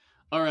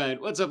All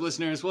right, what's up,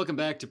 listeners? Welcome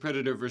back to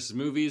Predator vs.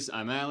 Movies.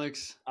 I'm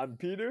Alex, I'm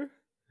Peter.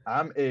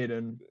 I'm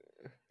Aidan.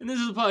 and this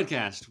is a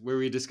podcast where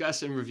we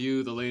discuss and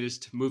review the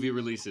latest movie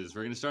releases.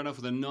 We're going to start off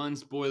with a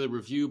non-spoiler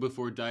review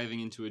before diving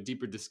into a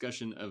deeper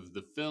discussion of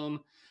the film,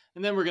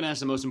 and then we're going to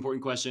ask the most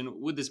important question: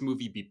 would this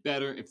movie be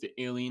better if the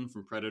alien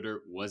from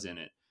Predator was in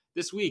it?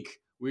 This week,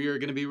 we are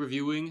going to be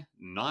reviewing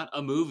not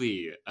a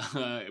movie.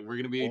 We're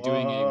going to be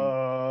doing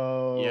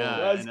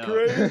That's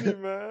crazy,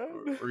 man.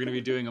 We're going to be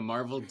doing a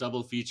Marvel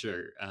double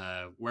feature,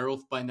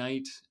 Werewolf by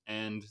Night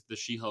and the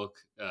She-Hulk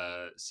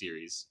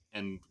series.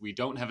 And we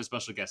don't have a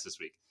special guest this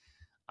week.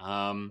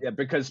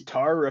 Because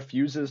Tar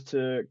refuses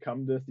to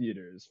come to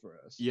theaters for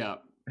us. Yeah,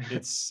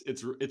 it's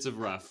a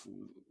rough.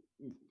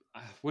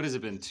 What has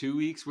it been? 2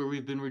 weeks where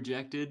we've been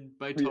rejected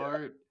by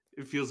Tar? Yeah.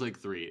 It feels like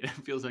 3. It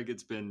feels like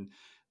it's been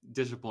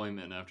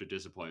disappointment after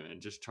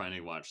disappointment just trying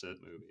to watch that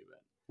movie.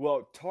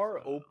 Well, Tar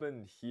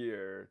opened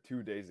here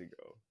 2 days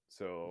ago,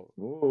 so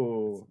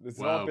it's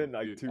wow, not been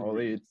like 2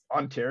 elite. weeks.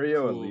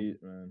 Ontario cool.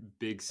 Elite, man.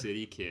 Big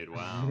city kid.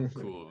 Wow,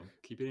 cool.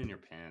 Keep it in your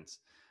pants.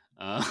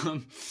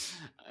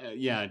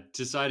 Yeah,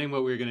 deciding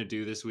what we were gonna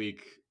do this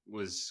week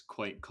was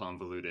quite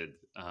convoluted.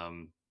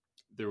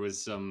 There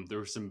was some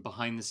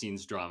behind the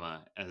scenes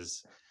drama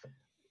as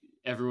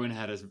everyone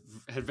had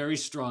very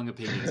strong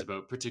opinions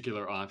about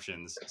particular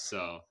options.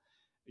 So,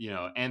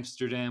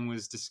 Amsterdam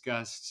was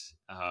discussed,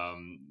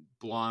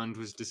 Blonde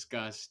was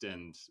discussed,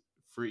 and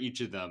for each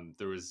of them,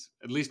 there was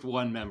at least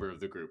one member of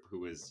the group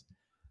who was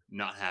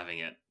not having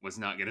it, was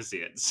not going to see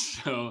it.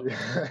 So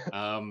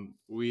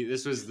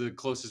this was the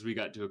closest we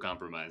got to a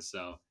compromise.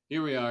 So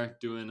here we are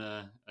doing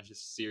a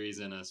series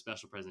and a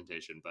special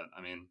presentation. But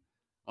I mean,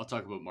 I'll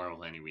talk about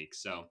Marvel any week.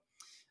 So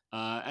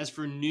as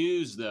for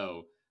news,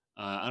 though,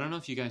 I don't know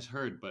if you guys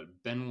heard, but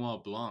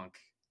Benoit Blanc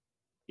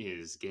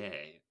is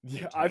gay.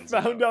 Yeah, I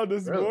found out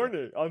this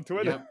morning on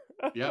Twitter.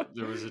 Yep.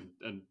 There was a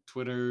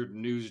Twitter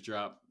news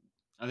drop.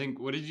 I think,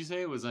 what did you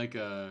say? It was like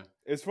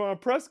it's from a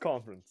press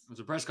conference. It was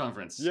a press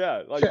conference.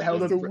 Yeah, like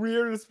it's the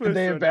weirdest place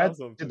to announce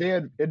something.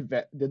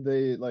 Did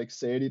they like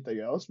say anything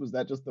else? Was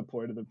that just the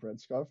point of the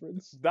press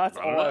conference? That's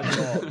all I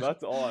saw.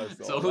 That's all I saw.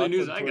 That's the only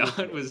news I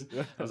got was,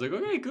 I was like,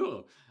 okay,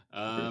 cool.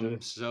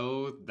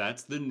 So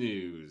that's the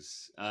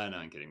news. No,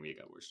 I'm kidding. We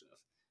got worse stuff.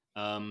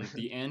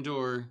 The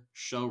Andor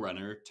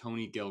showrunner,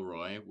 Tony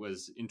Gilroy,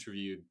 was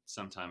interviewed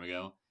some time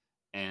ago.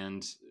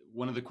 And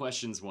one of the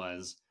questions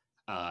was,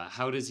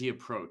 how does he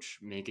approach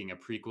making a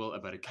prequel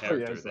about a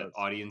character that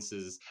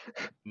audiences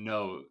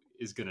know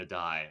is going to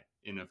die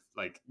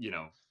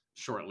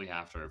shortly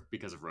after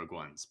because of Rogue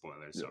One?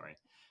 Spoilers, sorry.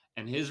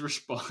 And his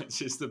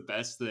response is the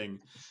best thing.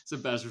 It's the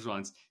best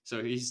response.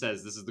 So he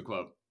says, this is the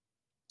quote: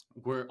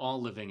 "We're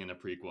all living in a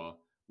prequel.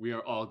 We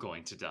are all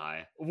going to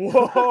die."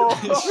 Whoa!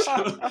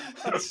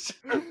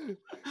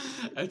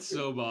 That's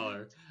so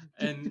baller.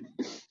 And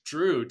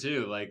true,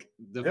 too. Like,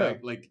 the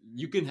fact, like,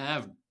 you can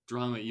have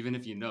drama even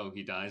if you know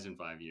he dies in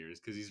 5 years,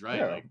 because he's right.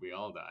 Like, we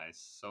all die.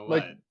 So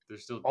like, what?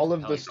 There's still all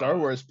of the Star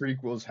Wars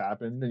prequels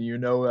happened, and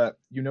that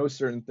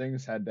certain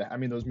things had to. I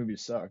mean, those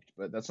movies sucked,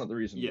 but that's not the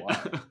reason why.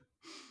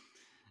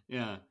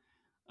 Yeah.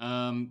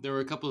 There were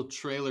a couple of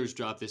trailers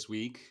dropped this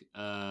week.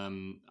 I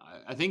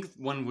think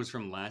one was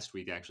from last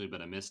week, actually,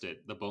 but I missed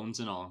it. The Bones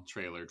and All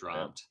trailer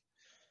dropped.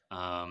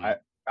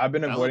 I've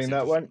been avoiding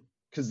that one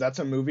because that's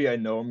a movie I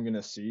know I'm going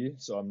to see,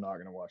 so I'm not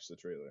going to watch the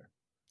trailer.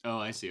 Oh,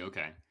 I see.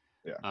 Okay.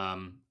 Yeah.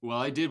 Well,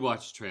 I did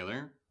watch the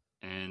trailer,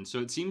 and so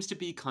it seems to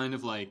be kind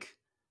of like,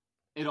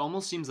 it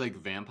almost seems like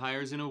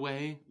vampires in a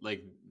way.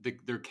 Like,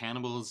 they're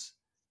cannibals,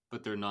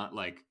 but they're not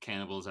like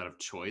cannibals out of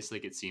choice.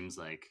 Like, it seems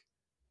like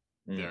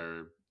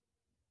they're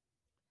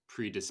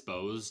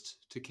predisposed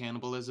to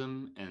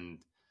cannibalism, and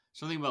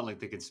something about like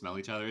they can smell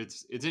each other.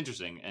 It's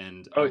interesting,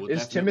 and I will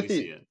definitely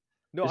see it.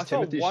 No, is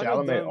Timothy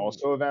Chalamet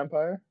also a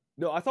vampire?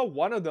 No, I thought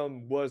one of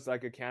them was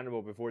like a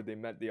cannibal before they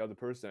met the other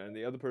person, and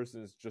the other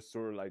person is just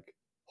sort of like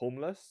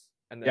homeless.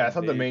 And then I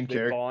thought the main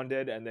character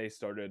bonded, and they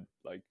started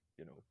like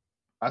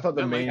I thought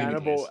the main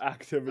cannibal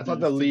activity. I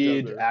thought the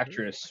lead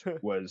actress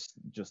was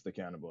just the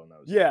cannibal, and that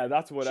was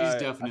that's what she's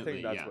definitely. I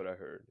think that's what I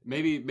heard.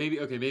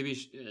 Maybe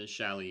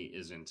Shally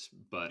isn't,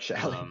 but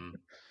Timely.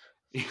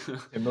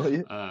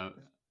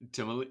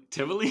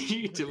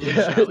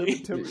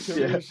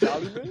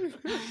 Shally.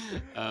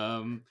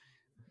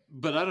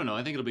 But I don't know.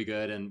 I think it'll be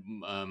good, and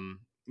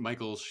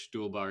Michael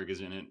Stuhlbarg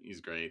is in it. He's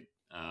great.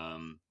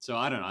 So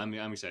I don't know.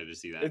 I'm excited to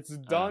see that. It's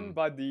done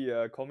by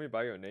the Call Me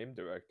by Your Name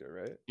director,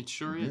 right? It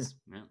sure is.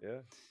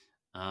 Yeah.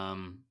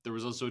 There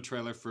was also a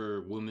trailer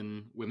for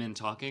Women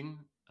Talking,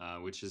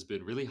 which has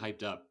been really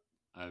hyped up.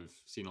 I've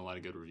seen a lot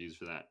of good reviews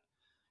for that.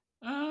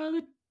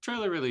 The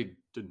trailer really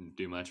didn't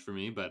do much for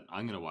me, but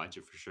I'm gonna watch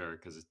it for sure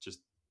because it's just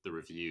the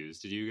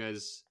reviews. Did you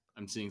guys?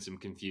 I'm seeing some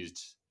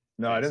confused.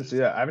 No, faces. I didn't see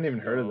that. I haven't even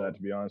heard of that,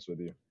 to be honest with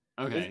you.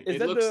 Okay, is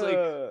that looks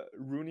the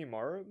Rooney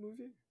Mara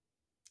movie?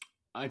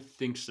 I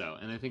think so,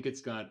 and I think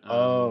it's got.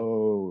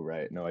 Oh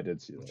right, no, I did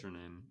see that. What's her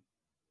name?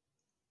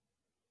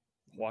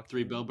 Walk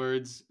 3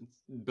 billboards.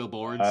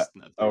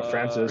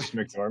 Frances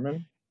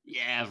McDormand.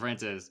 Yeah,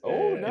 Frances.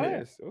 Oh,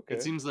 nice. Okay.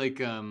 It seems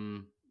like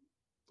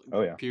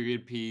Oh yeah.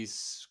 period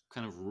piece,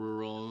 kind of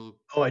rural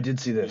Oh, I did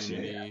see this. Yeah,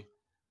 community.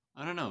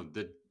 yeah. I don't know.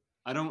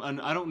 I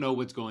don't know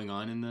what's going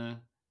on in the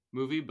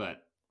movie,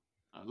 but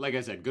like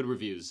I said, good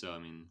reviews. So I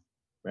mean,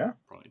 Yeah.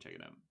 probably check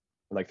it out.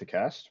 I like the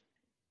cast.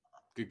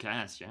 Good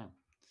cast, yeah.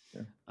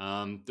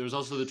 Yeah. There's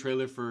also the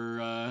trailer for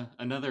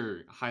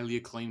another highly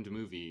acclaimed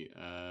movie,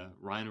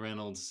 Ryan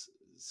Reynolds'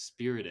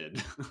 Spirited.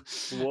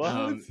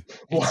 What?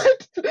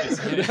 What?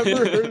 Never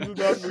heard of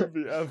that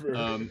movie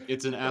ever.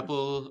 It's an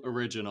Apple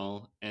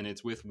original, and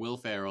it's with Will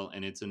Ferrell,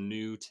 and it's a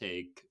new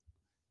take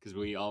because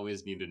we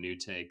always need a new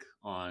take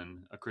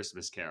on A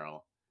Christmas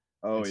Carol.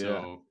 Oh And yeah.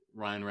 so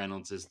Ryan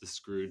Reynolds is the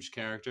Scrooge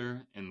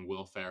character, and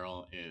Will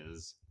Ferrell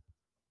is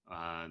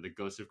the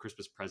Ghost of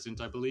Christmas Present,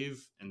 I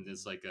believe, and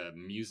it's like a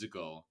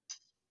musical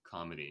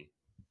comedy.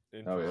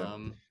 Oh yeah.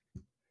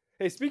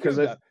 Hey, speaking of Because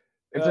that,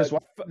 if there's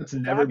one that's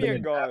never been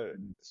Fabian got.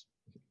 adapted,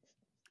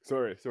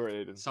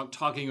 Sorry, Aidan. Stop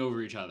talking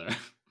over each other.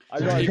 I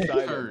got Take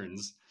excited.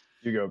 turns.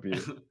 you go,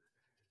 Pete.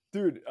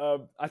 Dude,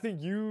 I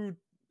think you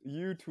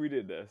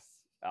tweeted this,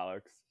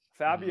 Alex.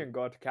 Fabian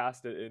got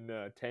casted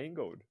in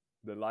Tangled,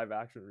 the live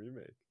action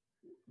remake.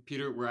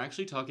 Peter, we're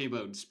actually talking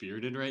about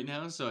Spirited right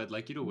now, so I'd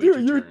like you to wait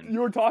your turn. You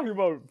were talking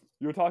about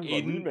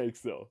Aidan- remakes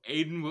though.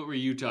 Aidan, what were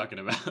you talking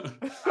about?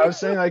 I was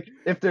saying, like,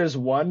 if there's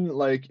one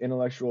like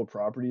intellectual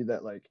property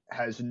that like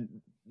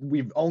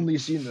we've only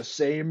seen the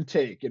same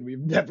take and we've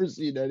never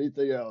seen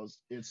anything else,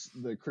 it's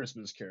the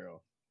Christmas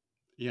Carol.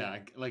 Yeah,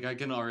 I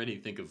can already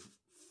think of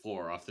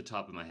 4 off the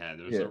top of my head.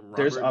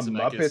 There's a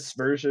Muppets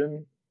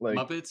version, like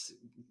Muppets,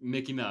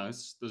 Mickey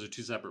Mouse. Those are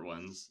 2 separate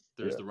ones.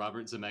 There's the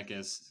Robert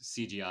Zemeckis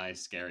CGI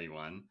scary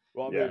one.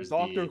 Well, Yeah.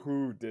 Doctor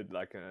Who did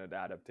like an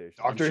adaptation.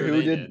 Doctor sure Who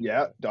they did. did.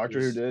 Yeah, Doctor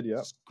Who There's did.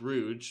 Yeah.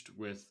 Scrooged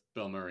with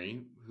Bill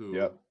Murray, who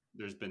Yep.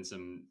 there's been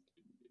some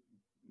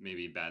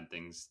maybe bad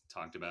things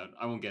talked about.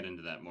 I won't get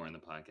into that more in the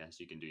podcast.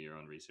 You can do your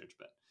own research,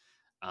 but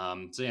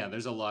so yeah,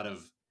 there's a lot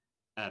of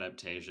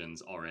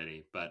adaptations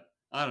already, but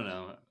I don't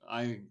know.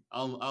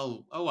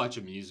 I'll watch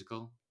a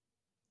musical.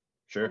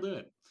 Sure. I'll do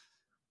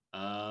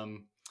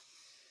it.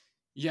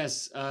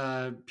 Yes,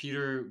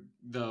 Peter,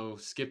 though,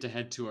 skipped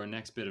ahead to our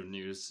next bit of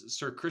news.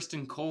 Sir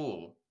Kristen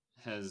Cole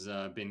has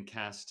been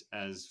cast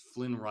as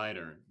Flynn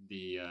Rider,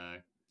 the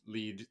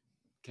lead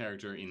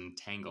character in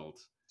Tangled.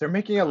 They're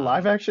making a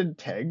live action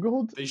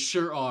Tangled? They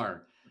sure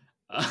are.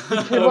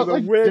 It came out, The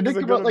like, wigs didn't it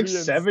are come out gonna like be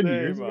 7 insane,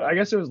 years ago? man. I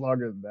guess it was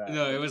longer than that.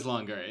 No, it was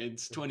longer.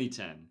 It's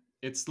 2010.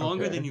 It's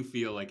longer Okay. than you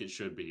feel like it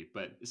should be,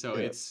 but so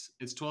Yeah.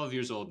 it's 12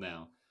 years old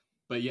now.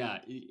 But yeah,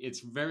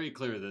 it's very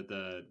clear that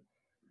the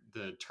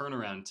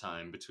turnaround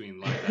time between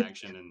live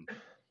action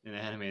and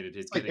animated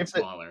is Like, getting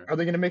smaller. Are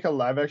they going to make a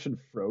live action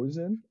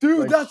Frozen? Dude,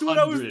 Like, that's what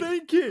I was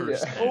thinking.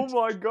 100%. Oh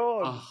my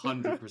god.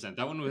 100%.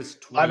 That one was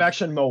live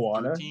action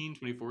Moana.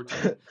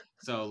 2014.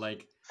 So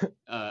like,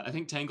 I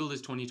think Tangled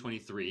is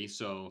 2023.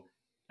 So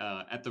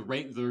at the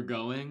rate they're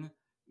going,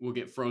 we'll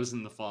get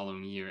Frozen the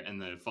following year,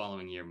 and the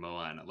following year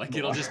Moana. Like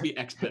it'll just be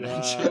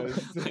exponential,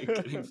 Nice. like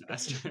getting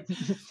faster.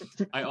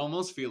 I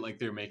almost feel like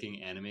they're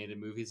making animated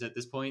movies at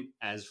this point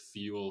as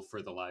fuel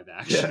for the live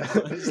action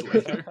ones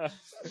later,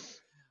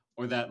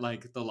 or that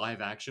like the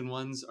live action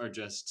ones are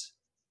just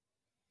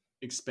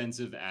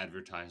expensive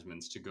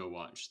advertisements to go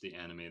watch the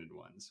animated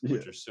ones,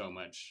 which are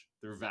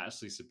they're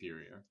vastly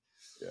superior.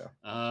 Yeah.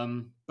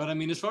 But I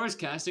mean, as far as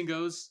casting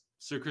goes,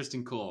 Sir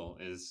Kristen Cole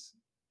is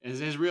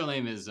his real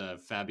name is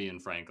Fabian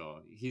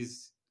Frankel.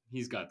 He's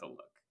got the look.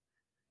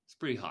 It's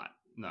pretty hot,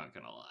 not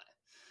gonna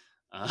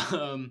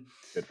lie.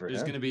 Good for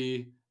there's him. gonna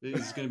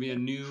be a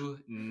new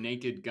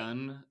Naked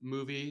Gun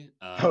movie.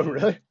 Oh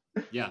really?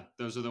 Yeah,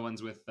 those are the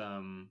ones with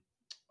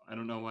I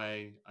don't know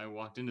why I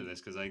walked into this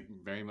because I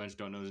very much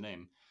don't know his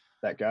name.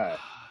 That guy.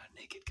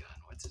 Naked Gun.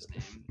 What's his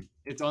name?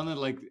 It's on the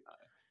like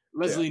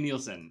Leslie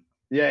Nielsen.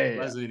 Yeah.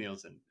 Leslie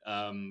Nielsen.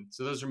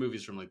 So those are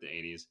movies from like the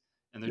 80s,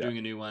 and they're doing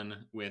a new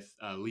one with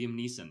Liam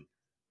Neeson.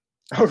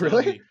 Oh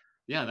really?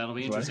 That'll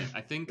be interesting.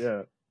 I think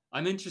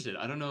I'm interested.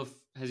 I don't know if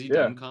has he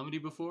done comedy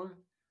before?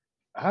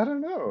 I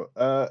don't know.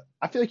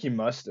 I feel like he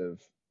must have.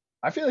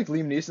 I feel like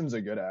Liam Neeson's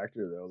a good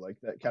actor though. Like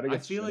that kind of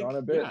gets shit on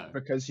a bit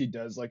because he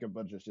does like a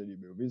bunch of shitty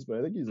movies, but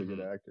I think he's a good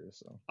actor.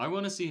 So I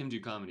want to see him do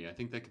comedy. I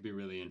think that could be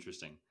really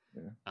interesting.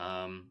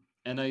 Yeah.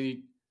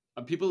 And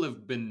people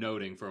have been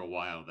noting for a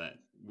while that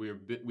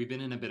we've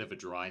been in a bit of a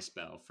dry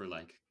spell for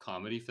like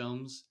comedy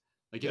films.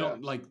 Like you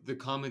don't like the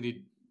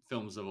comedy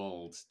films of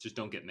old just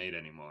don't get made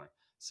anymore.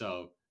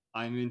 So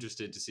I'm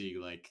interested to see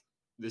like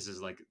this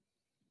is like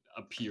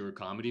a pure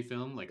comedy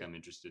film. Like I'm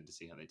interested to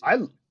see how they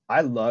do it. I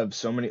love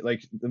so many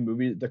like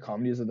the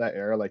comedies of that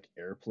era, like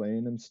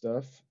Airplane and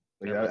stuff.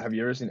 Like have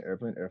you ever seen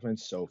Airplane?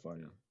 Airplane's so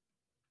funny.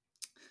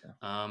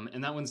 Yeah.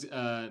 And that one's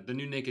the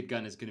new Naked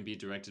Gun is going to be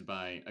directed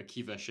by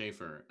Akiva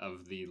Schaffer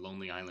of the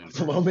Lonely Island.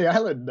 The Lonely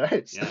Island,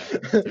 nice.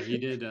 Yeah. So he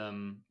did.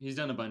 He's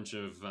done a bunch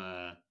of.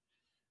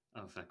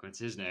 Oh fuck! What's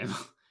his name?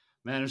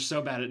 Man, I'm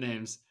so bad at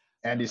names.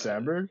 Andy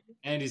Samberg.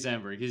 Andy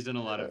Samberg. He's done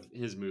a lot of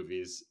his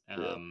movies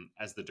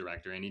as the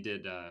director, and he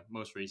did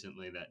most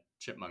recently that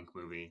Chipmunk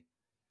movie,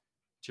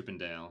 Chip and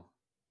Dale.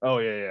 Oh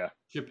yeah.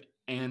 Chip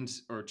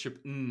or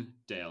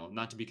Chippendale,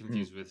 not to be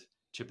confused with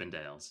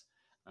Chippendales.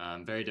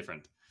 Very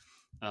different.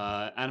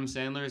 Adam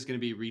Sandler is going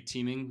to be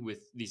reteaming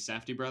with the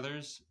Safdie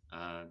brothers.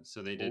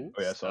 So they did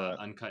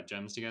Uncut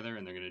Gems together,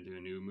 and they're going to do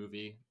a new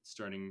movie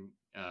starting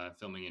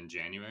filming in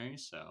January.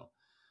 So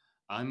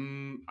I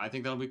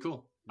think that'll be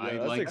cool.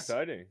 Yeah, that's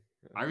exciting.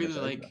 I really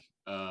like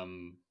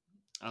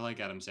I like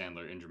Adam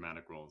Sandler in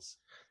dramatic roles.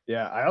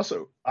 Yeah,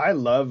 I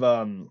love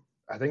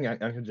I think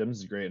Uncut Gems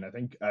is great, and I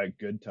think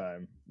Good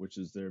Time, which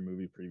is their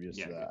movie previous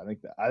to that,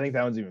 I think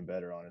that one's even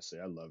better. Honestly,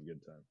 I love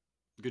Good Time.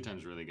 Good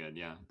Time's really good.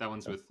 Yeah, that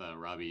one's with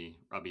Robbie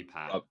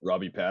Pat.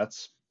 Robbie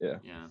Pats. Yeah.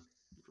 Yeah,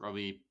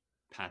 Robbie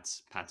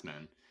Pat's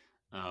man.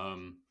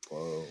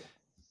 Whoa.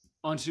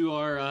 Onto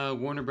our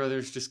Warner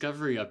Brothers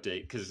Discovery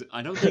update, because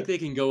I don't think they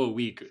can go a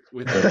week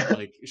without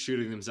like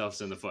shooting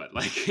themselves in the foot.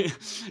 Like,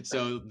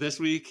 so this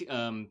week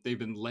they've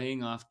been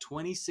laying off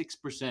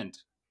 26%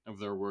 of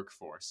their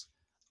workforce.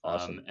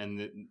 Awesome.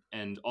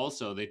 And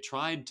also they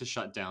tried to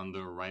shut down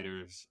the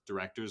writers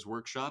directors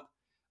workshop,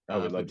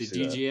 but the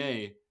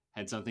DGA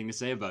had something to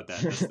say about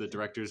that. That's the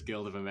Directors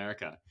Guild of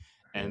America.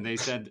 And they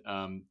said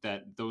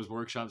that those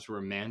workshops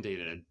were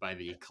mandated by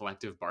the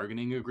collective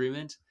bargaining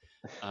agreement,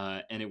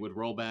 and it would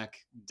roll back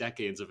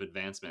decades of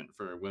advancement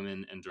for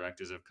women and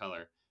directors of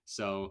color.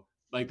 So,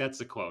 like, that's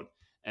the quote.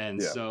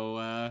 And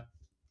so,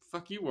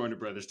 fuck you, Warner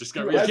Brothers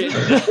Discovery.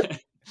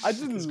 I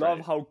just love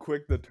how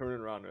quick the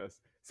turnaround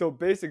is. So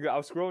basically, I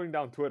was scrolling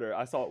down Twitter.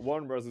 I saw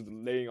Warner Brothers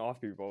laying off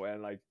people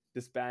and like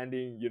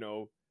disbanding,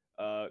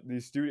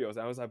 these studios.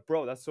 I was like,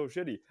 bro, that's so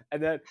shitty.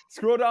 And then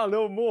scroll down a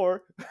little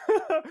more.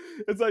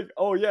 It's like,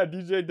 oh yeah,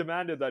 DJ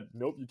demanded that.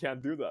 Nope, you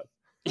can't do that.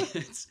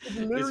 It's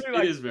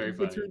literally it is very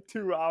funny. Between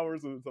 2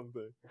 hours or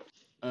something.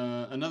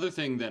 Another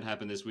thing that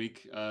happened this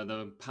week,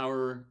 the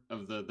power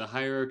of the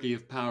hierarchy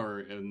of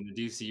power in the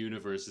DC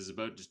universe is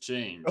about to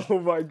change. Oh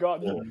my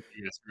god. You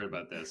guys heard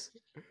about this.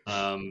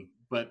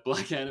 But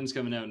Black Adam's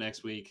coming out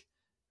next week,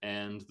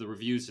 and the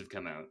reviews have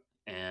come out,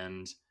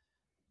 and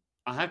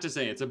I have to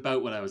say it's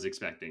about what I was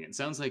expecting. It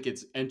sounds like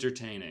it's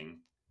entertaining.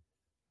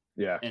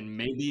 Yeah. And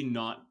maybe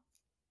not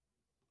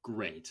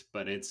great,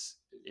 but it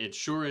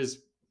sure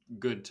is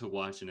good to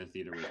watch in a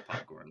theater with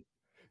popcorn.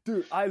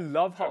 Dude, I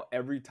love how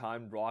every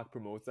time Rock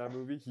promotes that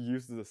movie, he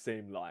uses the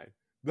same line.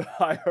 The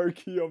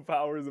hierarchy of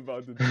power is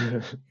about to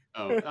change.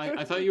 Oh,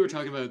 I thought you were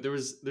talking about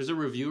there's a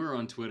reviewer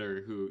on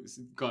Twitter who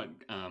got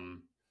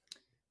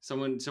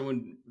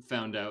someone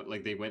found out,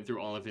 like, they went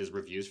through all of his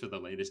reviews for the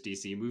latest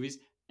DC movies.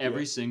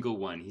 Every single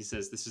one, he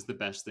says this is the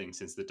best thing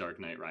since The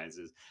Dark Knight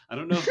Rises. I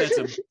don't know if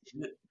that's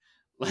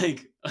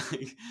like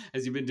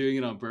has he been doing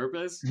it on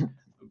purpose?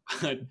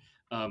 But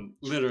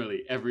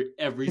literally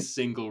every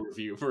single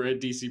review for a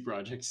DC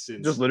project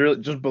since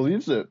just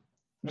believes it.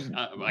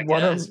 I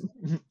guess.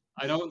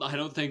 I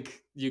don't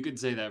think you could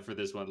say that for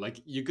this one.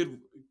 Like, you could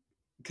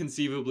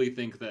conceivably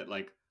think that,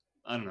 like,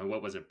 I don't know,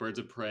 what was it? Birds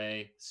of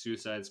Prey,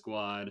 Suicide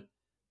Squad,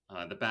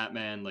 the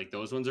Batman, like,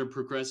 those ones are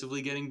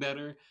progressively getting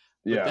better.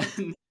 But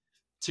then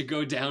to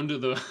go down to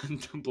the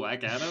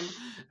Black Adam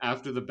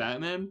after the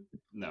Batman,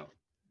 no.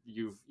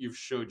 You've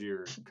showed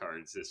your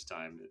cards this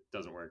time. It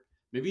doesn't work.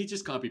 Maybe he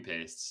just copy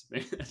pastes.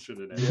 Maybe that's what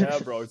it is. Yeah,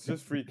 bro, it's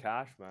just free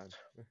cash, man.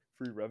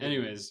 Free revenue.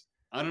 Anyways,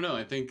 I don't know.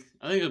 I think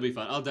it'll be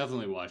fun. I'll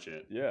definitely watch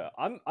it. Yeah,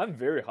 I'm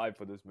very hyped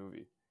for this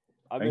movie.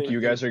 I think you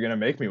guys are gonna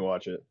make me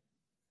watch it,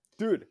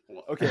 dude.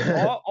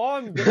 Okay, all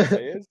I'm gonna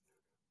say is,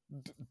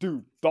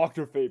 dude,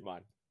 Dr. Fate,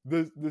 man.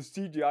 The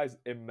CGI is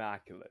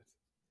immaculate.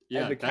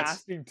 Yeah, and the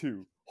casting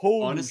too.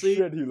 Holy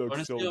shit, he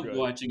looks so good. I'm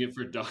watching it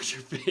for Dr.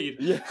 Fate.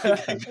 Yeah.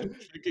 I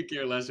could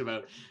care less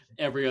about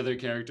every other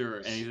character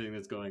or anything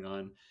that's going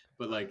on,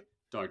 but like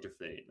Dr.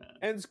 Fate, man.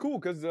 And it's cool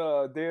because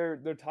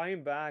they're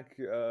tying back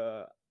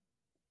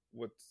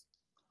what's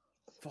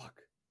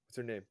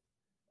her name?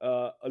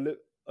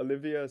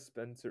 Olivia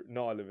Spencer.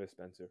 No, Olivia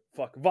Spencer.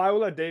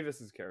 Viola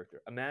Davis's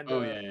character, Amanda.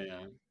 Oh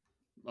yeah.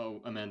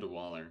 Oh, Amanda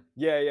Waller.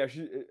 Yeah.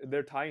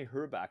 They're tying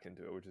her back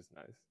into it, which is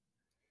nice.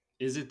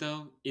 Is it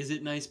though? Is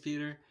it nice,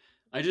 Peter?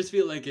 I just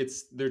feel like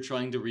they're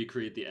trying to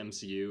recreate the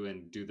MCU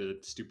and do the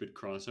stupid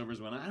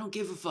crossovers when I don't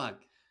give a fuck.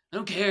 I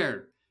don't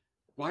care.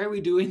 Why are we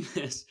doing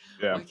this?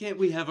 Yeah. Why can't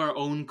we have our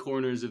own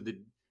corners of the,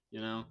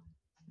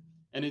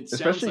 And it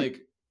sounds like,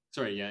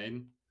 sorry, yeah,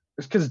 Aidan?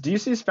 It's because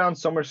DC's found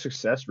so much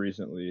success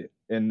recently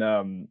in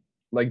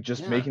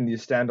making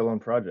these standalone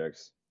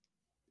projects.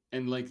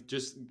 And like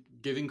just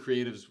giving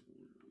creatives,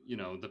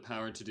 the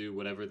power to do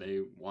whatever they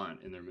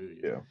want in their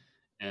movies. Yeah.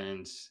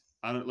 And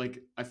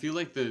I feel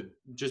like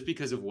just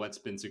because of what's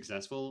been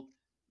successful,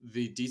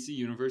 the DC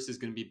universe is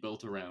going to be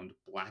built around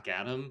Black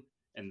Adam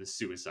and the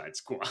Suicide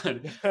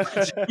Squad.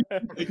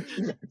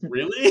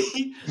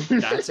 Really?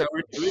 That's how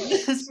we're doing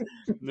this?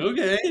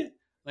 Okay.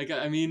 Like,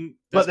 I mean,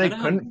 but they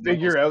couldn't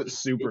figure out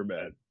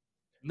Superman.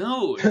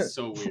 No, it's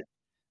so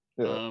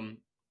weird.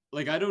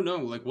 I don't know.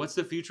 Like, what's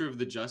the future of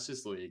the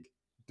Justice League?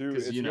 Dude,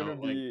 it's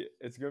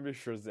gonna be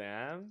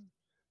Shazam.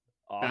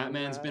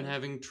 Batman's been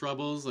having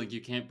troubles. Like, you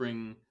can't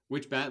bring.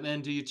 Which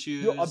Batman do you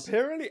choose? Yo,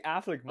 apparently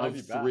Affleck might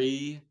be back.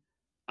 Three,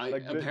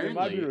 apparently they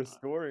might be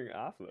restoring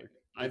Affleck.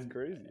 It's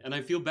crazy. And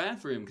I feel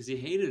bad for him because he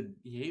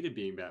hated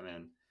being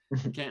Batman.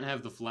 He can't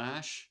have the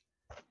Flash.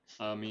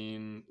 I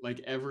mean,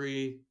 like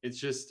it's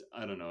just,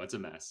 I don't know. It's a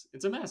mess.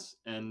 It's a mess.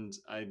 And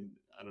I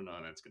don't know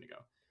how that's going to go.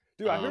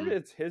 Dude, I heard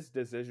it's his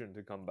decision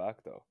to come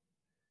back though.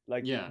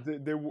 Like, yeah,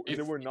 they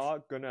were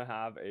not going to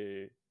have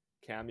a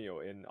cameo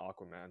in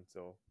Aquaman.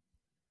 So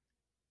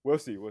we'll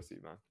see,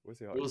 man. We'll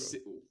see how it goes.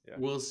 Yeah.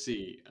 We'll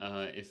see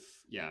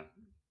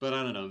but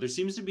I don't know. There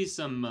seems to be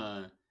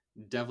some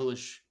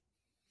devilish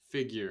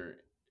figure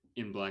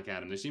in Black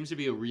Adam. There seems to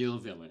be a real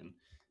villain.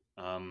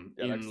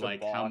 In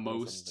like how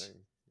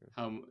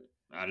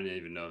I didn't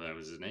even know that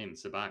was his name.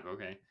 Sabak.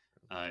 Okay.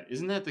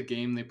 Isn't that the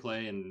game they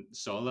play in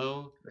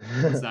Solo?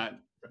 What's that?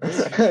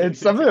 It's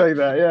something like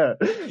that. Yeah.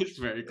 It's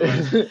very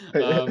close.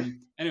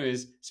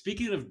 Anyways,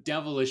 speaking of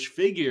devilish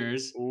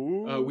figures,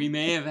 we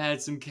may have had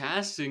some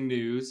casting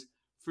news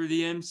for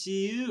the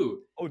MCU.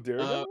 Oh,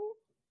 Daredevil?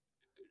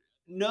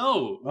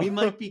 No, we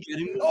might be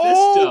getting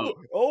Mephisto.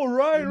 Oh,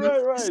 right.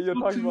 You're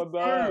talking about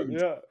that.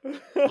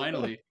 Yeah.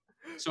 Finally.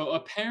 So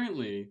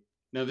apparently,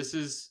 now this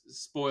is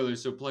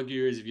spoilers, so plug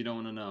your ears if you don't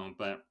want to know,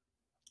 but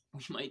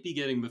we might be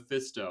getting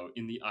Mephisto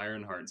in the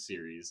Ironheart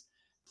series,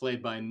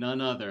 played by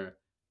none other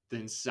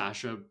than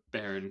Sacha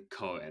Baron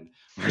Cohen.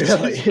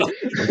 Really?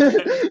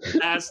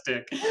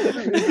 Fantastic.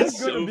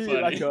 It's going to be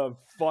funny. Like a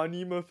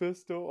funny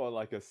Mephisto or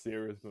like a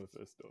serious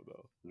Mephisto,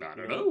 though? I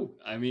don't know.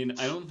 I mean,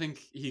 I don't think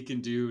he can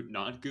do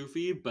not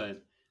goofy,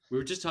 but we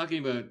were just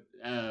talking about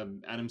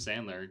Adam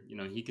Sandler. You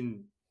know, he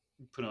can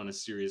put on a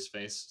serious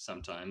face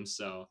sometimes,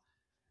 so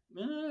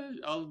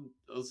I'll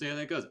see how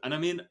that goes. And I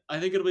mean, I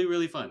think it'll be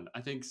really fun. I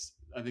think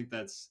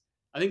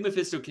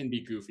Mephisto can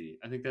be goofy.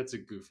 I think that's a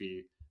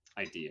goofy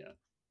idea.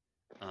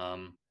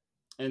 And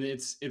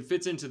it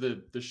fits into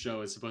the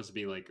show. It's supposed to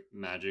be like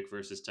magic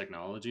versus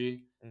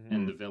technology,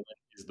 and the villain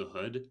is the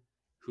Hood,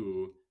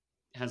 who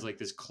has like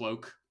this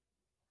cloak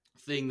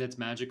thing that's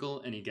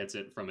magical, and he gets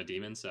it from a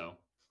demon, so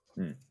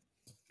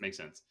makes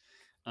sense.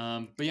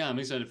 But yeah, I'm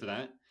excited for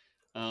that.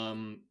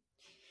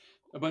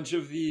 A bunch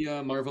of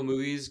the Marvel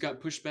movies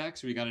got pushed back,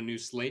 so we got a new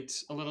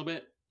slate a little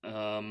bit.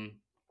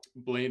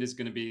 Blade is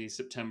going to be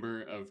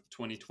September of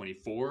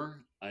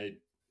 2024. I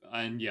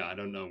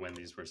don't know when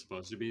these were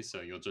supposed to be,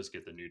 so you'll just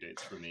get the new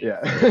dates from me. Yeah.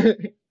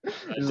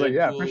 He's like,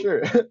 yeah, for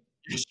sure.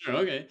 Sure,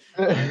 okay.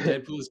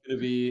 Deadpool is going to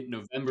be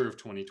November of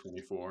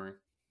 2024.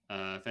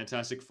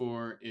 Fantastic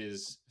Four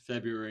is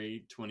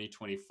February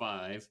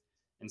 2025.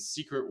 And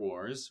Secret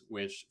Wars,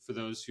 which, for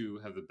those who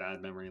have a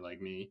bad memory like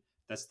me,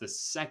 that's the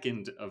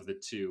second of the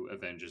two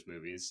Avengers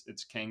movies.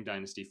 It's Kang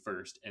Dynasty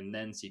first, and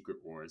then Secret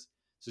Wars.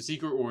 So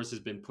Secret Wars has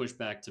been pushed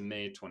back to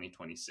May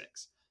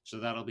 2026. So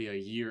that'll be a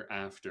year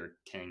after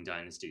Kang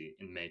Dynasty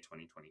in May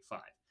 2025.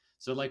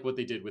 So like what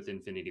they did with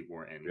Infinity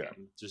War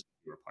Endgame, just a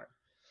year apart.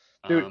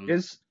 Dude,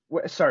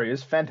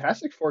 is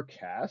Fantastic Four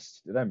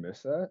cast? Did I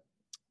miss that?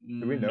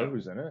 Do we know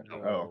who's in it?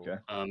 No. Oh, okay.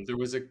 There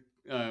was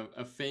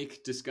a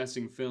fake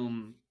discussing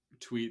film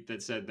tweet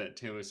that said that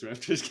Taylor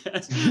Swift was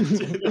cast.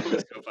 That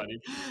was so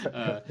funny.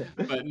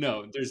 But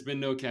no, there's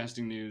been no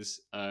casting news.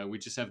 We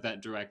just have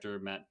that director,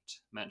 Matt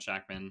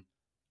Shakman,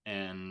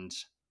 and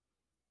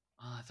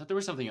I thought there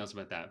was something else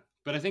about that.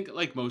 But I think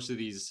like most of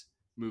these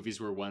movies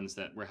were ones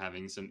that were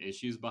having some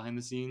issues behind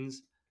the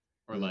scenes,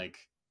 or like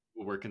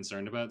what we're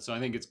concerned about. So I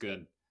think it's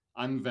good.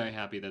 I'm very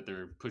happy that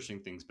they're pushing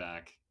things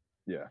back.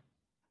 Yeah.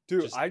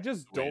 Dude, I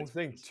just don't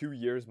think 2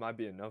 years might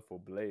be enough for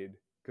Blade,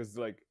 because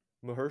like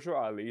Mahershala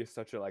Ali is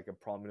such a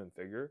prominent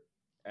figure,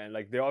 and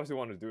like they obviously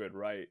want to do it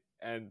right,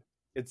 and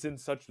it's in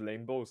such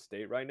limbo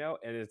state right now,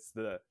 and it's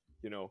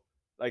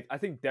I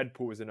think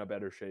Deadpool is in a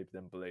better shape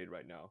than Blade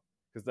right now,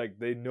 because like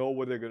they know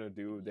what they're gonna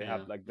do. They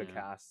have like the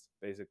cast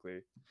basically.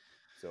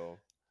 So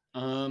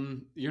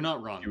you're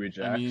not wrong.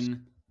 I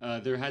mean,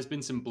 there has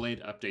been some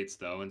Blade updates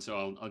though, and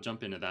so I'll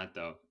jump into that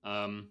though.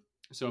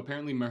 So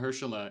apparently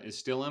Mahershala is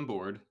still on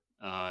board,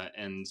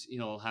 and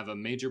he'll have a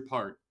major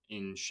part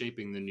in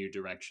shaping the new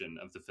direction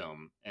of the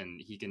film, and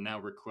he can now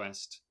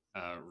request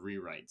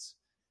rewrites.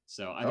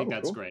 So I think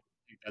that's cool. Great.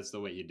 I think that's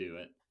the way you do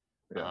it.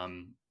 Yeah.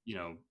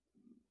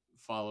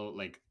 Follow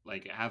like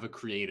have a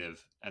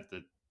creative at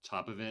the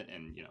top of it,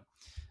 and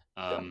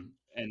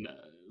and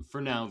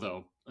for now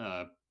though,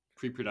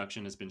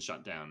 pre-production has been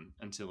shut down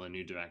until a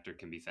new director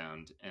can be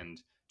found, and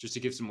just to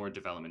give some more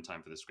development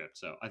time for the script.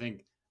 So I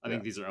think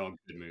these are all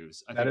good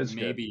moves. I think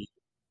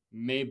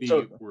maybe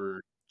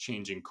we're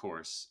changing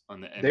course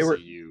on the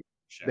MCU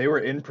show. They were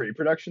in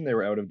pre-production. They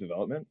were out of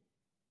development.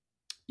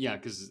 Yeah,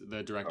 because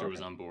the director was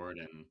on board,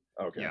 and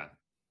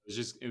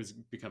it was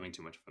becoming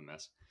too much of a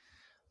mess.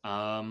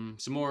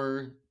 Some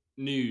more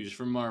news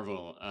from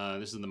Marvel.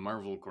 This is the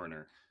Marvel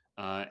corner.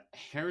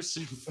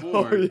 Harrison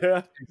Ford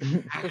has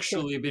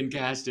actually been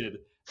casted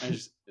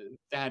as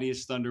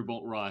Thaddeus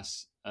Thunderbolt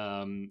Ross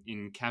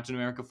in Captain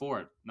America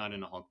 4, not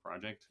in a Hulk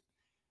project.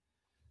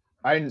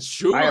 I'm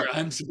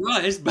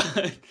surprised,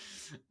 but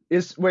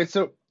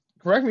so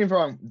correct me if I'm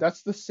wrong.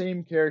 That's the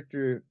same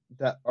character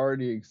that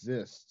already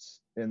exists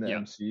in the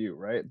MCU,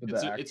 right? But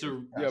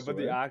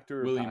the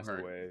actor William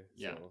Hurt. Away,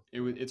 yeah, so.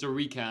 It's a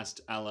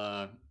recast a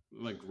la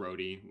like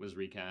Rhodey was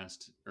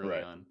recast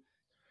early on.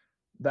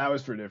 That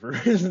was for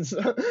different reasons.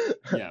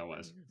 Yeah, it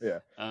was. Yeah,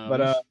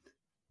 but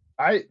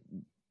I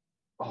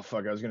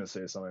was gonna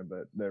say something,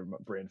 but they're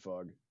brain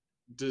fog.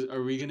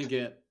 Are we gonna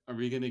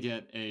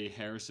get a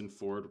Harrison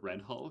Ford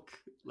Red Hulk?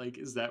 Like,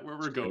 is that where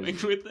we're going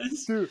with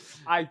this? Dude,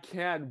 I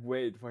can't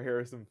wait for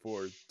Harrison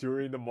Ford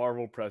during the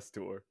Marvel press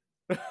tour.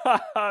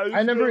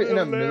 I never in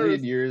a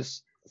million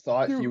years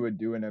thought he would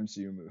do an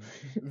MCU movie.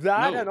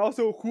 And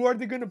also, who are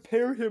they gonna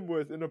pair him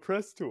with in a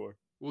press tour?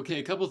 Okay,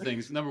 a couple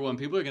things. Number one,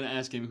 people are gonna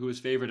ask him who his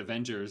favorite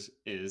Avengers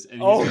is,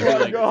 and he's gonna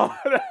be like God.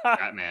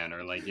 Batman,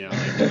 or like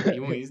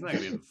he's not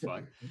gonna give a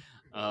fuck.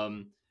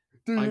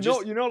 Dude,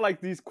 you know, like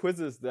these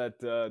quizzes that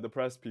the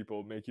press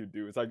people make you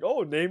do. It's like,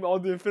 oh, name all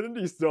the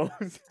Infinity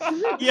Stones.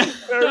 Yeah,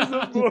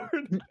 Harrison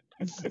Ford.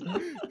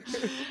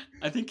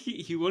 I think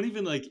he won't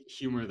even like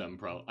humor them,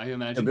 bro. I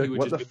imagine he would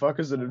what the fuck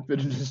is an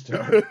Infinity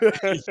Stone?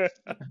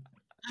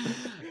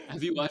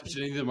 Have you watched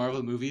any of the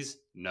Marvel movies?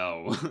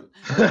 No.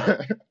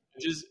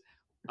 Just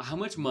how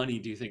much money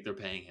do you think they're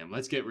paying him?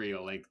 Let's get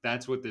real. Like,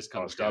 that's what this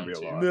comes down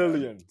to.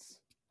 Millions.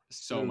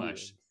 So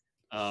much.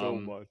 So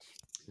much.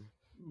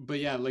 But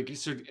yeah, like,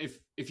 so if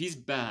he's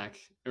back,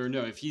 or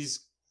no, if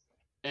he's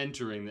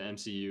entering the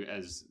MCU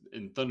as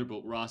in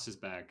Thunderbolt Ross is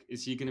back,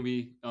 is he going to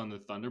be on the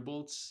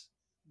Thunderbolts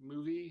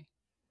movie?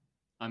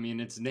 I mean,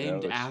 it's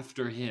named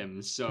after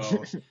him, so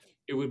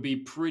it would be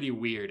pretty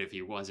weird if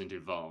he wasn't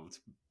involved.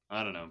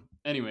 I don't know.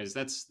 Anyways,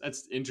 that's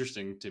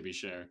interesting to be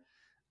sure.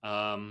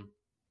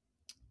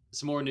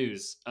 Some more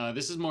news.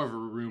 This is more of a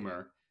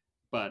rumor,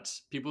 but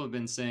people have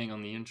been saying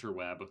on the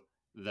interweb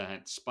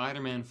that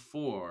Spider-Man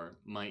 4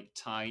 might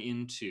tie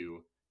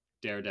into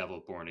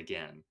Daredevil Born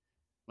Again.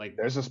 Like,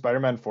 there's a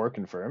Spider-Man 4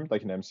 confirmed,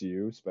 like an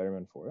MCU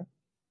Spider-Man 4.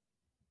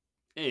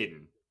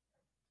 Aidan,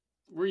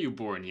 were you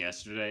born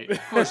yesterday? Of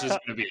course there's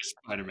going to be a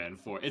Spider-Man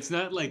 4. It's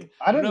not like...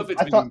 I don't know if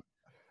it's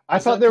I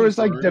thought there was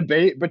like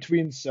debate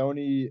between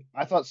Sony.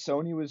 I thought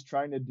Sony was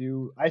trying to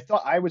do...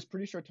 I was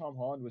pretty sure Tom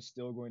Holland was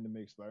still going to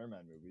make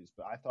Spider-Man movies,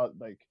 but I thought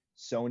like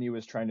Sony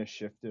was trying to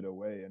shift it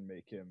away and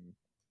make him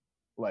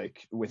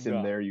like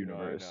within their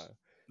universe.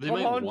 No. They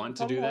might want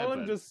to do that. Tom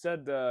Holland just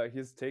said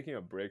he's taking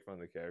a break from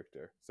the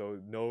character, so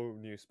no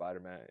new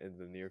Spider-Man in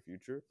the near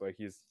future, but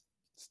he's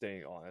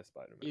staying on as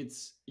Spider-Man.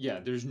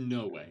 There's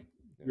no way.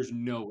 There's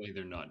no way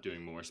they're not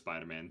doing more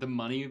Spider-Man. The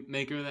money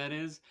maker that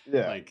is.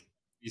 Yeah. Like,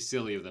 be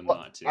silly of them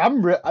not to.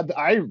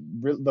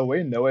 The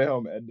way No Way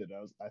Home ended,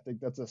 I think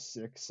that's a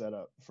sick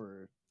setup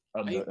for.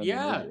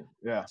 Yeah.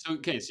 So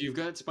you've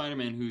got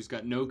Spider-Man who's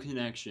got no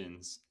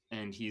connections,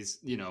 and he's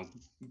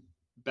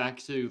back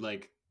to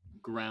like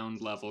ground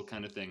level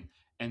kind of thing,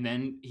 and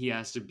then he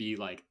has to be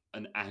like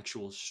an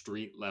actual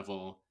street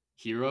level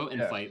hero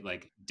and fight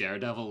like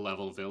Daredevil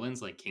level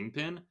villains like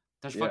Kingpin.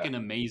 That's fucking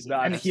amazing.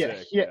 And he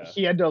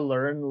had to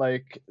learn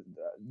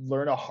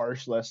a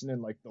harsh lesson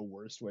in like the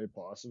worst way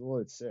possible.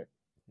 It's sick.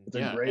 It's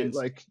a great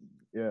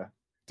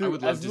Dude, I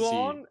would love as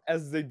long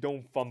as they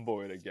don't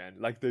fumble it again,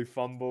 like they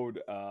fumbled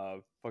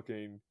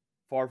fucking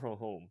Far From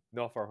Home.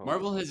 Not Far From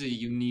Marvel Home. has a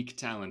unique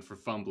talent for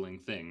fumbling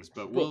things,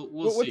 but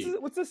we'll see.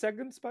 What's the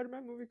second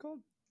Spider-Man movie called?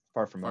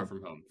 Far From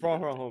Home. Far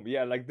From Home.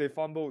 Yeah, like they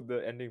fumbled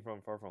the ending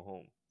from Far From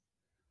Home.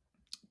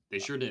 They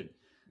sure did.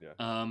 Yeah.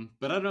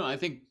 But I don't know. I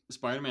think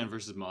Spider-Man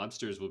versus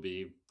mobsters will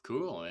be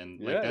cool, and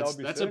like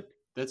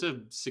that's a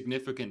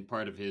significant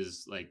part of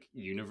his like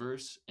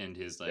universe and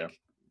his like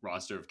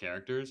roster of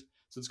characters.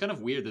 So it's kind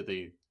of weird that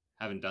they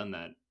haven't done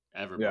that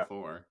ever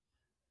before.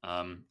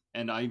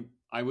 And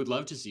I would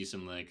love to see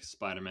some like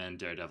Spider-Man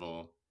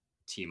Daredevil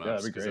team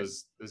ups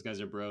because those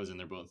guys are bros and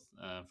they're both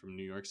from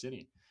New York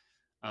City.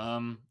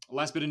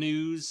 Last bit of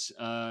news: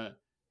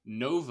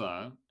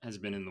 Nova has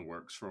been in the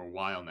works for a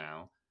while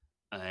now,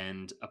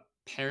 and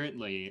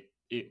apparently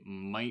it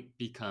might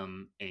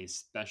become a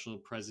special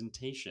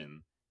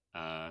presentation,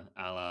 a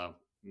la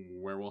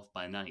Werewolf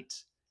by Night.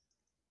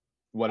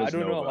 What is I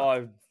don't Nova? know how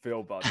I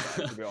feel about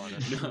that, to be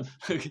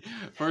honest.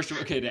 First,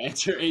 to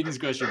answer Aidan's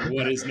question,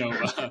 what is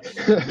Nova?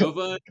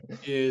 Nova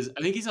is,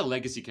 I think he's a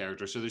legacy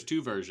character. So there's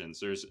two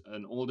versions. There's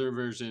an older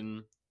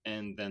version,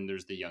 and then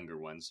there's the younger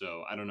one.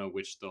 So I don't know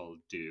which they'll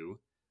do,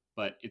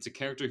 but it's a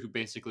character who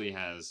basically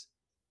has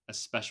a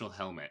special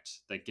helmet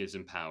that gives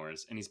him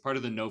powers, and he's part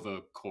of the Nova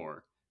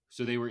Corps.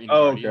 So they were in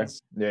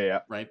Guardians,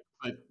 right?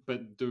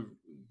 But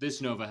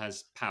this Nova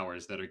has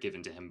powers that are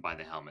given to him by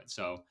the helmet.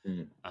 So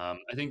I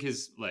think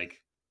his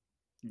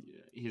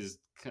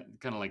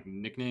kind of like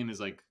nickname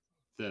is like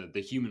the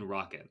human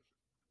rocket.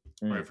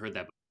 Or I've heard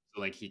that.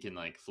 So like he can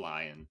like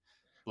fly and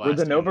blast. Were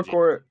the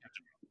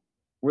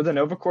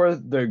Nova Corps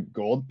the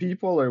gold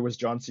people, or was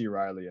John C.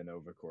 Reilly a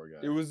Nova Corps guy?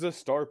 It was the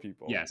Star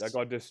people. Yes. That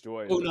got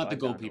destroyed. Oh, not the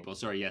gold people.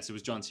 Sorry, yes, it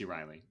was John C.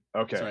 Reilly.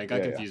 Okay. Sorry, I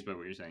got confused by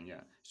what you're saying.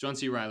 Yeah. It's John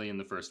C. Reilly in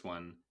the first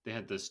one. They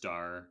had the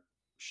star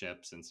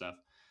ships and stuff.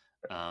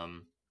 I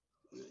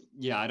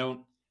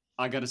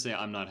gotta say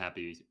I'm not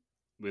happy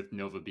with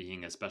Nova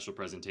being a special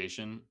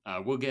presentation.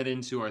 We'll get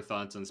into our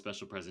thoughts on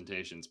special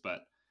presentations,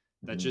 but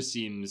that just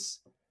seems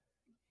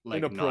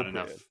like not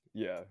enough.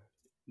 Yeah.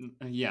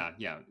 Yeah,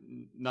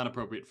 not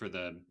appropriate for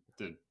the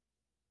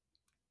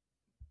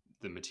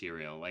the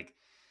material. Like,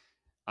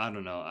 I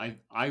don't know.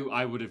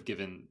 I would have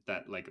given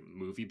that like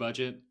movie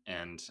budget,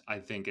 and I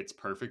think it's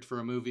perfect for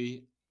a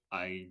movie.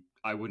 I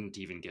wouldn't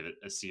even give it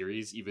a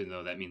series, even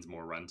though that means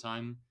more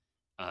runtime.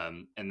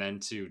 And then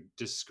to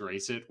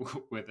disgrace it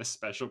with a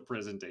special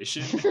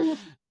presentation,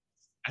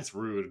 that's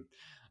rude.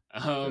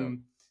 Yeah.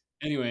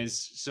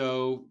 Anyways,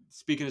 so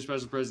speaking of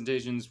special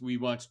presentations, we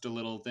watched a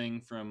little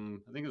thing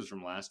from, I think it was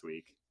from last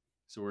week.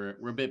 So we're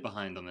a bit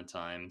behind on the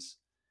times,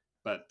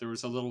 but there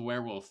was a little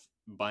Werewolf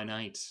by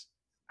Night.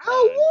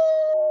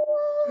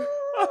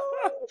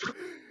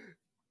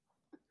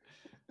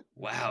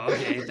 Wow.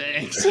 Okay.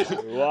 Thanks.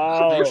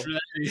 Wow. Thanks for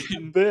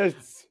that.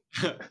 Bits.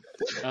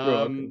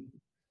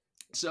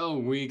 So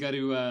we got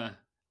to.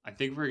 I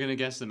think we're gonna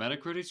guess the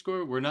Metacritic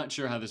score. We're not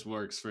sure how this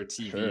works for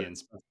TV and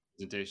special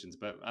presentations,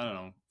 but I don't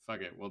know.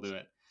 Fuck it, we'll do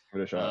it.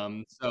 Give it a shot.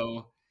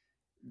 So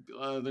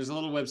there's a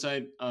little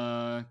website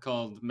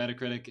called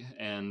Metacritic,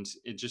 and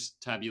it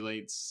just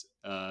tabulates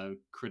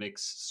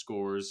critics'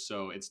 scores.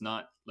 So it's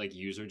not like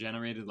user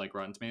generated like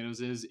Rotten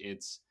Tomatoes is.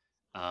 It's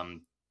kind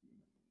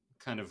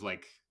of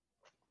like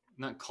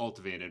not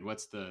cultivated.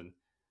 What's the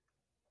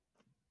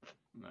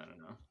I don't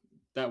know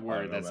that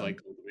word that's man. like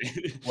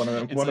cultivated. One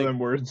of them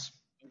words.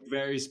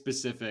 Very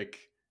specific.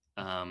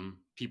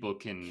 People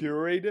can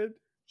Curated.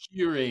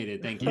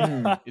 Thank you.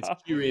 It's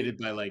curated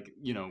by like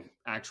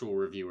actual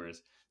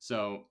reviewers.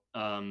 So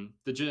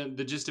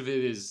the gist of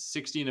it is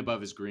 60 and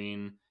above is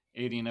green,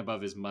 80 and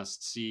above is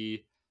must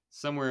see.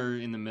 Somewhere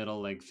in the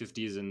middle, like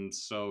 50s and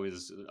so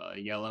is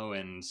yellow,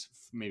 and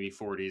maybe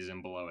 40s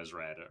and below is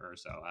red or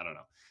so. I don't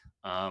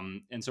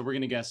know. And so we're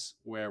gonna guess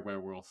where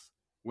Werewolf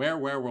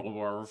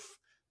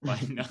by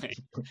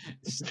Night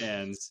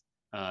stands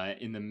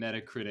in the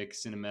Metacritic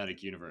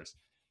cinematic universe.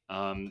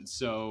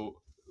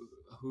 So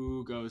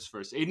who goes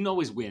first? Aidan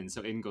always wins,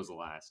 so Aidan goes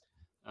last.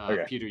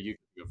 Okay. Peter, you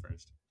can go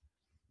first.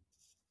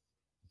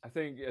 I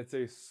think it's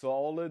a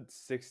solid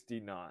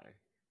 69.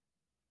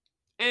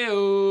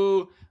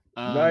 Ew.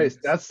 Nice.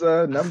 That's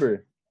a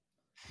number.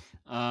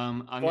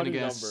 I'm funny gonna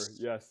guess number.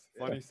 Yes,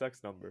 funny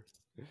sex number.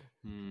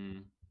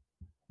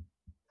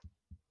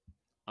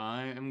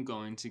 I am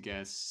going to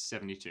guess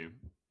 72.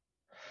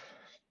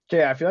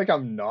 Okay, I feel like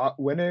I'm not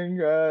winning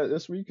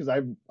this week because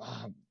I'm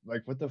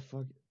like, what the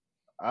fuck?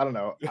 I don't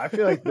know. I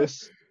feel like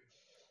this,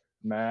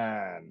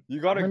 man. You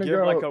gotta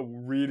give like a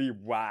really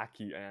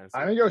wacky answer.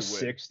 I'm gonna go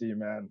 60,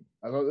 man.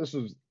 I thought this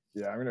was.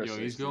 Yeah, I'm gonna go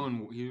 60. He's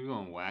going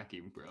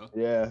wacky, bro.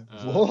 Yeah.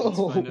 Let's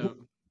find out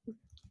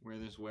where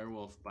this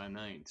Werewolf by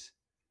Night.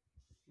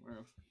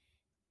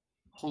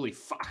 Holy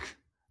fuck.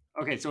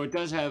 Okay, so it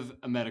does have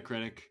a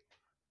Metacritic,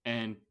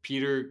 and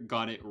Peter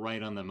got it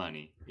right on the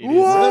money.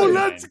 Whoa,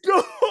 let's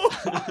go!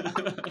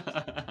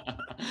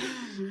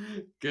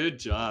 Good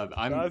job.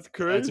 That's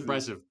crazy.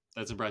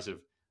 That's impressive.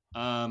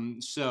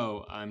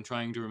 So I'm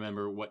trying to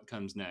remember what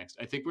comes next.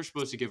 I think we're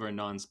supposed to give our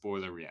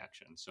non-spoiler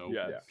reaction. So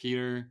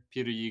Peter,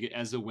 you get,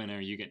 as the winner,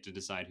 you get to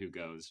decide who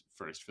goes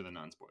first for the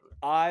non-spoiler.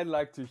 I'd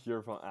like to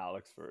hear from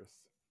Alex first.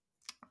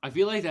 I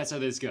feel like that's how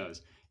this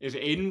goes. If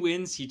Aidan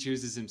wins, he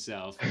chooses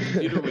himself. If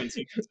Peter wins,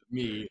 he chooses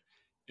me.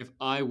 If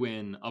I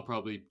win, I'll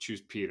probably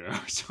choose Peter.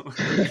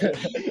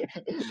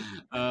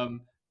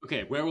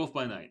 Okay, Werewolf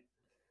by Night.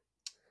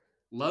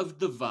 Loved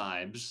the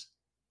vibes,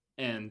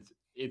 and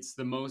it's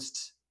the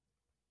most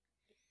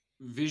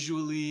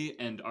visually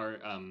and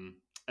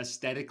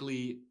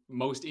aesthetically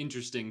most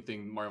interesting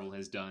thing Marvel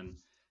has done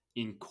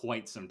in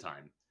quite some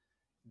time.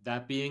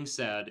 That being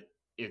said,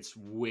 it's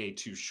way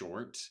too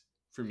short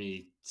for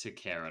me to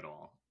care at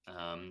all.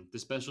 The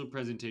special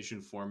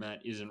presentation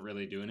format isn't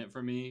really doing it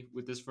for me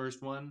with this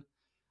first one.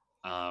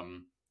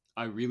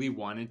 I really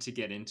wanted to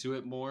get into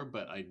it more,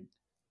 but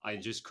I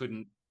just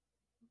couldn't.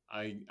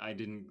 I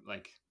didn't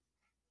like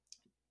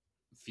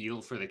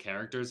feel for the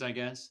characters, I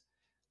guess.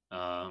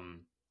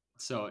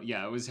 So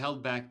yeah, it was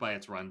held back by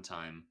its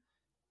runtime,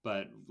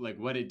 but like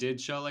what it did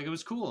show, like it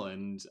was cool,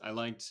 and I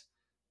liked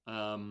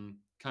kind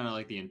of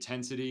like the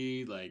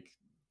intensity, like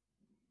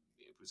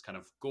it was kind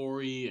of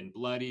gory and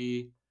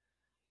bloody.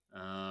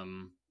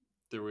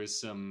 There was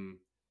some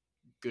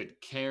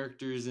good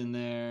characters in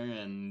there,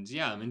 and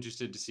yeah, I'm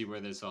interested to see where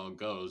this all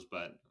goes,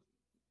 but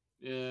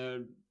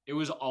it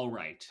was all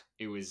right.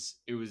 It was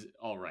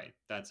all right.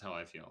 That's how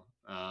I feel.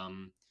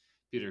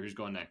 Peter, who's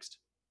going next?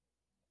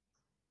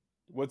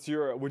 Would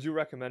you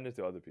recommend it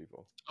to other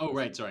people? Oh,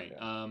 right. Sorry.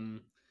 Yeah.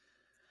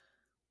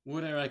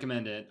 Would I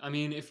recommend it? I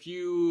mean, if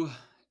you're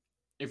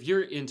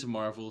into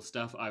Marvel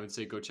stuff, I would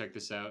say go check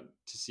this out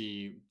to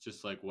see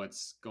just like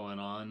what's going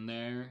on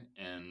there,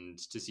 and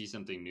to see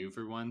something new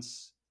for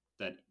once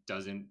that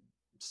doesn't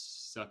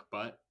suck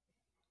butt.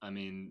 I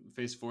mean,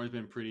 Phase 4 has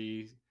been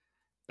pretty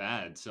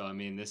bad, so I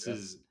mean, this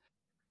is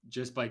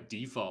just by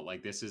default,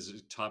 like this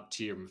is top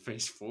tier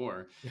Phase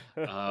 4.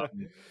 So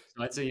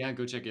I'd say, yeah,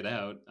 go check it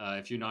out.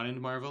 If you're not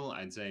into Marvel,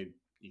 I'd say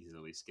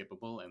easily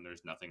skippable, and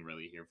there's nothing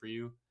really here for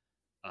you.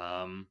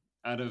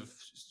 Out of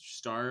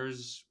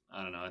stars,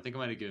 I don't know. I think I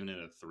might have given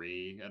it a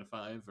 3 out of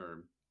 5,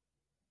 or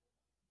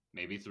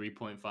maybe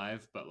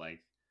 3.5. But like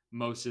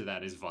most of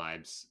that is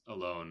vibes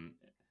alone.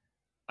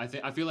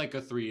 I feel like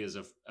a 3 is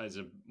a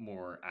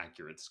more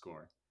accurate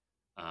score.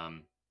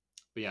 But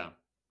yeah.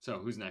 So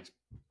who's next?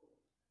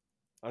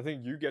 I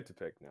think you get to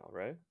pick now,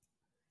 right?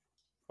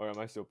 Or am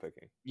I still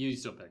picking? You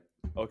still pick.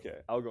 Okay,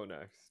 I'll go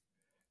next.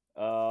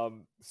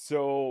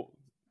 So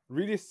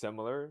really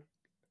similar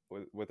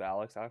with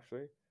Alex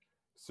actually.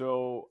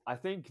 So I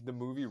think the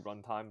movie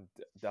runtime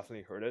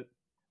definitely hurt it.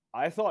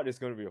 I thought it's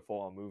going to be a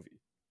full-on movie.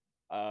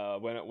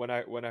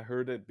 When I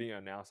heard it being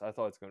announced, I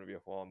thought it's going to be a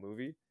full-on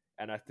movie,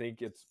 and I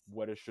think it's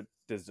what it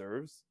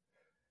deserves.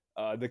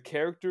 The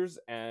characters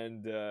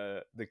and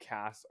the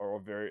cast are all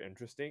very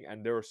interesting,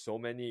 and there are so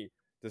many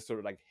this sort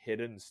of like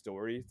hidden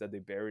stories that they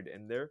buried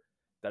in there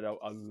that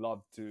I'd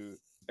love to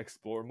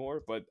explore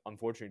more, but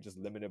unfortunately just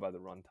limited by the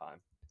runtime.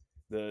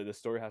 The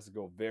story has to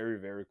go very,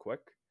 very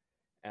quick,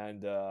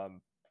 and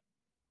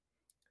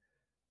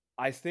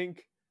I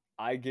think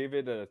I gave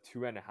it a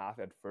 2.5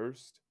 at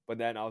first, but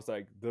then I was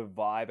like, the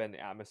vibe and the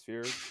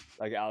atmosphere,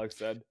 like Alex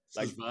said,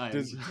 like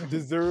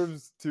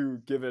deserves to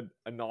give it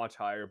a notch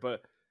higher.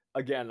 But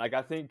again, like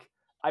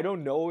I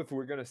don't know if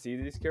we're gonna see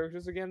these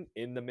characters again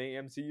in the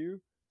main MCU.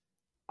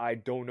 I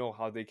don't know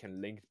how they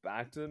can link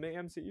back to the main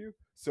MCU.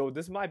 So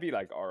this might be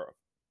like our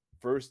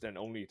first and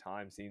only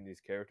time seeing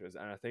these characters,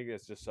 and I think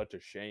it's just such a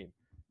shame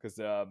because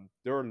there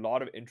are a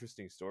lot of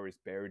interesting stories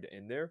buried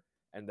in there,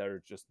 and that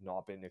are just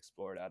not being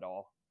explored at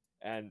all.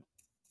 And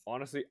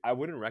honestly, I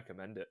wouldn't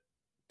recommend it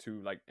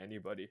to like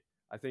anybody.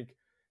 I think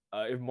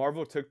if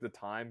Marvel took the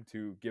time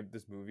to give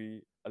this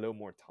movie a little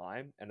more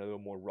time and a little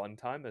more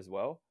runtime as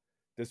well,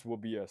 this will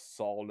be a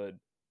solid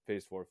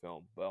Phase 4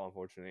 film. But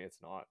unfortunately,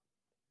 it's not.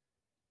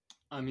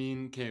 I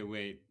mean, okay,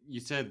 wait. You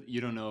said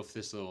you don't know if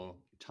this will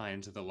tie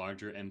into the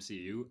larger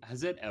MCU.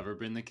 Has it ever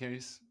been the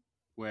case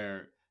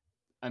where,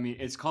 I mean,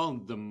 it's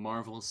called the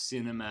Marvel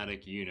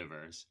Cinematic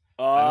Universe.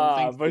 I don't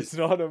think but it's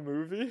not a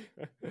movie.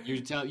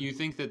 You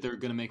think that they're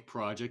gonna make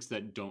projects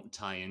that don't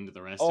tie into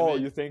the rest of it? Oh,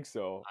 you think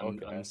so?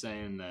 I'm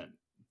saying that.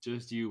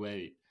 Just you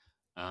wait.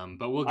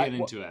 But we'll get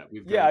into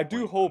it. I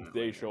do hope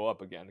they show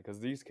up again because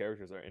these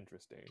characters are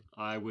interesting.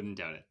 I wouldn't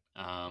doubt it.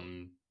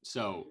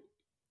 So,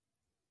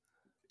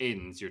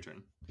 Aidan, it's your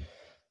turn.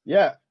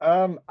 Yeah,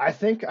 I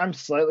think I'm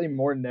slightly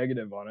more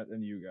negative on it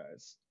than you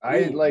guys.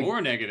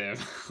 More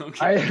negative.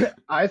 Okay.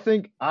 I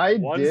think I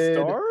did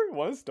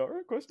 1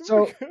 star? Question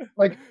mark? So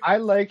like I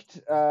liked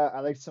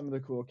some of the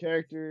cool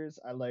characters.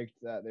 I liked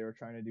that they were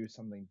trying to do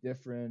something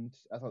different.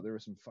 I thought there were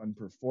some fun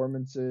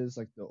performances,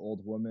 like the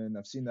old woman.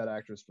 I've seen that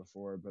actress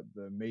before, but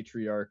the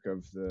matriarch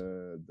of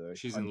the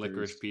she's hunters. in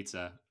Licorice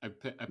Pizza. I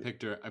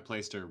picked her. I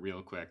placed her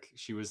real quick.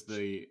 She was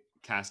the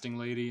casting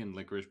lady in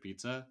Licorice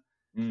Pizza.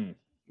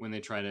 When they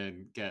try to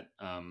get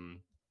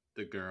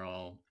the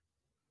girl,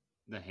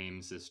 the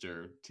Haim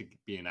sister, to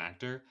be an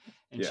actor,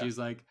 and she's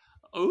like,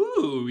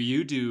 "Oh,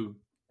 you do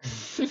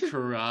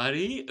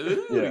karate?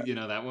 Ooh, you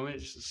know that woman."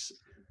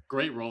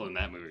 Great role in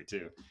that movie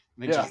too.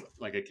 I think she's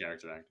like a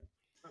character actor.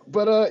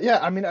 But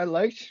I mean, I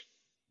liked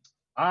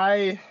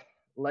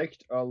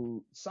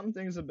some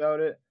things about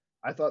it.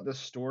 I thought the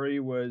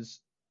story was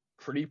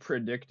pretty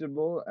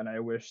predictable, and I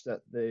wish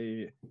that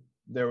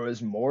there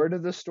was more to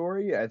the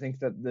story. I think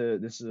that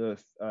this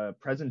is a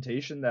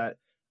presentation that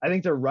I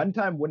think the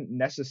runtime wouldn't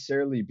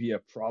necessarily be a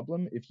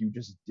problem if you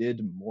just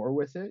did more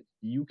with it.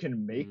 You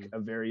can make a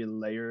very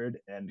layered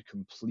and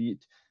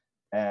complete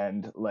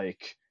and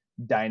like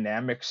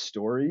dynamic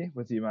story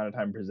with the amount of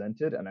time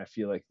presented, and I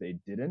feel like they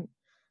didn't.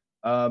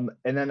 And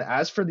then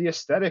as for the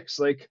aesthetics,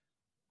 like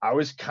I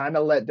was kind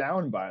of let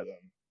down by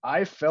them.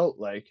 I felt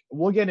like,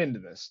 we'll get into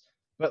this,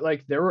 but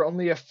like there were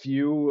only a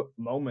few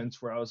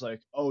moments where I was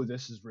like, oh,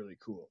 this is really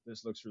cool.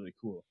 This looks really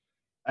cool.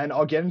 And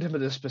I'll get into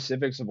the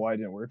specifics of why it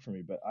didn't work for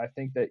me. But I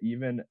think that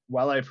even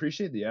while I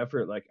appreciate the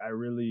effort, like I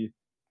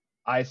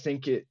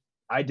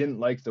didn't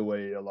like the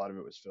way a lot of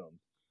it was filmed.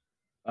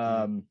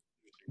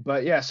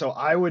 But yeah, so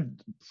I would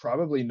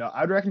probably not.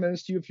 I'd recommend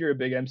this to you if you're a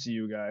big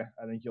MCU guy.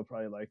 I think you'll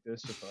probably like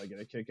this. You'll probably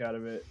get a kick out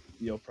of it.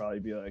 You'll probably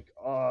be like,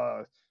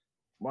 oh,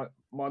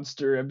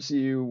 monster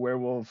MCU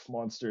werewolf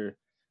monster.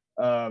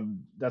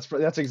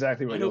 That's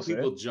exactly what you'll say. I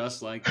know people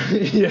just like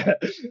yeah.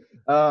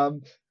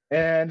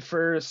 And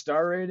for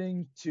star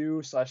rating,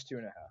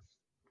 2/2.5,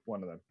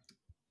 one of them.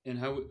 And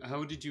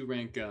how did you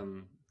rank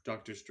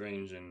Doctor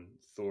Strange and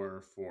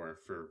Thor 4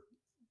 for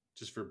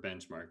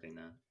benchmarking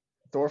that?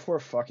 Thor 4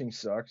 fucking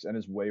sucks and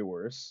is way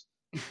worse.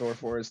 Thor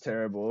 4 is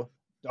terrible.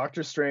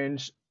 Doctor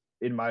Strange,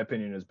 in my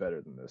opinion, is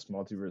better than this.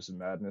 Multiverse of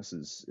Madness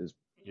is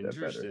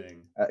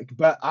interesting. Better.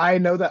 But I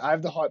know that I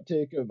have the hot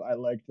take of I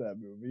liked that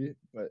movie,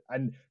 but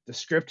the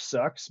script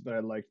sucks, but I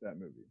liked that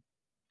movie.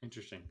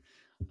 Interesting.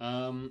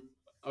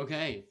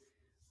 Okay.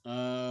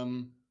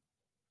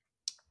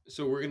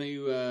 So we're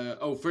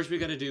gonna first we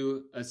gotta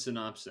do a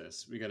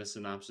synopsis. We gotta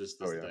synopsis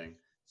this thing.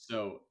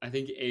 So I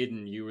think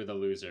Aidan, you were the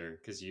loser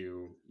because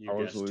you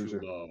guessed too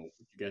low.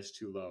 You guessed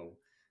too low.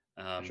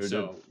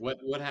 So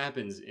what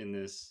happens in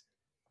this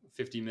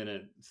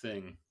 50-minute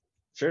thing?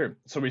 Sure.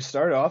 So we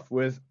start off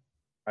with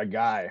a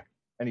guy,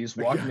 and he's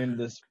walking into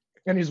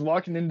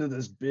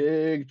this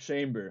big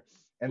chamber,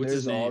 and What's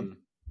there's his name?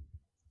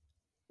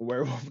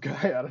 werewolf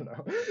guy. I don't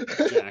know.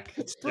 Jack.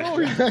 Bro,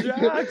 he's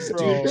Jack,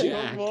 bro.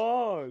 Jack. Come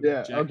on.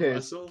 Yeah. Jack Okay.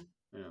 Russell?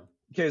 Yeah.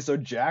 Okay. So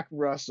Jack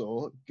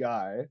Russell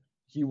guy,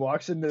 he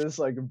walks into this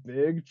like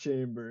big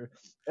chamber,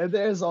 and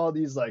there's all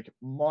these like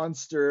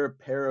monster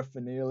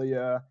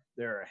paraphernalia.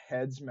 There are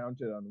heads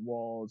mounted on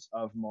walls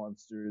of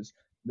monsters.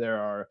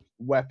 There are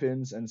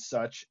weapons and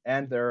such,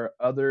 and there are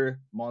other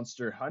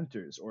monster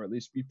hunters, or at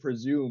least we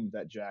presume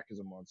that Jack is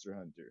a monster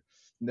hunter.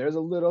 And there's a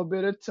little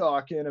bit of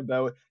talking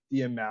about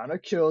the amount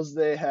of kills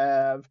they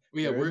have.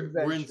 Yeah, we're in.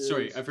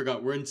 Sorry, adventures. I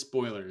forgot. We're in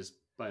spoilers,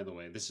 by the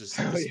way. This is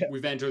Oh, yeah.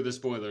 we've entered the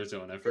spoiler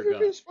zone. I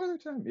forgot. Spoiler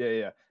time.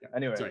 Yeah.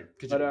 Anyway, sorry. but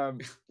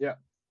Continue. yeah.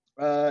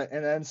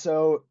 And then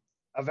so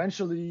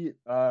eventually,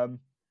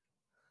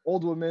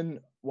 old woman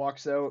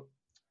walks out,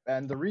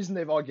 and the reason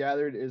they've all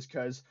gathered is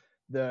because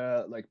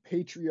the like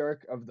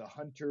patriarch of the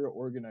hunter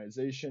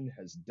organization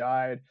has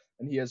died,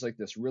 and he has like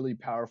this really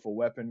powerful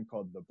weapon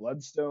called the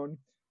Bloodstone.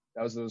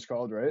 That was what it was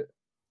called, right?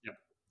 Yep.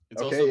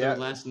 It's Okay, also yeah. their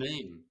last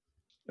name.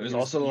 It was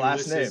also the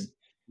last name.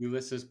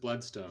 Ulysses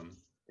Bloodstone.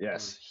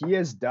 Yes, he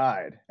has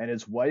died, and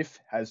his wife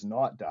has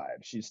not died.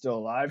 She's still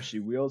alive. She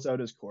wheels out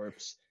his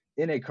corpse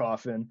in a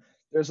coffin.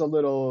 There's a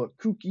little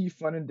kooky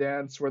fun and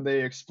dance where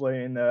they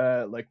explain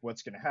like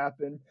what's gonna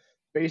happen.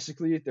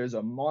 Basically, there's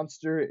a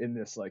monster in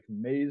this like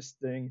maze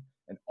thing,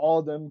 and all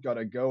of them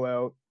gotta go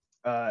out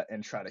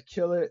and try to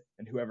kill it.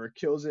 And whoever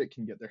kills it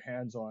can get their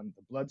hands on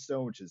the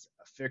Bloodstone, which is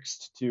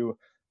affixed to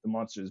the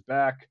monster's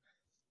back.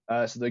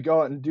 So they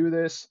go out and do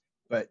this.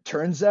 But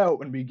turns out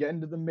when we get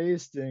into the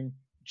maze thing,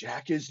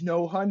 Jack is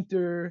no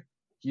hunter.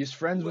 He's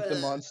friends with the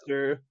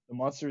monster. The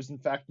monster is in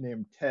fact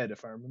named Ted,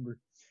 if I remember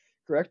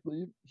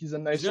correctly. He's a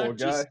nice old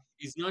guy.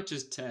 He's not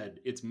just Ted.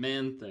 It's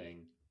Man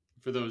Thing.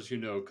 For those who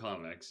know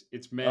comics,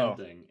 it's Man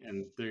Thing,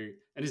 and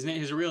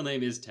his real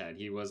name is Ted.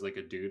 He was like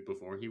a dude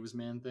before he was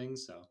Man Thing.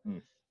 So,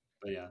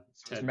 but yeah,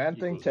 so Ted Man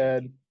Thing,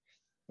 Ted.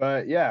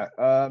 But yeah,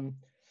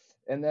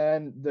 and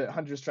then the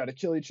hunters try to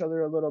kill each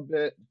other a little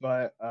bit.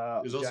 But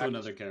there's also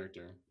another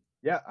character.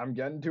 Yeah, I'm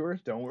getting to her.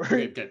 Don't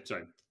worry. Okay,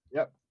 sorry.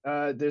 Yep.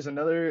 There's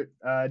another.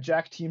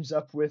 Jack teams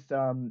up with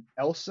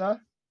Elsa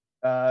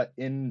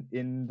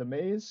in the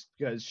maze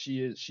because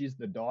she's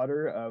the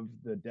daughter of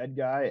the dead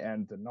guy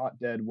and the not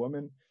dead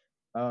woman.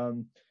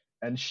 And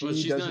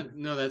she's not.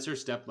 No, that's her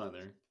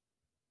stepmother.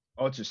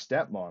 Oh, it's her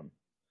stepmom.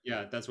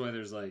 Yeah, that's why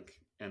there's like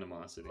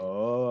animosity.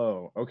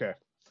 Oh, okay.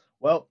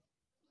 Well.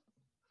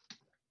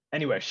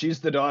 Anyway, she's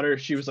the daughter.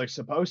 She was like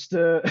supposed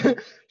to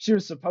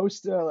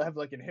have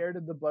like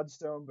inherited the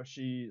Bloodstone, but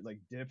she like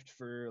dipped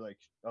for like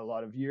a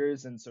lot of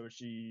years, and so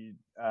she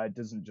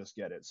doesn't just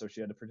get it. So she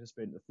had to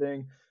participate in the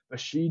thing, but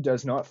she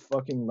does not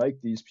fucking like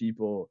these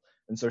people,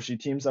 and so she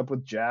teams up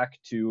with Jack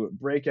to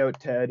break out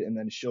Ted, and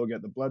then she'll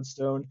get the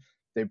Bloodstone.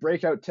 They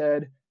break out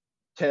Ted.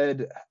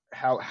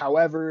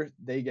 However,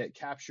 they get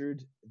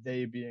captured.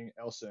 They being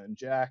Elsa and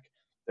Jack.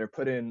 They're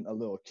put in a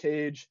little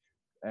cage,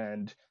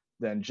 and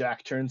then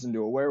Jack turns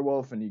into a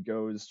werewolf, and he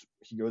goes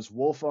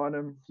wolf on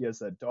him. He has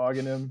that dog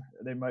in him,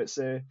 they might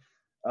say.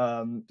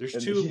 There's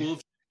two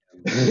wolves.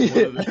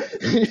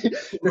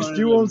 There's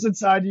two wolves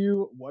inside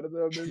you. One of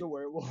them is a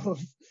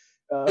werewolf.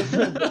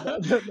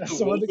 The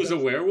wolf is a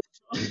werewolf?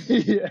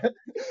 Yeah.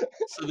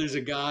 So there's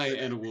a guy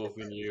and a wolf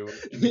in you,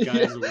 and the guy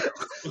is a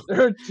werewolf.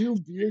 There are two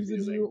beings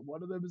in you.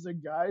 One of them is a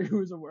guy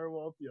who is a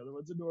werewolf. The other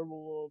one's a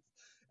normal wolf.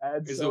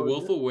 And is the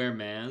wolf a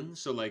wereman?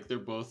 So like they're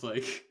both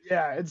like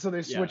and so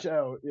they switch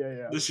out.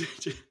 Yeah.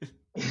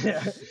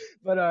 Yeah,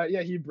 but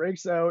he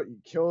breaks out. He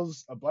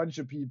kills a bunch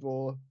of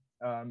people.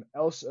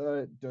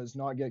 Elsa does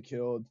not get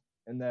killed,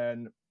 and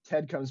then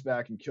Ted comes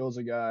back and kills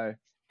a guy,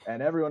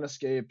 and everyone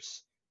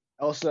escapes.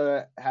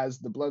 Elsa has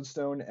the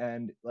Bloodstone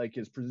and like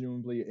is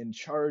presumably in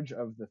charge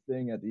of the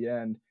thing at the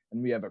end,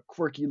 and we have a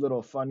quirky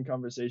little fun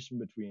conversation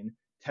between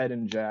Ted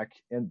and Jack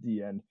at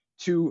the end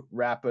to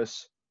wrap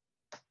us.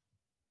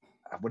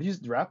 What do you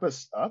wrap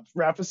us up?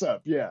 Wrap us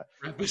up, yeah.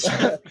 Wrap us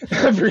up.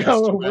 I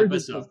forgot what word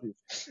this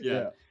is.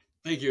 Yeah.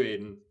 Thank you,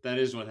 Aidan. That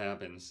is what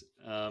happens.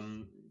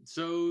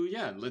 So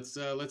yeah, let's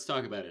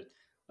talk about it.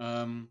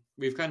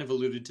 We've kind of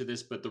alluded to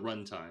this, but the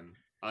runtime.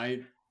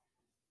 I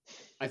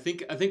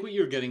think what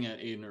you were getting at,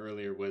 Aidan,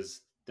 earlier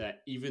was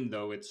that even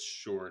though it's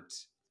short,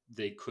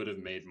 they could have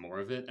made more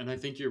of it, and I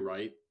think you're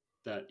right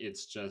that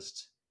it's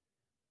just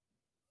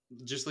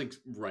like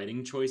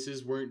writing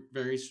choices weren't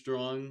very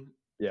strong.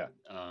 Yeah.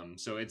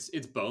 So it's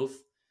both,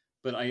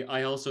 but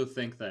I also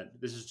think that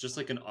this is just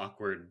like an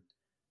awkward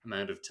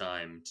amount of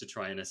time to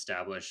try and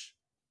establish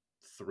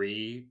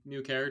 3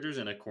 new characters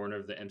in a corner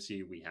of the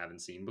MCU we haven't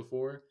seen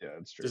before. Yeah,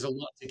 that's true. There's a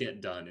lot to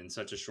get done in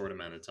such a short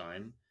amount of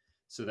time,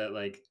 so that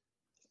like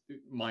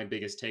my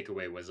biggest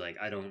takeaway was like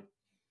I don't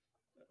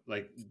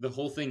like the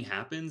whole thing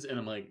happens and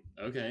I'm like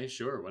okay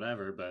sure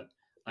whatever, but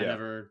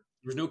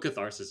there's no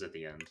catharsis at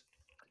the end.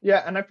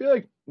 Yeah, and I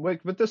feel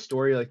like with the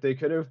story, like they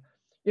could have.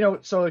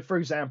 So like for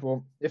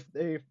example, if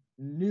they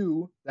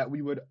knew that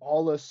we would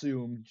all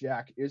assume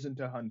Jack isn't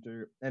a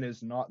hunter and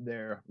is not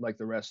there like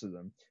the rest of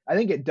them, I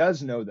think it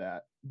does know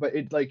that, but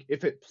it like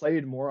if it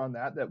played more on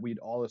that we'd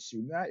all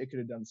assume that, it could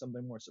have done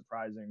something more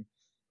surprising.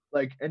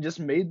 like, and just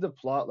made the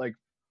plot like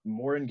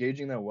more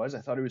engaging than it was.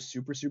 I thought it was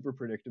super, super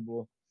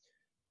predictable.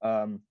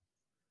 Um,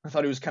 I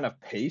thought it was kind of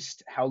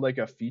paced how like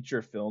a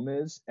feature film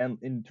is, and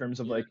in terms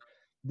of Yeah. like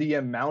the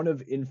amount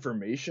of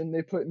information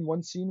they put in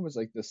one scene was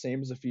like the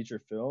same as a feature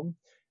film.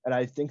 And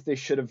I think they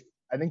should have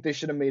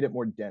made it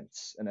more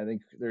dense, and I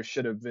think there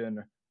should have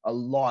been a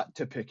lot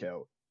to pick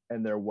out,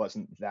 and there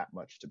wasn't that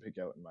much to pick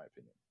out in my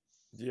opinion.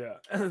 Yeah,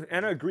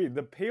 and I agree.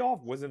 The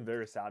payoff wasn't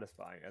very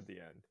satisfying at the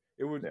end.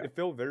 It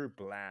felt very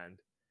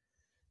bland.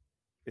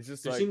 It's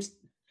just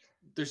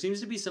there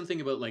seems to be something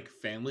about like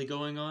family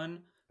going on.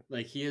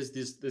 Like he has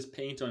this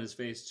paint on his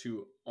face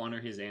to honor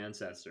his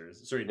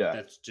ancestors. Sorry,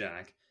 that's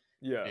Jack.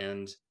 Yeah.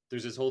 And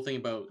there's this whole thing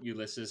about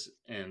Ulysses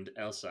and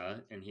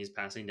Elsa, and he's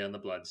passing down the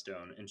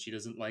bloodstone, and she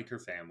doesn't like her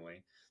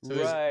family. So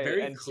there's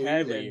very and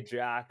clearly Ted and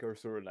Jack are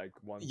sort of like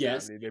one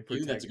yes, family. They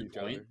protect that's a good each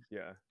point. other.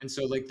 Yeah. And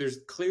so like there's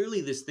clearly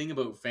this thing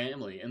about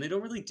family, and they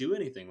don't really do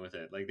anything with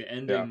it. Like the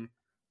ending,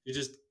 you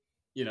just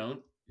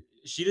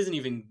she doesn't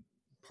even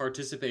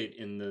participate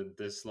in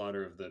the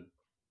slaughter of the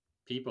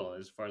people,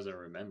 as far as I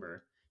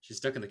remember. She's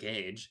stuck in the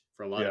cage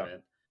for a lot of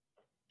it,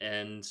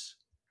 and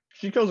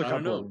she kills a I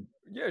couple don't of know. them.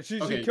 Yeah, she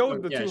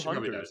killed the two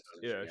hunters.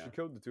 Yeah, she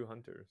killed the two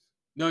hunters.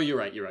 No, you're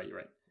right.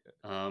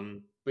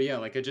 But yeah,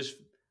 like I just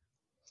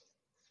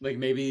like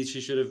maybe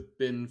she should have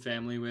been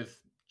family with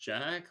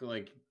Jack,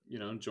 like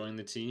join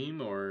the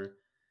team, or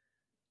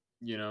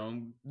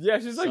yeah,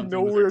 she's like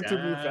nowhere to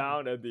be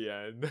found at the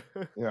end.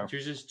 Yeah, she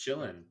was just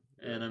chilling,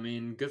 and I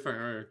mean, good for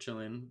her.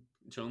 Chilling's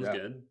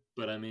good,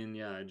 but I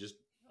mean,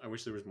 I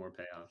wish there was more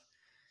payoff.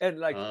 And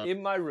like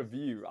in my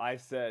review, I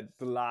said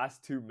the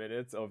last 2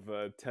 minutes of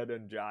Ted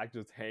and Jack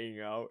just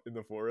hanging out in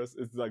the forest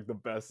is like the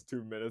best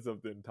 2 minutes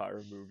of the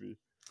entire movie.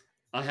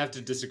 I have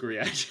to disagree.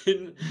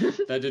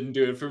 That didn't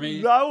do it for me.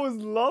 That was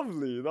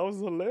lovely. That was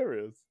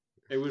hilarious.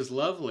 It was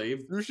lovely.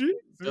 Sushi?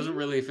 Doesn't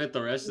really fit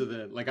the rest of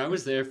the. Like I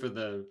was there for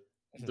the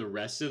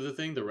rest of the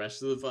thing, the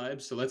rest of the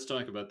vibes. So let's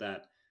talk about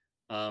that.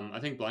 I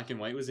think black and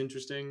white was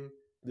interesting.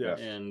 Yeah,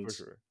 and for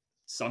sure.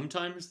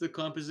 Sometimes the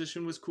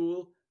composition was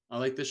cool. I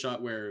like the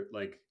shot where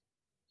like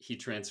he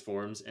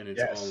transforms and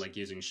it's all like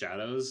using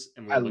shadows.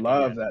 And I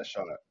love that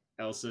shot.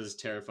 Elsa's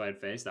terrified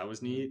face. That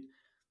was neat.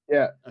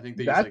 Yeah, I think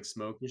they use like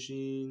smoke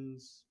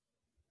machines.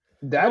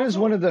 That is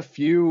one of the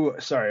few.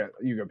 Sorry,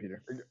 you go,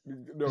 Peter.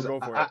 No,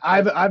 go for it. I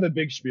have a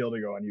big spiel to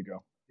go on. You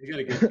go.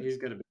 He's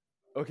got a.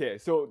 Okay,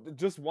 so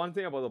just one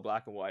thing about the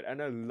black and white,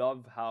 and I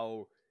love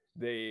how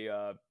they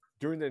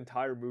during the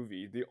entire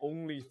movie, the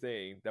only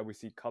thing that we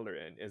see color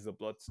in is the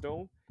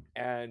bloodstone,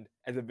 and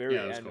at the very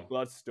end, the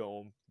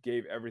bloodstone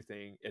gave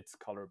everything its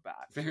color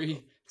back.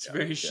 Very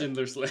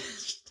Schindler's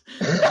List.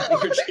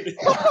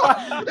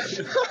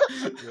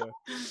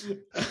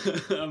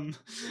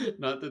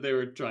 Not that they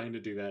were trying to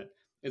do that.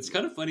 It's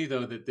kind of funny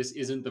though that this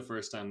isn't the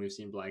first time we've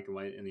seen black and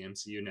white in the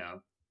MCU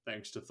now,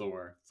 thanks to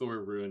Thor.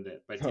 Thor ruined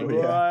it by taking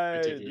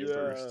it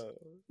first.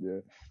 Yeah.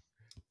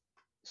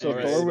 So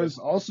Thor was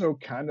also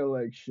kind of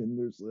like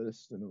Schindler's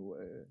List in a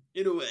way.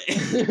 You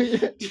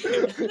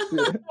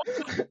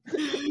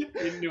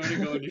want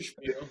to go in your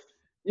spiel?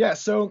 Yeah,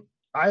 so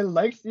I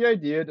liked the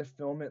idea to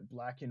film it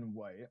black and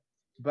white,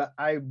 but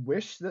I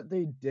wish that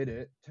they did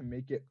it to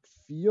make it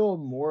feel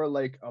more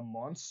like a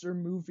monster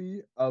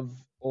movie of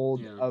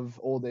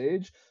old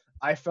age.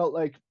 I felt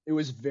like it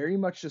was very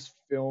much just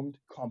filmed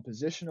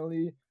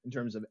compositionally, in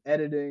terms of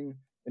editing,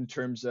 in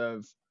terms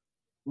of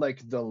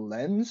like the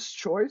lens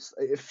choice.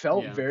 It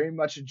felt very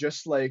much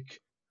just like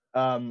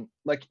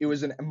it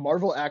was a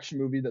Marvel action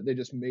movie that they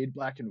just made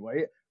black and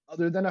white,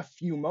 other than a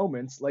few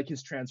moments like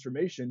his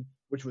transformation,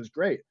 which was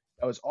great.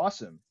 That was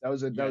awesome. That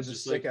was a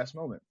sick ass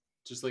moment.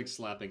 Just like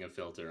slapping a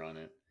filter on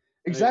it.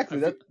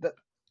 Exactly.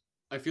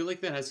 I feel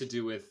like that has to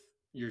do with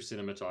your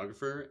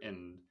cinematographer,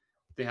 and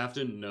they have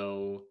to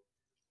know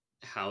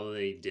how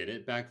they did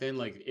it back then.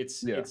 Like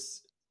it's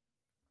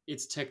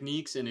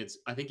techniques, and it's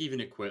I think even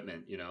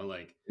equipment,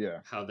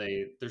 how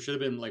there should have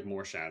been like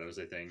more shadows,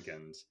 I think,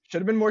 and should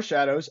have been more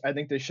shadows. I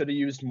think they should have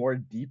used more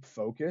deep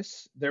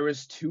focus. There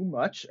was too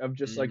much of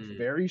just like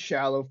very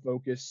shallow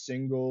focus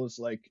singles,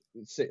 like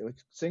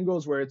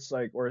singles where it's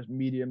like, or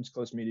mediums,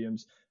 close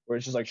mediums, where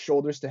it's just like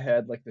shoulders to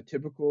head, like the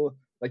typical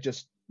like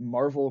just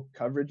Marvel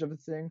coverage of a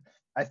thing.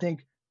 I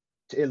think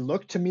it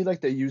looked to me like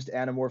they used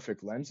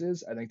anamorphic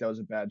lenses. I think that was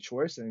a bad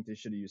choice. I think they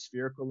should have used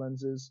spherical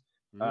lenses.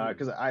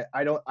 Because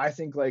I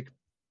think like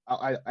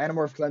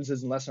anamorphic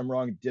lenses, unless I'm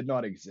wrong, did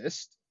not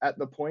exist at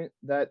the point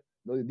that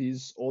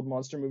these old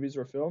monster movies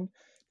were filmed.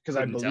 Because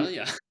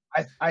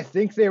I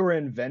think they were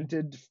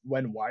invented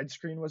when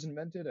widescreen was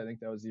invented. I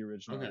think that was the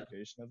original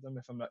application of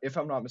them, if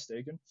I'm not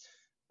mistaken.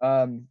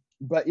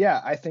 But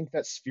yeah, I think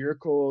that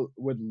spherical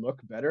would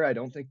look better. I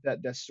don't think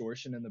that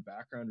distortion in the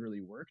background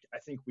really worked. I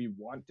think we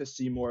want to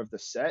see more of the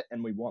set,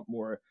 and we want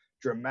more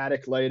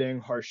dramatic lighting,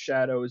 harsh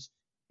shadows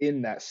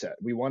in that set.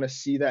 We want to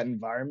see that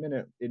environment,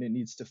 and it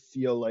needs to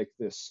feel like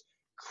this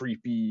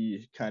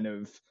creepy kind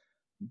of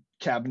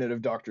Cabinet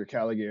of Dr.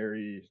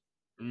 Caligari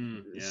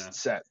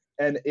set.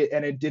 And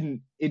it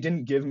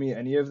didn't give me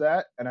any of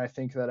that, and I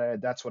think that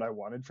that's what I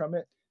wanted from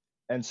it.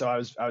 and so I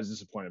was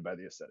disappointed by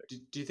the aesthetics.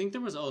 Do you think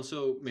there was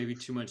also maybe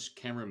too much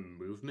camera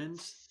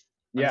movement?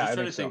 I'm Yeah, just I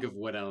trying think to think so. of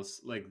what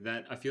else like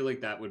that. I feel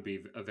like that would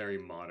be a very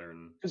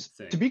modern 'Cause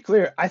thing. to be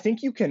clear, I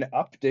think you can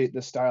update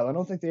the style. I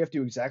don't think they have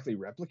to exactly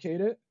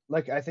replicate it.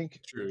 Like I think,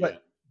 True, but yeah.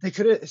 they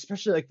could have,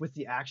 especially like with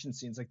the action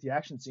scenes. Like the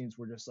action scenes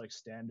were just like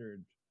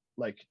standard,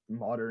 like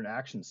modern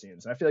action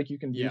scenes. And I feel like you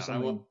can do Yeah,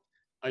 something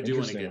I do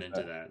want to interesting get with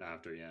into that. that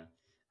after, yeah.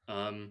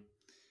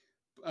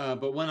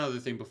 But one other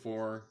thing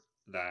before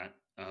that,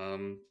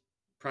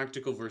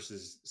 practical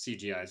versus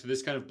CGI. So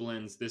this kind of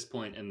blends this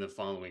point and the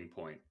following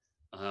point.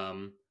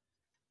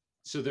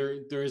 So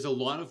there is a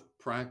lot of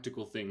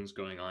practical things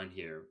going on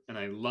here, and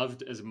I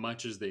loved as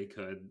much as they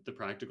could the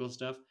practical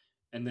stuff.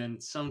 And then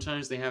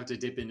sometimes they have to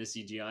dip into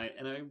CGI,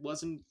 and I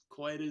wasn't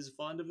quite as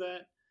fond of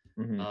that.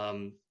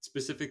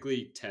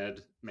 Specifically,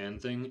 Ted Man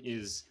Thing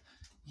is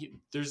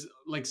there's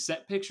like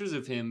set pictures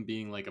of him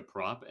being like a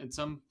prop, and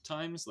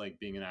sometimes like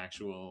being an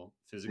actual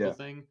physical Yeah.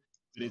 thing.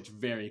 But it's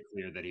very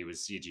clear that he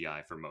was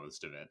CGI for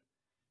most of it.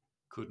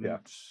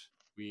 Couldn't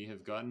we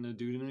have gotten a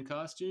dude in a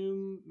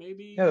costume?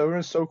 Maybe. Yeah, that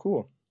was so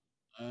cool.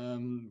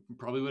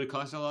 Probably would have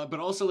cost a lot, but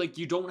also like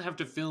you don't have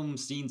to film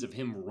scenes of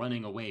him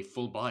running away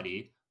full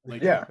body.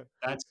 Like Yeah,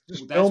 that's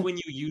film, when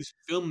you use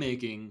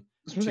filmmaking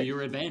to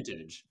your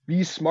advantage.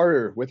 Be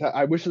smarter with how,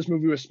 I wish this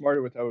movie was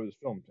smarter with how it was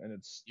filmed, and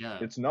it's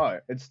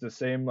not. It's the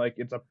same, like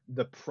it's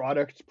the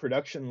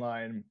production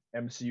line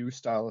MCU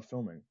style of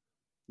filming.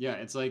 Yeah,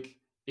 it's like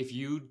if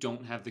you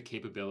don't have the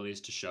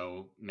capabilities to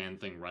show Man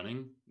Thing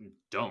running,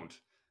 don't.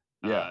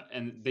 Yeah.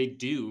 And they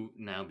do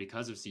now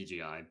because of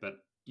CGI,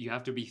 but you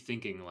have to be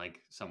thinking like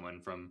someone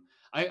from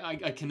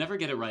I can never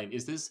get it right.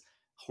 Is this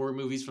horror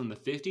movies from the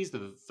 50s,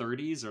 the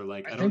 30s, or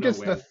like I don't think know it's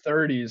where. the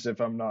 30s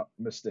if I'm not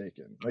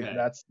mistaken. Like Okay.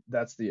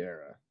 that's the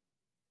era.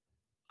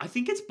 I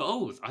think it's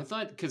both. I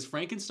thought because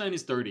Frankenstein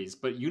is 30s,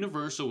 but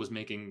Universal was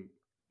making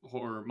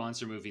horror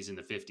monster movies in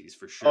the 50s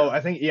for sure. Oh,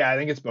 I think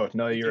it's both.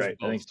 No, you're right.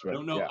 Both. I think it's both. I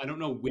don't know. Yeah. I don't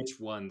know which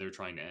one they're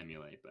trying to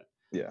emulate, but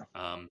yeah.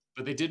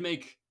 But they did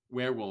make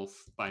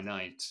Werewolf by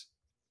Night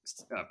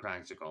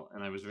practical,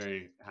 and I was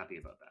very happy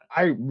about that.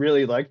 I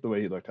really liked the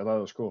way he looked. I thought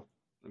it was cool.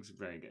 Looks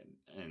very good,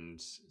 and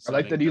so I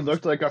like that he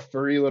looked like a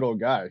furry little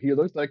guy. He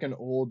looked like an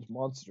old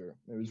monster.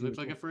 It was he looked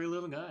like a furry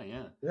little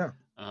guy. Yeah.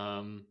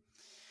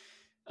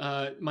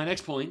 My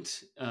next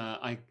point,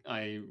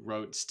 I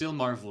wrote still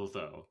Marvel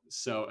though.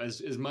 So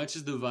as much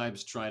as the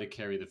vibes try to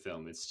carry the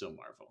film, it's still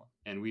Marvel,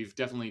 and we've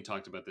definitely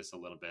talked about this a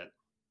little bit.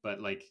 But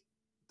like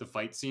the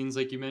fight scenes,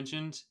 like you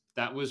mentioned,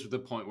 that was the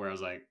point where I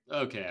was like,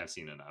 okay, I've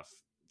seen enough.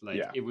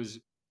 Like it was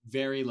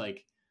very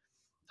like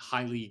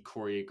highly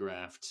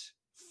choreographed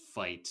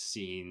fight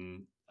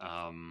scene.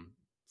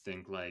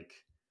 Think like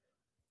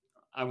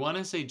I want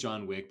to say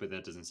John Wick, but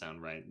that doesn't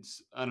sound right.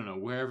 I don't know,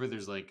 wherever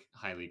there's like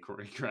highly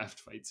choreographed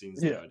fight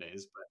scenes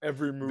nowadays. But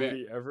every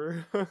movie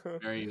ever.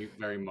 very,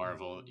 very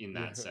Marvel in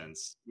that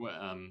sense.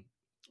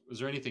 Was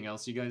there anything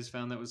else you guys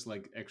found that was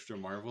like extra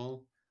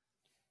Marvel?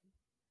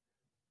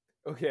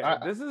 Okay,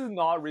 this is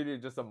not really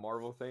just a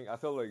Marvel thing. I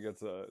feel like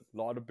it's a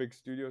lot of big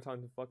studio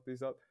trying to fuck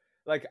these up.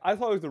 Like, I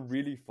thought it was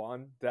really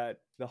fun that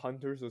the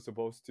hunters are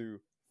supposed to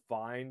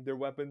find their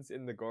weapons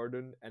in the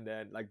garden, and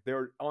then like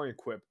they're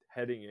unequipped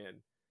heading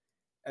in,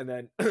 and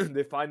then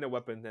they find the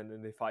weapons and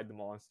then they fight the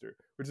monster,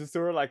 which is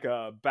sort of like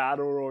a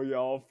battle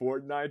royale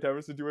Fortnite type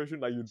of situation.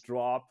 Like you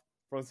drop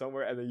from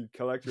somewhere and then you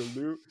collect your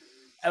loot.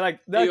 And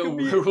like that could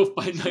be Werewolf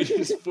by Night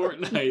is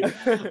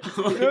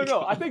Fortnite.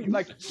 No, I think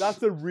like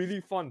that's a really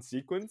fun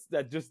sequence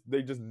that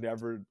they just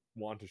never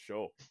want to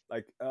show.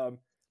 Like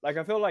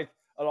I feel like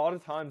a lot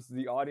of times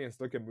the audience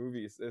look at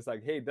movies, it's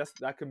like, hey,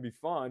 that can be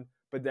fun,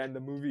 but then the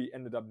movie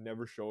ended up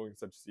never showing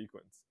such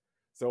sequence.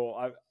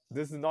 So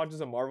this is not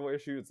just a Marvel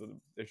issue; it's an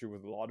issue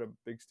with a lot of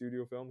big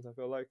studio films. I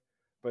feel like,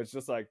 but it's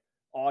just like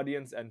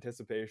audience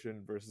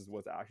anticipation versus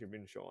what's actually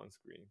being shown on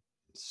screen.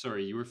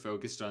 Sorry, you were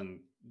focused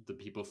on the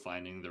people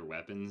finding their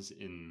weapons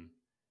in.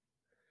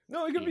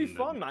 No, it could be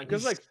fun, man.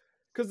 Because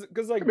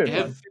like they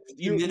have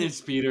 50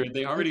 minutes, Peter.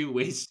 They already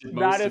wasted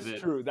most of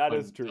it. That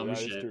is true.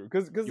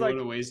 Because you like, would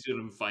have wasted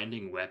them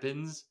finding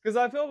weapons. Because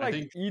I feel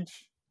like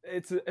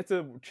it's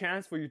a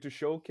chance for you to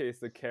showcase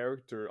the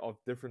character of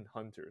different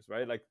hunters,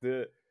 right? Like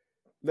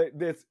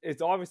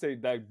it's obviously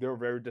like they're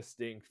very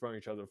distinct from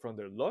each other from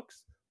their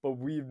looks, but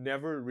we've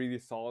never really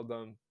saw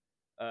them.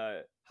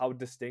 How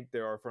distinct they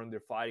are from their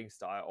fighting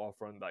style or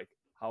from like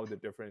how they're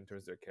different in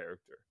terms of their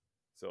character.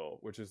 So,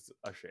 which is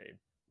a shame,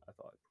 I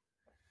thought.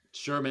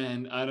 Sure,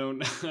 man. I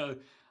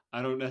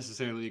don't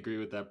necessarily agree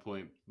with that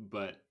point,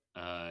 but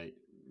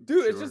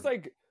dude, it's just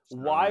like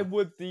why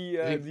would the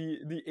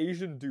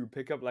Asian dude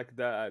pick up like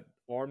that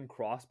armed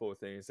crossbow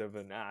thing instead of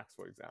an axe,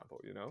 for example?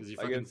 You know, because you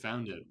fucking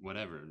found it.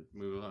 Whatever,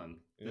 move on.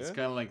 It's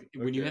kind of like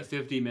when you have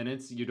 50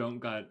 minutes, you don't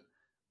got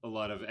a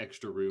lot of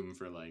extra room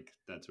for like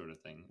that sort of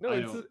thing.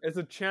 No, it's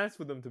a chance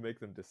for them to make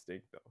them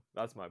distinct, though.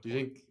 That's my point.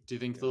 Do you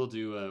think they'll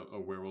do a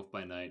Werewolf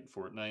by Night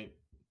Fortnite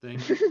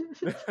thing?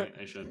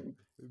 I should.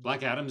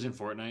 Black Adam's in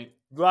Fortnite.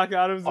 Black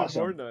Adam's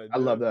awesome. in Fortnite. I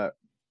love that.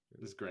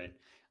 It's great.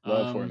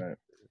 Love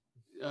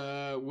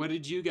Fortnite. What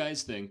did you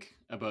guys think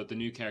about the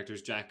new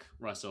characters Jack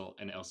Russell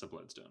and Elsa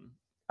Bloodstone.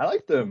 I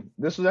liked them.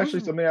 This was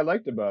actually something I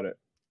liked about it.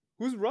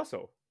 Who's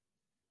Russell?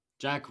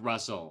 Jack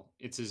Russell.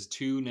 It's his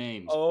two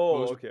names.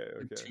 Oh, okay.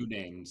 Two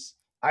names.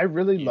 I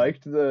really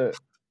liked the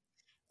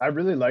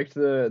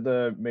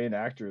main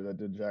actor that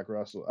did Jack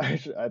Russell. I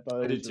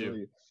thought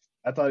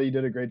I thought he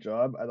did a great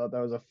job. I thought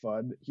that was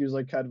he was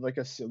like kind of like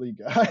a silly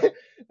guy.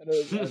 And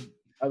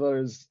I thought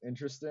it was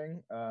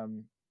interesting.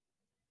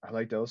 I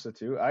liked Elsa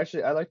too. I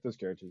like those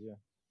characters, yeah.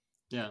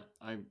 Yeah,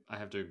 I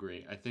have to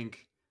agree. I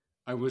think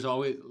I was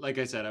always, like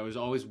I said, I was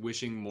always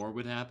wishing more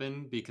would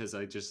happen because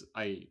I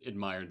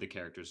admired the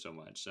characters so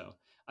much. So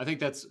I think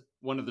that's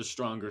one of the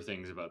stronger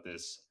things about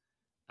this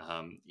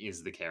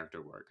is the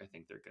character work. I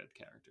think they're good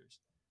characters.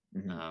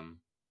 Mm-hmm.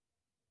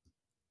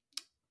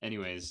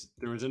 Anyways,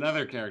 there was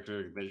another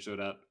character that showed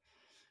up,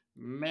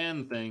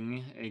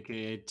 Man-Thing,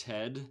 aka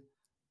Ted.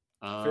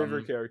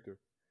 Favorite character.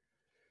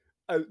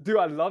 Dude,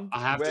 I loved. I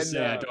have to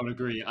say, I don't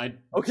agree. I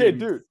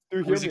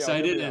was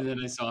excited, and then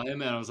I saw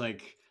him, and I was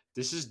like,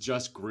 "This is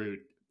just Groot.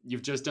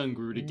 You've just done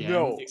Groot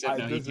again, except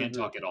now he can't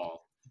talk at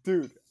all."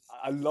 Dude,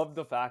 I love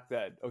the fact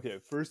that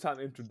first time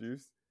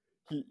introduced,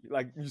 he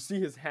you see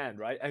his hand,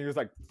 right, and he was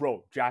like,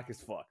 "Bro, Jack is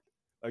fucked.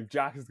 Like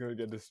Jack is gonna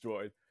get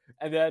destroyed."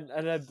 And then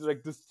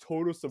like this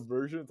total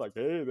subversion. It's like,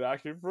 hey, they're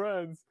actually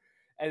friends.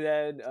 And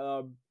then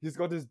he's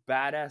got this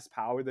badass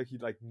power that he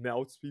like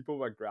melts people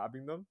by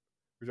grabbing them,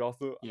 which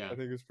also I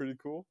think is pretty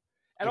cool.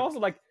 And also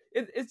like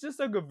it's just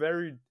like a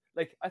very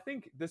like I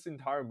think this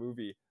entire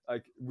movie,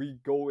 like we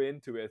go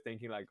into it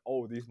thinking like,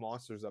 oh, these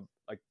monsters are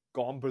like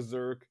gone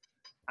berserk,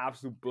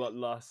 absolute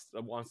bloodlust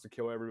that wants to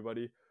kill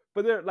everybody.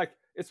 But they're like,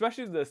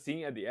 especially the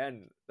scene at the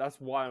end, that's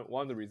one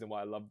of the reasons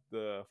why I love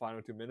the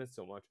final 2 minutes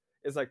so much.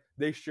 It's like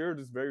they share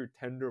this very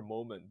tender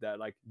moment that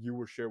like you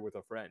would share with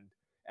a friend,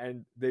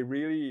 and they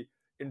really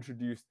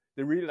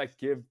like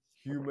give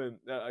human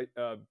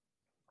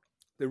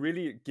they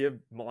really give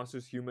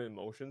monsters human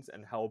emotions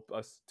and help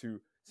us to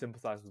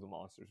sympathize with the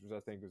monsters, which I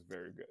think is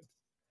very good.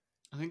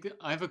 I think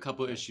I have a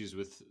couple issues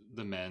with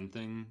the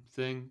Man-Thing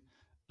thing.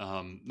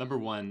 Number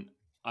one,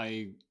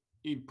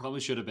 it probably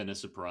should have been a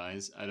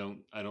surprise. I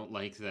don't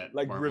like that.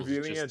 Like Marvel's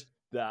revealing it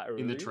that early?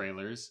 in the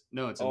trailers.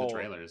 No, it's in the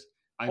trailers.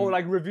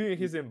 Like reviewing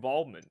his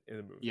involvement in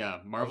the movie. Yeah,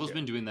 Marvel's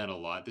been doing that a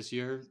lot this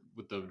year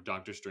with the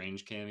Doctor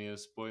Strange cameo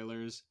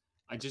spoilers.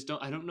 I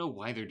don't know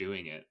why they're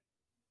doing it.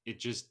 It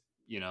just,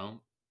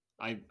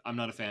 I'm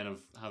not a fan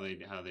of how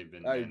they've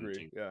been managing.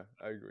 Agree. Yeah,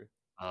 I agree.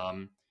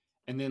 And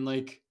then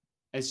like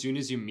as soon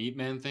as you meet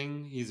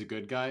Man-Thing, he's a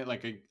good guy.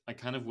 Like I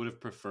kind of would have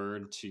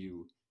preferred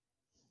to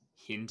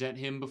hint at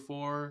him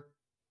before,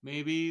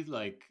 maybe,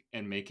 like,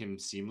 and make him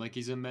seem like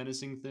he's a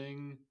menacing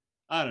thing.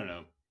 I don't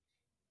know.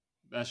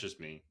 That's just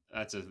me.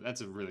 That's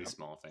a really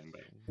small thing,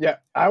 but yeah,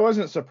 I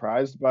wasn't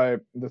surprised by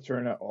the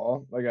turn at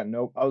all. Like, I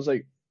was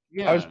like,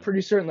 I was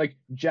pretty certain like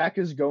Jack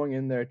is going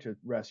in there to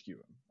rescue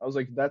him. I was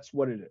like, that's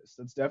what it is.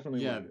 That's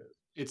definitely what it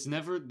is.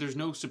 There's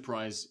no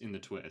surprise in the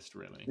twist,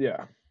 really.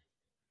 Yeah.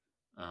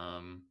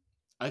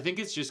 I think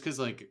it's just because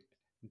like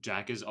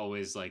Jack is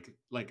always like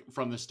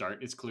from the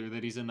start, it's clear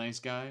that he's a nice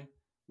guy,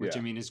 which I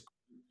mean is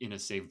in a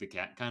save the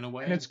cat kind of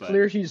way. And it's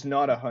clear he's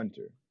not a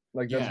hunter.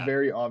 Like that's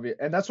very obvious,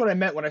 and that's what I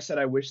meant when I said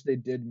I wish they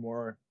did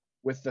more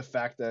with the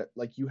fact that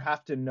like you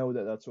have to know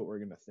that that's what we're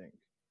gonna think.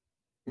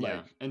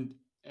 Like,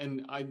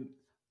 and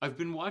I've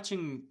been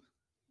watching.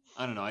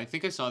 I don't know. I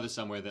think I saw this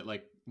somewhere that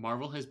like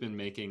Marvel has been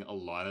making a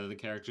lot of the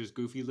characters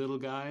goofy little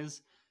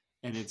guys,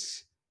 and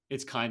it's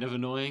kind of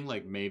annoying.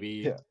 Like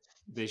maybe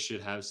they should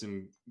have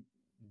some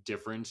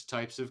different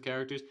types of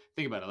characters.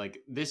 Think about it. Like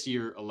this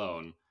year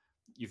alone,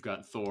 you've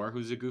got Thor,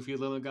 who's a goofy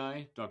little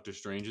guy. Doctor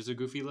Strange is a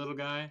goofy little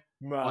guy.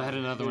 Man, I had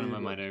another one in my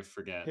mind. I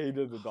forget.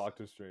 Hated the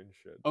Doctor Strange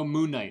shit. Oh,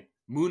 Moon Knight.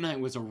 Moon Knight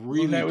was a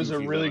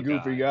really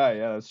goofy guy.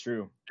 Yeah, that's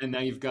true. And now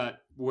you've got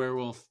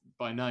Werewolf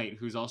by Night,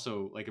 who's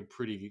also like a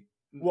pretty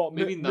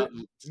maybe not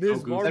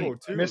Miss Marvel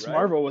too. Miss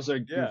Marvel was a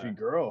goofy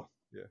girl.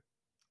 Yeah,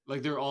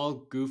 like they're all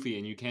goofy,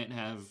 and you can't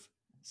have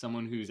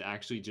someone who's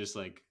actually just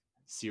like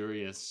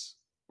serious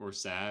or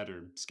sad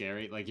or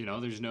scary. Like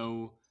there's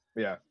no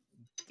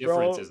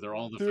differences. They're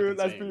all the dude.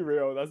 Let's same. Be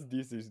real. That's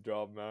DC's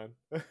job, man.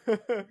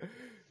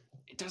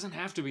 It doesn't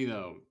have to be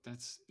though.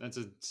 That's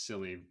a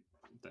silly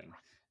thing.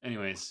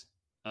 Anyways,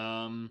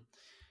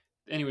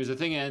 the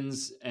thing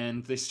ends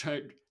and they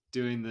start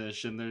doing the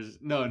Schindler's.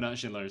 No, not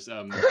Schindler's.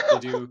 They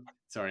do.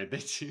 Sorry,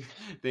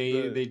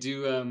 they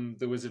do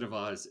the Wizard of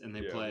Oz, and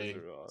they play,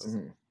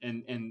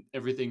 and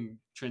everything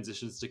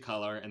transitions to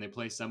color, and they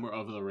play Somewhere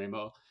Over the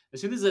Rainbow. As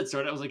soon as that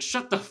started, I was like,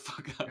 "Shut the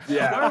fuck up!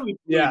 Yeah, why are we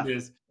doing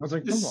this? I was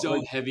like, this is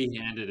so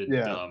heavy-handed and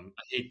dumb.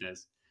 I hate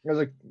this." I was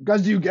like,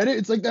 "Guys, do you get it?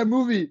 It's like that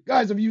movie.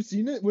 Guys, have you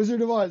seen it?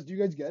 Wizard of Oz. Do you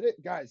guys get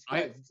it, guys?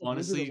 I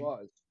honestly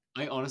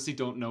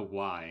don't know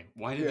why.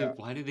 Why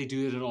did they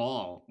do it at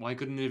all? Why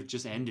couldn't it have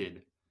just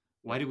ended?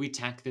 Why did we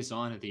tack this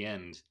on at the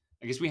end?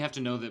 I guess we have to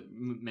know that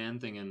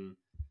Man-Thing and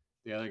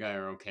the other guy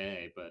are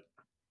okay, but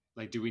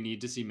like, do we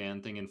need to see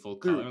Man-Thing in full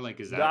color? Like,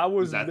 is that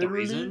the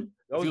reason?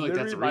 That was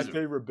literally my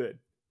favorite bit.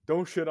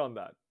 Don't shit on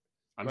that.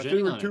 I'm My shitting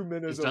favorite on 2 it.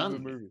 minutes It's of the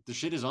done. movie. The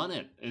shit is on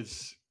it.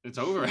 It's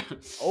over.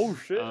 Oh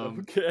shit.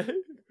 Okay.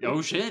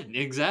 Oh shit.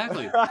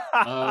 Exactly.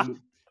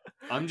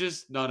 I'm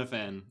just not a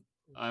fan.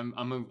 I'm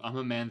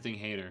a Man Thing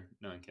hater.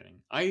 No, I'm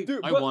kidding.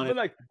 Dude, I but wanted.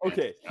 like,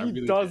 okay, I he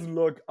really does did.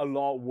 look a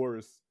lot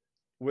worse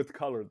with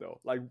color though.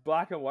 Like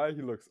black and white,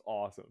 he looks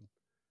awesome.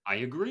 I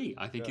agree.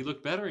 I think Yeah. he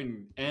looked better,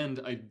 and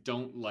I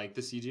don't like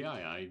the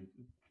CGI. I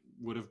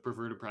would have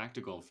preferred a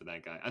practical for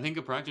that guy. I think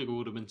a practical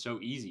would have been so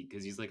easy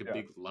because he's like a Yeah.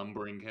 big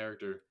lumbering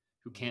character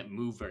who can't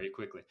move very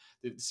quickly.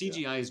 The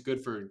CGI is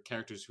good for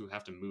characters who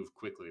have to move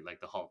quickly, like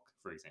the Hulk,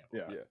 for example.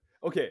 Yeah.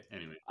 Okay.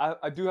 Anyway,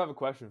 I do have a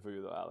question for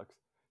you though, Alex.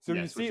 So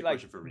you yes, what's see your like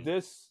question for me?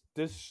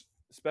 this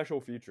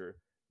special feature,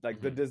 like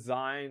the Mhm.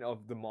 design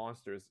of the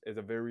monsters is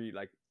a very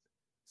like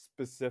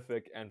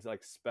specific and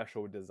like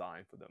special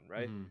design for them,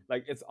 right? Mhm.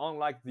 Like it's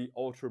unlike the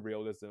ultra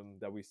realism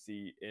that we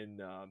see in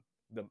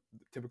the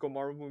typical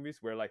Marvel movies,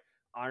 where like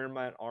Iron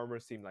Man armor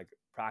seemed like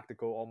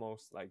practical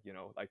almost, like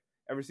like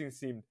everything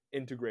seemed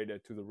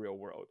integrated to the real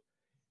world.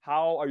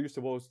 How are you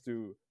supposed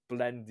to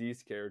blend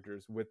these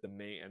characters with the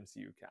main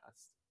MCU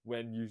cast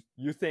when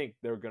you think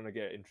they're gonna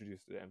get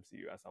introduced to the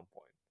MCU at some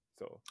point?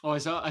 So I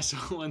saw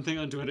one thing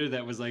on Twitter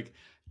that was like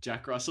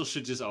Jack Russell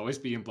should just always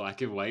be in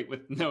black and white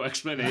with no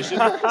explanation.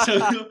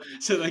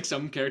 So like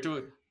some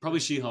character, probably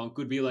She-Hulk,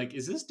 would be like,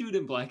 "Is this dude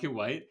in black and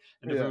white?"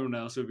 And everyone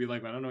else would be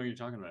like, "I don't know what you're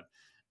talking about."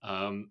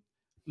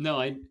 No,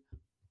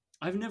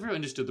 I've never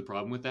understood the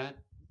problem with that.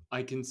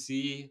 I can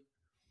see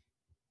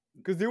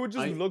because they would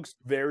just look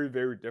very,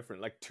 very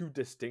different, like two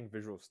distinct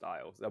visual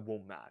styles that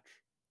won't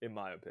match, in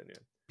my opinion.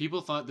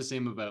 People thought the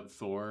same about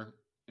Thor,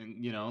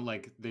 and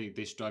like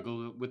they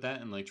struggle with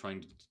that and like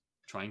trying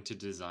to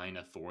design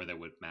a Thor that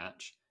would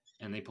match,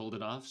 and they pulled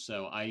it off.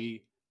 So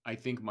I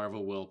think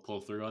Marvel will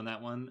pull through on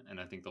that one, and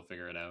I think they'll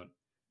figure it out.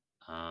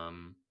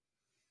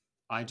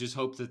 I just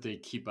hope that they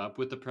keep up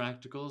with the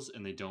practicals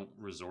and they don't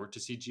resort to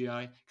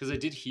CGI, because I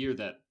did hear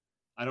that.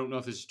 I don't know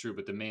if this is true,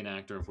 but the main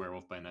actor of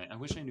Werewolf by Night, I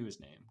wish I knew his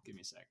name. Give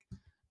me a sec.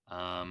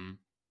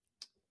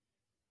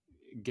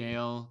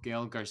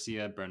 Gail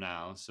Garcia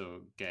Bernal.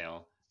 So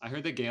Gail. I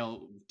heard that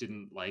Gail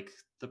didn't like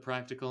the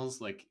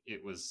practicals, like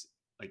it was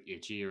like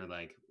itchy or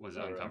like was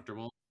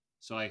uncomfortable. Right.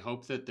 So I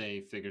hope that they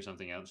figure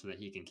something out so that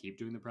he can keep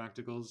doing the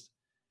practicals.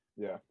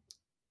 Yeah.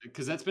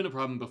 Because that's been a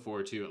problem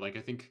before too. Like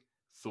I think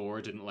Thor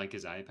didn't like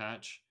his eye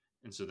patch,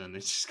 and so then they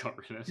just got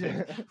rid of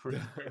it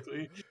really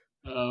quickly.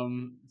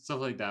 Stuff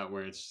like that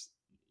where it's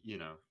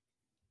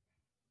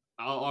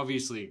I'll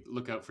obviously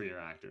look out for your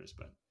actors,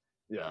 but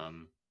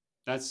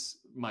that's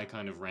my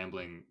kind of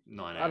rambling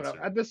non-answer. I don't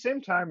know. At the same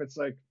time, it's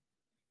like,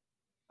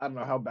 I don't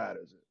know, how bad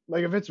is it?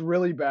 Like, if it's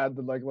really bad,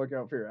 then like look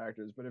out for your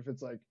actors. But if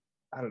it's like,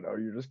 I don't know,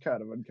 you're just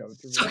kind of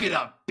uncomfortable. Suck it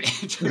up,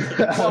 bitch.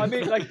 Well, I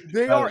mean, like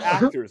they are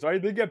actors,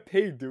 right? They get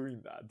paid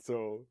doing that,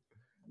 so.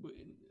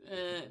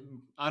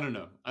 I don't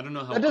know. I don't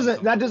know how.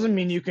 That doesn't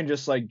mean you can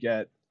just like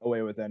get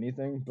away with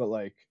anything, but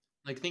like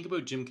think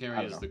about Jim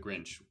Carrey as the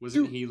Grinch.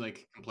 Wasn't he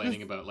like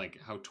complaining about like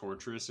how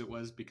torturous it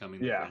was becoming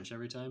the Grinch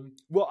every time?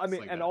 Well, I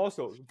mean, like and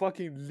also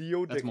fucking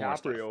Leo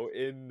DiCaprio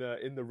in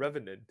The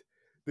Revenant.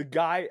 The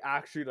guy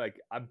actually, like,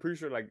 I'm pretty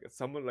sure like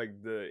some of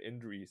like the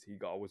injuries he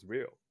got was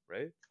real,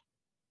 right?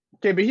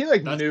 Okay, but he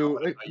like knew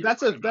like,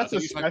 that's a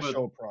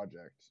special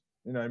project.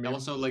 You know what I mean?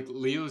 Also, like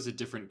Leo's a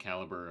different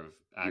caliber of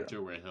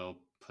actor where he'll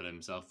put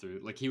himself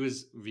through. Like he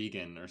was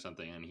vegan or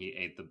something, and he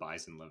ate the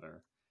bison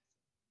liver,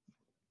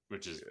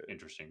 which is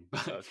interesting.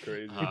 That's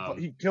crazy.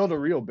 He killed a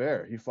real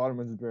bear. He fought him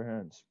with his bare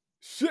hands.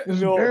 Shit,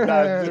 no,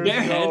 that's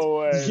bare hands. No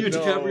way. Leo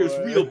DiCaprio's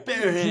real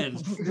bare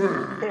hands.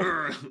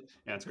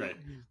 Yeah, it's great.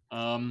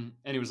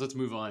 Anyways, let's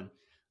move on.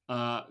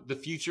 The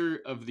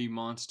future of the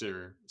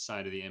monster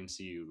side of the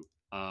MCU.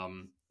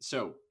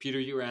 So, Peter,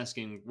 you were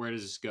asking, where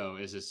does this go?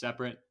 Is this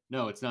separate?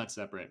 No, it's not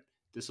separate.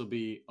 This will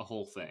be a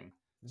whole thing.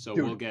 So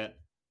we'll get.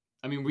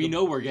 I mean, we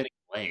know we're getting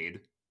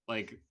Blade.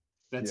 Like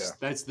that's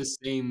the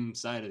same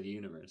side of the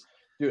universe.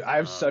 Dude, I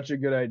have such a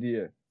good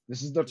idea.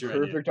 This is the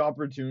perfect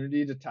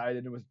opportunity to tie it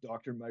in with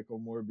Dr. Michael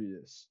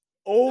Morbius.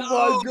 Oh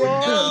my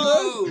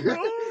god!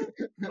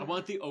 No! I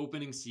want the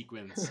opening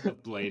sequence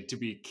of Blade to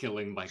be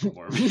killing Michael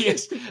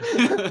Morbius.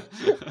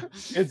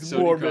 It's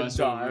Morbid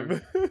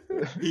time.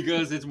 He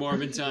goes, it's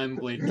Morbid time.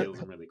 Blade kills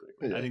him really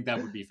quickly. I think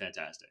that would be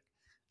fantastic.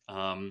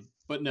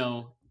 But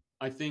no,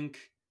 I think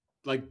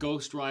like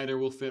Ghost Rider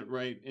will fit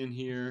right in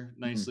here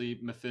nicely.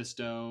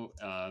 Mephisto,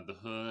 the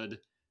Hood.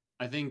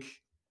 I think,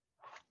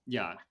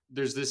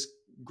 there's this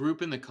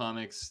group in the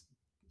comics.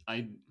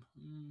 I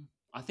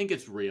think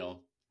it's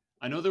real.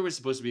 I know there was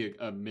supposed to be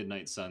a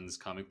Midnight Suns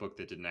comic book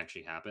that didn't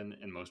actually happen,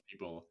 and most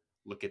people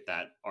look at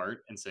that art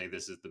and say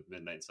this is the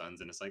Midnight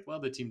Suns, and it's like,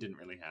 well, the team didn't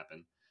really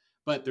happen.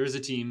 But there's a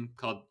team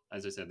called,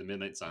 as I said, the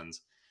Midnight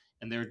Suns,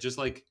 and they're just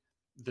like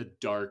the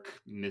dark,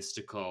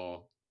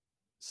 mystical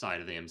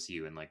side of the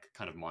MCU and like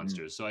kind of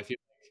monsters. So I feel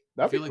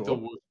like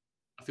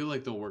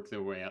they'll work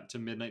their way up to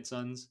Midnight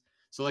Suns.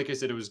 So like I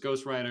said, it was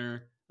Ghost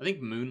Rider. I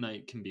think Moon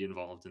Knight can be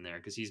involved in there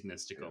because he's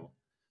mystical.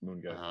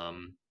 Moon guy.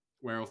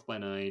 Werewolf by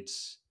Night.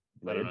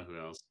 Blade. I don't know who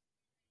else.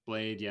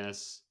 Blade,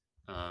 yes.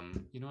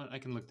 You know what? I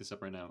can look this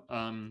up right now.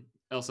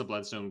 Elsa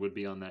Bloodstone would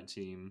be on that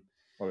team.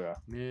 Oh yeah.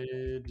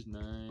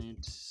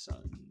 Midnight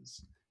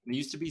Suns. It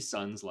used to be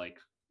sons like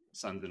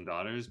sons and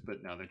daughters,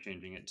 but now they're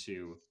changing it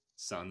to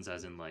suns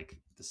as in like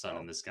the sun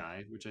in the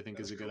sky, which I think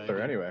is a good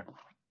idea. Anyway,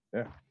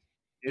 yeah.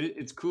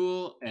 It's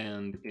cool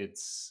and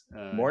it's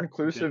more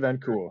inclusive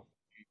and cool.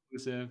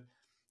 Inclusive.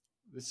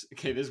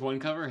 This one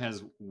cover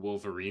has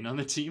Wolverine on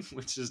the team,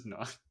 which is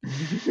not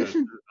a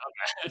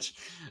match.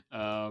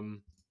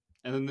 And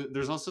then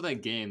there's also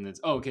that game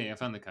that's I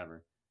found the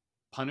cover.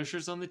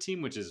 Punisher's on the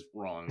team, which is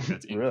wrong.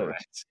 That's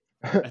incorrect.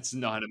 That's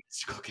not a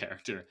mystical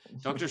character.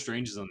 Doctor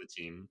Strange is on the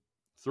team.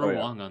 Throw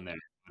Wong on there,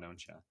 why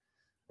don't you?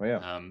 Oh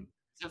yeah.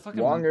 Is that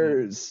fucking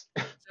Wongers? Is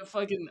that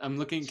fucking? I'm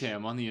looking. Okay,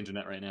 I'm on the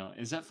internet right now.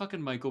 Is that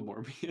fucking Michael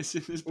Morbius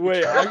in this picture?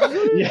 Wait,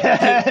 actually?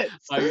 Yes.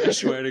 I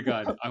swear to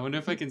God. I wonder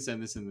if I can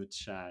send this in the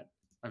chat.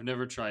 I've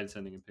never tried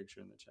sending a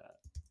picture in the chat.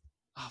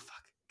 Oh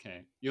fuck.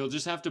 Okay, you'll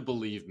just have to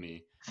believe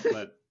me,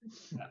 but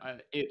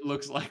it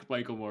looks like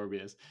Michael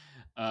Morbius.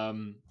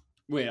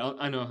 Wait,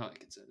 I know how I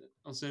can send it.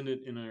 I'll send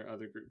it in our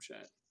other group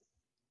chat.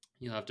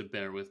 You'll have to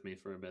bear with me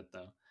for a bit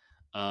though.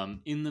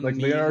 In the meantime,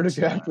 Leonardo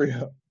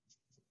DiCaprio.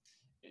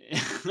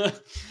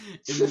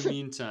 In the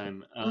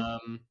meantime,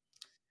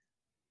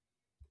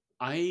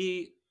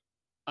 I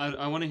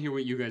want to hear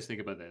what you guys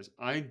think about this.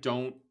 I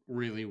don't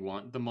really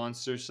want the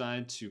monster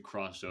side to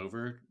cross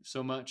over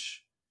so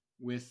much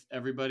with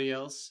everybody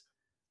else.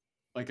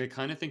 Like, I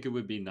kind of think it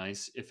would be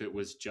nice if it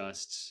was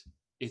just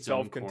its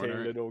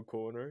self-contained little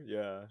corner.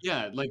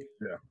 Yeah.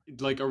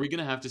 Like, are we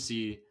gonna have to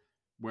see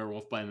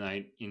Werewolf by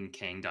Night in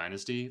Kang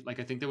Dynasty? Like,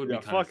 I think that would be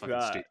kind of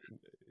fucking stupid.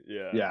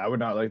 Yeah, I would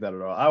not like that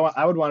at all.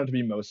 I would want it to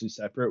be mostly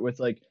separate with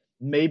like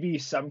maybe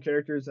some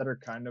characters that are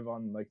kind of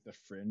on like the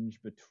fringe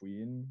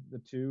between the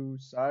two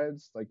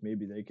sides. Like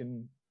maybe they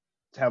can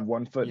have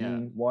one foot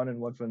in one and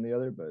one foot in the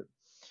other. But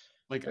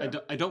like,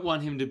 I don't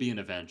want him to be an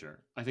Avenger.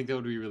 I think that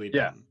would be really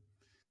dumb.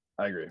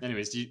 I agree.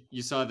 Anyways,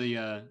 you saw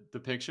the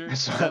picture?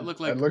 Does that look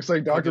like? It looks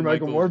like Dr.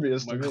 Michael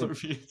Morbius to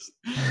me.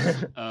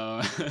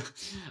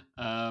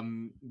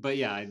 But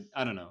yeah,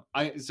 I don't know.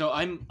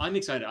 I'm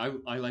excited.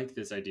 I like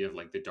this idea of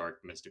like the dark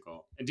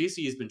mystical, and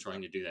DC has been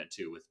trying to do that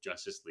too with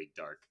Justice League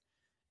Dark.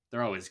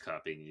 They're always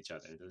copying each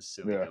other. Those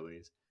silly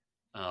billies.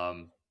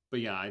 But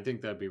yeah, I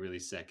think that'd be really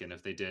sick. And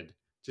if they did,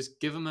 just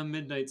give them a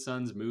Midnight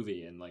Suns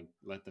movie and like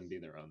let them be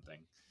their own thing.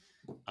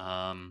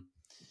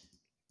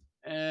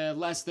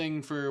 Last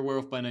thing for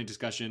Werewolf by Night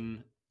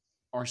discussion: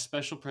 are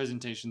special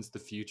presentations the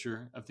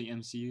future of the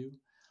MCU?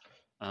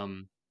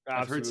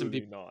 I've heard some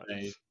people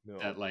say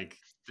that like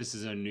this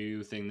is a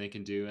new thing they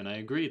can do, and I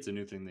agree it's a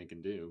new thing they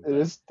can do. It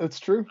is. That's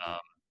true.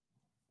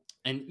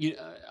 And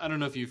I don't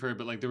know if you've heard,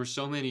 but like there were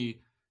so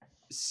many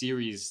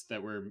series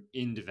that were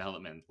in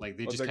development. Like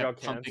they just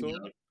kept pumping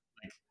out.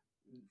 Like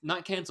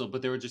not canceled,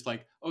 but they were just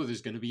like, oh,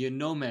 there's going to be a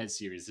Nomad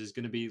series. There's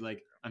going to be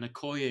like an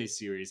Okoye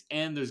series,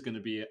 and there's going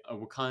to be a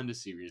Wakanda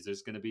series.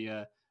 There's going to be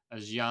a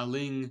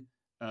Xialing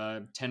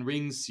Ten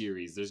Rings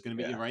series. There's going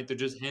to be right. They're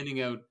just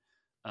handing out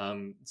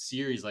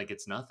series like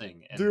it's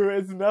nothing. And dude,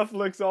 it's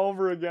Netflix all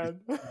over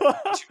again.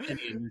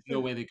 There's no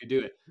way they could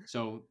do it.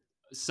 So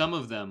some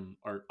of them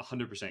are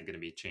 100% going to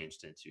be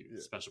changed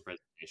into special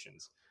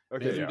presentations.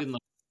 Okay, they haven't been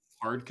like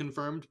hard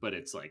confirmed, but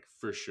it's like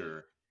for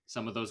sure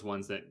some of those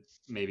ones that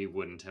maybe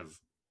wouldn't have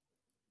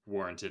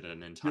warranted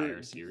an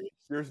entire series.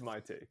 Here's my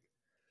take.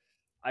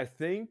 I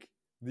think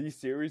these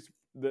series,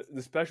 the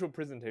special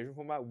presentation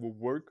format will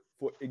work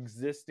for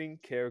existing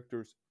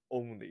characters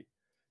only.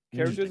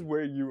 Characters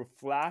where you're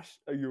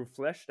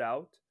fleshed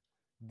out.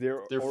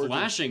 They're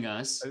flashing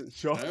us.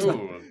 Shut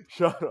up.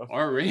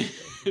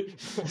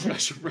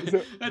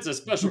 That's a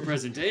special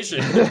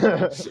presentation.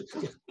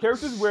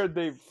 Characters where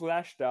they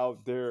fleshed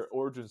out their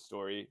origin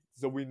story,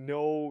 so we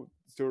know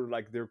sort of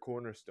like their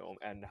cornerstone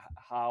and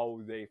how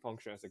they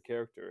function as a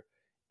character,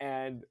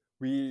 and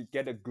we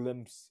get a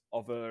glimpse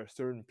of a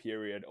certain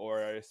period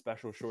or a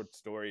special short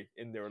story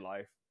in their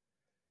life.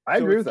 I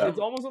agree with that. It's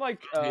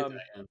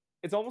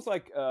almost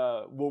like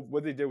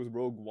what they did with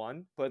Rogue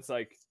One, but it's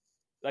like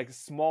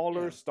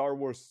smaller Star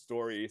Wars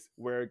stories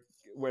where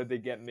they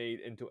get made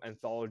into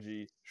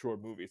anthology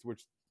short movies,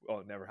 which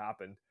never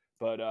happened.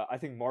 But I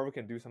think Marvel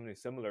can do something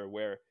similar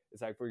where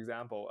it's like, for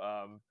example,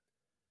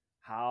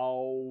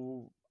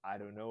 how, I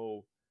don't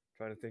know,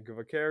 trying to think of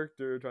a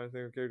character,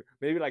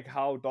 maybe like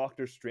how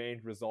Doctor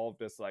Strange resolved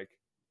this, like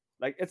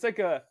it's like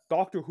a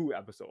Doctor Who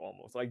episode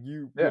almost. Like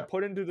you're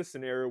put into the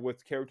scenario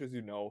with characters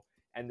you know,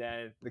 and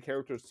then the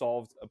character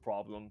solves a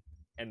problem,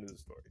 end of the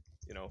story,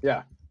 you know?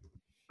 Yeah.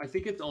 I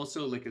think it's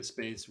also like a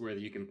space where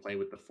you can play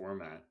with the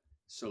format.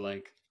 So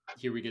like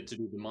here we get to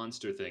do the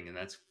monster thing, and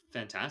that's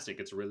fantastic.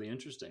 It's really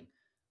interesting.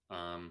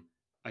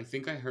 I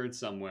think I heard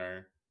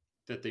somewhere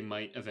that they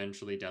might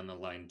eventually down the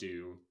line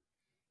do.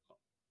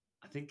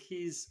 I think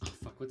he's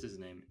what's his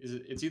name?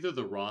 It's either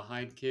the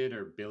Rawhide Kid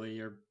or Billy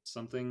or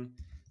something.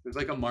 There's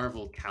like a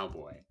Marvel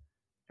cowboy,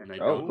 and I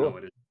don't know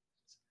what it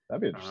is.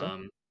 That'd be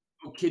interesting.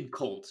 Kid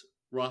Colt,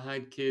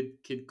 Rawhide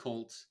Kid, Kid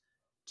Colt,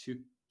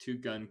 Two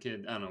Gun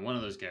Kid. I don't know, one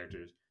of those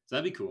characters. So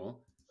that'd be cool.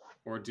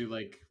 or do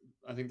like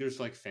I think there's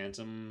like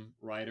Phantom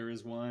Rider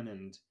is one,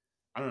 and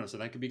I don't know, so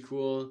that could be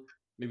cool.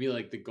 Maybe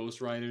like the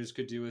Ghost Riders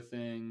could do a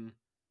thing,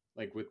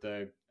 like with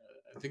the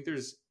I think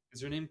there's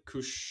is her name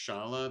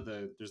Kushala?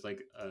 There's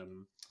like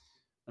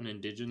an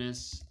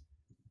indigenous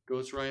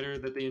Ghost Rider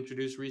that they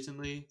introduced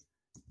recently.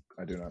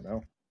 I do not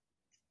know.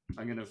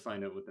 I'm gonna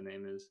find out what the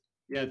name is.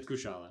 Yeah, it's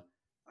Kushala.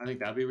 I think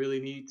that'd be really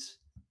neat.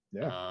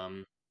 Yeah.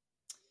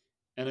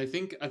 And I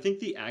think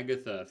the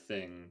Agatha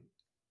thing.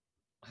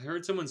 I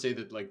heard someone say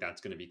that like that's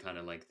gonna be kind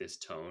of like this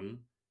tone,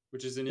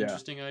 which is an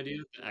interesting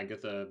idea.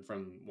 Agatha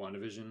from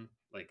WandaVision,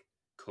 like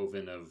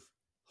Coven of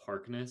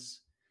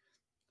Harkness.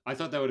 I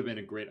thought that would have been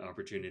a great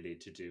opportunity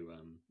to do.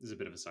 This is a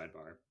bit of a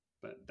sidebar,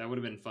 but that would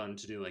have been fun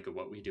to do like a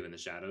What We Do in the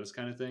Shadows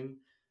kind of thing.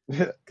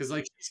 Because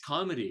like she's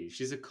comedy,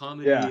 she's a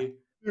comedy. Yeah.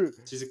 Dude,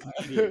 she's a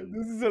comedian.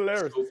 This is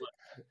hilarious. So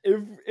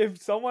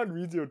if someone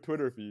reads your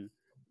Twitter feed,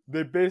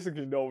 they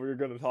basically know what you're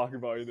gonna talk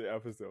about in the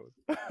episode.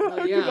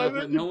 well, yeah,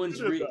 but no one's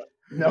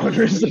no one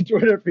reads the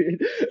Twitter feed.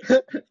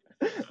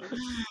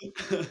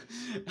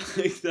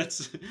 like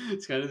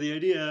it's kind of the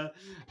idea.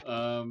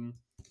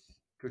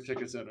 Go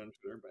check us out on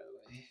Twitter, by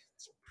the way.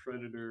 It's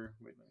Predator.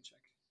 Wait, let me check.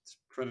 It's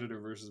Predator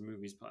versus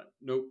Movies Pod.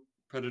 Nope,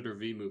 Predator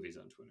v Movies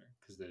on Twitter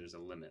because there's a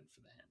limit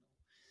for the handle.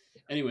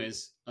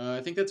 Anyways,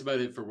 I think that's about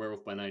it for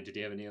Werewolf by Night. Did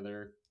you have any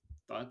other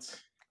thoughts?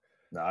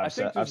 No, I've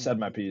said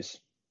my piece.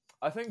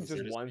 I think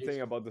just one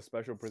thing about the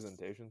special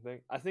presentation thing.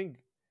 I think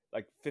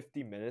like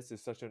 50 minutes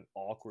is such an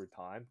awkward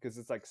time because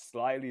it's like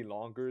slightly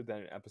longer than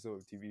an episode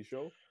of a TV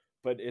show,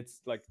 but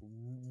it's like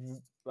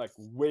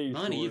way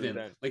not even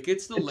than... like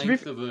it's the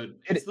length of a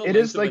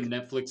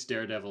Netflix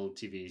Daredevil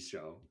TV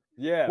show.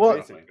 Yeah. Well,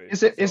 basically.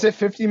 Is it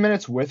 50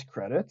 minutes with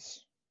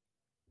credits?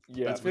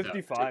 Yeah, That's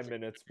 55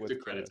 minutes with the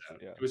credits out.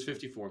 Yeah. It was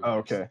 54 minutes. Oh,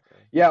 okay.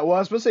 Yeah, well, I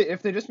was supposed to say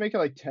if they just make it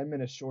like 10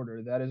 minutes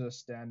shorter, that is a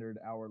standard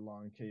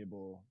hour-long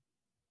cable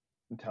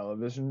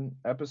television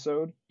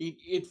episode.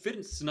 It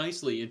fits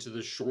nicely into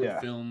the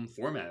short film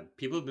format.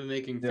 People have been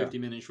making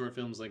 50-minute short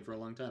films like for a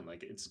long time.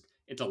 Like it's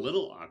a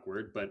little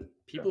awkward, but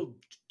people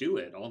do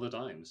it all the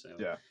time. So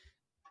yeah,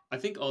 I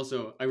think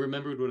also I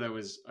remembered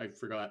I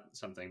forgot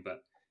something,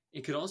 but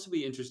it could also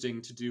be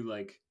interesting to do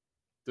like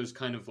those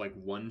kind of like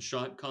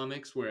one-shot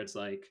comics where it's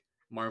like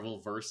Marvel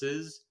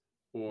versus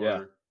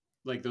or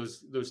like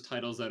those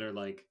titles that are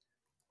like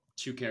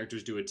two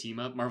characters do a team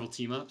up, Marvel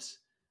team ups.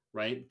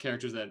 Right?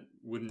 Characters that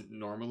wouldn't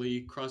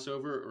normally cross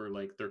over or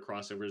like they're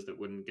crossovers that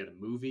wouldn't get a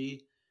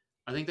movie.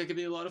 I think that could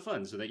be a lot of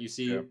fun so that you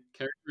see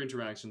character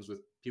interactions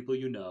with people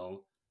you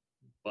know,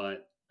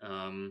 but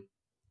and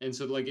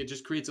so like it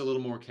just creates a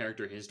little more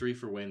character history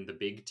for when the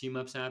big team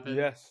ups happen.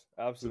 Yes,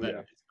 absolutely. So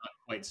that it's not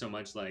quite so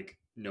much like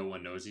no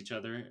one knows each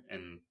other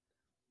and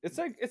it's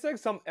like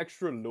some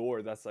extra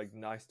lore that's like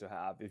nice to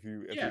have if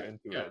you're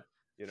into it,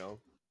 you know.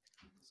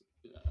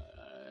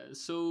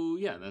 So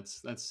yeah,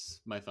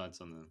 that's my thoughts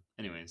on them.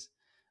 Anyways,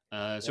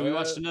 so we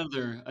watched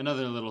another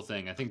little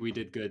thing. I think we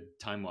did good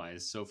time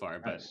wise so far,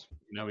 but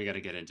now we got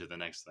to get into the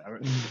next thing.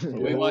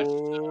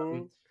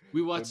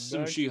 We watched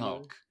some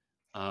She-Hulk.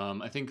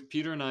 I think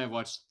Peter and I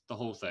watched the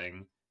whole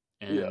thing,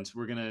 and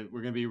we're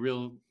gonna be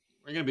real.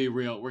 We're gonna be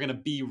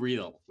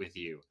real with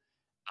you.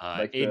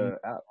 Aidan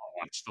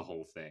watched the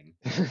whole thing.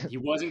 He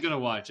wasn't gonna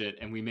watch it,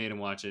 and we made him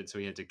watch it, so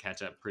he had to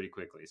catch up pretty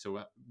quickly. So,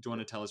 do you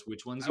want to tell us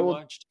which ones you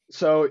watched?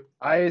 So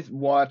I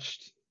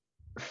watched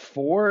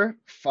 4,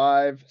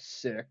 5,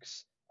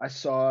 6. I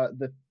saw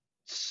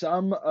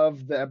some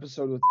of the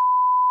episode with.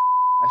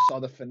 I saw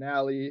the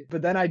finale,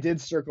 but then I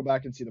did circle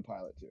back and see the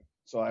pilot too.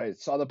 So I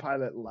saw the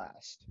pilot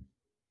last.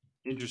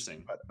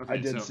 Interesting. But I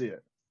did see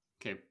it.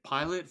 Okay,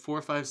 pilot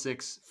 4, 5,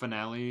 6,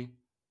 finale,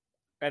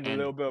 and a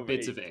little bit of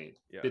bits 8. of 8.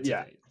 Yeah. Bits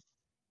of 8.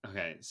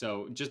 Okay,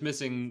 so just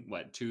missing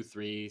 2,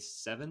 3,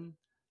 7,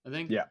 I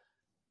think. Yeah,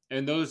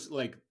 and those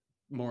like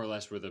more or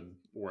less were the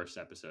worst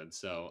episodes.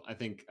 So I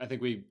think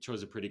we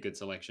chose a pretty good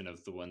selection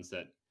of the ones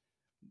that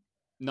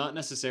not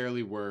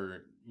necessarily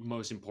were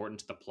most important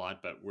to the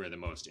plot, but were the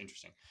most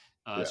interesting.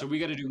 So we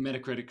got to do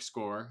Metacritic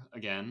score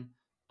again,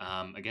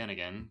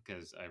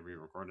 because I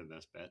re-recorded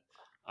this bit.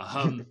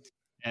 And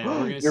we're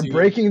gonna You're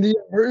breaking the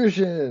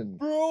immersion,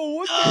 bro.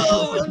 What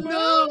the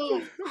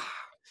no.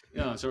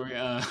 No, so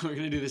we're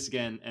gonna do this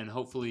again, and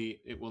hopefully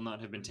it will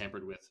not have been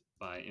tampered with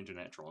by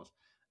internet trolls.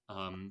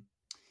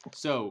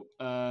 So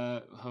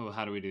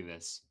how do we do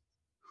this?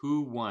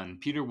 Who won?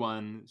 Peter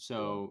won,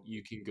 so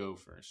you can go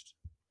first.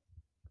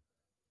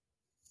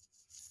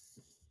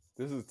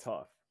 This is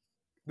tough.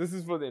 This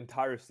is for the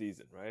entire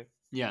season, right?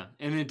 Yeah,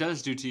 and it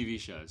does do TV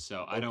shows,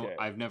 so I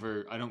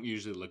don't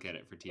usually look at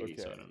it for TV,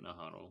 so I don't know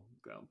how it'll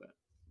go. But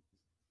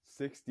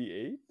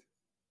 68.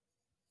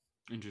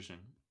 Interesting.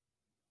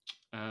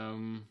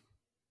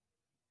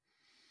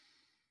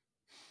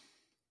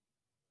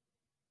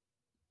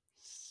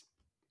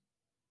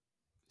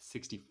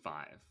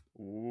 65.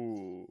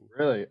 Ooh.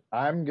 Really?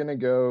 I'm gonna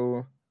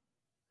go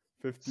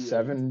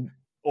 57.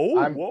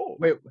 Oh, whoa!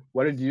 Wait,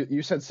 what did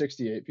you said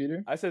 68,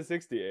 Peter? I said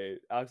 68.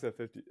 Alex said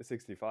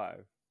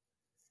 65.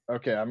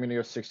 Okay, I'm gonna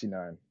go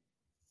 69.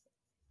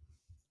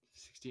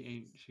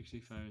 68,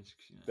 65,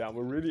 69. Damn,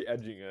 we're really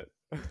edging it.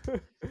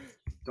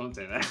 Don't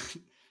say that.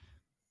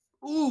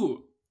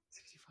 Ooh,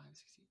 65,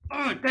 60.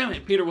 Oh, damn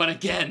it. Peter won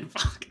again.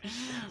 Fuck.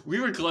 We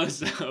were close,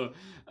 though.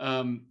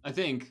 I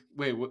think.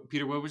 Wait,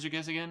 Peter, what was your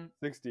guess again?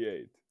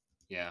 68.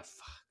 Yeah,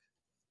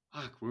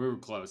 fuck. We were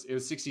close. It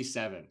was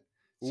 67.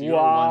 So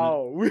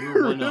Wow, we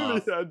were one really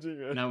off,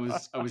 edging it. and I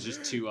was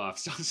just 2 off.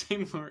 So I'm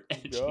saying we're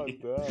edging.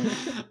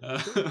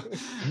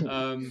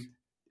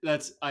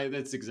 That's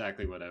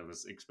exactly what I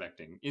was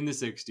expecting in the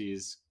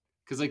 60s,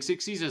 because like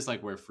 60s is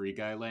like where Free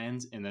Guy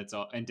lands, and that's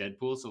all, and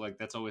Deadpool. So like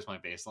that's always my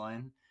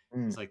baseline.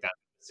 It's like that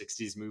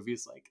 60s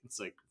movies, like it's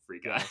like Free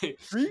Guy.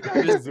 Free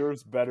Guy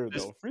deserves better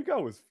though. Free Guy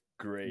was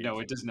great. No,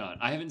 it does not.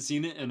 I haven't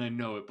seen it, and I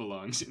know it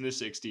belongs in the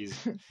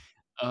 60s.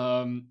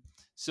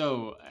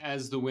 So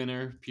as the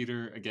winner,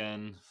 Peter,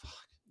 again,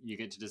 you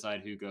get to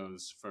decide who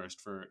goes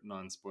first for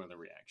non-spoiler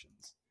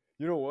reactions.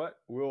 You know what?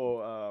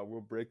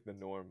 We'll break the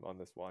norm on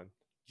this one.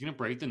 You're gonna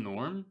break the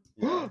norm?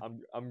 Yeah,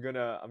 I'm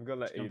gonna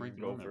let Aidan break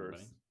the go norm,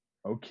 first.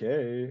 everybody.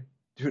 Okay.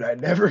 Dude, I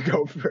never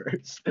go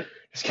first.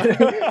 Just kidding.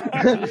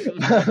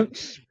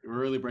 We're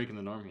really breaking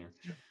the norm here.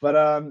 But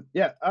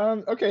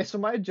okay, so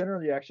my general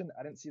reaction,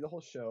 I didn't see the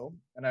whole show,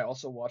 and I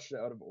also watched it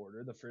out of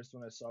order. The first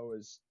one I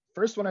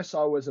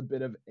saw was a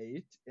bit of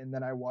 8, and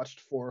then I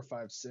watched 4,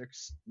 5,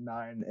 6,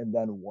 9, and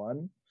then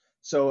 1.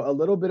 So a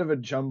little bit of a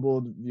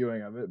jumbled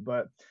viewing of it,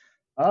 but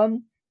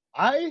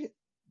I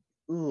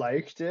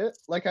liked it.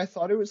 Like, I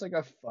thought it was like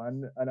a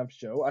fun enough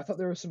show. I thought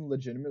there were some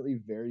legitimately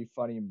very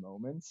funny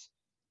moments.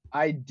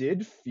 I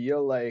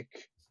feel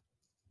like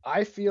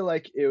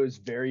it was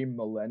very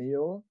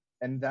millennial,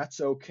 and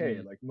that's okay.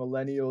 Like,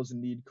 millennials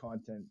need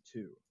content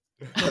too.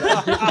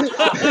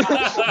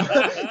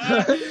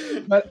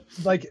 But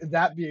like,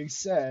 that being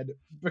said,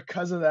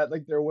 because of that,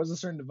 like, there was a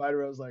certain divide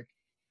where I was like,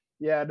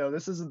 yeah, no,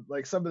 this isn't,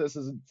 like, some of this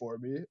isn't for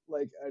me.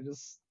 Like,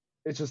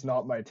 it's just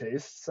not my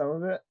taste, some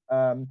of it.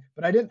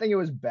 But I didn't think it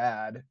was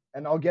bad,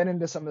 and I'll get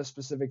into some of the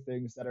specific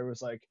things that I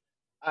was like,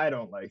 I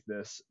don't like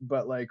this,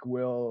 but like,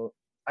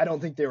 I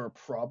don't think they were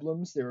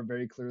problems. They were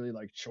very clearly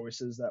like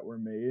choices that were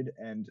made,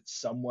 and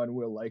someone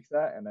will like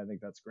that, and I think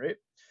that's great.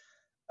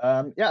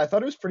 I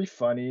thought it was pretty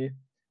funny.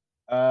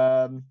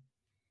 I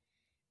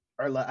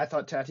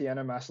thought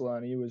Tatiana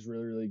Maslany was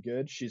really, really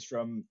good. She's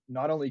from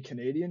not only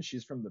Canadian,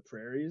 she's from the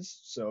prairies,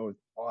 so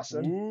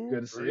awesome. Ooh,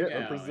 good to see it.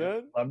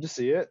 Represent. Love to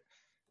see it.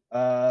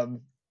 I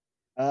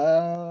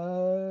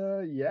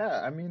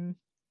mean,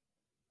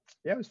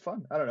 yeah, it was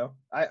fun. I don't know.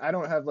 I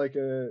don't have like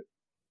a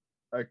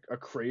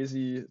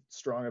crazy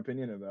strong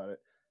opinion about it.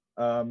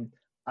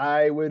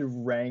 I would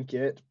rank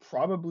it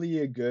probably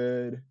a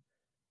good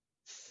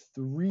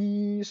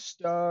 3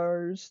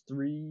 stars,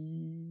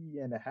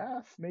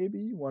 3.5,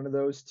 maybe one of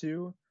those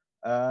two.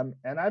 And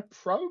I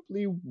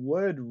probably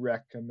would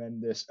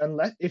recommend this,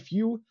 unless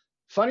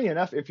funny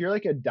enough, if you're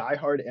like a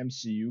diehard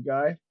MCU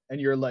guy and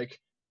you're like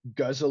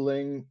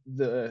guzzling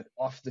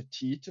off the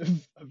teat of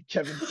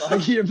Kevin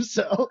Feige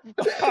himself.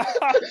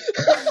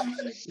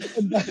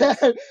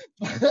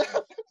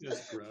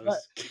 That's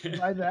gross.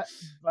 By that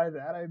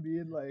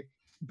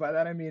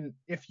I mean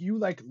if you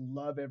like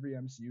love every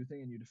MCU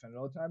thing and you defend it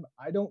all the time,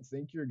 I don't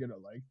think you're gonna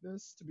like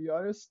this, to be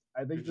honest.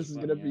 I think this is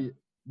gonna be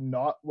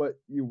not what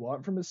you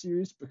want from a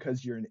series,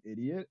 because you're an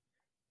idiot.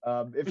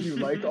 If you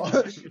like all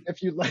of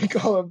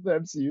the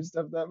MCU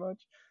stuff that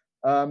much.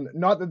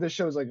 Not that this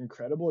show is like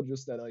incredible,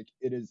 just that like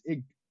it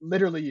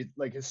literally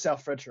like is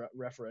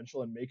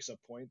self-referential and makes a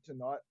point to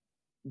not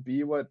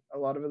be what a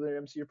lot of other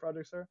MCU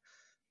projects are.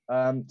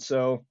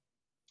 So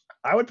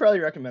I would probably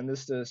recommend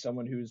this to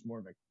someone who's more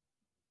of a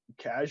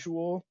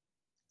casual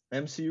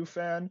MCU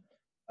fan,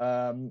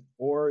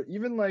 or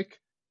even like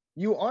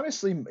you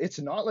honestly, it's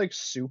not like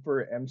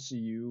super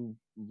MCU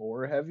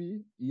lore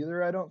heavy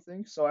either, I don't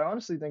think. So I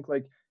honestly think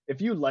like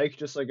if you like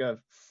just like a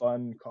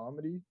fun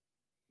comedy,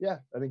 yeah,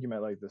 I think you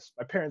might like this.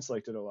 My parents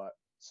liked it a lot.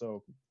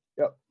 So,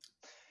 yep.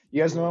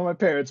 You guys know my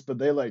parents, but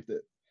they liked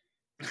it.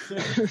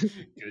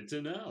 Good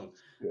to know.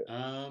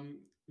 Yeah.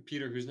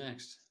 Peter, who's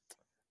next?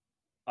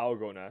 I'll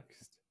go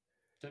next.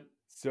 Okay.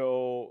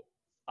 So,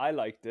 I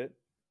liked it.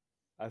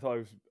 I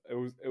thought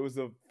it was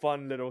a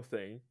fun little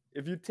thing.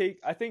 If you take,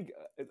 I think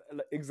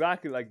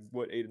exactly like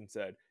what Aidan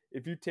said,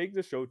 if you take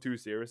the show too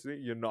seriously,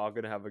 you're not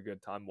going to have a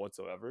good time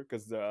whatsoever,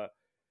 because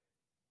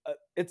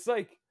it's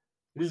like,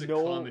 it's a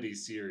comedy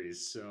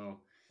series,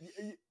 so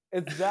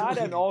it's that,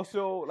 and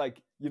also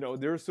like,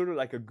 there's sort of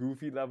like a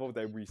goofy level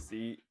that we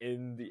see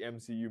in the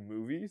MCU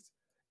movies,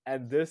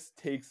 and this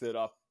takes it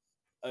up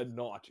a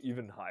notch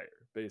even higher,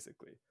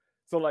 basically.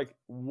 So like,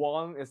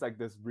 Wong is like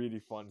this really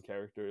fun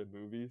character in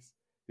movies.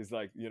 He's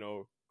like,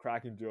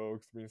 cracking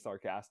jokes, being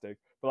sarcastic,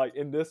 but like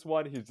in this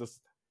one, he's just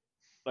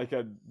like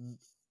an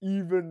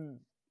even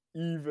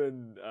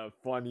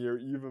funnier,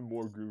 even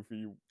more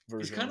goofy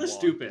version. He's kind of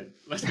stupid.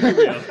 Let's be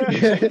real.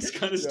 He's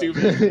kind of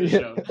stupid in the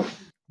show.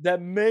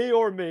 That may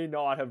or may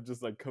not have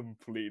just like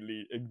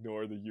completely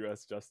ignored the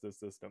U.S. justice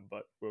system,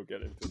 but we'll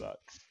get into that.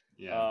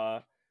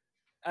 Yeah.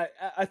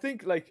 I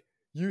think like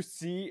you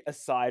see a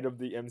side of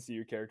the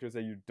MCU characters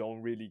that you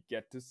don't really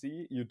get to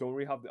see. You don't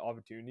really have the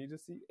opportunity to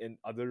see in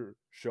other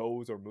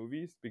shows or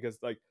movies, because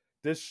like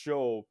this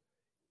show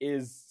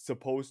is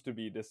supposed to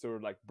be this sort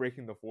of like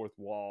breaking the fourth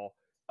wall.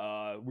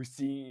 We're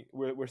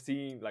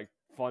seeing like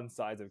fun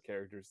sides of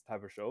characters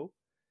type of show,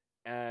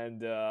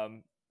 and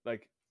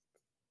like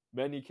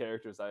many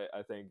characters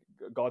I think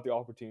got the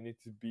opportunity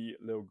to be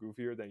a little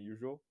goofier than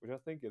usual, which I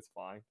think is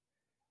fine.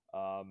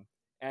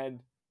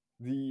 And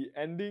the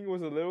ending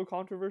was a little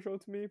controversial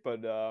to me,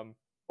 but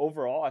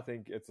overall, I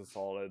think it's a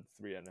solid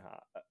 3.5,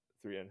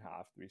 3.5,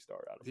 3 star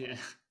out of 5. Yeah,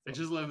 So. I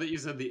just love that you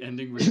said the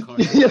ending was Yeah,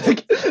 controversial.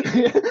 like,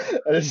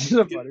 it's just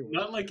a funny word.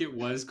 Not like it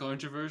was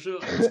controversial;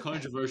 it was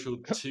controversial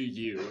to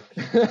you.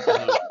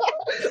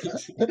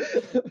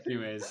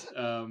 Anyways,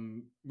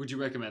 would you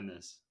recommend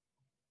this?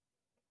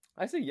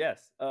 I say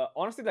yes.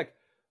 Honestly, like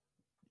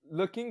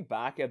looking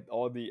back at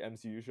all the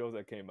MCU shows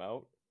that came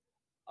out,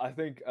 I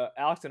think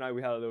Alex and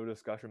we had a little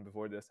discussion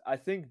before this. I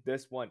think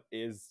this one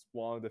is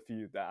one of the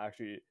few that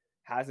actually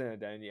has an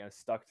identity and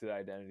stuck to the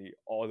identity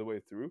all the way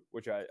through,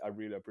 which I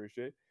really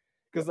appreciate.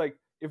 Because like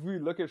if we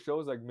look at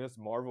shows like Miss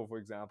Marvel, for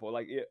example,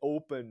 like it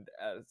opened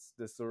as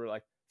this sort of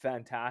like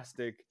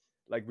fantastic,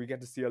 like we get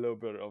to see a little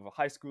bit of a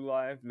high school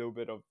life, a little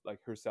bit of like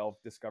herself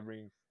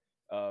discovering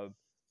uh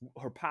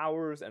her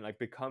powers and like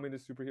becoming a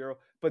superhero.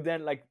 But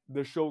then like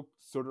the show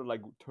sort of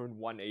like turned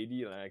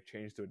 180 and like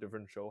changed to a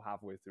different show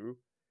halfway through.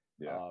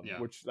 Yeah.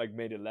 Which like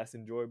made it less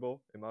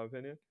enjoyable in my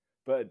opinion.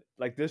 But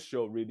like this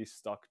show really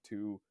stuck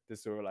to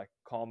this sort of like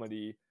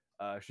comedy.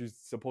 She's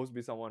supposed to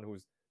be someone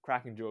who's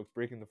cracking jokes,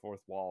 breaking the fourth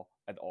wall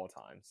at all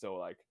times. So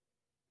like,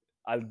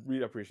 I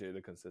really appreciate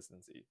the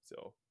consistency.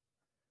 So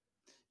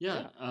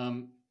yeah.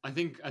 I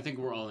think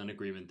we're all in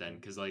agreement then,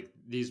 because like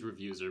these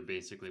reviews are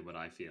basically what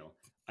I feel.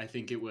 I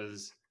think it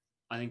was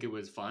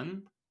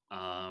fun.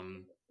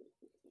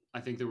 I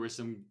think there were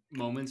some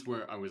moments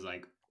where I was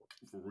like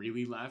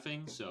really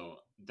laughing. So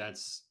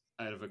that's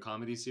out of a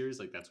comedy series,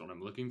 like that's what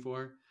I'm looking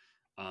for.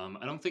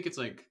 I don't think it's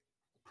like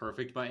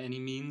perfect by any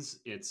means.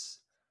 It's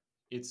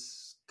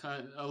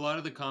kind of, a lot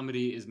of the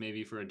comedy is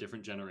maybe for a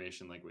different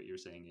generation, like what you're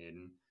saying,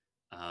 Aidan.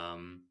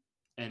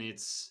 And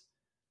it's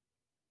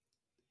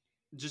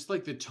just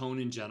like the tone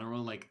in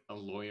general, like a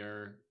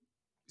lawyer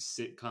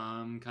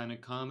sitcom kind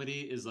of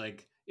comedy is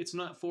like it's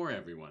not for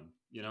everyone,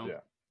 you know.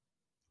 Yeah.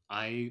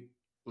 I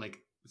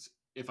like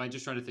if I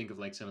just try to think of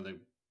like some of the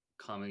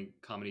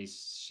comedy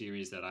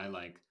series that I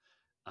like,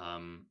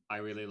 I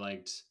really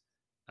liked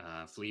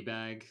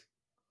Fleabag,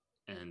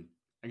 and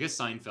I guess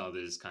Seinfeld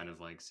is kind of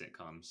like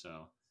sitcom,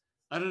 so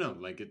I don't know,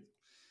 like it.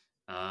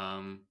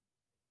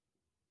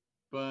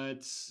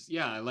 But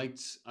yeah, I liked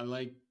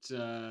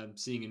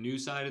seeing a new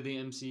side of the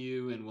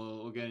MCU, and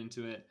we'll get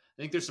into it.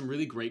 I think there's some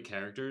really great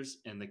characters,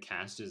 and the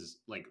cast is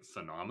like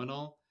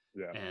phenomenal.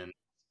 yeah, And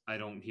I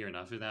don't hear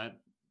enough of that.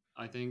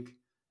 I think.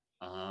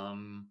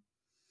 Um,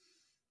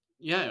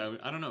 yeah,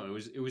 I don't know.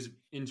 It was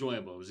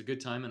enjoyable. It was a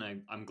good time,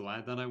 and I'm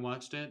glad that I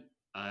watched it.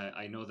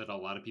 I know that a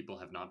lot of people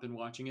have not been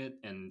watching it,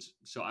 and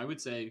so I would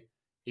say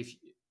if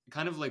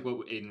kind of like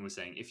what Aidan was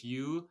saying, if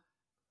you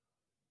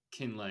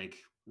can like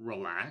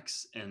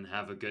relax and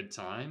have a good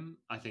time,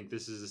 I think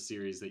this is a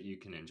series that you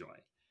can enjoy.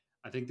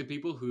 I think the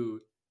people who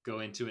go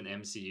into an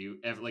MCU,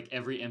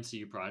 every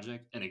MCU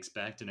project, and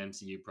expect an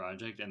MCU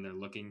project, and they're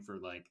looking for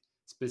like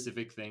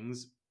specific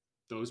things,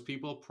 those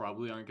people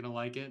probably aren't going to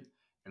like it,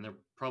 and they're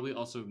probably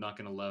also not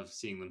going to love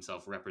seeing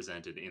themselves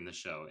represented in the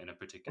show in a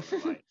particular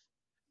light,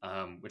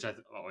 which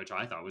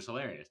I thought was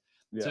hilarious.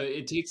 yeah, So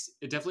it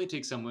definitely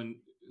takes someone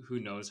who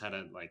knows how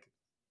to like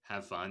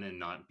have fun and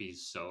not be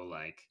so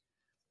like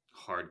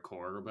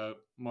hardcore about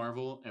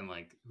Marvel, and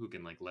like who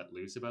can like let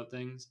loose about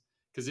things,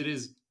 because it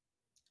is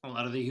a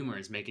lot of the humor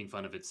is making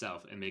fun of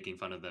itself and making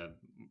fun of the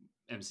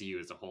MCU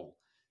as a whole.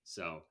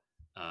 So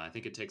I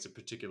think it takes a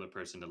particular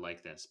person to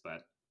like this,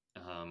 but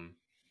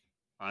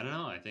I don't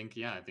know. I think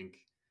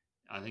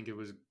it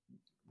was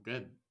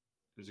good.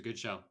 It was a good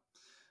show.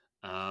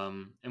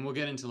 And we'll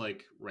get into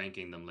like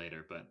ranking them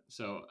later, but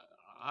so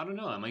I don't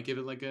know. I might give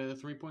it like a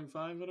 3.5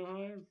 out of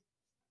 5,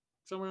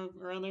 somewhere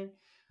around there.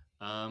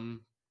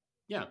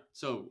 Yeah,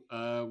 so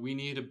we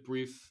need a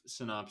brief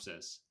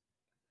synopsis.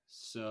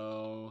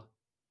 So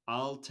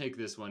I'll take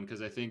this one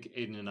because I think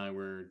Aidan and I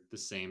were the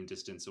same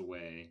distance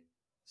away,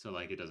 so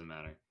like it doesn't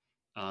matter.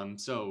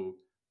 So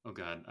oh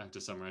god, I have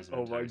to summarize an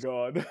oh my entire.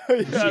 god, yeah,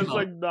 it's She-Hulk.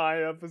 like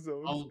 9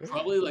 episodes. I'll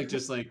probably like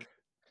just like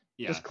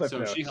yeah. Just clip So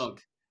notes.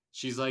 She-Hulk.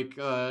 She's like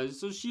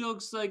so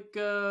She-Hulk's like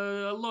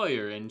a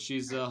lawyer, and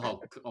she's a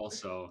Hulk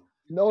also.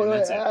 No, And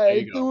that's it. There I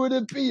you go. do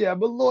it be.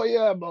 I'm a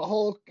lawyer. I'm a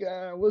Hulk.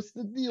 What's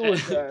the deal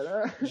with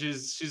that? Huh?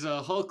 She's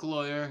a Hulk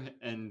lawyer,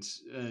 and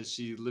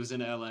she lives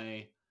in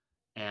LA,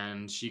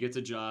 and she gets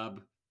a job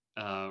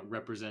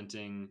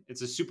representing.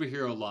 It's a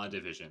superhero law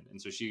division,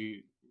 and so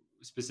she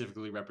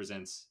specifically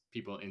represents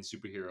people in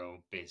superhero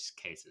based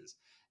cases,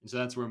 and so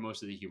that's where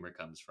most of the humor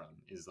comes from.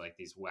 Is like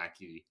these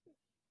wacky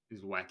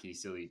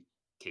silly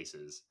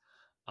cases.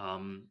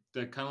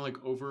 The kind of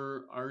like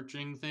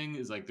overarching thing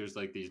is like there's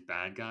like these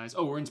bad guys.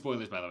 Oh, we're in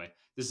spoilers, by the way.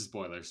 This is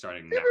spoilers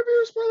starting now.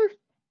 Spoilers.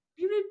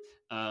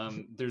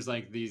 There's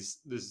like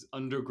this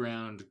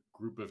underground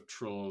group of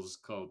trolls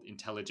called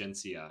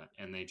Intelligentsia,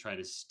 and they try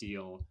to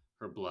steal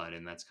her blood,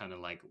 and that's kind of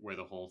like where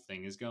the whole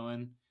thing is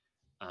going.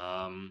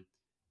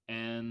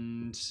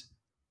 And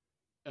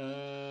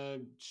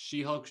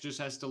She-Hulk just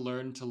has to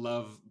learn to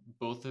love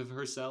both of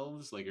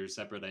herselves, like her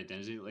separate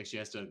identity. Like she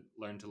has to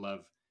learn to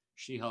love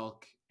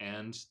She-Hulk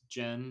and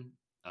Jen.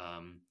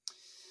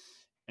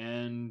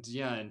 And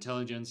yeah,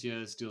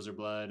 Intelligentsia steals her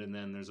blood, and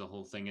then there's a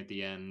whole thing at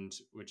the end,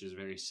 which is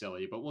very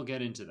silly, but we'll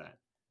get into that.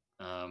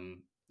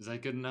 Is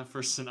that good enough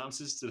for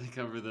synopsis? Did I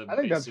cover the I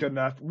think that's good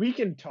enough. We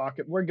can talk.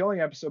 We're going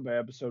episode by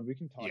episode. We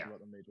can talk Yeah. about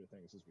the major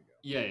things as we go.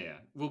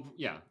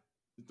 Yeah.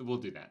 We'll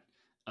do that.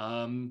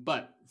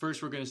 But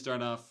first, we're going to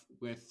start off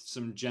with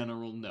some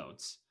general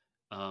notes,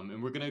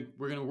 and we're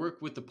gonna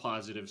work with the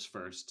positives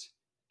first,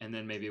 and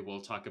then maybe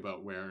we'll talk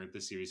about where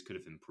the series could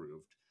have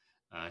improved.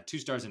 2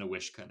 stars and a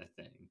wish kind of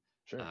thing.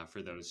 Sure.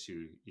 For those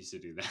who used to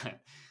do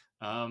that.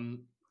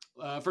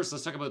 First,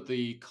 let's talk about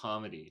the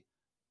comedy.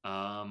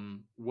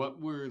 What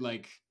were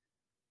like?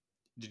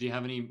 Did you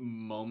have any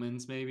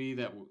moments maybe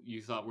that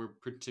you thought were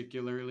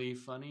particularly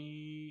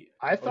funny?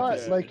 I thought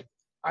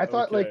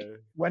Okay.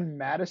 when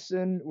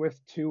Madison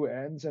with 2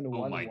 N's and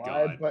Oh 1 my Y,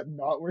 God. but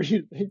not where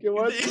you think it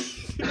was.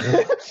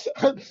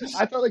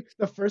 I thought like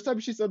the first time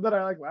she said that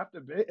I like laughed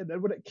a bit, and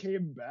then when it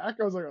came back,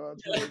 I was like, "Oh,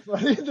 that's really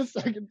funny." The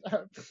second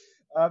time,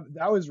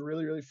 that was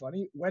really really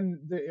funny. When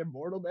the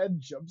Immortal Man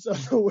jumps out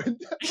the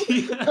window,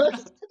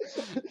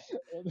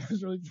 that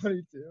was really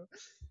funny too.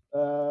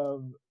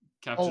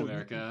 Captain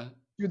America.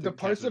 Dude, the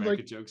parts Captain of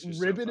America like jokes are so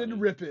ribbit and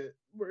funny. rip it,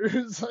 where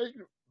it's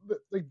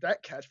like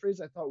that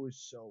catchphrase, I thought was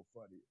so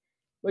funny.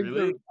 Like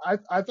Really?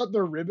 I thought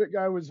the ribbit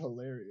guy was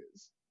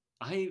hilarious.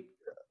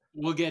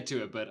 We'll get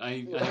to it, but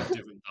I have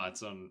different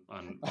thoughts on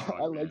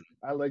Frogman.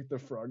 I like the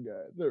frog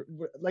guy.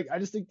 Like I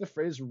just think the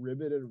phrase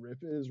ribbit and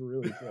rip it is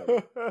really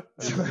funny.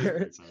 It's a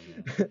great song,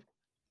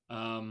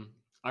 yeah.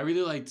 I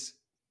really liked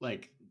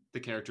like the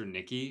character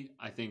Nikki.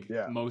 I think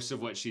Yeah. most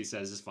of what she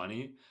says is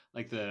funny.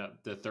 Like the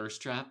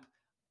thirst trap.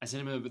 I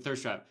sent him a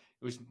thirst trap.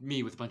 It was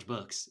me with a bunch of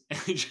books.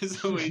 And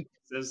just the way he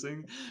says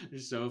things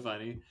is so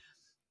funny.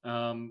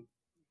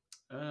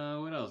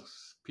 What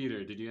else?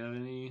 Peter, did you have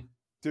any?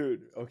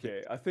 Dude,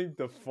 okay. I think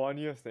the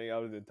funniest thing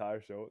out of the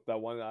entire show, that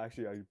one that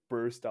actually I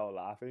burst out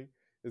laughing,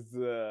 is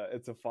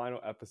it's a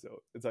final episode.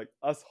 It's like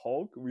us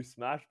Hulk, we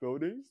smash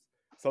buildings.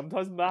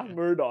 Sometimes Matt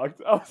Murdock.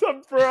 I was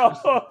like, bro.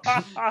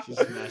 She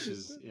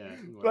smashes, yeah.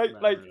 like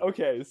Matt Murdock.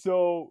 okay,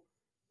 so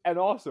and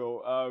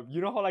also, you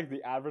know how like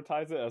they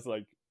advertise it as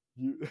like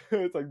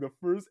it's like the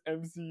first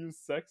MCU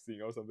sex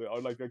scene or something,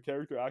 or like a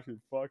character actually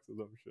fucks or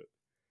some shit.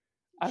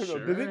 I don't know.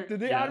 Sure, Did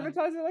they yeah.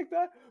 advertise it like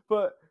that?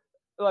 But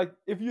like,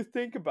 if you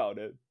think about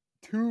it,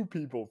 2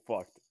 people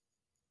fucked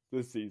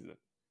this season.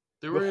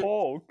 There The were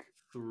Hulk,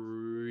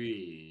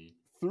 3.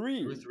 3.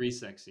 There were 3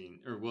 sex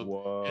scenes. Or well,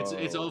 Whoa.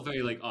 it's all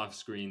very like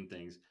off-screen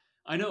things.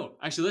 I know.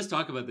 Actually, let's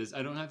talk about this.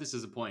 I don't have this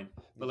as a point,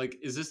 but like,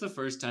 is this the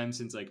first time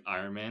since like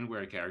Iron Man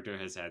where a character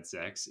has had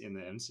sex in the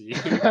MCU?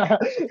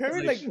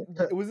 Apparently, like,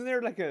 wasn't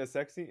there like a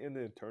sex scene in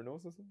the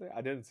Eternals or something?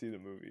 I didn't see the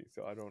movie,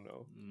 so I don't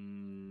know.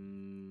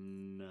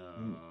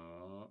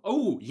 No.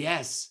 Oh,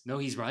 yes. No,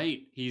 he's right.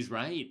 He's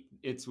right.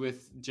 It's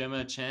with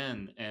Gemma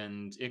Chan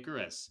and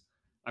Icarus.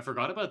 I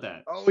forgot about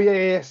that. Oh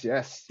yes.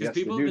 Because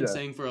people they have do been that.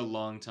 saying for a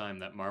long time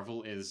that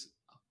Marvel is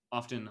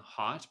often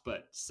hot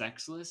but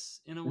sexless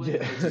in a way,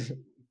 Yeah. which is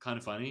kind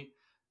of funny.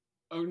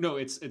 Oh no,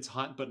 it's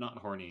hot but not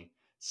horny.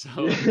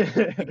 So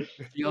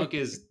She-Hulk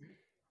is,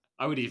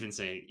 I would even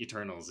say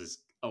Eternals is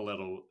a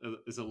little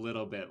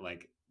bit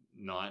like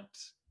not.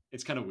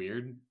 It's kind of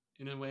weird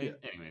in a way.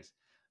 Yeah. Anyways,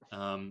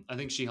 I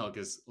think She-Hulk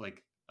is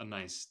like a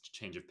nice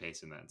change of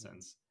pace in that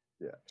sense.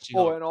 Yeah.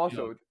 She-Hulk, And also,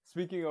 She-Hulk.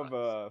 speaking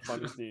of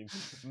funny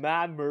scenes,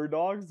 Matt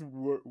Murdock's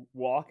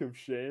walk of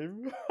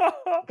shame.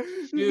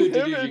 Dude,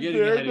 Him you're and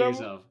getting ahead of Daredevil.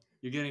 yourself.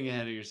 You're getting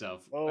ahead of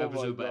yourself. Oh my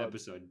Episode by God.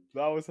 episode.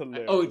 That was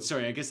hilarious. Oh,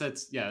 sorry. I guess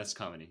that's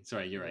comedy.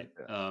 Sorry, you're right.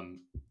 Yeah.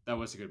 That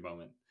was a good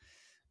moment.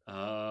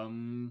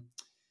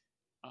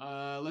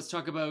 Let's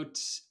talk about.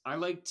 I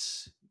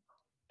liked,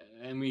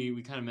 and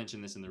we kind of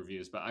mentioned this in the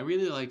reviews, but I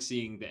really like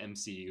seeing the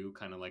MCU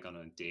kind of like on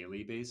a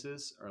daily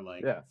basis, or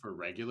like for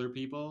regular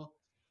people.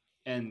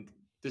 And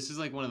this is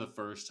like one of the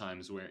first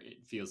times where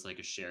it feels like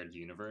a shared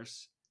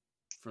universe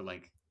for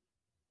like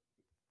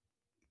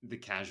the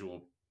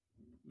casual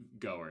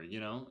goer, you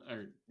know,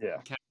 or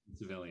casual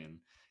civilian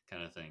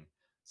kind of thing.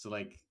 So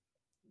like,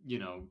 you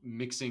know,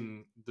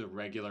 mixing the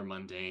regular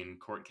mundane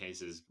court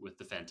cases with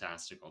the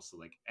fantastical, so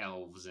like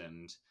elves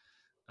and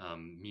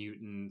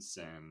mutants,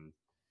 and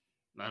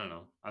I don't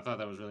know. I thought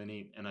that was really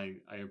neat, and I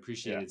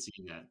appreciated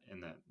seeing that,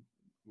 and that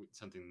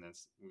something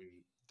that's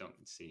we don't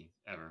see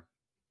ever.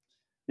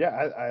 Yeah,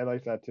 I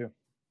like that too.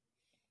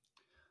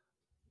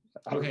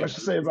 I don't Okay, know much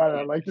to say about it.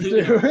 I like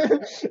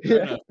it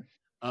too.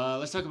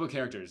 Let's talk about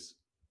characters.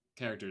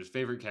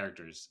 favorite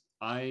characters.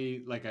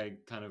 I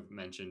kind of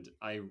mentioned,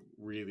 I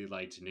really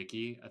liked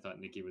Nikki. I thought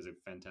Nikki was a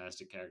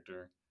fantastic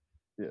character.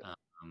 Yeah.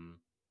 Um,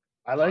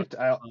 I Pug liked.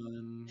 I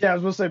Fun. Yeah, I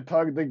was supposed to say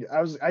Pug.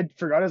 I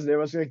forgot his name. I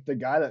was like the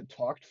guy that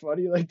talked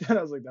funny like that.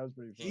 I was like, that was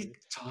pretty funny. He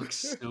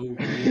talks so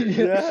weird.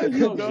 Yeah, he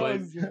know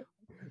does.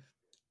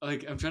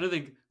 Like, I'm trying to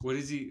think. What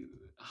is he?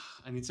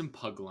 I need some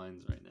Pug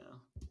lines right now.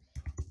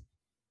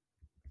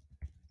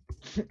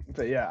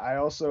 But yeah, I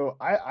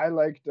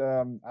liked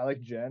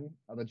Jen.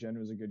 I thought Jen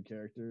was a good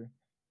character.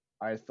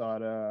 I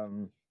thought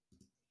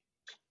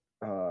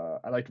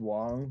I liked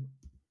Wong.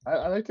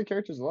 I liked the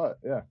characters a lot.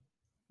 Yeah.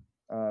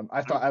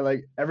 I thought I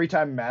like every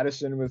time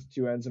Madison with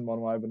two N's and one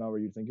Y, but not where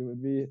you'd think it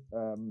would be,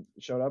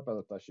 showed up.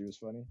 I thought she was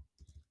funny.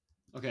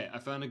 Okay, I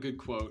found a good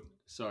quote.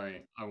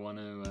 Sorry, I want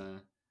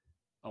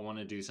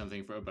to do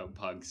something about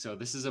Pug. So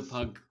this is a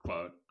Pug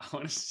quote. I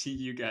want to see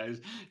you guys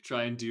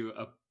try and do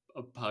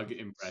a Pug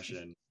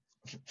impression.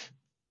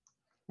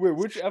 Wait,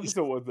 which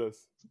episode was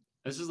this?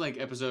 This is like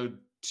episode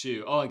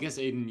 2. Oh, I guess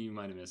Aidan, you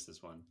might have missed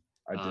this one.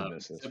 I did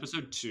miss this.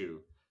 Episode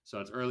 2, so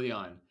it's early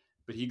on.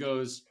 But he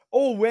goes.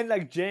 Oh, when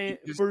like Jane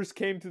first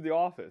came to the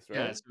office, right?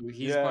 Yeah, so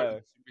he's part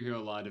of the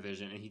superhero law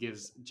division, and he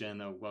gives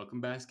Jen a welcome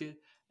basket,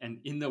 and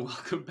in the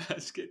welcome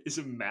basket is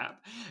a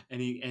map,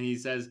 and he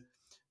says,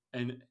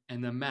 and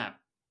the map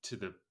to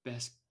the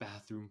best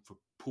bathroom for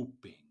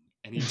pooping,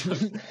 and he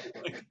does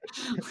like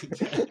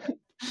that.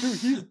 Dude,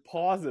 his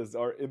pauses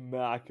are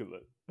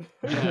immaculate.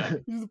 Yeah.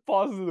 His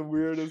pauses in the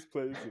weirdest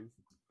places.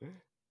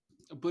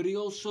 But he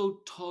also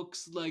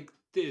talks like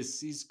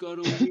this. He's got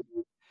a weird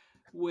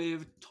way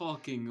of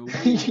talking, a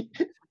weird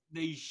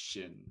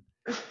nation.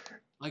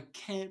 I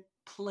can't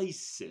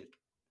place it.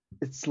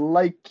 It's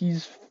like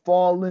he's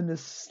falling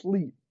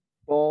asleep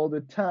all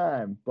the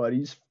time, but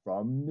he's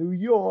from New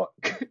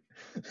York.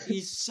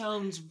 He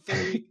sounds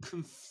very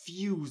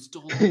confused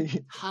all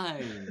the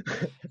time,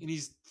 and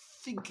he's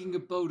thinking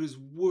about his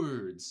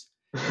words.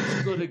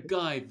 He's got a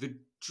guy, the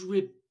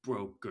drip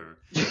broker.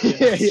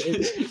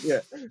 Yeah.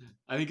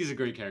 I think he's a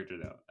great character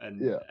though, and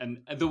Yeah. and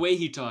the way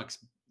he talks,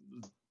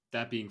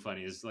 that being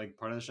funny is like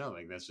part of the show.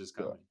 Like that's just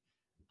comedy.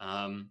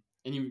 Yeah.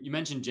 And you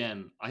mentioned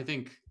Jen. I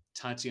think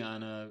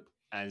Tatiana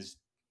as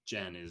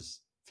Jen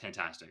is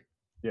fantastic.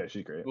 Yeah,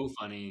 she's great. So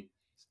funny,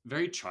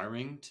 very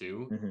charming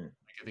too. Mm-hmm.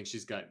 Like I think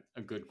she's got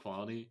a good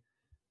quality.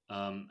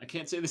 I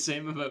can't say the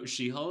same about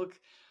She-Hulk.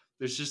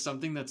 There's just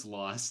something that's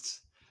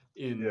lost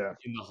in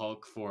the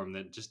Hulk form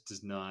that just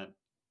does not.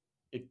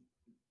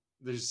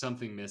 There's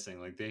something missing.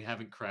 Like they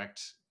haven't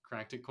cracked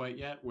it quite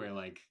yet. Where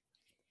like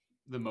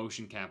the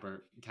motion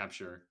capper.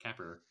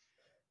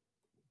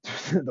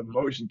 The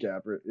motion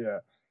capper,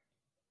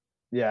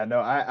 yeah. No,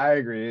 I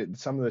agree.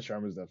 Some of the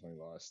charm is definitely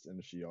lost in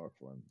the She-Hulk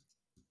form.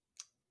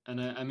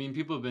 And I mean,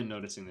 people have been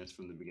noticing this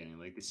from the beginning.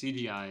 Like the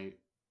CGI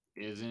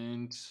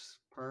isn't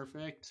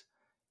perfect.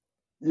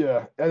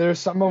 Yeah, and there's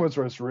some moments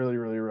where it's really,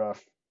 really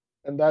rough,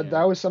 and that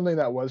was something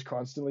that was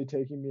constantly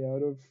taking me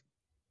out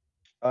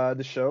of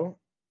the show.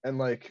 And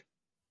like,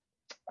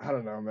 I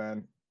don't know,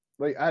 man.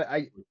 Like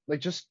I like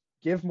just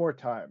give more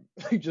time.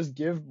 Like just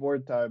give more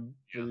time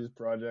for these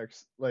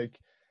projects. Like,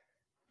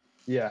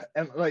 yeah,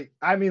 and like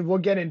I mean, we'll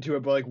get into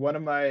it, but like one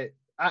of my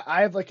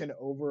I have like an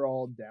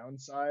overall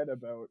downside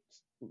about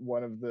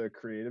one of the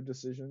creative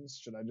decisions.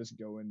 Should I just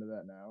go into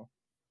that now?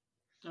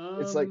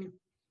 It's like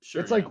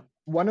sure, like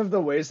one of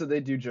the ways that they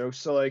do jokes.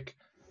 So like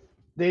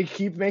they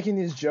keep making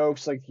these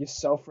jokes, like these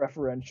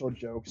self-referential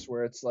jokes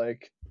where it's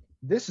like,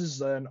 this is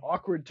an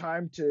awkward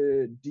time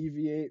to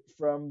deviate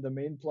from the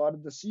main plot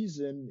of the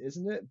season,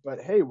 isn't it?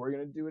 But hey, we're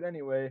gonna do it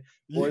anyway.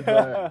 Or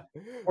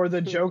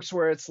the jokes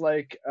where it's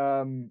like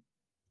oh,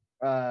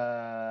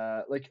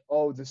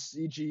 the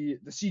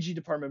CG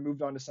department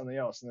moved on to something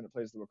else, and then it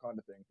plays the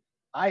Wakanda thing.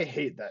 I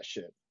hate that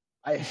shit.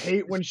 I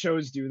hate when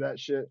shows do that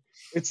shit.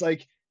 It's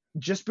like,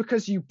 just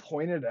because you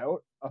pointed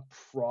out a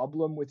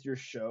problem with your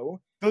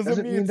show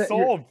doesn't mean it's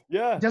solved.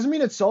 Yeah. Doesn't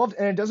mean it's solved,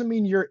 and it doesn't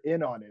mean you're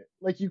in on it.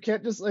 Like you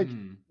can't just like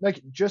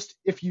just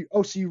if you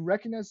so you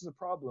recognize it's a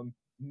problem,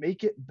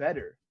 make it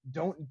better.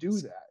 Don't do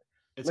that.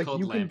 It's like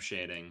called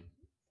lampshading.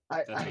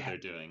 That's what they're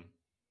doing.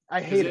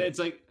 I hate it. It's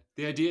like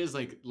the idea is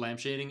like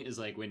lampshading is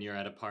like when you're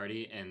at a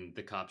party and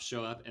the cops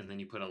show up and then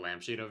you put a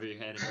lampshade over your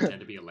head and pretend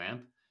to be a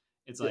lamp.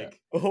 It's like,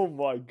 oh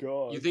my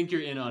god, you think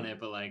you're in on it,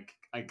 but like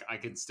I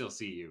can still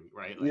see you,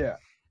 right? Like,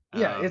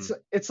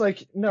 it's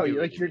like no,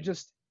 like you're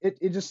just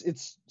it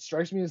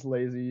strikes me as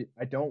lazy.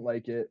 I don't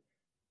like it.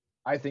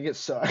 I think it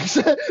sucks.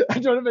 I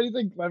don't have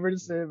anything clever to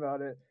say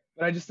about it,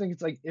 but I just think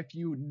it's like, if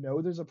you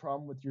know there's a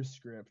problem with your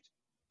script,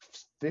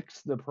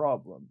 fix the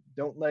problem.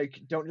 Don't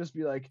just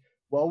be like,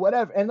 well,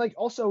 whatever. And like,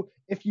 also,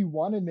 if you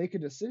want to make a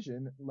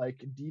decision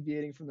like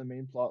deviating from the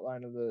main plot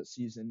line of the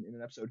season in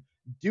an episode,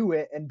 do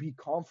it and be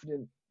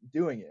confident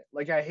doing it.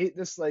 Like, I hate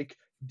this like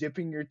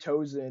dipping your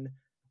toes in.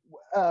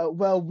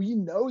 Well, we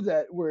know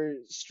that we're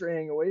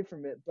straying away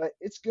from it, but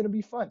it's gonna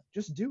be fun.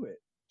 Just do it.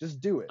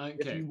 Okay.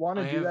 If you want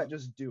to do that,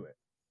 just do it.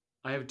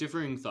 I have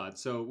differing thoughts.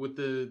 So with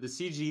the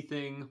CG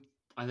thing,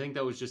 I think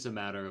that was just a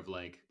matter of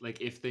like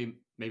if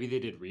maybe they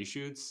did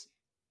reshoots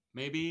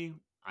maybe.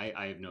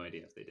 I have no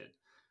idea if they did.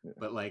 Yeah.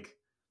 But like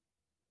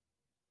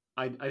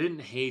I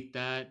didn't hate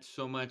that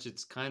so much.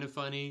 It's kind of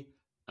funny.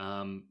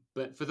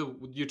 But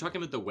you're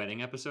talking about the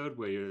wedding episode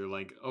where you're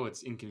like, oh,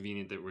 it's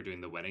inconvenient that we're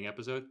doing the wedding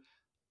episode.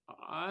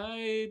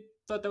 I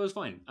thought that was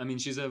fine. I mean,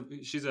 she's a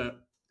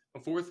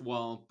fourth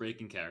wall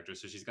breaking character,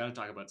 so she's got to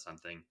talk about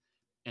something.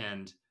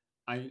 And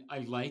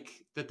I like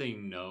that they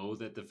know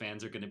that the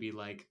fans are going to be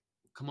like,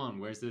 come on,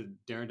 where's the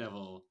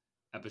Daredevil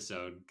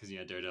episode? Because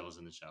Daredevil's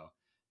in the show,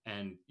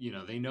 and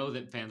they know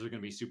that fans are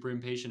going to be super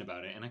impatient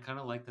about it. And I kind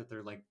of like that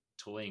they're like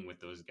toying with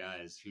those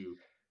guys who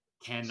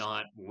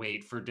cannot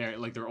wait for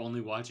like they're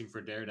only watching for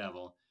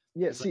Daredevil.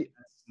 Yeah, it's see, like,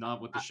 that's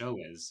not what the show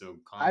is. So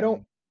I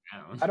don't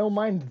down.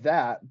 mind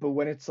that, but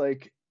when it's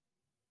like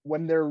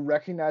when they're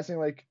recognizing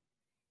like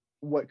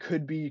what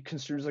could be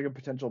construed as like a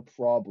potential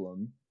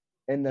problem,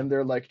 and then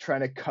they're like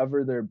trying to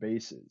cover their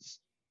bases,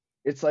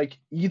 it's like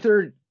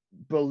either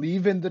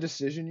believe in the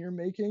decision you're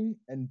making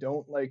and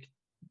don't like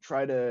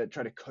try to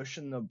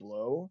cushion the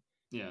blow,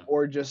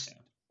 or just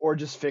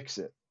fix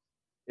it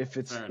if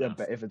it's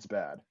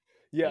bad.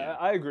 Yeah,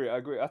 I agree.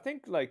 I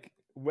think like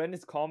when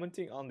it's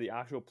commenting on the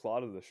actual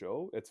plot of the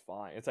show, it's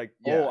fine. It's like,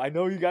 oh, I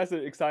know you guys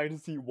are excited to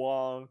see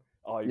Wong.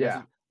 Oh, you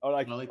guys are,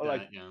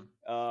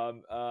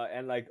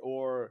 and like,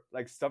 or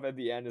like stuff at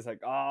the end is like,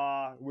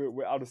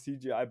 we're out of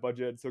CGI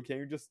budget, so can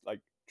you just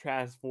like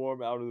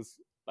transform out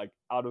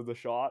of the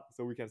shot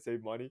so we can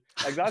save money?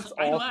 Like that's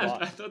all fine.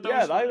 I thought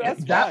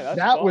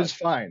that was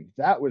fine.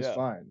 That was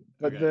fine.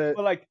 That was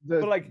fine.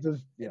 But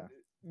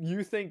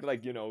you think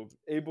like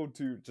able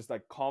to just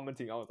like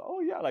commenting on, oh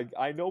yeah, like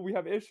I know we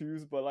have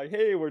issues, but like,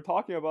 hey, we're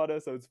talking about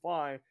it, so it's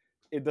fine.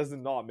 It does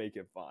not make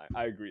it fine.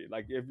 I agree.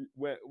 Like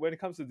when it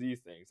comes to these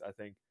things, I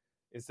think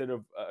instead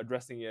of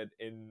addressing it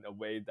in a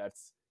way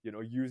that's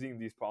using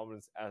these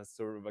problems as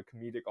sort of a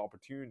comedic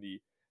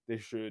opportunity, they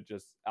should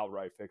just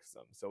outright fix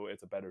them so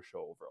it's a better show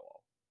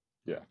overall.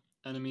 Yeah.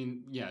 And I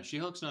mean,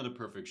 She-Hulk's not a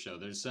perfect show.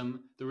 There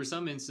were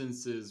some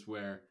instances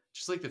where,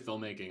 just like the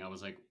filmmaking, I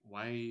was like,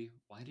 why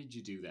did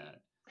you do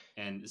that?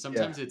 And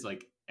sometimes it's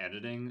like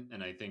editing,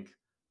 and I think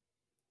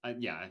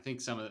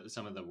some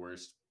of the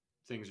worst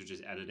things are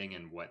just editing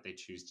and what they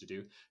choose to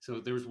do. So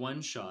there was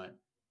one shot,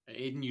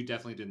 Aidan, you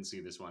definitely didn't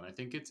see this one. I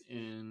think it's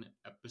in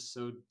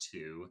episode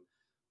 2,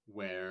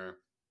 where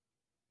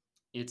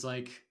it's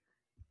like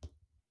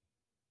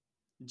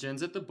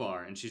Jen's at the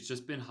bar and she's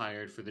just been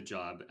hired for the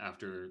job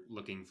after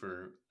looking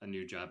for a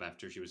new job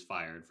after she was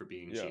fired for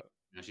being She-Hulk.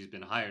 Now she's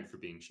been hired for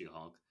being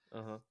She-Hulk.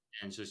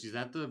 And so she's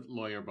at the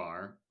lawyer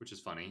bar, which is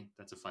funny.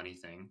 That's a funny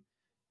thing.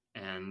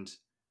 And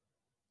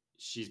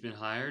she's been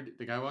hired.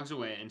 The guy walks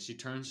away and she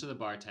turns to the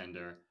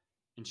bartender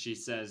and she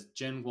says,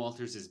 Jen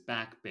Walters is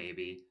back,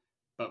 baby.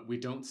 But we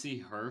don't see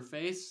her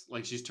face.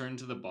 Like she's turned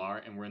to the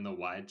bar and we're in the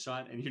wide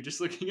shot and you're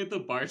just looking at the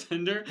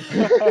bartender.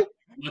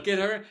 Look at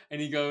her and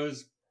he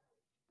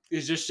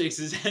just shakes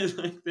his head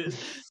like this.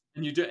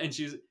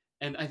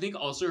 And I think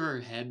also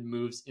her head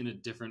moves in a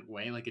different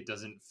way. Like it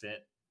doesn't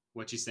fit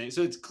what she's saying.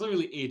 So it's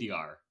clearly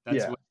ADR.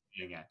 That's what I'm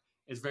getting at.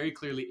 It's very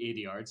clearly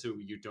ADR, so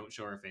you don't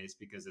show her face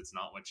because it's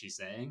not what she's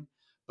saying.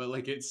 But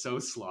like it's so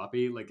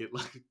sloppy, like it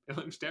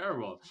looks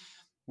terrible.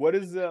 What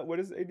is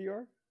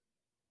ADR?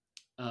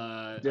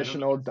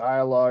 Additional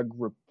dialogue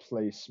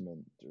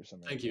replacement or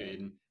something. Thank you,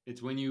 Aidan.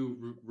 It's when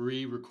you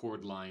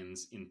re-record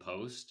lines in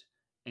post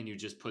and you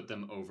just put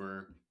them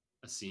over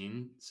a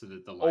scene so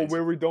that the lines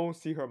where we don't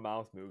see her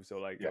mouth move, so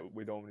like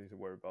we don't need to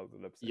worry about the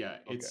lip sync.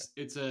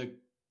 It's a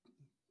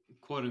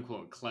quote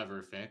unquote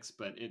clever fix,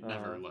 but it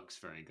never looks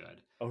very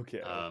good.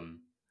 Okay.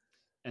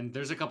 And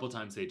there's a couple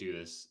times they do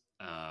this.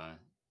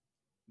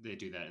 They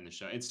do that in the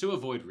show. It's to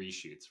avoid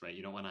reshoots, right?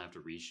 You don't want to have to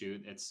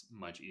reshoot. It's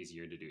much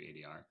easier to do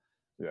ADR.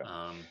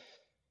 Yeah.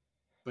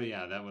 But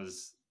yeah, that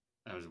was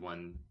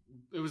one.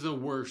 It was the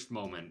worst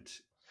moment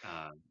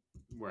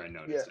where I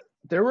noticed it.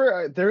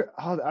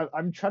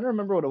 I'm trying to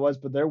remember what it was,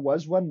 but there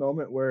was one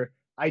moment where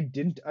I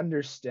didn't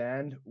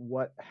understand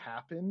what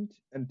happened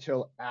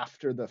until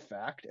after the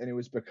fact, and it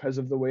was because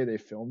of the way they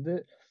filmed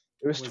it.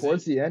 It was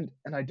towards the end,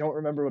 and I don't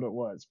remember what it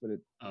was, but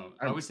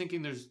I was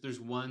thinking there's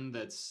one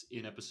that's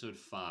in episode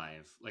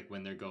 5, like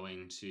when they're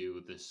going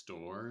to the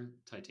store,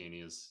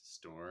 Titania's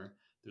store.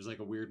 There's like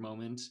a weird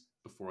moment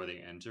before they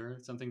enter.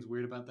 Something's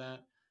weird about that.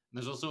 And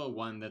there's also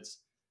one that's,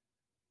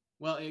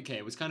 well, okay,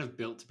 it was kind of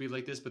built to be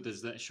like this, but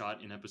there's that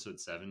shot in episode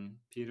 7,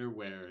 Peter,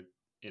 where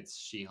it's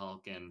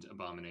She-Hulk and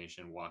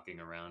Abomination walking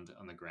around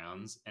on the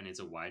grounds, and it's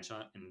a wide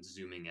shot and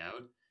zooming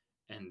out,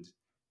 and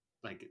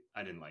like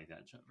I didn't like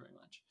that shot very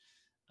much.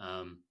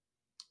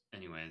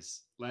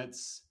 Anyways,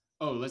 let's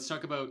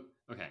talk about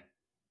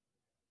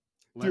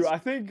Dude, I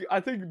think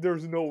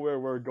there's nowhere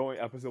we're going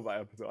episode by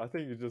episode. I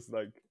think it's just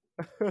like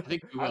I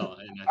think we will.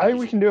 I think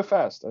we can do it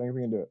fast. I think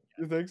we can do it.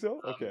 You think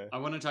so? Okay. I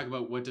want to talk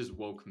about what does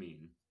woke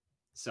mean.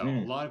 So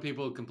a lot of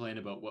people complain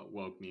about what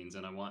woke means,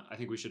 and I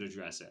think we should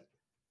address it.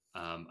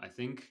 I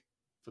think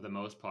for the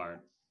most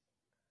part,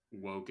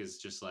 woke is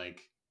just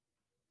like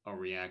a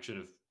reaction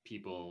of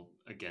people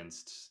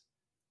against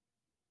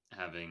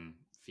having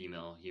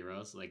female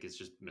heroes. Like it's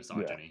just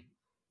misogyny.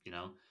 you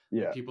know?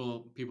 Yeah. Like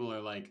people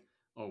are like,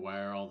 oh,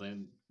 why are all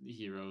the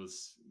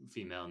heroes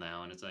female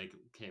now? And it's like,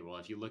 okay, well,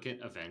 if you look at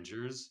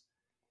Avengers,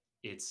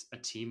 it's a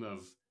team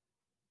of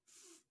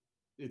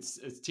it's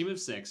a team of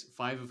 6,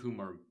 5 of whom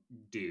are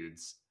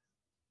dudes,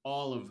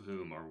 all of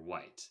whom are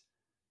white,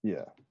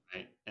 Yeah.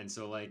 right? And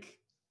so like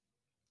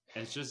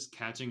it's just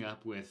catching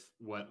up with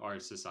what our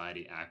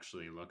society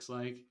actually looks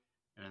like,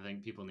 and I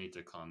think people need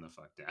to calm the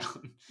fuck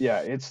down.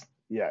 It's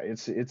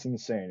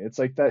insane. It's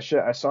like that shit.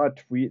 I saw a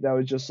tweet that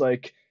was just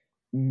like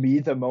me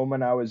the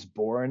moment I was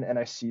born, and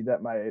I see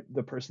that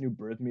the person who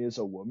birthed me is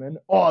a woman.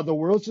 Oh, the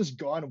world's just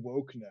gone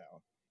woke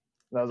now.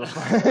 That was a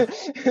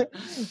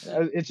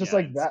fun. It's just Yeah,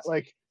 like that.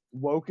 Like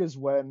woke is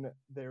when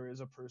there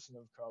is a person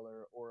of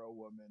color or a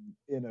woman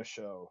in a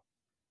show.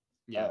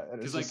 Yeah,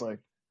 And it's because just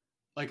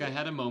like I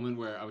had a moment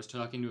where I was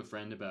talking to a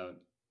friend about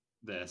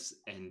this,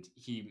 and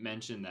he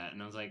mentioned that,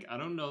 and I was like, I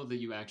don't know that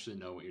you actually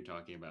know what you're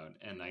talking about,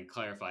 and I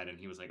clarified, and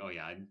he was like, oh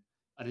yeah,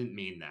 I didn't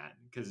mean that,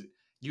 because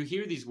you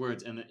hear these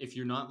words, and if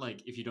you're not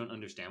like, if you don't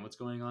understand what's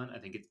going on, I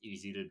think it's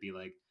easy to be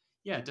like,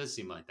 yeah, it does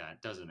seem like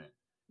that, doesn't it?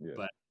 yeah.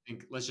 But I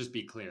think let's just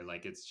be clear,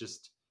 like it's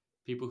just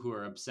people who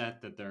are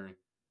upset that they're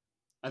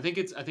I think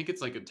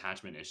it's like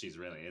attachment issues,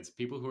 really. It's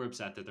people who are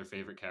upset that their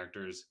favorite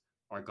characters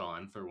are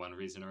gone for one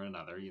reason or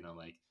another. You know,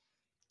 like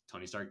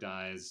Tony Stark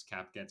dies,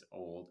 Cap gets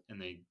old, and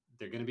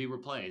they're going to be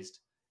replaced,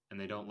 and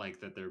they don't like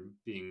that they're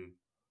being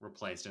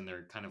replaced, and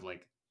they're kind of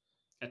like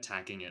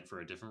attacking it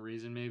for a different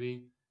reason.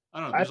 Maybe I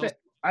don't know. I There's think also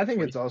I think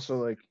 20 it's also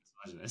like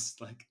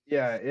misogynist, like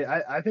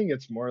yeah. I think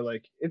it's more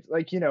like it's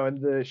like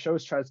and the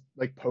shows tries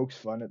like pokes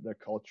fun at the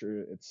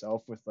culture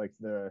itself with like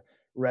the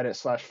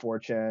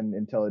Reddit/4chan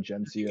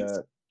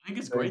intelligentsia I think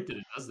it's thing, great that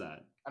it does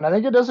that. and I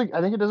think it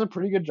does a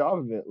pretty good job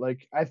of it.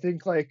 Like I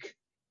think like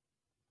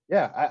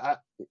yeah,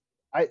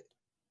 I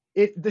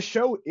it the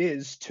show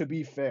is, to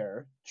be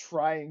fair,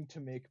 trying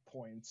to make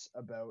points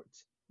about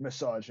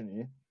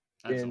misogyny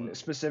in Absolutely.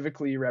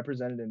 specifically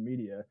represented in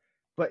media,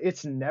 but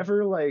it's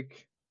never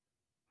like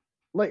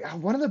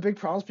one of the big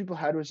problems people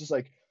had was just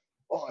like,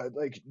 oh,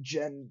 like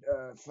Jen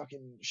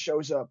fucking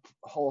shows up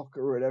Hulk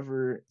or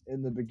whatever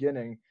in the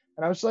beginning,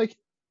 and I was like,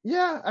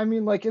 yeah, I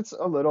mean, like it's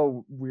a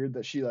little weird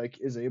that she like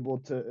is able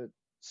to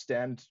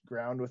stand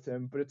ground with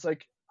him, but it's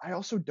like I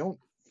also don't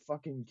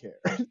fucking care,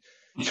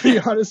 to be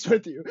honest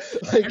with you.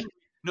 Like,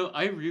 No,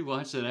 I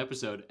rewatched that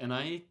episode, and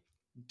I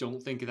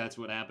don't think that's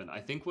what happened.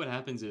 I think what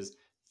happens is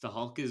the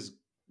Hulk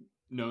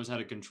knows how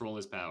to control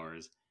his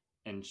powers,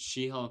 and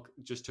She-Hulk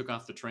just took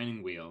off the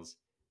training wheels,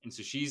 and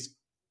so she's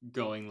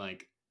going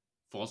like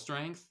full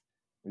strength,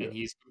 yeah, and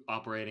he's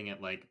operating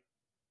at like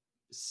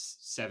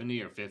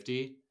 70 or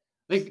 50.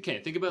 Like,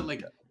 okay, think about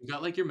like you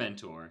got like your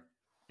mentor,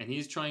 and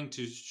he's trying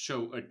to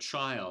show a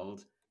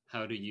child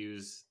how to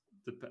use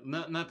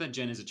not that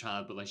Jen is a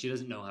child, but like she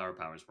doesn't know how her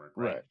powers work,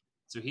 right? right,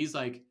 So he's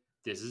like,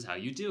 this is how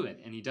you do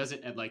it, and he does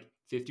it at like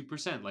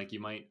 50%. Like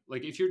you might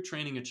like if you're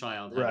training a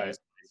child how to right, use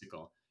a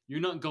bicycle, you're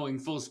not going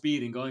full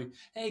speed and going,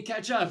 hey,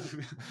 catch up,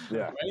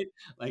 yeah, right?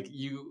 Like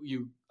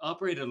you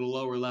operate at a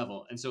lower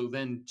level, and so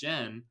then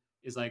Jen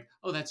is like,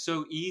 oh, that's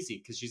so easy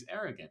because she's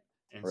arrogant,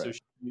 and so right,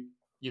 she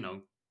you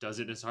know, does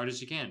it as hard as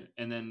she can.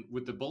 And then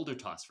with the boulder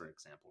toss, for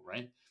example,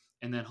 right?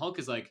 And then Hulk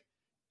is like,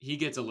 he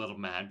gets a little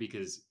mad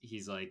because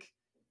he's like,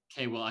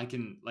 okay, well, I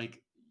can,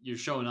 like, you're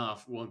showing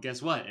off. Well,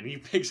 guess what? And he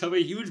picks up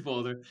a huge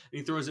boulder and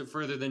he throws it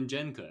further than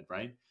Jen could,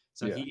 right?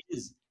 So yeah,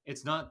 it's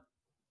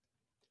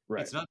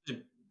right, not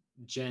that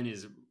Jen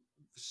is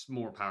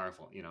more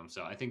powerful, you know?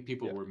 So I think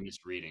people yeah, were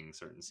misreading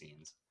certain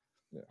scenes.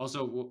 yeah,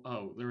 Also,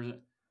 oh, there was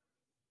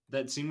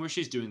that scene where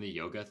she's doing the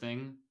yoga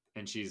thing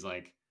and she's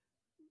like,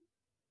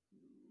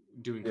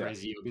 doing yeah,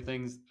 crazy yoga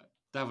things.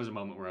 That was a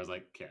moment where I was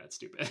like, okay, that's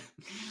stupid.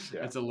 yeah.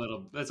 That's a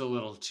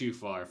little too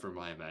far for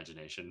my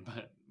imagination,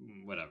 but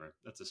whatever.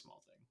 That's a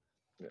small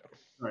thing. Yeah.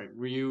 All right.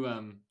 Were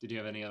you did you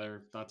have any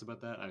other thoughts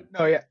about that?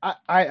 No, yeah,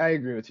 I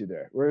agree with you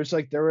there. Where it's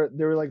like there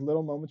were like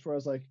little moments where I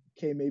was like,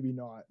 okay, maybe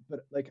not, but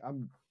like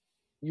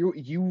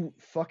you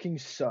fucking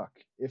suck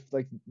if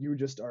like you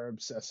just are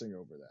obsessing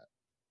over that.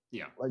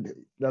 Yeah. Like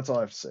that's all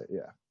I have to say.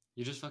 Yeah.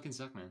 You just fucking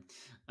suck, man.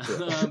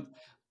 Yeah.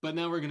 But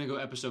now we're gonna go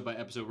episode by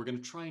episode. We're gonna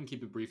try and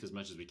keep it brief as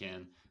much as we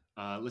can.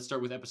 Let's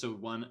start with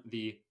episode 1,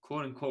 the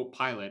quote unquote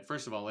pilot.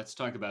 First of all, let's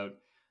talk about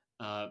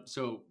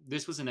so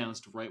this was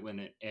announced right when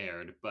it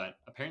aired, but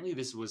apparently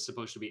this was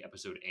supposed to be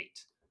episode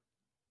 8.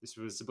 This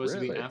was supposed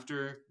to be Really?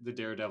 after the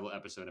Daredevil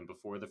episode and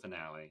before the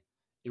finale.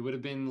 It would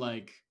have been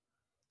like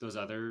those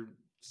other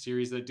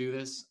series that do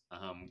this,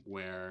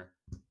 where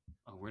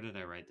where did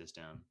I write this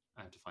down?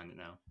 I have to find it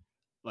now.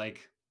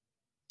 Like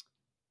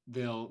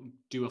they'll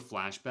do a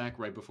flashback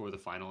right before the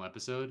final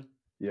episode.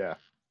 Yeah.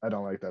 I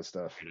don't like that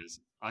stuff. It is.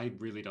 I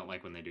really don't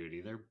like when they do it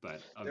either.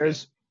 But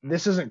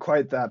This isn't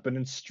quite that, but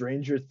in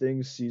Stranger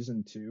Things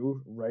season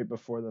 2, right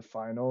before the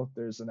final,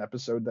 there's an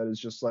episode that is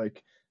just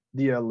like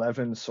the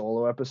 11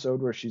 solo episode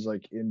where she's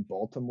like in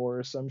Baltimore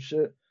or some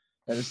shit,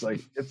 and it's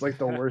like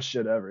the worst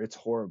shit ever. It's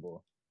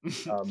horrible.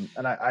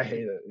 And I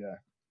hate it. Yeah.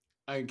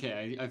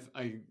 Okay,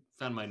 I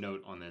found my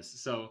note on this.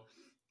 So,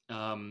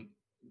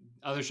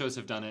 other shows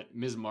have done it.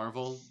 Ms.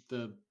 Marvel,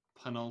 the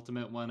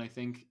penultimate one, I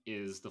think,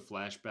 is the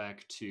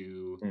flashback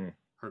to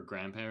her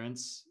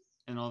grandparents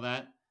and all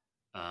that.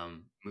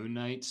 Moon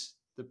Knight,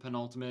 the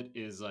penultimate,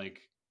 is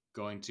like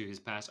going to his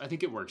past. I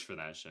think it works for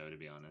that show, to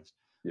be honest.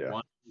 Yeah.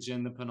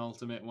 WandaVision, the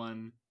penultimate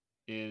one,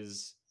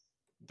 is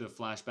the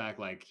flashback,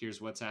 like,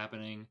 here's what's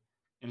happening.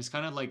 And it's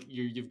kind of like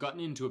you've gotten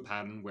into a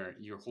pattern where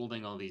you're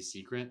holding all these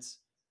secrets.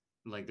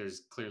 Like,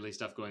 there's clearly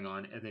stuff going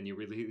on, and then you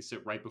release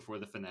it right before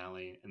the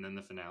finale, and then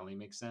the finale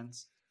makes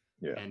sense.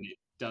 Yeah. And it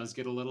does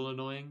get a little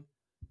annoying.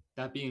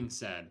 That being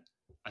said,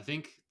 I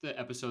think the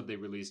episode they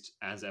released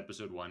as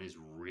episode 1 is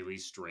really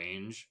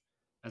strange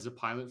as a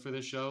pilot for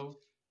the show.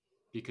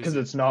 Because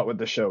it's not what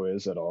the show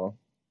is at all.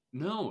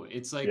 No,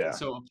 it's like,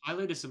 so a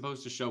pilot is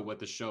supposed to show what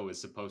the show is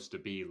supposed to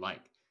be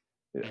like.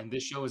 Yeah. And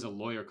this show is a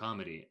lawyer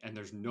comedy, and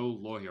there's no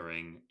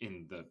lawyering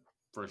in the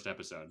first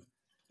episode.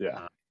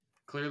 Yeah.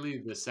 Clearly,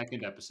 the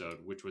second episode,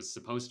 which was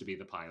supposed to be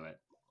the pilot,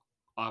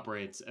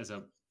 operates as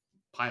a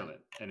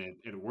pilot, and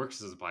it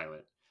works as a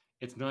pilot.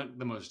 It's not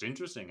the most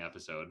interesting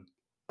episode.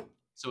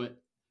 So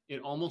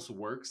it almost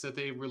works that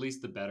they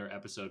released the better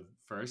episode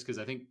first, because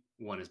I think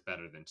 1 is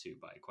better than 2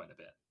 by quite a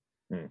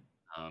bit.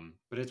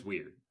 But it's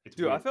weird.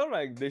 Dude, I felt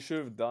like they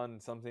should have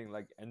done something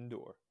like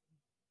Endor.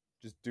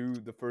 Just do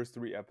the first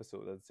 3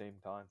 episodes at the same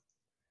time.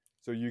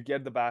 So you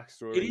get the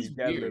backstory, you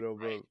get weird, a little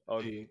bit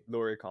of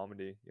lawyer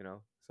comedy,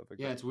 stuff like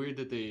that. Yeah, it's weird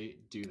that they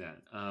do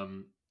that.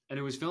 And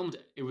it was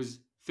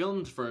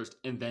filmed first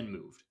and then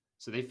moved.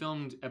 So they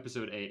filmed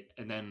episode 8,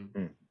 and then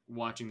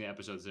watching the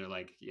episodes, they're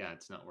like, yeah,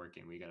 it's not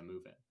working. We got to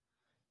move it.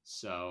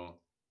 So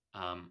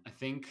I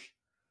think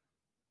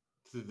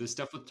the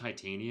stuff with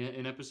Titania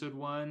in episode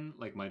 1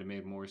 like might have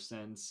made more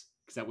sense,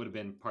 because that would have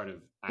been part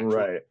of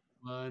actual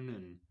 1.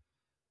 And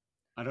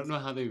I don't know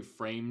how they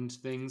framed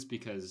things,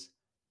 because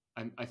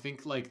I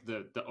think like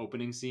the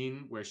opening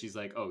scene where she's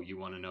like, oh, you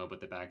want to know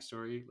about the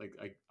backstory? Like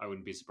I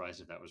wouldn't be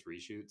surprised if that was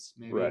reshoots,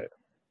 maybe. Right.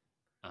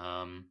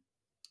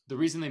 The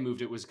reason they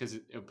moved it was because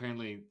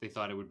apparently they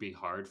thought it would be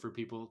hard for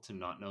people to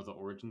not know the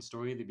origin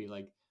story. They'd be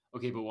like,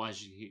 okay, but why is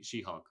she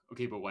She-Hulk?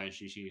 Okay, but why is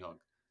she She-Hulk?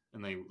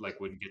 And they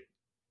like wouldn't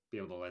be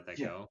able to let that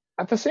go.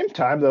 At the same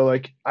time, though,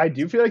 like I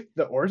do feel like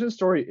the origin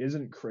story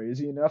isn't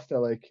crazy enough that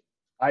like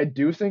I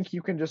do think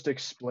you can just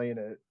explain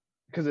it,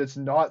 because it's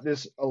not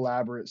this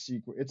elaborate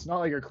sequence. It's not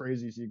like a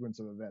crazy sequence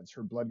of events.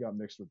 Her blood got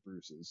mixed with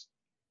Bruce's,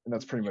 and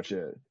that's pretty much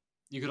it.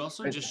 You could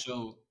also just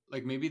show,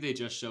 like, maybe they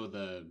just show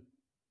the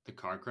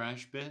car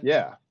crash bit.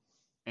 Yeah.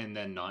 And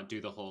then not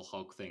do the whole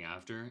Hulk thing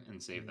after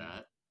and save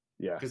that.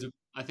 Yeah. Because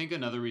I think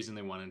another reason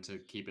they wanted to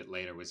keep it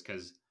later was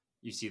because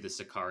you see the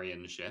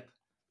Sicarian ship.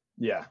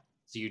 Yeah.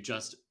 So you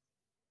just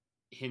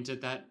hint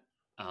at that,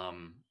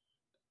 and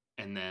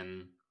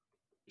then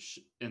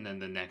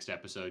the next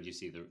episode you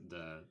see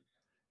the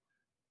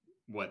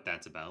what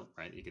that's about,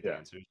 right? You get the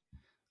answers.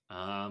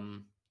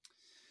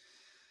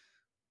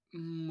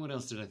 What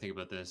else did I think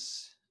about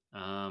this?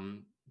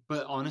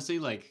 But honestly,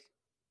 like,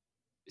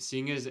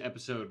 seeing it as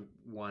episode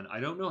 1, I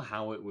don't know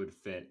how it would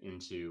fit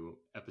into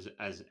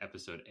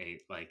episode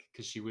 8, like,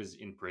 because she was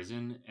in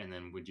prison, and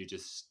then would you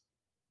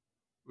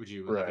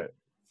have a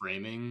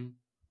framing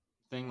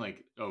thing,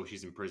 like, oh,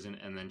 she's in prison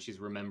and then she's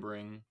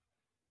remembering?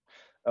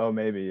 Oh,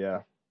 maybe,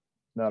 yeah.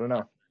 No, I don't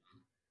know.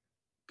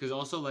 Because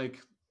also, like,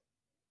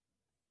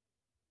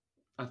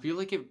 I feel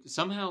like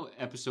somehow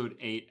episode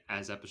 8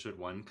 as episode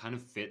 1 kind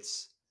of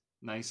fits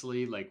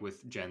nicely, like,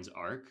 with Jen's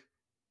arc.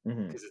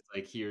 Because it's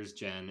like, here's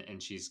Jen,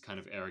 and she's kind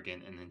of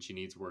arrogant, and then she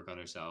needs work on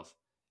herself,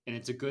 and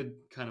it's a good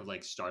kind of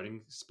like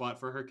starting spot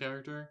for her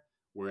character.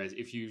 Whereas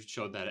if you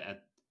showed that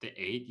at the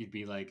 8, you'd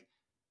be like,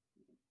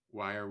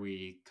 why are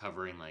we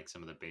covering like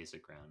some of the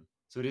basic ground?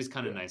 So it is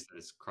kind of nice that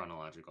it's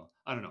chronological.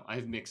 I don't know, I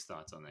have mixed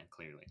thoughts on that,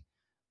 clearly.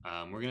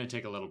 We're gonna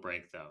take a little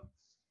break though,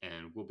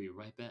 and we'll be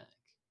right back.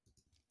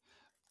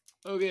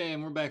 Okay,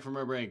 and we're back from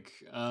our break.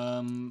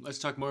 Let's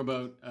talk more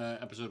about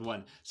episode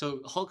 1. So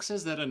Hulk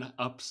says that an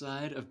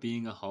upside of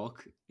being a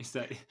Hulk is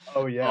that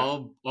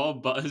all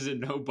buzz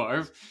and no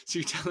barf. So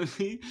you're telling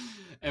me,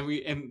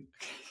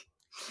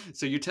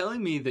 so you're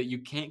telling me that you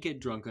can't get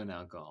drunk on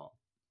alcohol,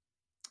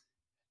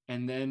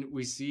 and then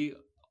we see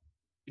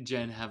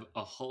Jen have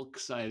a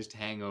Hulk-sized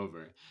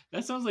hangover.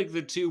 That sounds like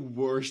the 2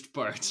 worst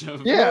parts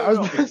of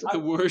the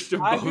worst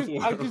of both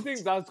worlds. I just think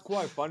that's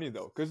quite funny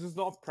though, because it's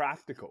not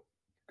practical.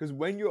 Because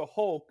when you're a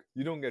Hulk,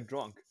 you don't get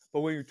drunk.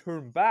 But when you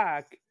turn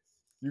back,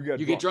 you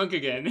get drunk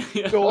again.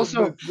 So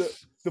also,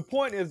 the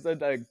point is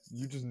that like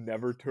you just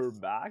never turn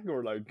back,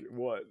 or like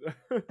what?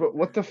 But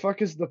what the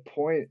fuck is the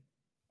point?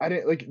 I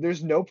didn't like.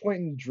 There's no point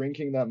in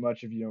drinking that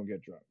much if you don't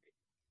get drunk.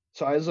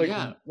 So I was like,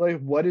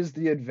 like, what is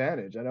the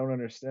advantage? I don't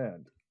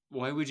understand.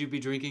 Why would you be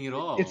drinking at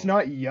all? It's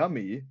not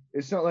yummy.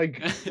 It's not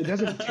like it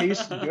doesn't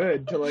taste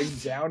good to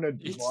like down a.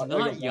 It's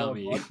not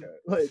yummy.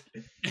 Like,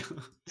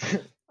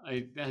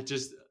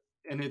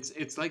 And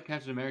it's like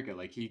Captain America.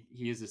 Like he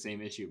has the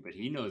same issue, but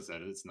he knows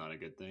that it's not a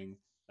good thing.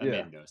 That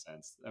made no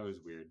sense. That was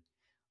weird.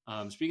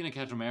 Speaking of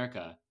Captain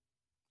America,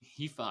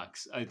 he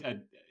fucks.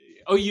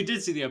 Oh, you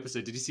did see the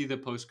episode. Did you see the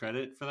post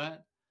credit for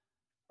that?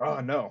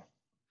 Oh no.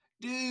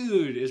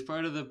 dude, is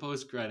part of the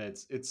post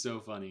credits. It's so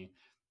funny.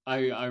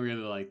 I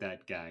really like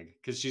that gag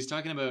because she's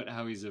talking about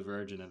how he's a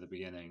virgin at the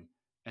beginning,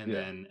 and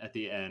then at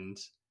the end,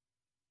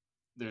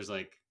 there's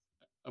like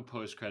a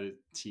post credit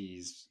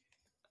tease.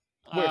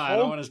 Wait, I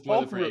don't want to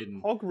spoil it for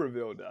Aidan. Hulk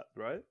revealed that,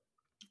 right?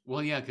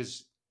 Well, yeah,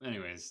 because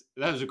anyways,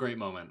 that was a great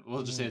moment.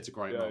 We'll just say it's a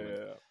great moment.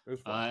 Yeah. It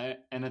was fun.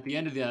 And at the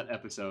end of that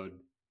episode,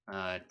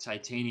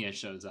 Titania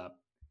shows up.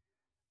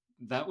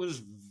 That was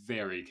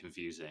very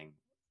confusing.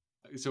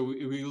 So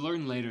we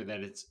learn later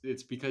that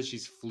it's because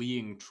she's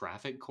fleeing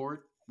traffic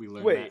court. We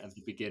learned that at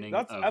the beginning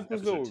of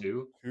episode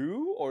 2.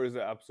 2, or is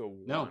it episode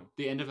 1? No,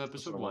 the end of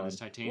episode 1 is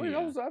Titania. Wait,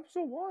 that was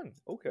episode 1.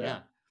 Okay. Yeah.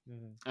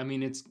 I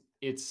mean,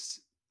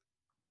 it's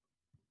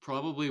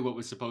probably what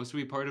was supposed to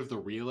be part of the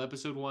real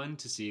episode 1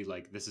 to see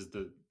like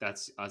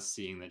that's us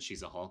seeing that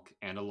she's a Hulk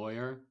and a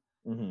lawyer.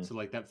 So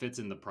like that fits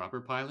in the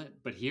proper pilot,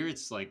 but here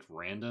it's like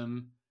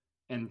random,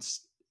 and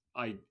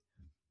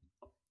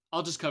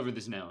I'll just cover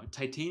this now.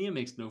 Titania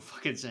makes no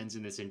fucking sense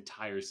in this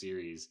entire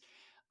series.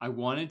 I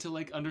wanted to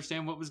like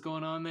understand what was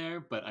going on there,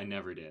 but I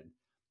never did.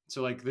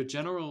 So like the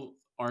general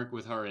arc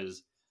with her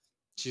is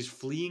she's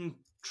fleeing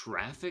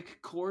traffic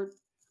court,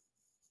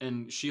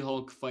 and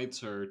She-Hulk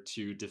fights her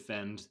to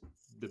defend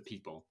the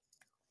people.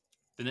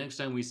 The next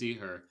time we see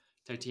her,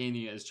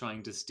 Titania is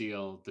trying to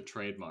steal the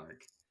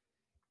trademark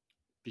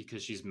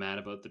because she's mad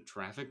about the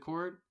traffic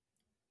court,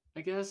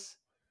 I guess.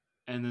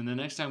 And then the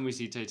next time we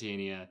see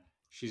Titania,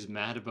 she's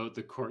mad about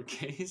the court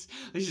case.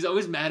 Like, she's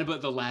always mad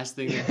about the last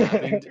thing that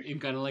happened in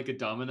kind of like a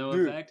domino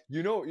effect.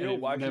 You know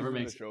why she's never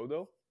in the show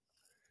though?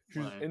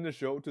 She's in the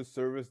show to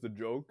service the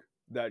joke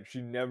that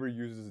she never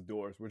uses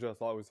doors, which I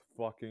thought was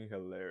fucking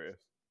hilarious.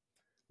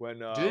 When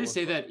did they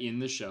say that in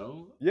the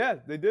show? Yeah,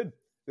 they did.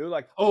 They were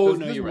like, "Oh, does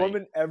no, this you're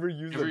woman right. ever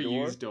use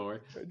a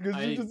door? Because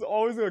she's just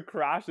always gonna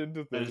crash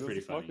into things." That is pretty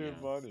funny. Fucking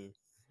funny.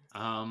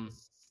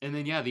 And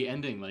then the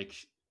ending, like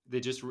they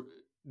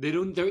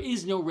don't. There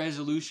is no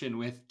resolution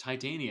with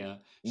Titania.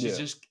 She's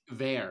just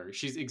there.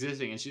 She's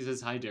existing, and she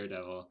says, "Hi,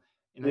 Daredevil,"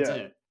 and that's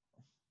it.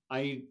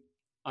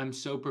 I'm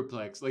so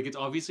perplexed. Like, it's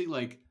obviously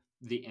like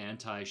the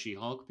anti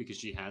She-Hulk because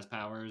she has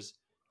powers,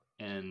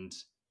 and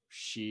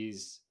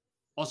she's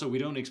also, we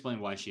don't explain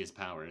why she has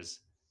powers.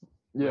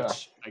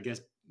 Which I guess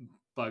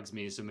bugs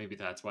me. So maybe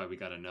that's why we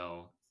got to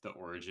know the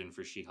origin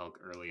for She-Hulk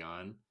early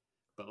on.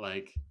 But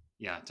like,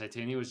 yeah,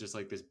 Titania was just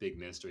like this big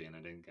mystery, and I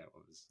didn't get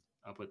what was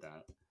up with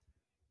that.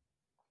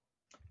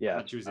 Yeah, I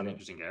thought she was an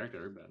interesting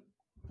character, but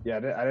yeah, I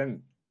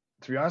didn't.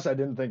 To be honest, I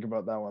didn't think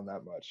about that one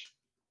that much.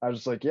 I was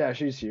just like, yeah,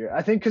 she's here.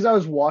 I think because I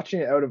was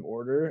watching it out of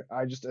order,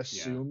 I just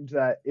assumed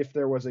that if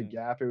there was a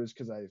gap, it was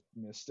because I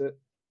missed it.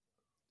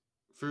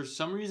 For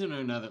some reason or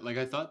another, like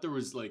I thought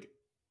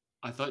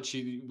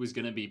she was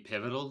gonna be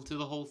pivotal to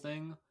the whole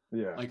thing.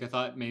 Yeah. Like I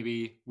thought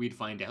maybe we'd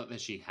find out that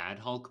she had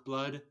Hulk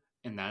blood,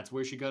 and that's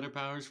where she got her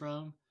powers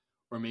from,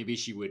 or maybe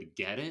she would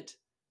get it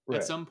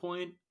at some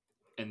point,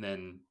 and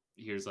then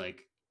here's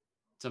like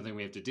something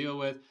we have to deal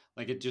with.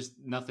 Like it just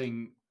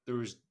nothing.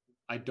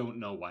 I don't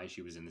know why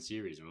she was in the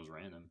series. It was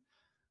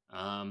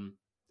random.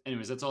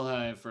 Anyways, that's all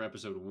I have for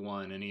episode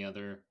 1. Any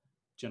other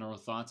general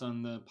thoughts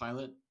on the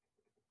pilot?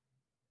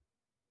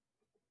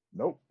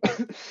 Nope.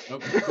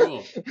 Okay,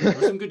 cool. There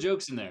were some good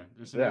jokes in there.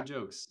 There's some good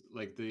jokes.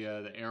 Like the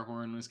air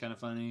horn was kind of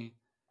funny.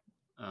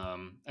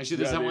 Actually,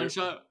 there's that one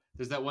shot.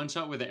 There's that one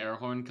shot where the air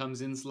horn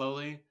comes in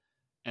slowly,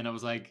 and I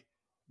was like,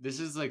 "This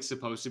is like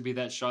supposed to be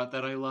that shot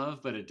that I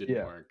love," but it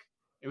didn't work.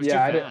 It was too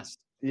fast.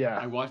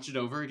 I watched it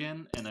over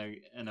again,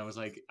 and I was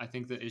like, I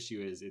think the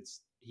issue is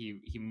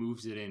he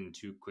moves it in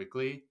too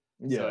quickly,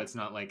 so it's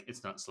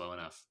not slow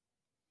enough.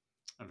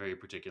 I'm very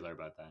particular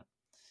about that.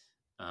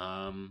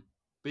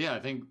 But yeah, I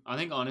think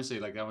honestly,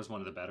 like that was one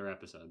of the better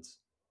episodes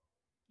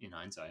in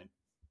hindsight.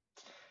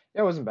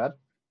 Yeah, it wasn't bad.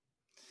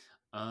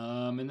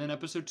 And then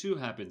episode 2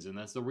 happens, and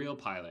that's the real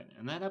pilot,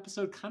 and that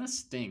episode kind of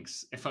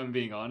stinks, if I'm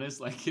being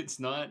honest. Like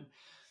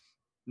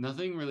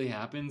nothing really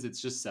happens.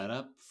 It's just set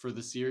up for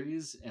the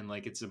series, and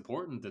like it's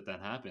important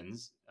that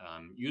happens.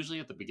 Usually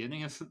at the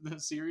beginning of the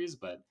series,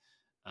 but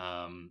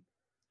I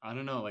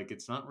don't know. Like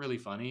it's not really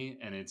funny,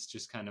 and it's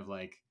just kind of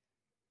like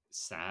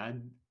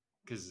sad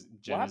because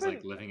Jen is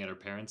like living at her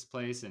parents'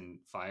 place and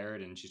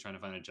fired, and she's trying to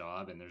find a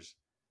job. And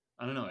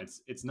I don't know.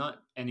 It's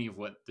not any of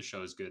what the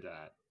show's good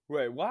at.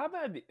 Wait, what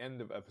happened at the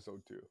end of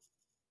episode 2?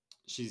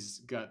 She's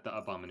got the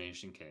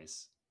abomination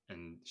case.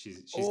 And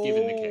she's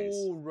given the case.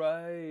 Oh,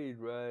 right.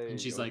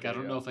 And she's like, I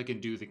don't know if I can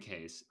do the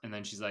case. And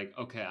then she's like,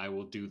 okay, I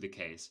will do the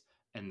case.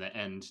 And the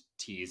end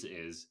tease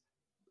is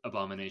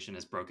Abomination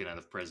has broken out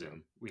of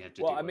prison. We have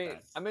to deal with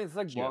that. I mean, it's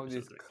like one of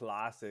these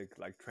classic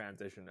like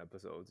transition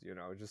episodes,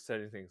 just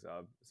setting things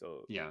up.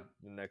 So the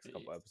next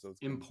couple episodes.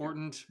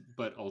 Important,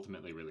 but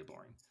ultimately really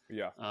boring.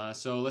 Yeah.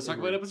 So let's talk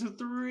about episode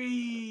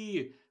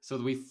 3. So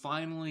we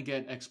finally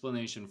get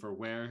explanation for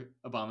where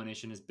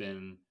Abomination has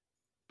been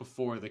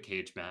before the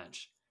cage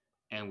match.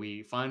 And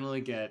we finally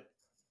get,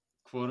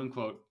 quote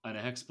unquote, an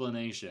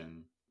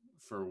explanation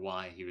for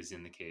why he was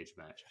in the cage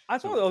match. I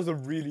thought that was a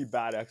really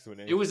bad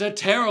explanation. It was a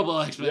terrible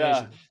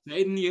explanation. Yeah.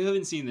 Aidan, you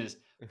haven't seen this,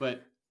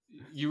 but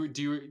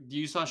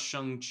you saw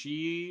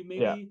Shang-Chi maybe?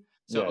 Yeah.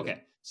 So Yeah,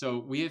 okay, so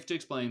we have to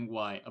explain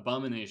why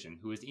Abomination,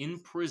 who is in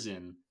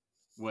prison,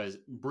 was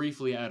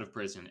briefly out of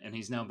prison, and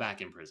he's now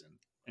back in prison,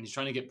 and he's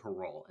trying to get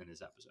parole in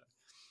this episode.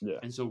 Yeah.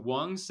 And so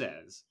Wong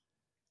says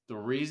the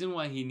reason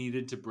why he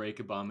needed to break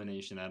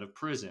Abomination out of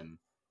prison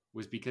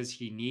was because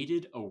he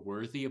needed a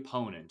worthy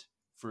opponent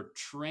for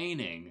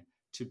training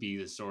to be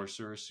the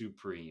Sorcerer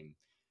Supreme.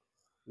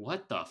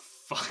 What the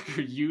fuck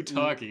are you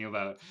talking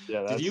about?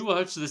 Yeah, Did you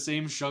watch the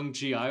same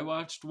Shang-Chi I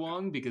watched,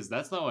 Wong? Because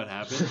that's not what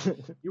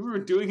happened. You were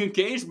doing a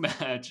cage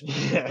match.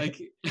 Yeah.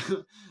 Like,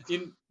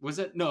 was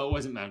it? No, it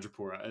wasn't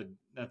Madripoor.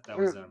 That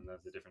was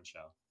a different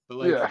show. But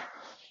like,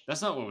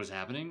 that's not what was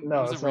happening. No,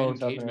 It was that's a not random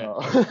what's cage happening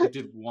match. at all. Like,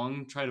 did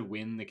Wong try to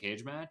win the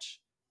cage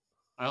match?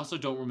 I also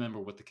don't remember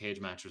what the cage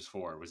match was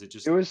for. Was it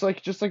just? It was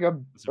like just like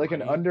an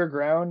money?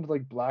 underground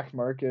like black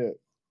market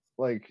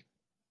like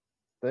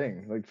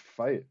thing, like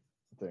fight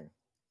thing.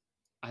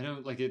 I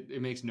don't like it.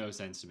 It makes no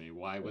sense to me.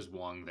 Why was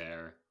Wong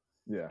there?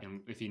 Yeah.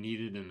 And if he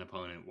needed an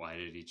opponent, why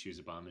did he choose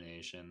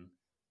Abomination?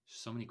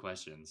 So many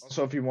questions.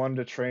 So if you wanted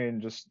to train,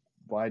 just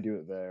why do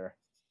it there?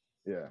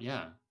 Yeah.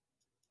 Yeah.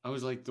 I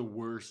was like the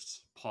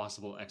worst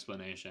possible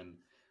explanation.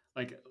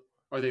 Like,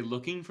 are they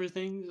looking for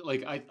things?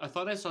 Like, I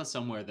thought I saw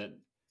somewhere that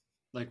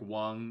like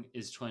Wong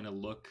is trying to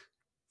look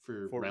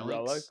for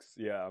relics.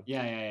 Yeah.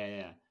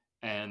 Yeah.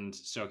 And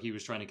so he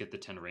was trying to get the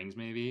 10 rings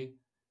maybe.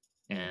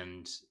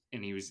 And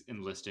he was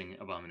enlisting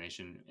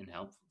Abomination in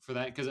help for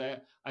that, because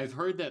I've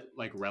heard that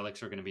like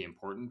relics are going to be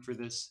important for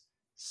this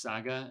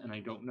saga, and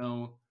I don't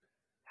know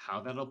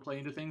how that'll play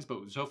into things,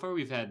 but so far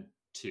we've had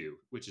 2,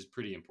 which is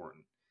pretty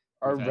important.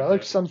 Are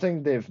relics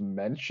something they've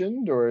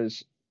mentioned, or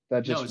is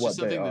that just it's what just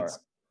something they are? That's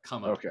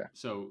come up. Okay.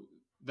 So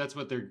that's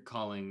what they're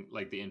calling,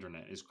 like the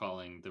internet is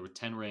calling, there were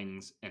 10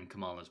 rings and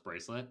Kamala's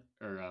bracelet,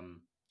 or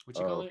what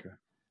you call it?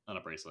 Not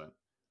a bracelet.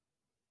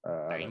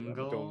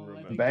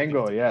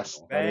 Bangle,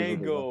 yes.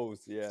 Bangles,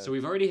 yeah. So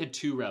we've already had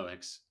 2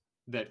 relics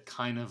that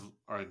kind of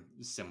are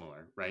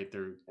similar, right?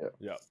 They're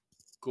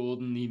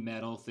golden-y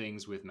metal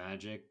things with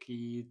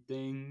magic-y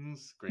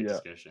things. Great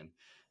discussion.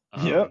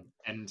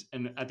 And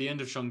at the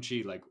end of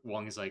Shang-Chi, like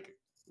Wong is like,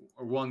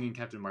 or Wong and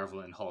Captain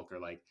Marvel and Hulk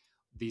are like,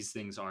 these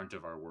things aren't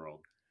of our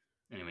world.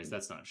 Anyways,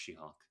 that's not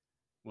She-Hulk.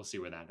 We'll see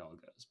where that all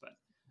goes.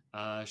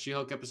 But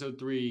She-Hulk episode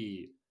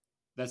 3.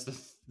 That's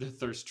the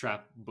Thirst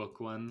Trap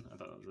book one. I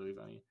thought that was really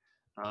funny.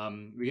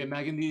 We get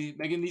Megan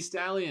Thee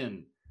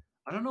Stallion.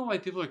 I don't know why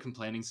people are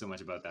complaining so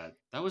much about that.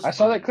 That was. I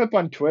saw that clip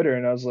on Twitter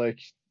and I was like,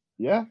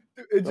 yeah.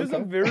 It's just a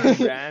very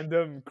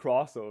random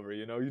crossover.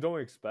 You know, you don't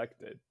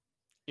expect it.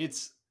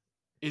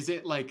 Is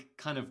it like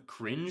kind of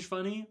cringe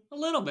funny? A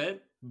little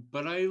bit,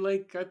 but I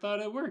thought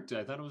it worked.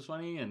 I thought it was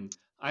funny, and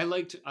I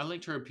liked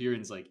her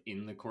appearance like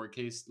in the court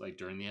case, like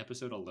during the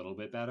episode, a little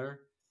bit better.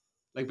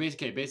 Like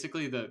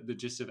basically the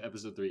gist of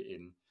episode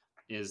 3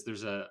 is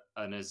there's an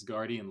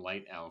Asgardian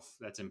light elf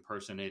that's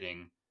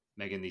impersonating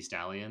Megan Thee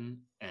Stallion,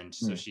 and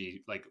so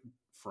she like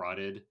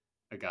frauded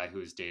a guy who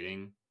was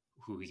dating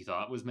who he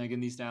thought was Megan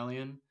Thee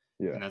Stallion,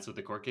 and that's what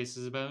the court case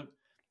is about.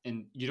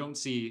 And you don't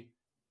see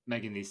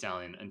Megan Thee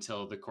Stallion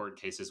until the court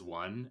case is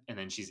won, and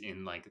then she's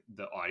in like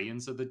the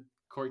audience of the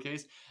court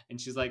case, and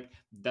she's like,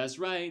 "That's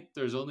right,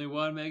 there's only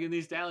one Megan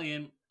Thee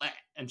Stallion,"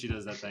 and she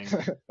does that thing.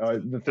 The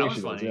thing that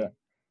was funny. Does,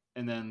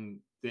 And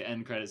then the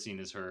end credit scene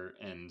is her,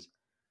 and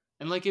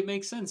like it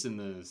makes sense in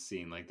the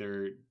scene. Like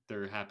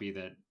they're happy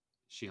that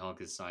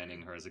She-Hulk is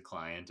signing her as a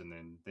client, and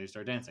then they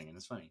start dancing, and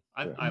it's funny.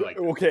 I like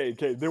that. Okay.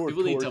 They were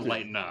people twerking. need to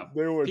lighten up.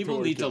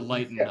 People need to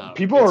lighten up.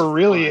 People are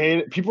really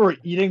hating. People are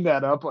eating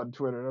that up on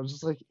Twitter, and I was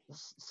just like,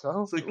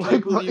 so. It's like, I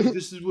believe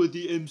this is what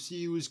the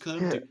MCU is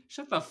coming to.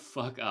 Shut the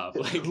fuck up.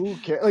 Like, who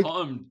cares? Like,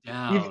 calm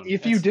down.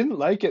 If you didn't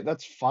like it,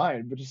 that's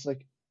fine. But just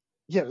like,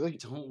 like,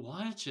 don't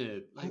watch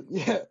it. Like,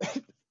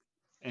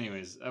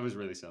 Anyways, that was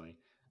really silly.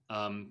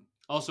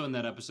 Also in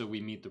that episode, we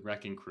meet the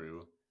Wrecking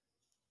Crew.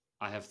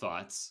 I have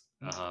thoughts.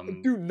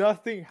 Dude,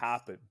 nothing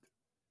happened.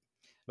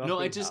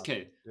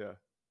 Yeah.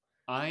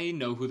 I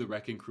know who the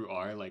Wrecking Crew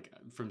are, like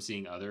from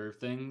seeing other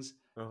things,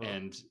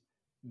 and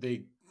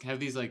they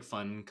have these like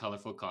fun,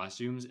 colorful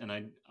costumes, and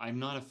I'm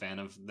not a fan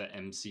of the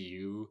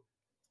MCU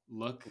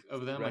look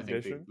of them.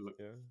 Rendition?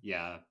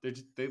 I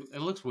think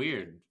it looks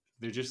weird.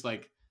 They're just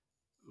like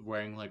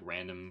wearing like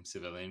random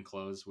civilian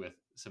clothes with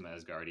some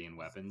Asgardian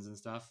weapons and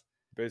stuff.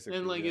 Basically,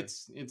 and like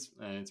it's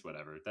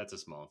whatever. That's a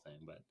small thing,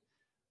 but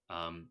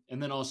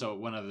and then also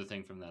one other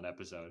thing from that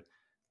episode,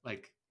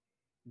 like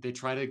they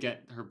try to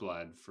get her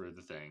blood for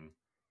the thing,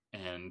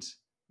 and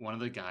one of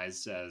the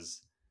guys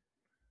says,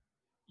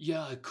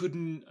 "Yeah, I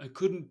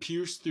couldn't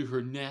pierce through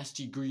her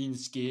nasty green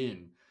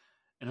skin,"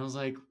 and I was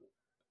like,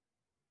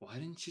 "Why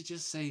didn't you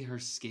just say her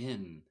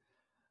skin?"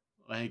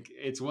 Like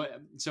it's what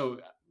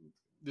so.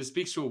 This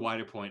speaks to a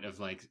wider point of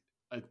like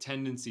a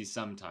tendency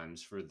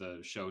sometimes for the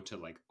show to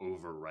like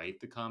overwrite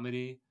the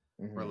comedy,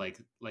 or like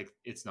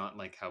it's not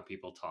like how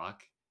people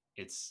talk,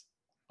 it's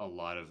a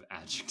lot of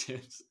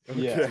adjectives.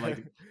 Yeah.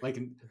 like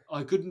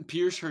I couldn't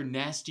pierce her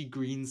nasty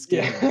green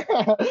skin.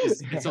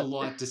 It's a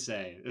lot to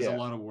say. There's a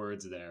lot of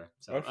words there.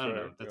 So I don't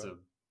know.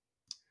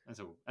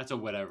 That's a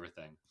whatever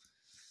thing.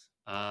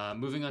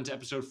 Moving on to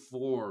episode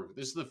 4.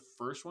 This is the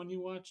first one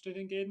you watched, I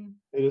think, Aidan?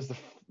 It is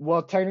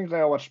well, technically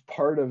I watched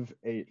part of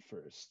 8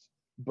 first,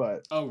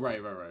 but Oh,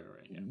 right.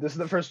 Yeah. This is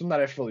the first one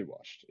that I fully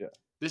watched. Yeah.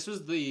 This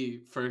was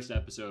the first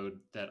episode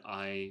that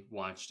I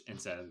watched and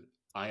said,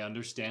 I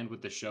understand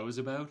what the show is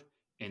about,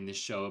 and this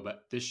show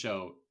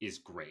is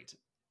great.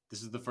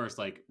 This is the first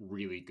like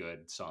really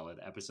good, solid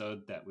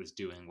episode that was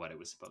doing what it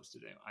was supposed to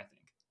do, I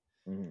think.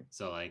 Mm-hmm.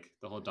 So like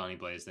the whole Donnie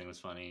Blaze thing was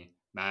funny.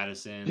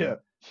 Madison, Yeah.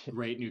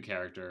 great new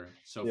character,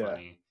 so Yeah.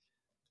 funny.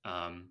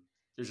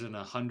 There's an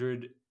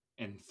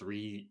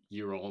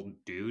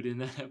 103-year-old dude in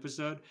that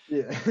episode.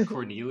 Yeah.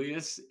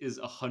 Cornelius is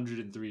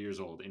 103 years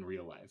old in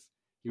real life.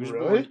 He was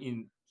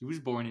Really?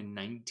 born in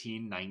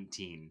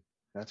 1919.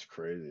 That's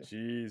crazy.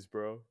 Jeez,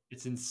 bro.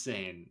 It's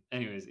insane.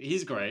 Anyways,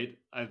 he's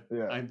great. I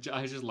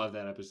just love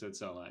that episode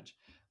so much.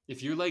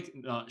 If you're like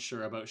not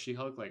sure about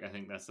She-Hulk, like I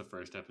think that's the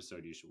first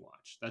episode you should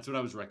watch. That's what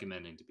I was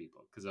recommending to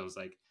people because I was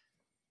like,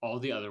 all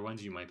the other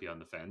ones you might be on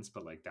the fence,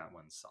 but like that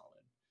one's solid.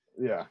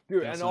 Yeah,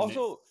 dude. And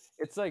also,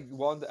 it's like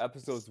one of the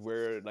episodes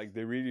where like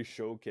they really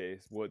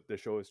showcase what the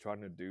show is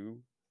trying to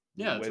do.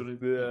 Yeah, with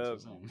the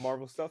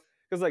Marvel stuff.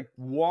 Because like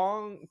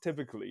Wong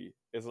typically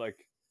is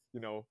like,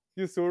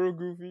 he's sort of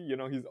goofy.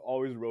 He's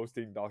always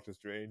roasting Doctor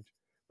Strange,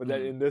 but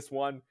then in this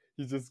one,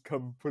 he's just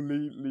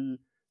completely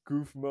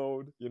goof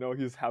mode.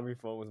 He's having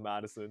fun with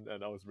Madison,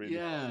 and that was really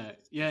fun.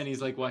 Yeah, and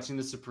he's like watching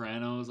The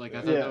Sopranos. Like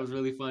I thought that was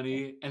really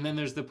funny. And then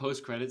there's the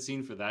post-credit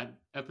scene for that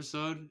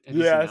episode. Have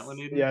you seen that one,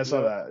 Aidan? Yeah, I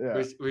saw that.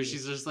 Yeah, where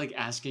she's just like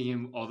asking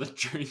him all the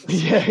drinks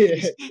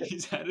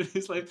he's had in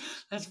his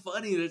life. That's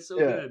funny. That's so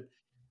good.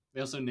 They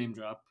also name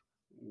drop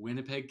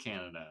Winnipeg,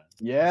 Canada.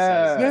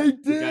 Yeah, they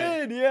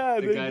did.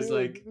 The guy's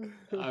like,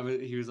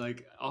 he was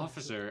like,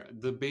 officer,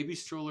 the baby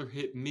stroller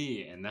hit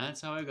me, and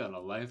that's how I got a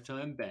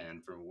lifetime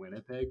ban from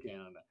Winnipeg,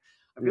 Canada.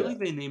 I feel like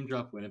they name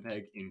drop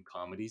Winnipeg in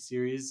comedy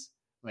series,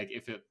 like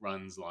if it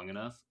runs long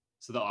enough.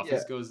 So The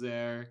Office goes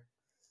there.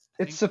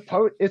 It's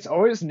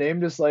always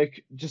named as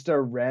like just a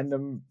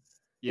random.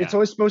 Yeah. It's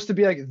always supposed to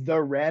be like the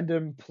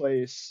random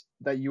place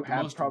that you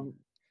have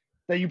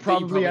that you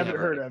probably haven't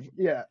heard of.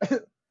 Yeah.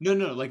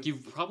 No, like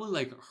you've probably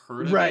like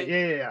heard of it. Right,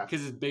 yeah.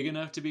 Because it's big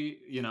enough to be,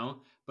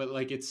 but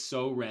like it's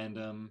so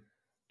random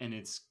and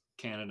it's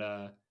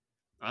Canada.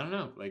 I don't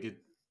know. Like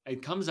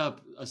it comes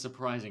up a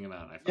surprising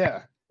amount, I find.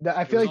 Yeah.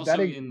 I feel like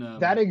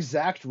that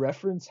exact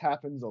reference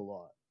happens a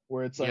lot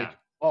where it's like,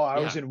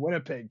 I was in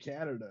Winnipeg,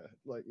 Canada.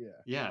 Like,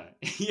 yeah.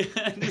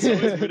 It's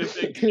always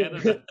Winnipeg,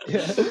 Canada.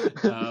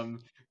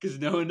 Because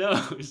no one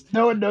knows.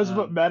 No one knows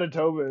what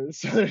Manitoba is.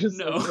 So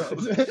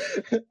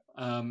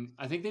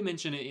I think they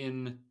mention it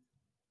in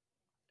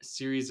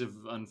Series of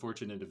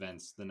Unfortunate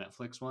Events, the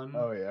Netflix one.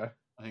 Oh yeah,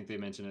 I think they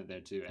mentioned it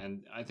there too.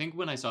 And I think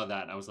when I saw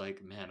that, I was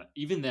like, man,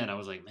 even then I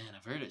was like, man,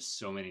 I've heard it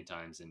so many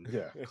times in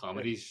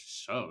comedy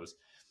shows.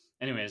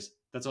 Anyways,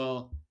 that's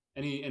all.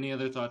 Any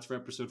other thoughts for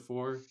episode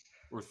 4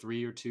 or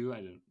 3 or 2? I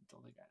don't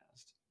think I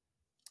asked.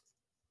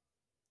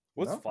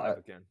 What's 5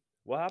 again?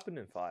 What happened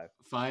in 5?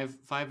 5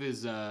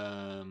 is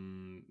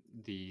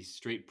the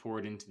straight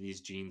poured into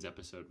these jeans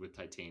episode with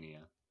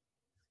Titania.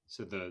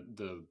 So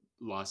the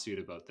lawsuit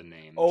about the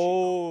name.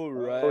 Oh,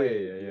 right. Oh,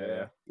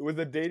 yeah. With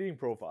the dating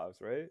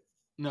profiles, right?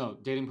 No,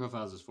 dating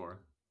profiles is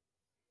 4.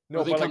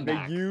 No, but like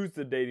they use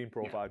the dating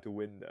profile to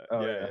win that.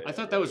 I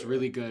thought that was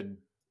really good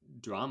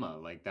drama.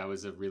 Like that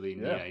was a really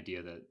neat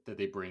idea that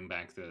they bring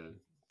back the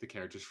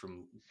characters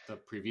from the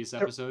previous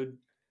episode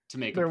to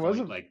make a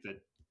point like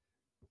that.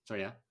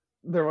 Sorry, yeah.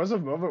 There was a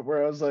moment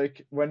where I was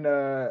like, when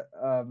the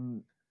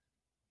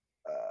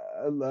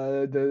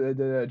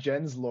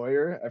Jen's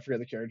lawyer, I forget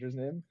the character's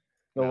name,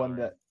 the one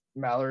that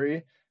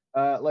Mallory,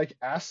 like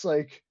asks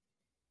like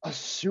a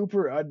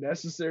super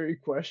unnecessary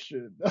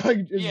question,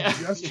 like it's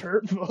just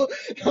hurtful.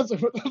 I was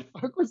like, what the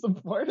fuck was the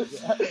point of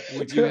that?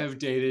 Would you have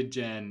dated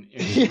Jen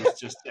if it was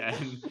just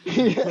Jen?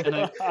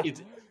 And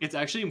it's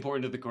actually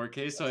important to the court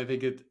case, so I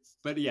think it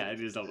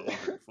is a little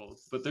hurtful.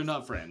 But they're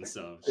not friends,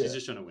 so she's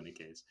just trying to win a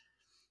case.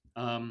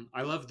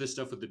 I love this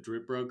stuff with the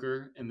drip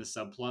broker and the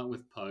subplot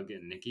with Pug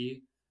and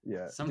Nikki.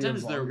 Yeah.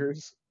 Sometimes they're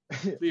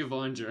the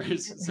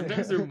Avengers.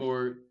 Sometimes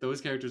those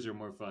characters are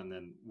more fun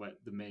than what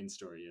the main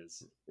story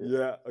is.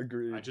 Yeah,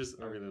 agreed. I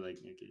really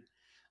like Nikki.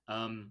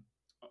 I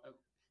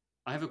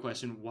have a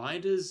question. Why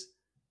does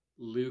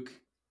Luke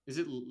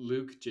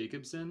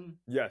Jacobson?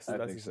 Yes,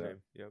 that's his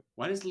name. Yep.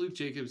 Why does Luke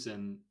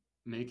Jacobson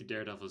make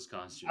Daredevil's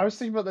costume? I was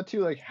thinking about that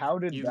too. Like, how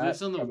did he that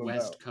lives on the come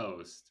West about?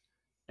 Coast?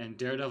 And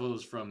Daredevil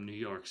is from New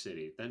York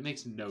City. That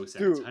makes no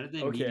sense. Dude, how did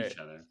they meet each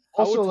other?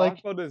 Also,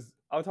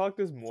 I'll talk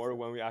this more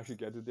when we actually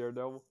get to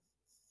Daredevil.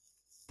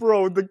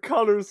 Bro, the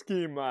color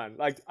scheme, man.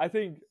 Like, I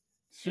think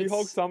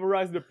She-Hulk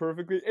summarized it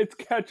perfectly. It's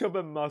ketchup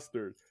and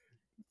mustard.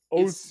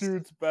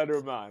 Suits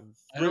better, man.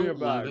 Bring it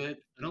back. I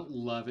don't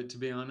love it, to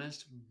be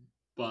honest,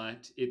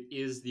 but it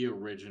is the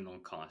original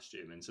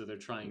costume, and so they're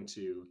trying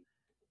to,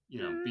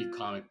 be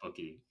comic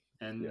booky,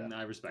 and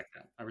I respect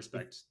that.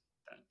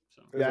 that.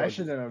 So Yeah, I It's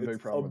shouldn't have a big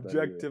it's problem with that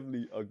either.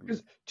 objectively ugly.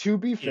 Because to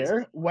be It's-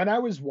 fair, when I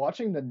was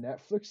watching the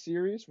Netflix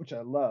series, which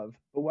I love,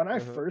 but when I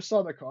first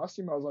saw the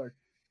costume, I was like,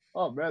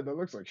 "Oh man, that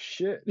looks like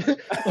shit."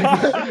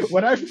 Like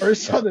when I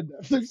first saw the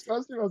Netflix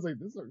costume, I was like,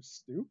 "This looks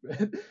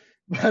stupid."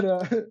 But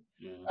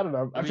yeah. I don't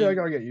know. I I feel like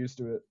mean- I'll get used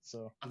to it.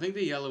 So I think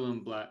the yellow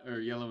and black or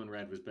yellow and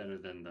red was better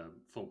than the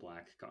full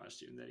black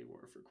costume that he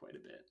wore for quite a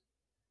bit.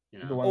 You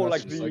know, The one Oh,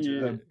 that's like just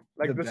the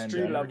the the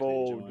street bandana.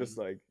 level, just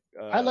like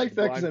I like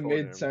that because it blindfold and made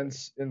everything.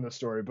 sense in the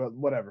story. But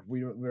whatever,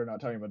 we're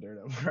not talking about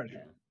Daredevil right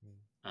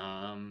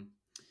now.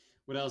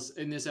 What else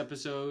in this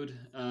episode?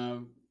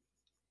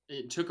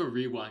 It took a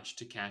rewatch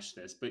to catch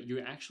this, but you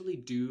actually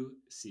do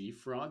see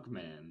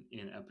Frogman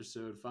in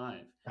episode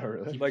 5. Oh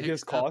really? Like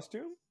his picks up-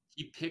 costume.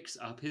 He picks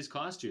up his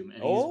costume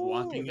and he's Oh,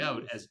 walking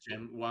out nice. as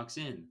Jen walks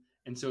in,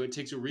 and so it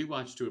takes a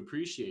rewatch to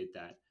appreciate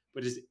that.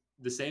 But it's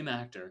the same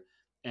actor,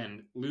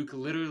 and Luke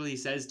literally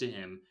says to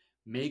him,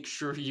 "Make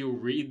sure you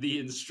read the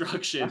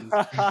instructions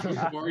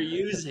before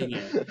using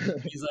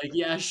it." He's like,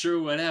 "Yeah,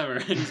 sure, whatever,"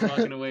 and he's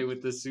walking away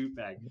with the suit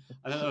bag.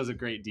 I thought that was a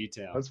great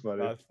detail. That's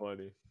funny. That's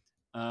funny.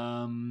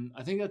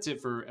 I think that's it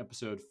for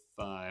episode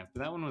 5.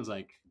 But that one was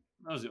like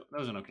that was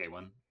an okay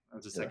one. That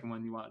was the second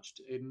one you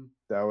watched, Aiden.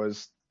 That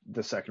was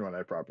the second one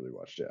I properly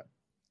watched. Yeah,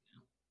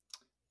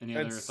 Any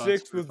And other thoughts?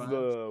 6 for was 5?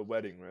 the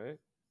wedding, right?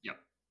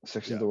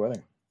 6 Yeah. is the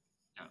wedding.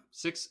 Yeah,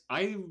 6.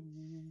 I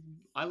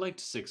liked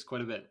 6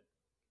 quite a bit.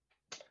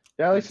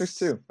 Yeah, I like It's- 6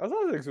 too. I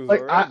thought 6 was Like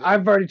alright.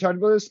 I've already talked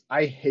about this.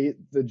 I hate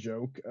the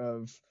joke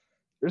of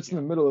it's in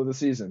the middle of the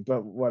season,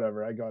 but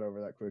whatever. I got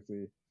over that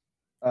quickly.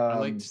 I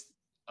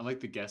liked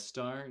the guest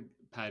star,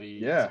 Patty.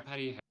 is it Yeah.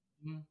 Patty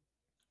Harrison?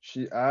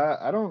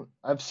 I don't.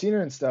 I've seen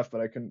her and stuff,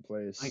 but I couldn't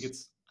place. I think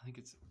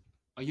it's.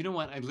 Oh, you know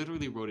what? I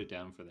literally wrote it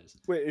down for this.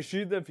 Wait, is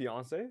she the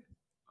fiance?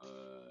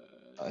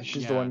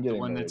 She's the one getting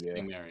that's married,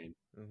 getting married.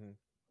 Mm-hmm.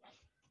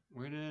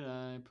 Where did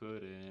I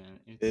put it?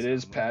 It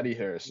is somewhere. Patty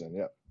Harrison.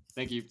 Yep.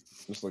 Thank you,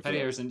 Just look. Patty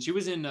Harrison. She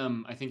was in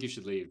I Think You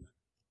Should Leave,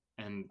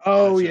 and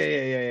Oh that yeah,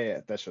 show's- yeah.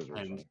 That show's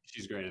really and funny.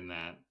 she's great in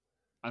that.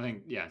 I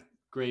think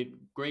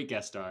great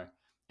guest star.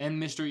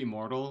 And Mr.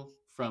 Immortal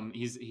from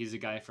he's a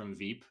guy from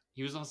Veep.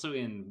 He was also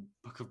in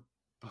Book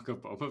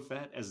of Boba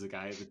Fett as the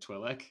guy, the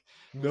Twi'lek.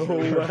 No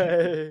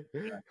way.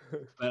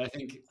 But I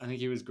think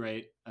he was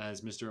great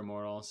as Mr.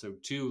 Immortal. So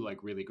 2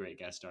 like really great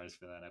guest stars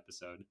for that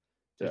episode.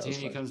 Yeah, it was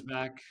Titania funny. comes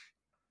back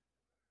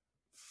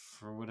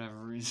for whatever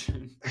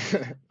reason.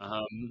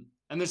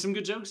 And there's some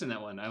good jokes in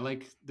that one.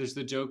 There's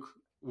the joke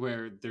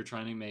where they're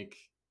trying to make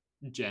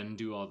Jen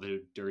do all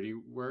the dirty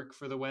work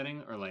for the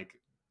wedding, or like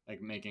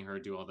making her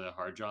do all the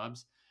hard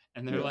jobs.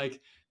 And they're Yeah.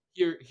 like,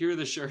 here are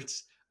the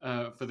shirts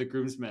for the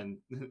groomsmen.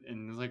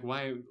 And they're like,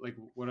 why? Like,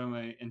 what am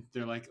I? And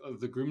they're like, oh,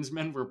 the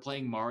groomsmen were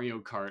playing Mario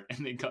Kart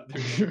and they got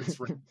their shirts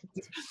right.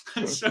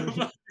 That's so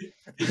funny.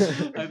 I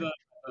thought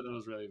that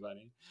was really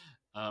funny.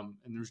 And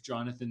there's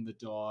Jonathan the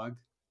dog.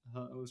 I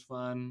thought that was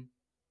fun.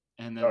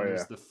 And then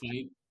there's the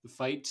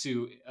fight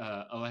to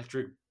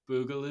Electric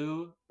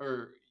Boogaloo,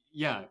 or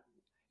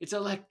it's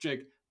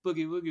Electric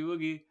Boogie Woogie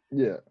Woogie.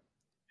 Yeah.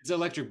 It's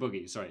Electric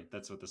Boogie. Sorry,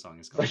 that's what the song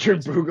is called.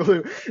 Electric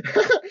Boogaloo.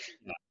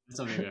 Yeah, it's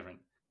something different.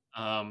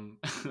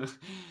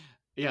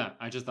 Yeah,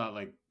 I just thought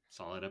like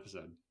solid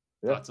episode.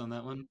 Yeah. Thoughts on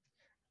that one?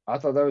 I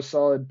thought that was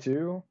solid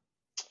too.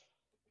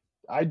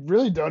 I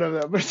really don't have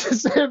that much to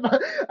say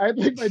about. I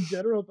think my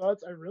general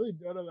thoughts. I really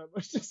don't have that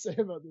much to say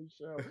about this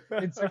show,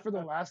 except for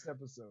the last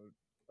episode.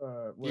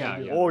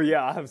 Oh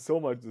yeah, I have so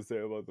much to say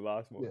about the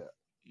last one.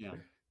 Yeah.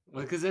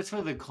 Well, because that's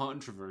where the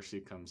controversy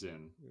comes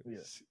in.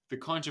 Yes. The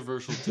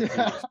controversial to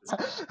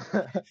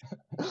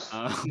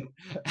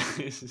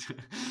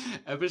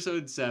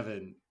episode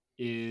 7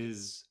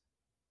 is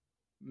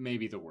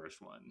maybe the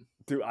worst one.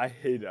 Dude, I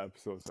hate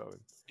episode 7.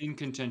 In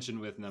contention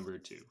with number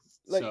 2.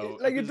 Like, So,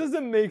 it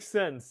doesn't make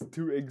sense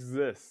to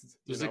exist.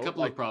 There's a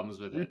couple of problems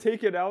with You it.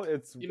 take it out,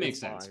 it makes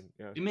sense. fine.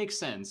 Yeah. It makes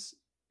sense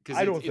because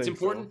I don't it's think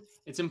important. so.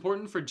 It's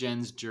important for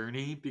Jen's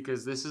journey,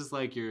 because this is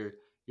like your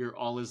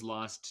all is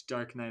lost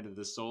Dark Night of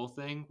the Soul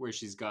thing, where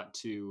she's got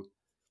to,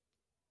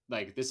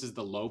 like, this is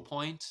the low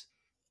point.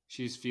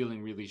 She's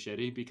feeling really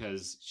shitty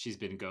because she's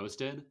been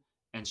ghosted,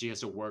 and she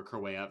has to work her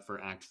way up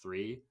for Act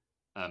 3.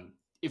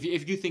 If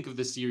you think of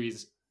the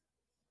series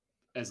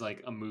as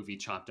like a movie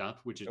chopped up,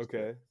 which it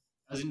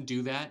doesn't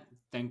do that,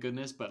 thank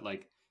goodness, but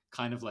like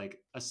kind of like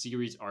a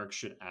series arc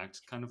should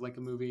act kind of like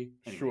a movie.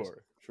 Anyways.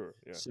 Sure,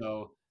 yeah.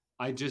 So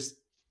I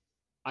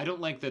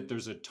don't like that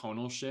there's a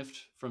tonal shift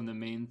from the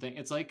main thing.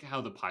 It's like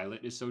how the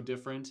pilot is so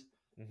different.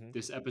 Mhm.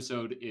 This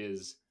episode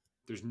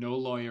there's no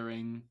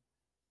lawyering.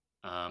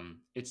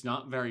 It's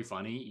not very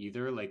funny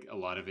either. Like, a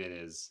lot of it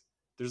is,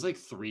 there's like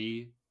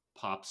 3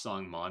 pop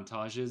song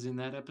montages in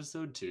that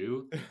episode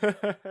too.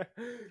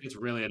 It's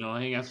really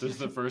annoying after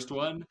the first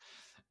one.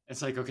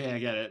 It's like, okay, I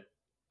get it.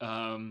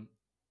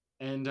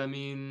 And I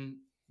mean,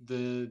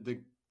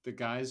 the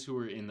guys who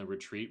were in the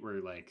retreat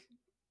were like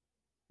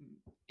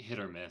hit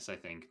or miss, I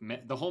think.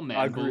 The whole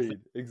Manbull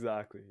thing,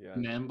 exactly, yeah.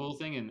 Manbull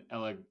thing and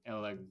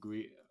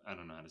Elegui, I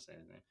don't know how to say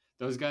anything.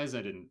 Those guys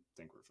I didn't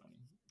think were funny.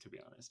 to be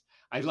honest.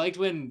 I liked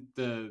when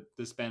the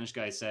Spanish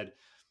guy said,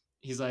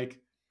 he's like,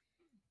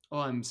 "Oh,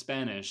 I'm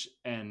Spanish,"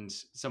 and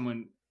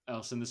someone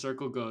else in the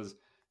circle goes,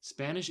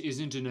 "Spanish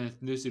isn't an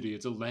ethnicity;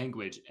 it's a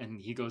language."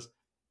 And he goes,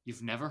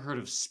 "You've never heard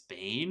of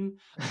Spain?"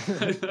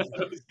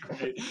 That was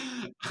great.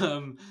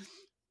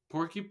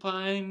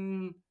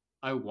 Porcupine,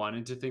 I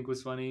wanted to think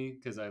was funny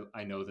because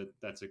I know that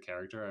that's a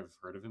character. I've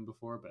heard of him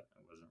before, but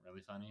it wasn't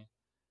really funny.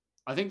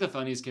 I think the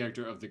funniest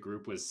character of the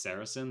group was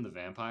Saracen, the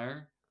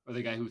vampire, or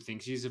the guy who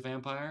thinks he's a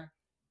vampire.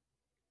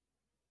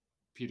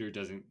 Peter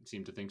doesn't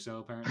seem to think so,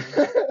 apparently.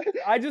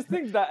 I just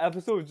think that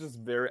episode is just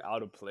very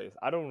out of place.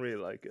 I don't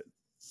really like it.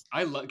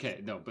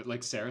 But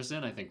like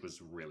Saracen, I think was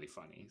really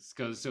funny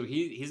because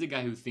he's a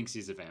guy who thinks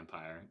he's a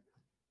vampire,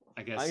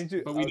 I guess.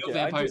 But we know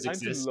vampires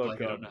exist. So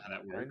like, I don't know how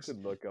that works. I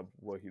could look up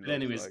what he looks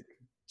anyways, like.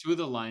 Two of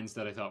the lines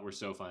that I thought were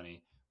so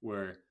funny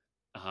were,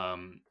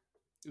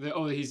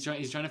 he's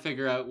trying to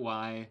figure out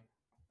why,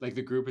 like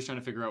the group is trying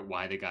to figure out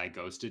why the guy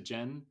ghosted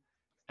Jen,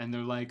 and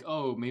they're like,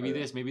 oh, maybe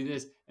this,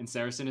 and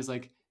Saracen is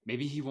like,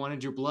 maybe he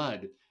wanted your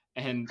blood.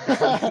 And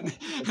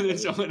then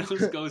someone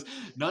else goes,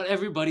 not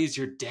everybody's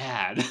your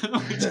dad.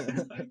 Which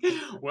is like,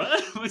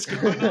 what? What's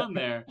going on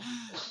there?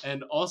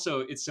 And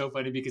also, it's so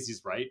funny because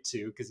he's right,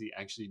 too, because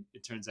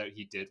it turns out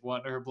he did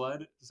want her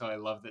blood. So I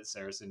love that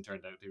Saracen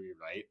turned out to be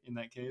right in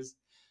that case.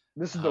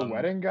 This is the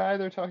wedding guy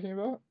they're talking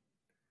about?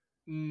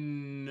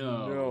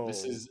 No.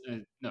 This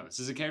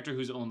is a character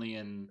who's only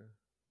in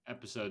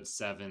episode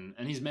 7,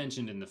 and he's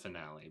mentioned in the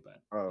finale,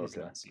 but he's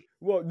not seen.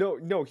 Well,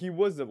 no, he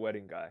was the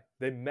wedding guy.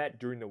 They met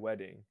during the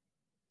wedding.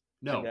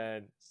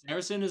 No,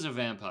 Saracen is a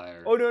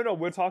vampire. Oh no,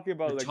 we're talking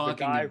about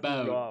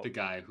the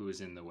guy who was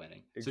in the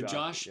wedding. Exactly, so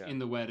Josh in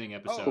the wedding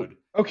episode.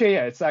 Oh, okay,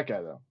 yeah, it's that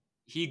guy though.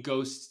 He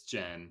ghosts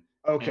Jen.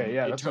 Okay,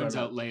 yeah. It turns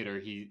out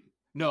later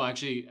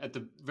actually at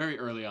the very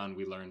early on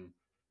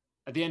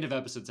at the end of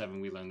episode 7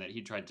 we learn that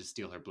he tried to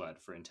steal her blood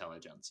for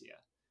intelligentsia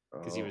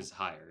because he was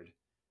hired,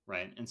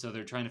 right? And so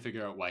they're trying to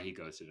figure out why he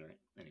ghosted her.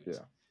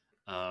 Anyways,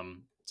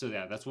 so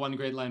yeah, that's one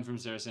great line from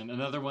Saracen.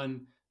 Another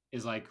one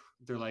is like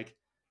they're like,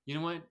 you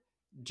know what?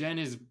 Jen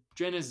is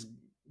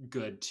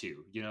good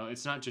too. You know,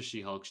 it's not just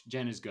She-Hulk.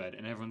 Jen is good.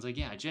 And everyone's like,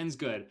 yeah, Jen's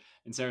good.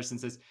 And Saracen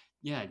says,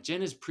 yeah,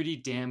 Jen is pretty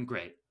damn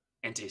great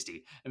and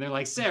tasty. And they're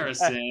like,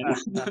 Saracen.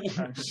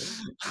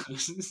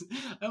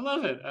 I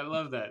love it. I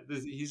love that.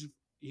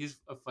 He's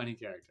a funny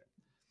character.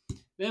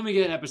 Then we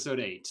get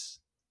episode 8.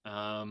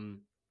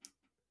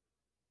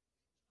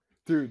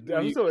 Dude,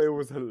 episode 8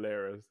 was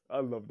hilarious.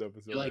 I loved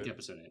episode 8. You like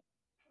episode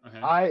 8?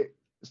 Okay.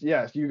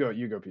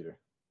 You go, Peter.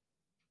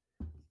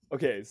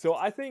 Okay, so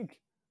I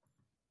think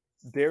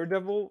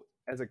Daredevil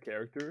as a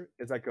character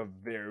is like a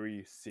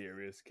very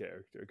serious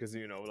character because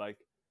like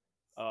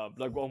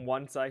on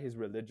one side he's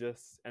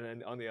religious, and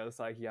then on the other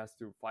side he has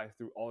to fight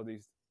through all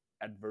these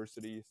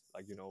adversities,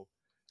 like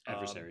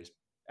adversaries,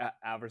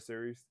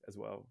 adversaries as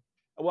well.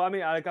 Well, I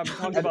mean, I'm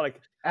talking about like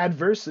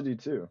adversity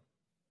too.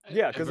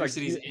 Yeah, because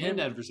adversities and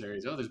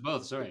adversaries. Oh, there's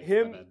both. Sorry,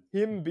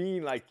 him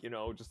being like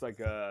just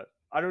like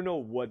I don't know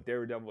what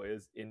Daredevil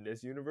is in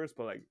this universe,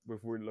 but like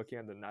if we're looking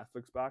at the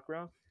Netflix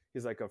background,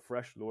 he's like a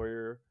fresh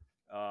lawyer.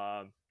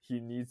 He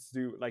needs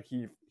to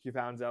he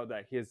finds out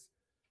that his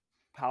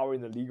power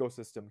in the legal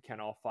system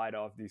cannot fight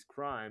off these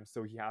crimes,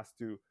 so he has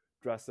to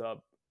dress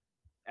up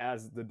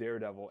as the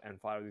Daredevil and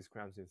fight off these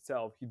crimes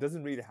himself. He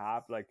doesn't really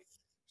have like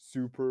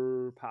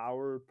super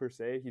power per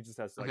se. He just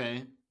has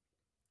like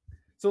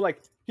so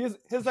like he's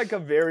like a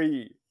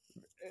very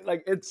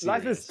like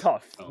life is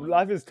tough.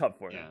 Life is tough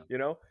for him,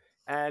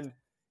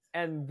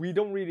 and we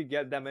don't really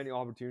get that many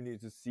opportunities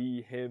to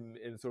see him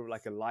in sort of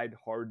like a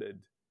lighthearted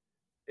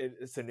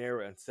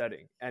scenario and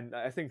setting. And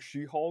I think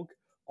She-Hulk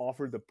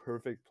offered the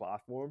perfect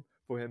platform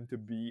for him to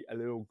be a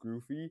little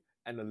goofy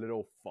and a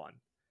little fun.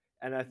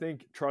 And I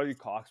think Charlie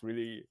Cox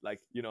really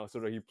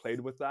sort of he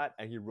played with that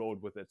and he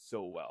rode with it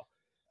so well.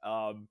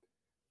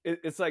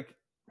 It's like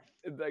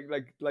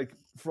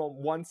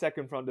from 1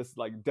 second from this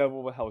like devil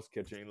of a house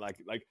kitchen, like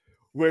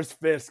where's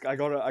Fisk? I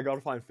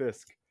gotta find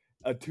Fisk.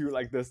 To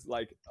like this,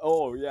 like,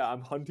 oh yeah,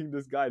 I'm hunting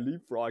this guy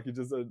Leapfrog. He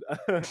just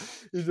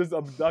he just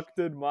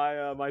abducted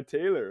my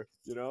tailor.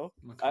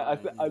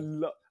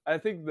 I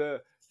think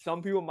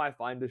some people might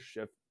find this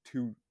shift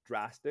too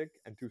drastic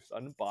and too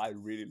sudden, but I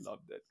really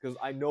loved it because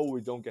I know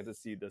we don't get to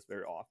see this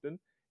very often,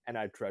 and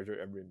I treasure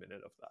every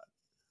minute of that.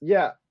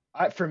 Yeah,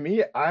 for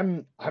me,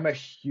 I'm a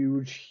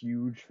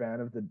huge fan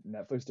of the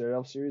Netflix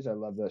Daredevil series. I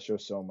love that show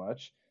so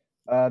much.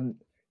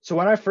 So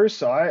when I first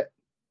saw it,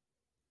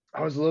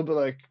 I was a little bit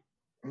like,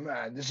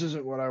 man, this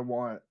isn't what I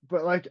want.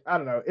 But like, I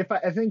don't know.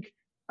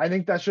 I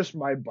think that's just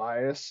my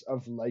bias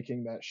of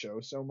liking that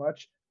show so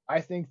much. I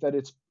think that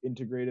it's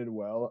integrated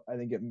well. I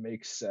think it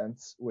makes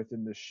sense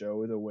within the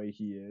show the way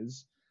he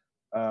is.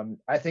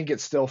 I think it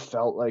still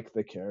felt like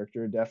the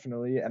character,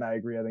 definitely. And I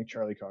agree. I think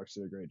Charlie Cox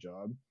did a great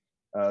job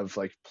of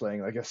like playing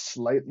like a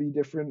slightly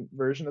different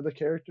version of the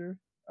character.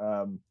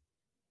 I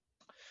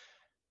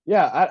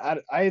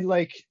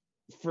like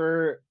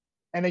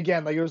and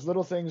again, like it was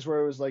little things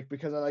where it was like,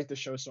 because I like the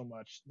show so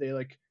much, they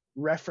like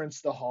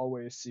referenced the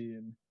hallway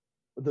scene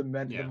the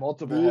Yeah.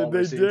 multiple They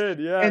hallway scenes. did,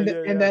 yeah, And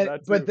yeah, then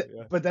that but too,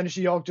 yeah. but then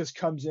She-Hulk just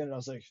comes in and I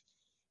was like,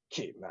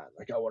 okay, man,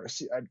 like I want to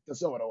see.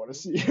 That's not what I want to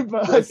see.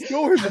 But That's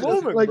still his that's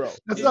moment, like bro.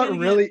 that's He's not gonna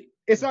really. get-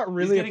 It's not He's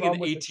really a getting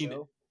problem an with 18. the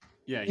show.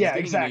 Yeah, he's Yeah,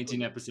 getting exactly. an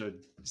 18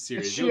 episode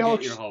series. It's You'll get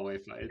She-Hulk. your hallway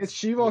fights. It's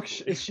She-Hulk.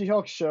 hopefully. It's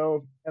She-Hulk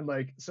show, and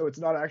like so it's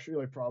not actually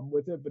like a problem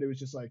with it, but it was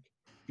just like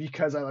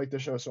because I like the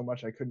show so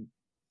much, I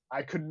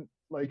couldn't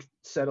like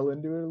settle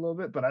into it a little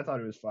bit, but I thought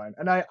it was fine.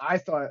 And I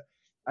thought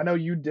I know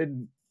you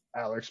didn't,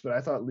 Alex, but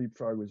I thought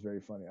Leapfrog was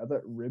very funny. I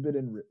thought Ribbit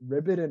and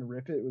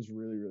Rip It was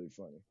really really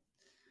funny.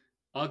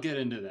 I'll get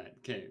into that.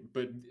 Okay,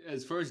 but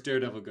as far as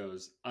Daredevil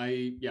goes,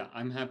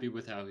 I'm happy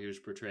with how he was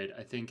portrayed.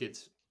 I think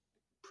it's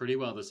pretty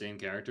well the same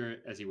character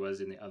as he was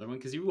in the other one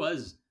because he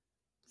was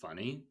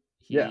funny.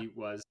 He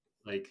was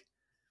like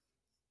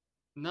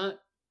not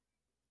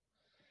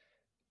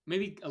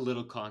maybe a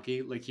little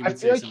cocky. Like he would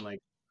say some like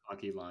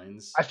cocky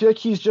lines. I feel like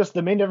he's just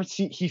the main difference.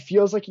 He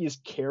feels like he's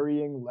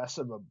carrying less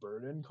of a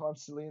burden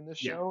constantly in this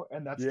show,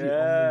 and that's the only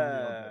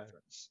real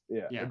difference.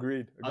 Yeah.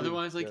 Agreed.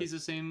 Otherwise, like he's the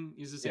same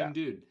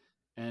dude.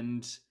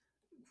 And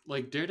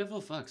like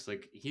Daredevil fucks.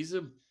 Like he's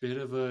a bit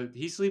of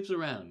he sleeps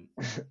around.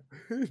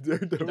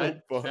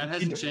 that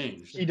hasn't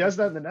changed. He does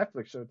that in the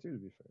Netflix show too, to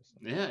be fair. So.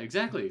 Yeah,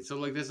 exactly. So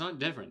like that's not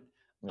different.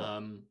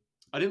 Yeah.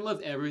 I didn't love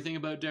everything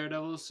about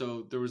Daredevil.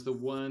 So there's that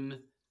one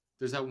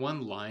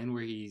line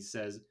where he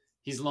says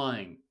he's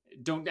lying.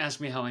 Don't ask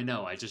me how I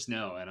know. I just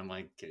know. And I'm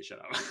like, okay, shut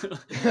up.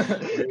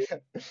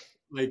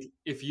 Like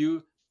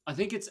I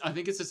think it's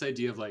this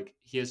idea of like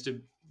he has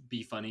to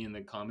be funny in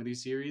the comedy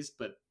series,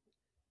 but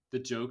the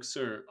jokes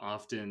are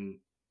often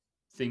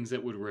things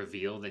that would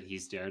reveal that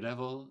he's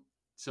Daredevil.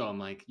 So I'm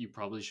like, you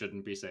probably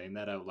shouldn't be saying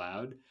that out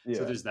loud. Yeah.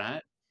 So there's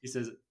that. He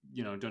says,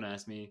 don't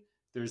ask me.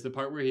 There's the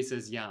part where he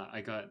says, yeah,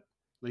 I got,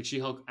 like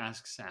She-Hulk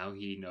asks how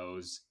he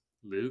knows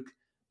Luke.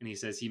 And he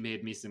says he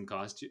made me some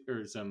costume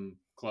or some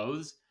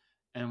clothes.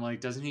 And I'm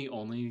like, doesn't he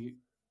only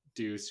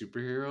do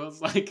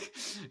superheroes? Like,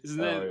 isn't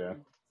that,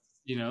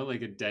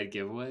 like a dead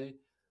giveaway?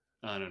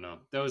 I don't know.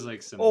 That was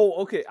like some. Oh,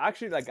 okay.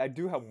 Actually, like I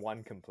do have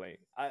one complaint.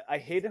 I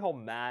hated how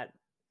Matt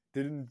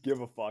didn't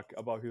give a fuck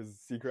about his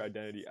secret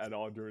identity at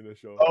all during the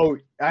show. Oh,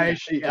 I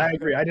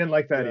agree. I didn't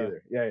like that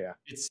either. Yeah.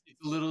 It's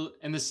a little,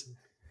 and this,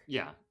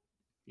 that.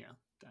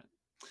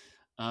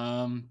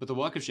 But the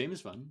Walk of Shame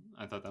is fun.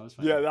 I thought that was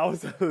fun. Yeah, that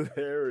was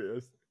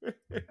hilarious.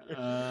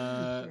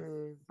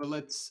 But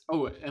let's.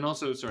 Oh, and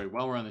also, sorry.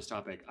 While we're on this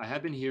topic, I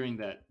have been hearing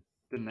that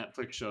the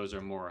Netflix shows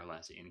are more or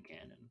less in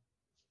canon.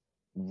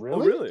 Really?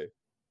 Oh, really?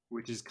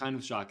 Which is kind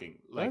of shocking.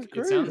 Like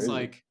it sounds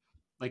like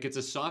it's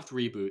a soft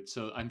reboot,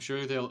 so I'm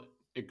sure they'll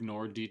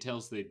ignore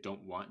details they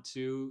don't want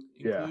to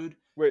include.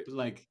 Wait, but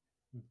like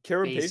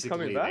Karen Page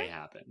coming back? They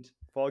happened.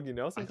 Foggy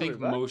Nelson. I think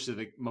most of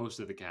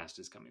the cast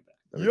is coming back.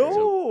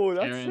 Yo,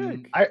 that's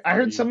sick. I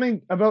heard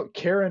something about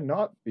Karen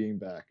not being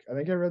back. I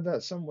think I read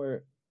that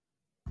somewhere.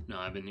 No,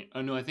 I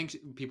think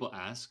people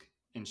ask,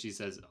 and she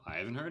says I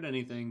haven't heard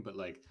anything, but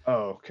like,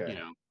 okay,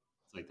 it's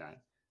like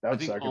that. That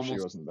would suck if she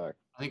wasn't back.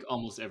 I think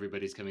almost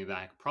everybody's coming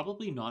back.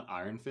 Probably not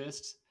Iron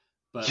Fist,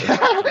 but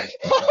John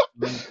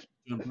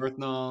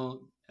Berthnall,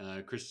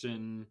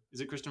 Christian.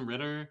 Is it Christian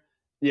Ritter?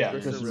 Yeah,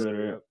 Christian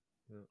Ritter.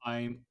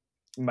 I'm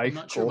Mike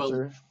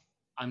Coulter.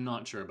 I'm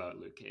not sure about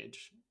Luke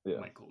Cage. Yeah.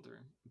 Mike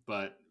Coulter,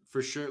 but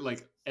for sure,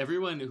 like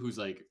everyone who's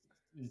like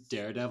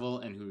Daredevil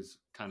and who's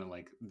kind of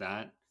like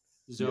that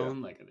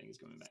zone, like I think he's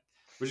coming back,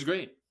 which is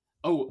great.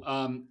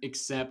 Oh,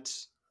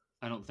 except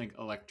I don't think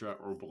Elektra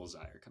or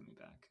Bullseye are coming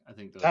back. I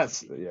think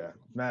those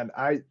man.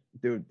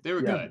 They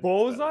were good.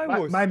 Bullseye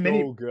was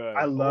so good.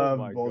 I love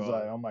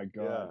Bullseye. Oh my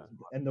god!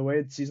 Yeah. And the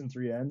way season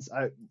 3 ends,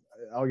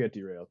 I'll get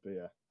derailed, but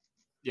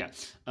yeah.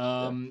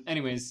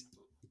 Anyways,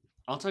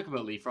 I'll talk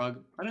about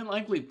Leapfrog. I didn't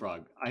like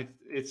Leapfrog.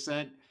 It's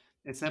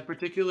that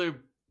particular,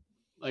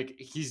 like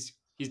he's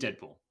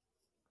Deadpool.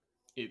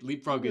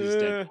 Leapfrog is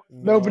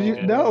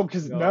Deadpool.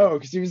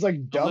 Because he was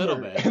like dumber. A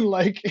little bit. And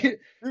like,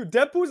 dude,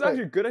 Deadpool's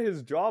actually good at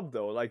his job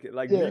though. Like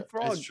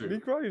Leapfrog is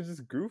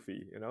just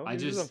goofy.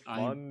 He's just a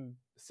fun,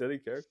 silly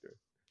character.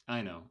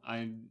 I know.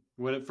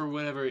 For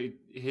whatever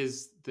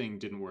his thing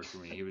didn't work for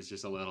me. He was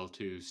just a little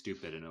too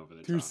stupid and over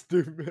the top. Too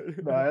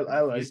stupid. No,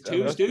 I like. He's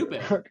too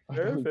stupid. Fair.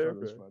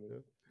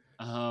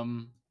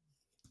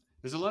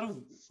 There's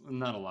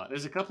not a lot.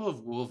 There's a couple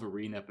of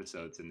Wolverine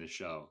episodes in this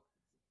show.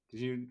 Did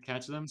you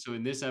catch them? So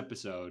in this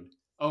episode,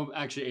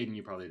 actually, Aidan,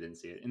 you probably didn't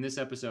see it. In this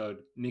episode,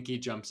 Nikki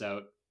jumps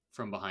out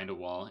from behind a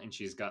wall and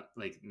she's got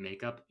like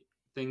makeup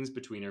things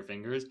between her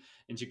fingers,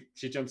 and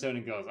she jumps out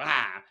and goes,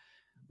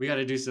 we got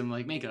to do some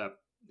like makeup,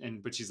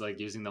 but she's like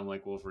using them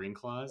like Wolverine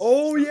claws.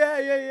 Oh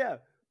yeah.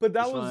 But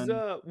that was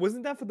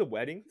wasn't that for the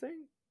wedding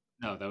thing?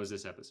 No, that was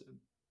this episode.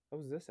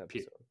 What was this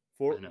episode?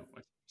 I know.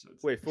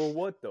 Wait, for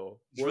what though?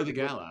 It's for the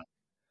gala.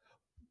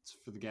 It's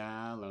for the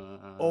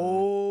gala.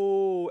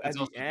 Oh, at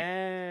the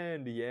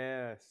end.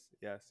 Yes.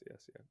 It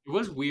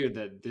was weird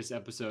that this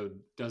episode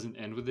doesn't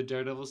end with the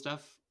Daredevil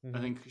stuff. Mm-hmm. I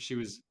think she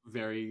was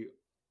very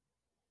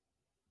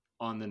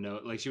on the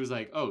note. Like she was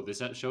like, "Oh,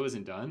 this show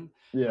isn't done."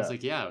 Yeah. I was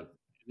like, "Yeah,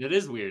 it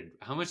is weird.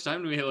 How much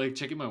time do we have?" Like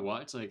checking my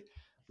watch, like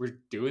we're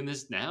doing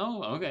this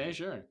now? Okay,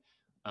 sure.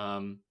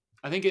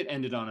 I think it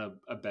ended on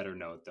a better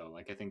note though.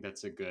 Like I think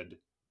that's a good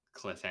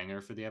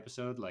cliffhanger for the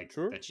episode. Like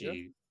True, that yeah.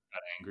 she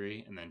got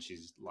angry and then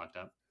she's locked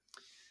up.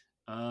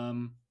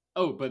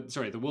 Oh, but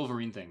sorry, the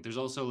Wolverine thing. There's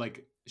also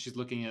like she's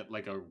looking at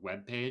like a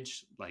web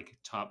page, like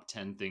top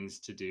 10 things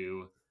to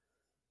do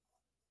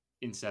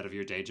instead of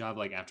your day job,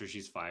 like after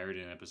she's fired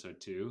in episode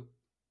 2.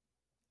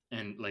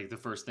 And like the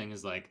first thing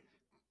is like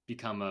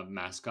become a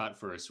mascot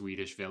for a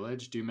Swedish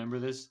village. Do you remember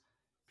this,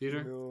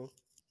 Peter? No,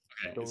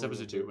 Okay, don't it's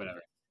episode 2, remember.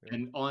 whatever. Yeah.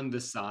 And on the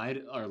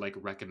side are like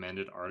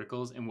recommended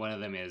articles, and one of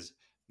them is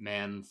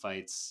man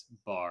fights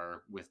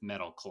bar with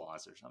metal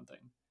claws or something.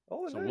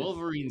 Oh, So nice.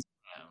 Wolverine's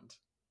around.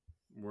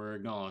 We're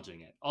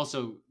acknowledging it.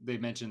 Also, they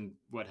mentioned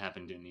what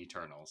happened in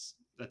Eternals.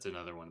 That's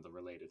another one of the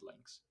related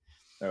links.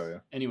 Oh yeah.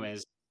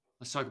 Anyways,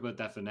 let's talk about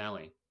that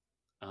finale.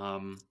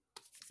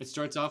 It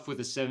starts off with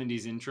a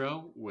 70s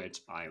intro,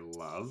 which I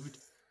loved.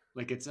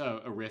 Like it's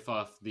a riff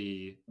off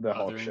the The other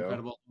Hulk show.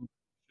 Incredible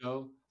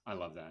show. I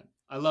love that.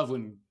 I love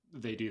when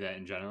they do that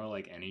in general,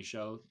 like any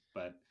show.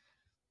 But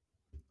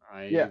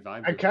I vibe I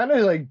with kind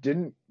of like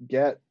didn't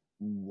get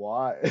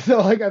why.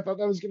 Like I thought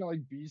that was gonna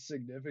like be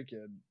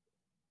significant.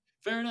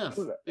 Fair enough.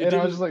 And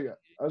I was like,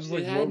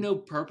 it had no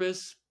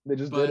purpose. They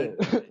just but did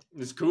it.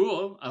 It's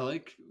cool. I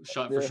like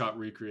shot for shot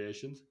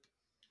recreations.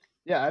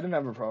 Yeah, I didn't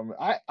have a problem.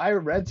 I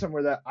read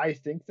somewhere that I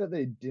think that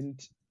they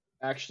didn't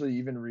actually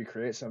even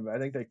recreate some of it. I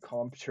think they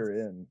comped her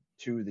in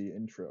to the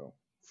intro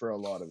for a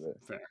lot of it.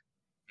 Fair.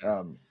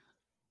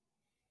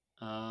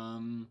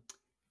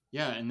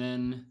 Yeah, and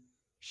then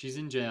she's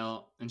in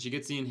jail and she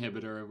gets the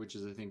inhibitor, which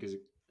is I think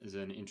is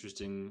an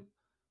interesting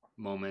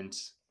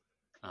moment.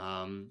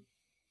 I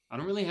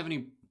don't really have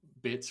any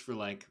bits for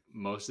like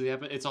most of the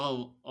episode. It's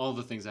all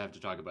the things I have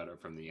to talk about are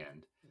from the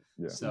end.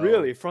 Yeah. So,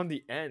 really, from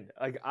the end,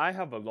 like I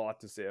have a lot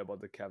to say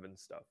about the Kevin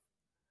stuff.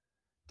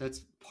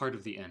 That's part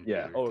of the end.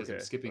 Yeah. Because I'm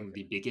skipping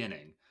the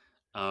beginning.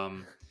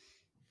 Fuck.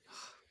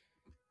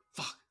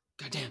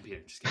 Goddamn,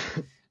 Peter. Just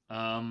kidding.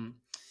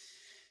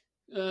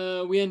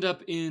 We end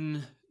up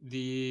in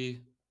the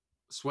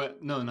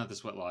sweat. No, not the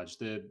sweat lodge.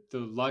 The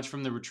lodge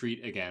from the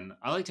retreat again.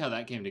 I liked how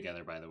that came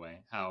together. By the way,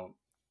 how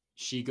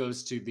she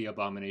goes to the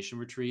abomination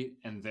retreat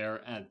and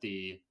they're at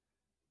the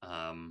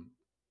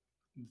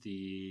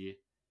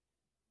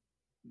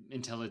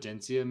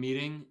intelligentsia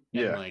meeting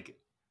and like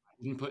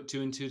didn't put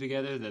 2 and 2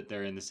 together that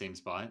they're in the same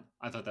spot.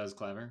 I thought that was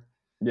clever.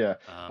 Yeah.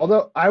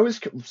 Although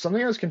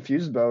something I was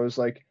confused about was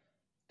like,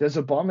 does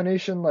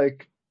Abomination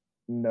like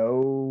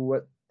know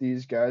what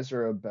these guys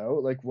are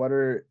about? Like,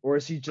 or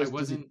is he just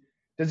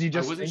does he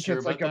just think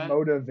it's like a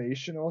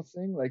motivational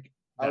thing? Like,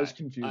 I was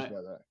confused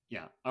by that.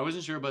 Yeah, I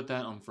wasn't sure about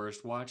that on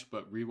first watch,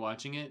 but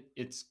rewatching it,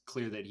 it's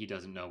clear that he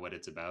doesn't know what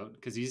it's about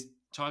because he's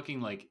talking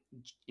like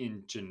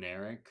in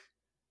generic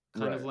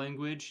kind of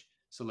language.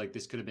 So like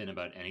this could have been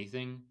about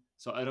anything.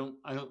 So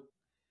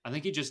I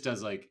think he just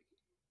does like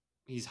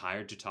he's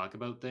hired to talk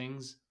about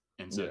things,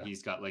 and so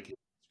he's got like his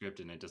script,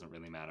 and it doesn't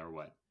really matter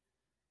what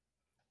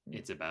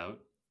it's about.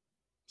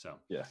 So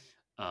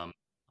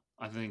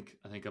I think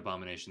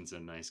Abomination's a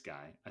nice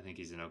guy. I think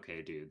he's an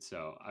okay dude.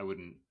 So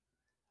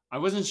I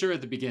wasn't sure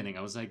at the beginning.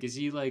 I was like, is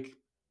he like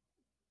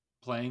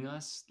playing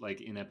us like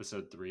in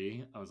episode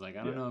 3? I was like,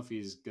 I don't know if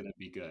he's gonna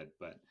be good,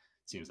 but it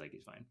seems like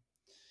he's fine.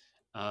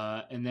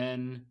 And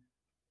then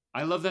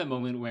I love that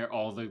moment where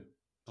all the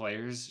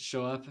players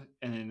show up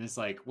and then it's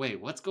like, wait,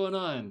 what's going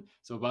on?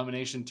 So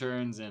Abomination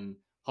turns and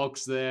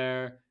Hulk's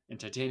there and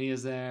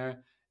Titania's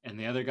there and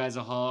the other guy's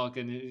a Hulk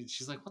and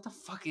she's like, what the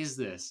fuck is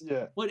this?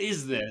 Yeah. What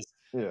is this?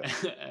 Yeah.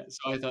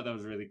 So I thought that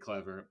was really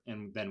clever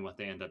and then what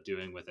they end up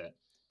doing with it.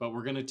 But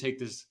we're going to take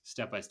this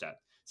step by step.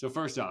 So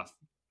first off,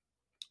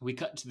 we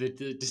cut to the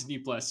Disney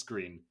Plus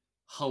screen.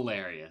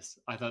 Hilarious.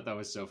 I thought that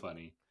was so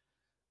funny.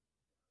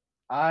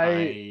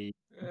 You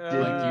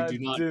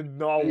did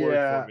not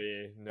work for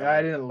me. No.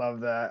 I didn't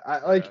love that.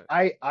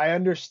 I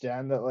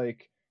understand that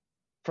like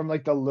from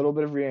like the little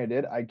bit of reading I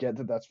did, I get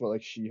that that's what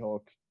like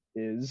She-Hulk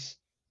is.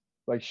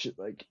 Like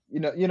you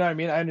know what I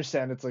mean? I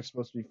understand it's like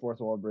supposed to be fourth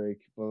wall break,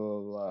 blah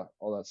blah blah,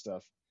 all that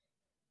stuff.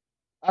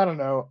 I don't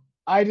know.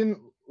 I didn't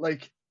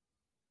like.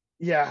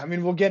 Yeah, I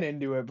mean we'll get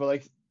into it, but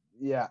like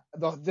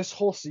this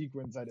whole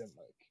sequence I didn't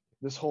like.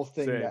 This whole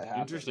thing that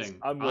happened. Interesting.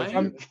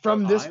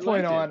 From this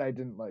point on, I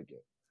didn't like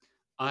it.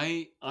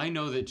 I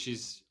know that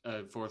she's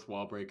a fourth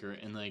wall breaker,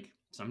 and like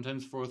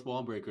sometimes fourth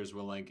wall breakers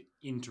will like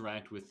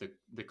interact with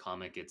the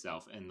comic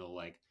itself, and they'll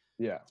like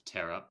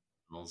tear up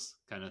panels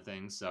kind of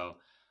thing. So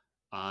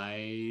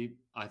I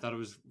thought it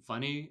was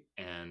funny,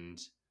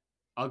 and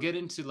I'll get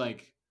into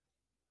like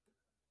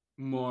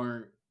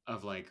more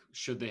of like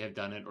should they have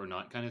done it or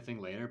not kind of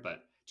thing later.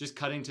 But just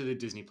cutting to the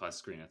Disney Plus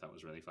screen, I thought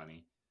was really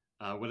funny.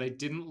 What I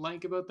didn't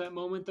like about that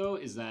moment though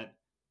is that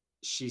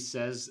she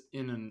says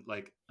in an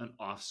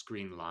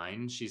off-screen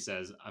line, she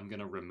says, "I'm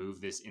gonna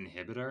remove this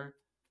inhibitor,"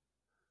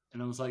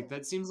 and I was like,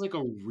 that seems like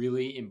a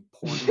really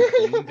important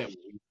thing that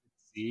we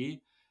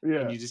see.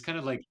 Yeah. And you just kind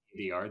of like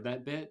ADR'd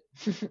that bit.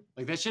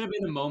 Like that should have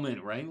been a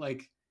moment, right?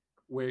 Like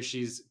where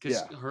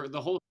because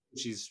the whole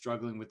she's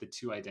struggling with the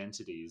two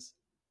identities,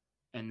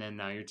 and then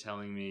now you're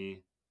telling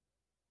me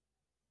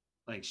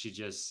like she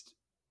just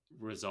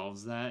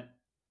resolves that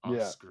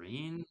off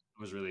screen.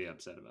 I was really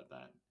upset about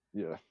that.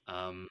 Yeah.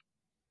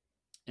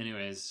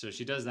 Anyways, so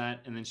she does that,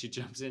 and then she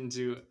jumps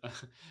into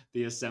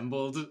the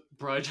Assembled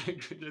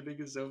project, which I think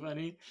is so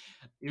funny.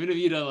 Even if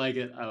you don't like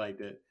it, I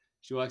liked it.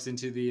 She walks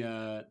into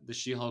the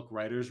She-Hulk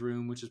writers'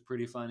 room, which is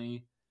pretty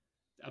funny.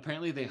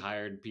 Apparently, they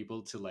hired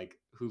people to like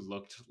who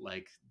looked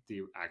like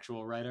the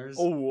actual writers.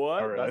 Oh,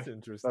 what? Really? That's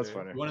interesting. That's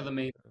funny. One of the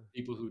main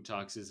people who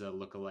talks is a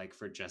lookalike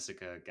for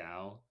Jessica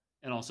Gao.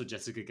 And also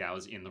Jessica Gao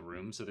is in the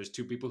room, so there's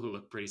two people who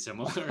look pretty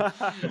similar.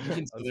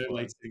 And so they're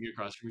like sitting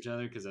across from each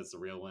other because that's the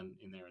real one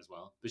in there as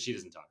well. But she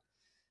doesn't talk.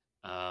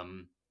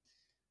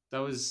 That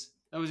was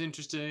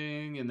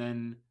interesting. And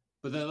then,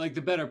 but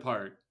the better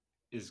part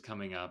is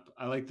coming up.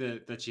 I like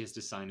that she has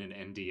to sign an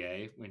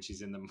NDA when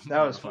she's in the.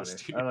 That was funny.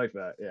 I like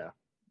that. Yeah,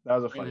 that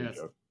was a funny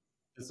joke.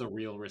 It's a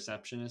real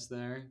receptionist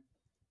there.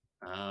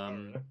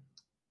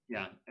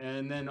 Yeah,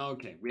 and then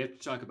we have to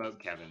talk about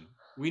Kevin.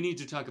 We need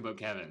to talk about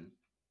Kevin.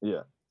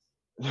 Yeah.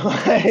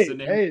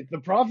 Hey, the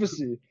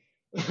prophecy.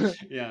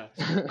 Yeah.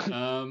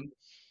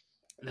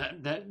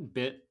 That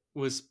bit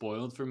was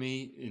spoiled for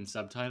me in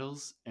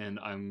subtitles, and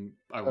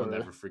I will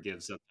never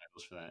forgive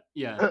subtitles for that.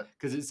 Yeah,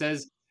 because it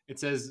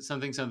says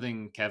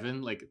something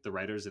Kevin, like the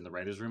writers in the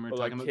writers' room are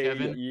talking about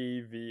Kevin.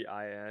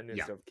 Kevin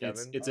instead of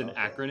Kevin. It's an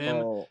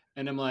acronym,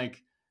 and I'm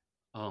like,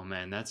 oh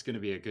man, that's gonna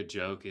be a good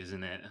joke,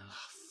 isn't it? Oh,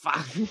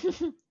 fuck.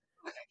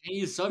 I can't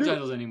use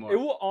subtitles anymore. It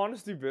will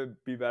honestly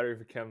be better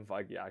if Kevin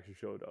Feige actually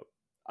showed up.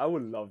 I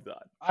would love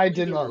that. I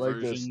did not like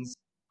this.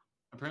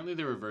 Apparently,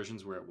 there were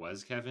versions where it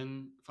was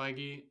Kevin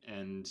Feige,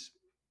 and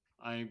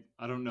I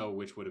don't know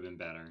which would have been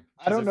better.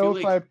 I don't know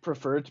if I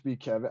prefer it to be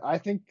Kevin. I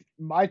think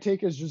my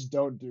take is just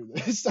don't do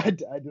this. I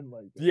didn't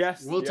like this.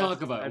 Yes, we'll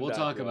talk about it. We'll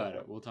talk about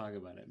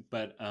it.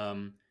 But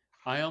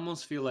I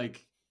almost feel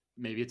like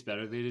maybe it's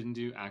better they didn't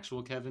do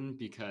actual Kevin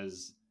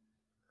because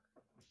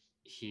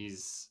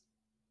he's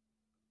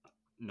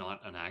not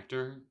an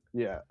actor.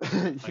 Yeah.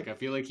 Like I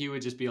feel like he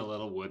would just be a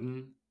little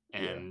wooden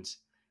and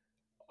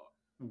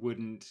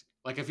wouldn't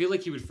like. I feel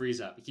like he would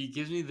freeze up. He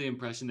gives me the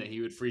impression that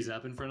he would freeze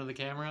up in front of the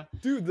camera.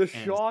 Dude, the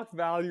shock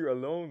value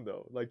alone,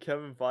 though, like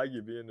Kevin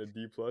Feige being a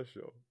D+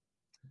 show.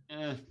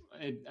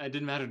 It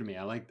didn't matter to me.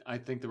 I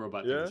think the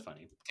robot thing was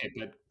funny. Okay,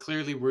 but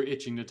clearly we're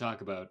itching to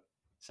talk about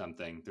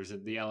something. There's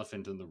the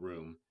elephant in the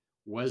room.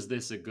 Was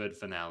this a good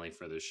finale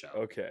for this show?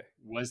 Okay.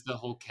 Was the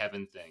whole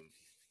Kevin thing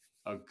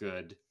a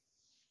good?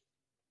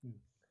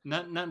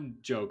 Not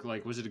joke.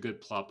 Like, was it a good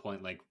plot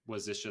point? Like,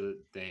 was this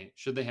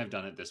should they have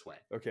done it this way?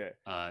 Okay.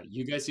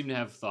 You guys seem to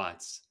have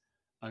thoughts.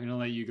 I'm gonna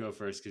let you go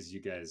first because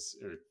you guys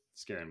are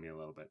scaring me a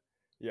little bit.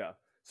 Yeah.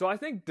 So I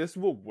think this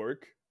will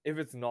work if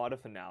it's not a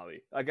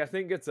finale. Like, I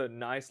think it's a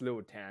nice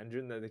little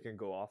tangent that they can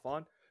go off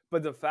on.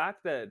 But the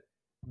fact that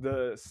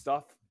the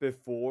stuff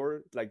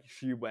before, like,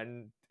 she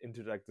went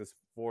into like this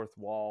fourth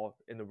wall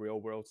in the real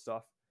world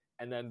stuff,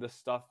 and then the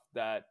stuff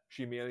that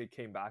she immediately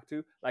came back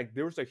to, like,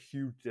 there was a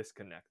huge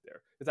disconnect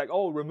there. It's like,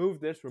 oh,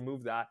 remove this,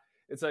 remove that.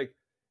 It's like,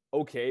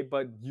 okay,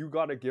 but you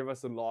got to give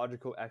us a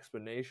logical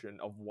explanation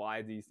of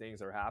why these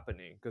things are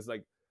happening. Because,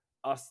 like,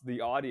 us,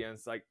 the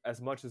audience, like, as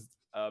much as,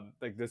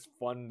 like, this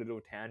fun little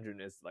tangent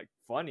is, like,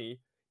 funny,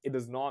 it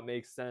does not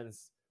make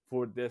sense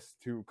for this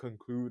to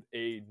conclude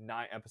a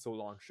 9-episode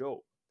long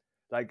show.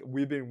 Like,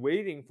 we've been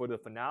waiting for the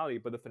finale,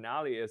 but the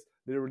finale is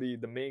literally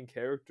the main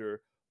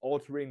character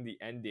altering the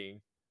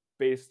ending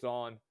based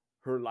on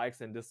her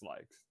likes and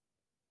dislikes.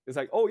 It's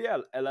like, oh yeah,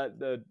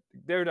 the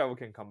Daredevil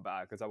can come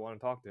back because I want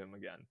to talk to him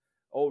again.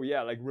 Oh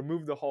yeah, like,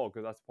 remove the Hulk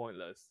because that's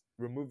pointless.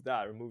 Remove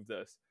that, remove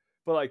this.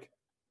 But, like,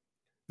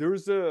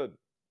 there's the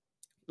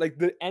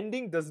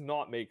ending does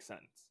not make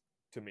sense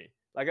to me.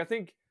 Like, I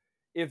think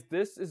if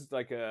this is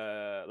like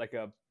a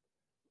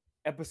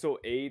episode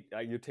 8,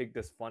 like, you take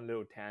this fun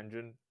little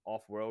tangent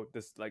off world,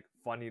 this like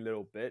funny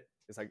little bit,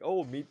 it's like,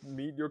 oh,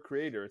 meet your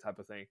creator type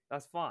of thing.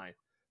 That's fine.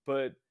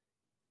 But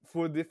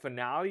for the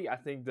finale, I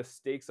think the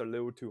stakes are a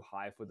little too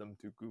high for them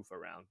to goof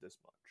around this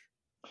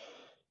much.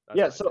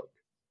 That's so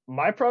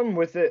my problem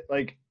with it,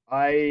 like,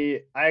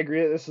 I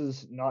agree that this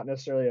is not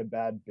necessarily a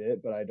bad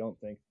bit, but I don't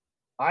think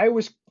I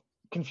was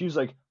confused,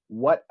 like,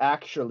 what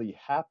actually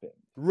happened.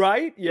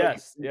 Right?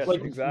 Yes. Like, yes.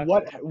 Like, exactly.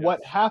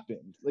 What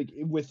happened? Like,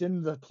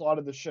 within the plot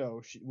of the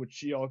show, which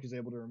She-Hulk is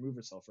able to remove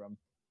herself from,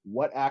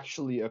 what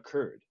actually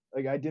occurred?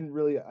 Like, I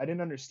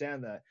didn't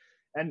understand that.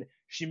 And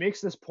she makes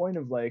this point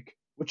of, like,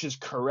 which is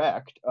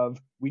correct, of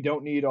we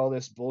don't need all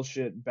this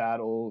bullshit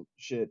battle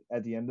shit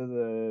at the end of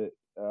the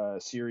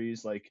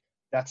series. Like,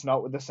 that's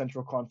not what the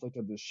central conflict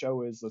of this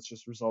show is. Let's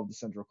just resolve the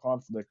central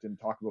conflict and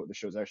talk about what the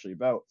show's actually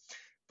about.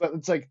 But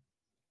it's like,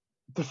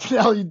 the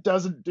finale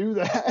doesn't do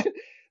that.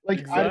 Like,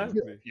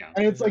 exactly.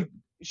 And it's like,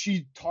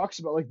 she talks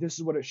about, like, this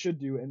is what it should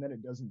do, and then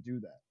it doesn't do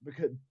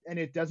that. And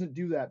it doesn't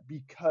do that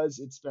because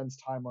it spends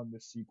time on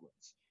this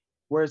sequence.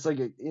 Whereas, like,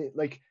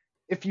 like,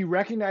 if you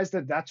recognize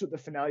that that's what the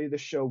finale of the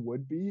show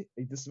would be,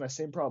 like, this is my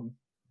same problem.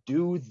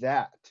 Do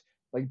that.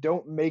 Like,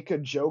 don't make a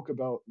joke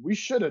about we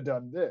should have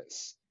done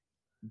this.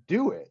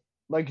 Do it.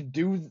 Like,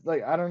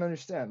 I don't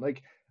understand.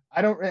 Like,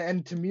 I don't.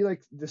 And to me,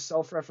 like, the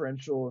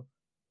self-referential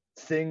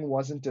thing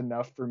wasn't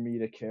enough for me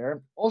to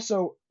care.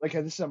 Also, like,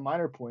 this is a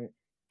minor point.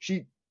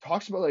 She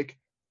talks about, like,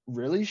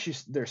 really,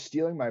 they're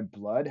stealing my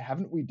blood.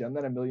 Haven't we done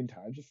that a million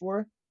times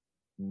before?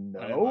 I didn't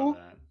love No.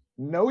 that.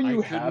 No,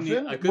 you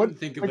haven't. I couldn't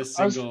think of Like, a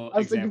single I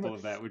was thinking example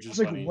of that, which I is was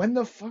like, funny. when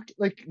the fuck?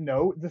 Like,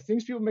 no, the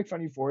things people make fun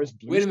of you for is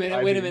blue Wait a minute.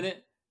 sky beam.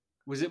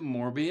 Was it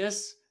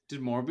Morbius?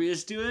 Did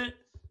Morbius do it?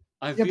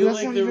 I Yeah, but feel that's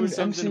like not there even was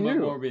something about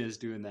MCU. Morbius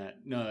doing that.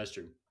 No, that's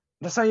true.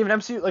 That's not even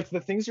MCU. Like,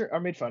 the things are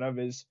made fun of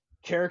is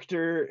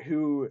character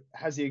who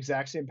has the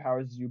exact same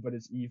powers as you but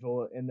is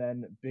evil, and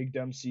then big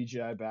dumb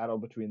CGI battle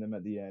between them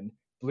at the end,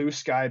 blue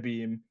sky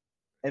beam,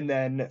 and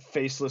then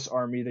faceless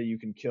army that you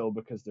can kill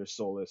because they're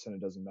soulless and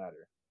it doesn't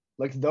matter.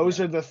 Like, those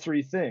Yeah. are the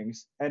three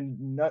things,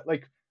 and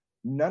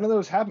none of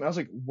those happen. I was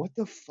like, what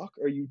the fuck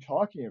are you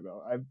talking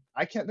about?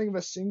 I can't think of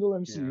a single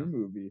MCU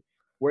movie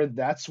where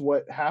that's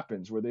what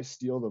happens, where they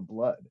steal the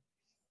blood.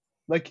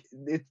 Like,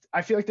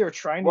 I feel like they were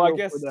trying to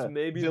go for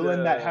the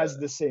villain that has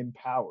the same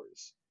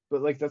powers,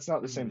 but like that's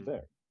not the same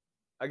thing.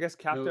 I guess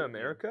Captain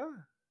America,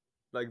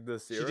 like the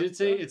serum. She did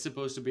say it's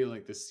supposed to be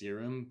like the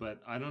serum,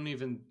 but I don't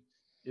even.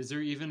 Is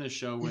there even a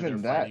show where they're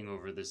fighting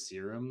over the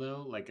serum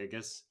though? Like, I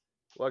guess.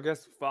 Well, I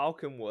guess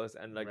Falcon was,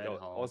 and like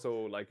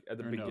also like at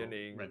the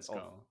beginning, Red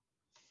Skull.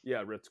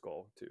 Red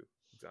Skull too.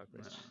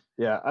 Exactly.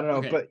 Yeah, I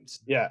don't know, but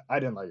yeah, I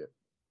didn't like it.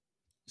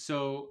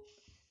 So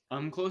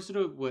I'm closer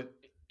to what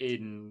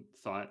Aidan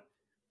thought.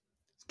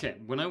 Okay,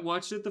 when I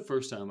watched it the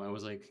first time, I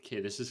was like,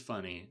 okay, this is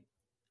funny,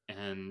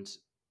 and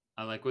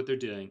I like what they're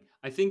doing.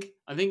 I think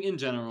in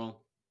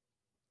general,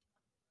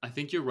 I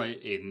think you're right,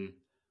 Aidan.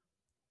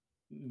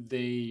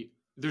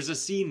 There's a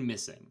scene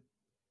missing.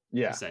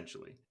 Yeah.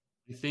 Essentially.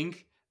 I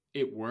think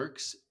it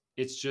works.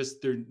 It's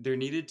just there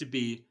needed to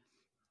be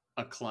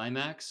a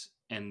climax,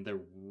 and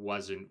there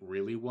wasn't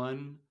really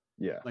one.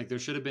 Yeah. Like, there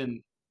should have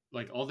been,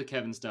 like, all the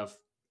Kevin stuff,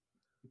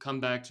 come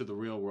back to the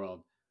real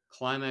world,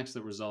 climax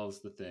that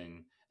resolves the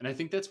thing. And I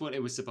think that's what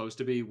it was supposed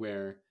to be,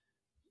 where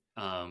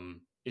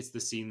it's the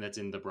scene that's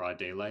in the broad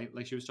daylight,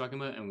 like she was talking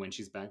about, and when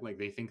she's back, like,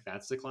 they think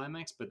that's the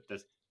climax, but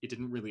it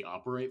didn't really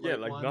operate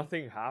like one.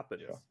 Nothing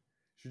happened. Yeah.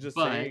 She's just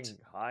saying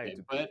hi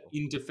to but people.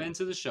 In defense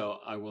of the show,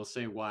 I will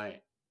say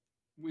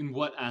in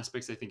what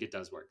aspects I think it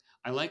does work.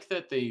 I like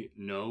that they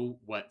know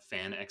what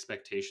fan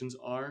expectations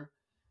are,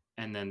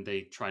 and then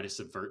they try to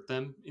subvert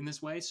them in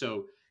this way.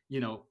 So,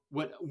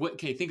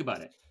 okay, think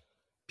about it.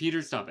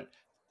 Peter, stop it.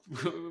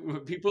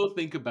 What people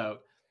think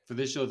about for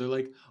this show, they're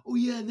like, oh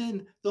yeah, and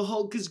then the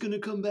Hulk is going to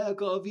come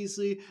back,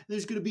 obviously.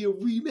 There's going to be a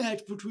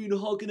rematch between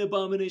Hulk and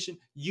Abomination.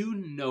 You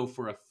know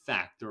for a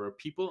fact there are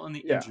people on the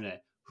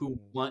internet who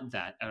want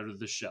that out of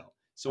the show.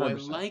 So 100%. I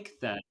like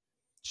that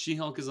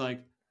She-Hulk is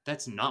like,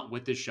 that's not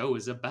what this show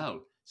is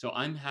about. So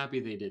I'm happy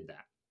they did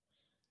that.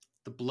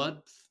 The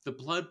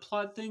blood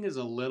plot thing is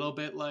a little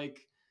bit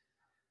like,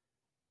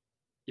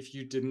 if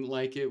you didn't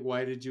like it,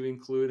 why did you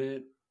include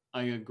it?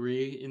 I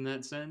agree in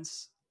that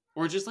sense.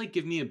 Or just like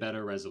give me a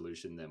better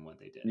resolution than what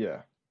they did.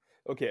 Yeah.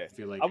 Okay. I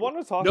feel like I want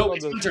to talk about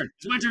it's my turn.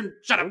 It's my turn.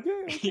 Shut up.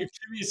 Give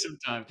me some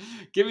time.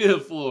 Give me the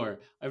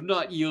floor. I've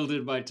not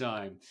yielded my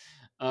time.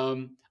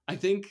 I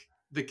think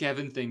the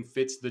Kevin thing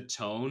fits the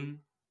tone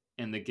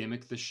and the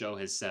gimmick the show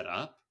has set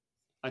up.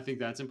 I think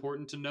that's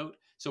important to note.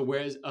 So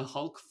whereas a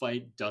Hulk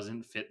fight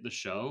doesn't fit the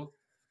show,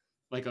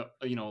 like a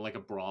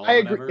brawl. I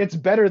agree. It's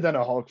better than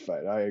a Hulk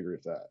fight. I agree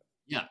with that.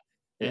 Yeah.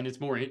 And it's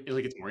more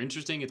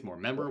interesting. It's more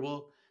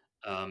memorable.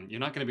 You're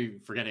not going to be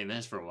forgetting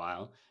this for a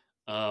while.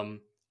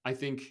 I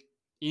think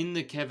in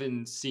the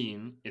Kevin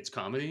scene, it's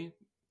comedy,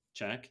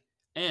 check,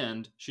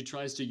 and she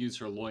tries to use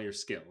her lawyer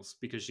skills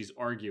because she's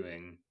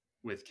arguing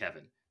with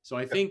Kevin. So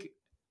I think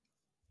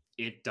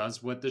it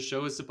does what the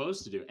show is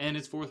supposed to do, and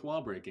it's fourth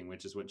wall breaking,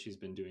 which is what she's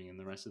been doing in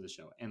the rest of the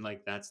show, and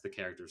like that's the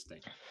character's thing.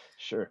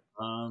 Sure.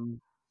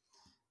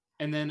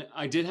 And then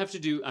I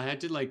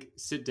had to like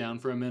sit down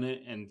for a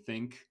minute and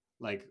think,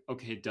 like,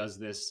 okay, does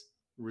this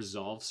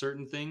resolve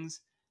certain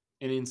things?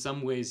 And in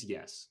some ways,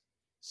 yes.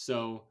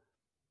 So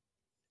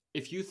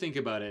if you think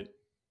about it,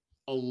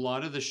 a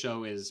lot of the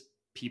show is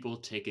people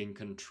taking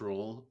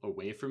control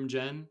away from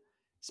Jen,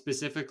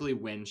 specifically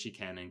when she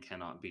can and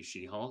cannot be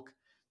She-Hulk.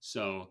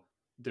 So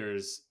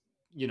there's,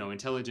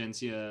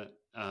 Intelligentsia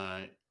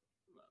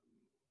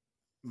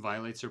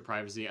violates her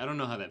privacy. I don't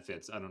know how that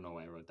fits. I don't know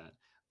why I wrote that.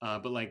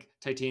 But like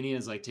Titania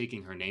is like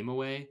taking her name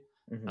away.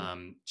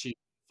 Mm-hmm. She's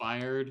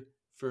fired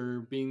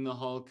for being the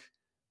Hulk.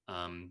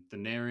 The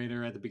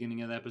narrator at the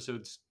beginning of the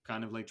episode's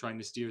kind of like trying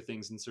to steer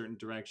things in certain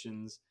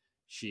directions.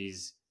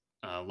 She's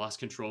lost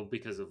control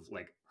because of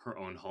like her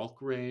own Hulk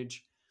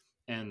rage.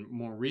 And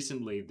more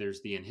recently,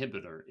 there's the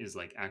inhibitor is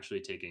like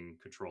actually taking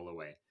control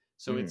away.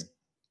 So it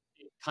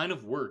kind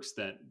of works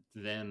that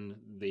then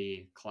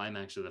the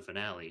climax of the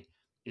finale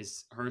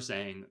is her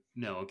saying,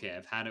 no, okay,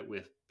 I've had it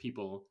with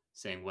people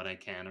saying what I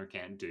can or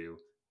can't do.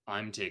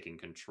 I'm taking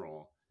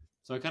control.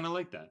 So I kind of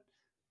like that.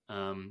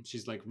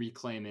 She's like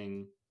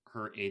reclaiming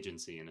her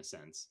agency in a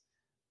sense.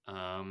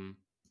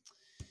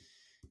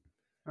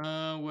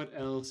 What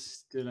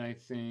else did I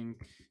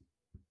think?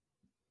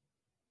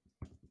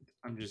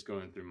 I'm just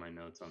going through my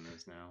notes on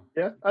this now.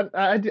 Yeah,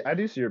 I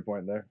do see your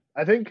point there.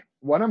 I think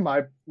one of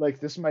my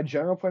this is my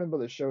general point about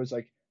the show is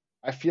like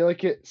I feel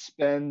like it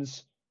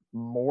spends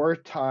more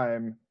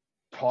time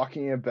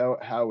talking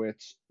about how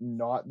it's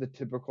not the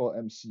typical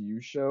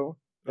MCU show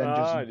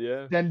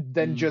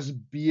than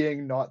just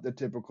being not the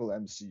typical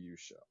MCU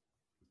show.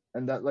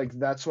 And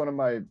that's one of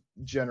my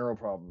general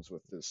problems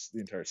with the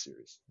entire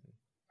series.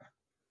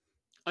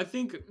 I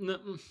think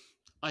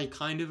I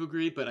kind of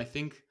agree, but I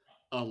think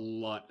a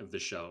lot of the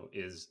show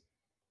is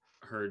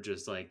her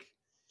just like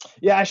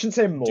I shouldn't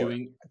say more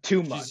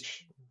too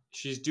much.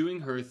 She's doing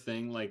her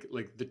thing like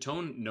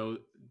the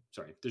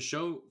the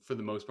show for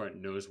the most part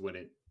knows what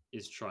it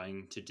is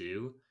trying to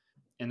do,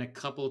 and a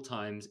couple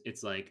times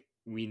it's like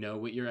we know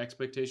what your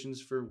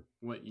expectations for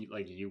what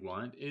you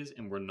want is,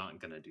 and we're not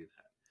gonna do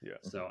that.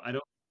 Yeah. So I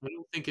don't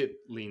think it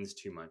leans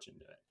too much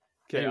into it.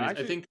 Okay, anyways,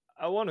 I think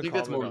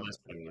that's more or less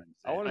what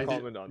I want to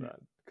comment on that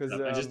because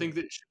I just think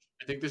that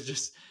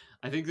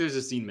I think there's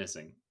a scene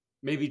missing,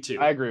 maybe two.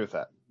 I agree with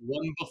that.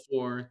 One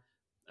before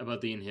about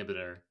the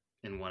inhibitor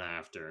and one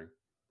after,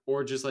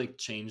 or just like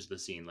change the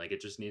scene. Like it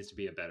just needs to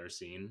be a better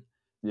scene.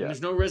 Yeah. And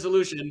there's no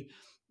resolution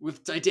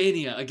with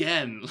Titania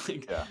again.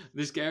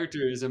 This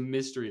character is a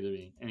mystery to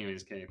me.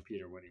 Anyways, okay,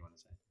 Peter, what do you want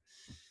to say?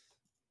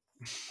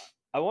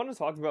 I want to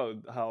talk about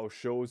how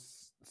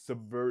shows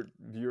subvert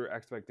viewer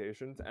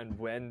expectations and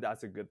when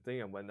that's a good thing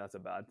and when that's a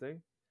bad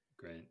thing.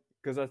 Great.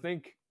 Because I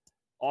think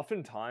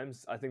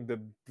oftentimes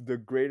the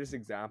greatest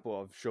example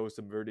of shows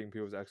subverting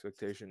people's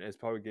expectation is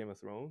probably Game of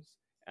Thrones.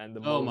 And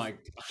the most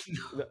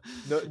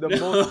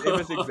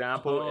famous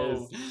example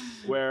is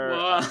where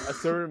a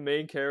certain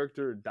main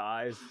character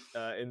dies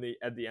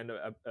at the end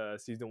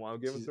of season 1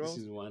 of Game of Thrones.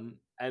 Season 1.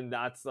 And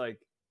that's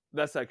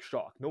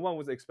shock. No one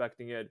was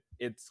expecting it.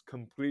 It's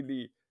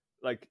completely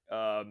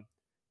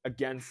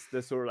against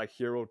this sort of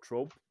hero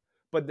trope.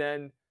 But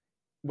then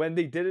when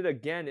they did it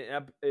again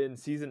in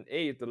season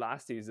 8, the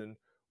last season,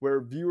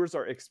 where viewers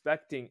are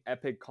expecting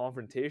epic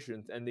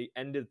confrontations and they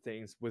ended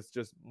things with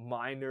just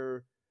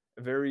minor,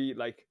 very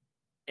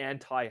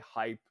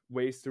anti-hype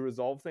ways to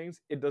resolve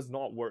things, it does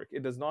not work.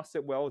 It does not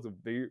sit well with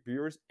the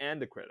viewers and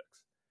the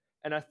critics.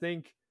 And I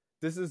think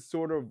this is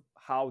sort of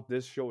how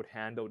this show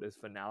handled its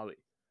finale.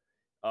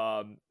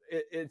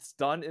 It's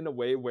done in a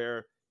way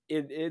where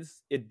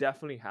it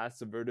definitely has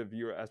subverted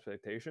viewer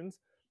expectations,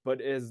 but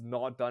it is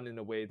not done in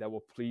a way that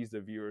will please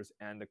the viewers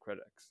and the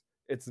critics.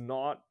 It's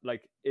not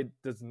it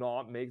does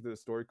not make the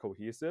story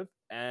cohesive,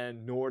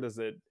 and nor does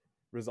it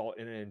result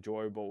in an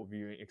enjoyable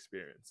viewing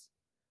experience.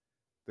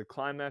 The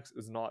climax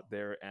is not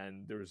there,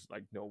 and there's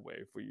no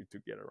way for you to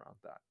get around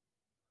that.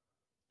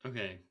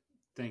 Okay,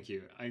 thank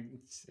you. I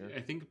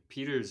think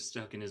Peter's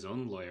stuck in his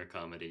own lawyer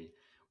comedy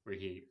where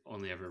he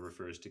only ever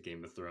refers to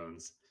Game of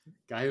Thrones.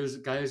 Guy who's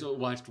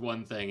watched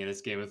one thing and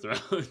it's Game of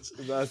Thrones.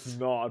 That's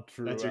not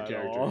true. That's your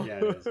character. All. Yeah,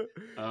 it is.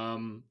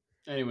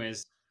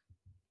 Anyways,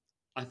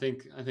 I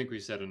think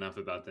we've said enough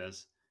about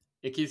this.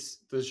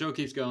 The show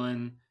keeps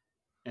going,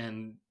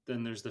 and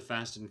then there's the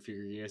Fast and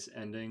Furious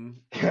ending.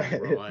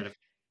 We're all out of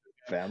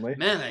family.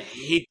 Man, I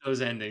hate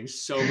those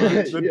endings so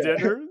much.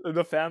 Dinner,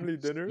 the family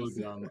dinners.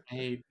 So dumb.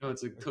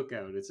 It's a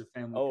cookout. It's a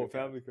family. Oh, cookout.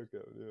 Family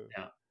cookout.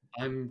 Yeah. Yeah,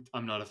 I'm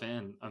not a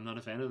fan. I'm not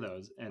a fan of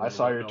those. And I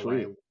saw your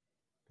tweet.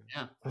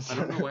 Yeah, I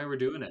don't know why we're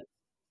doing it.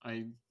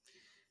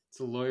 It's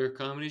a lawyer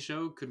comedy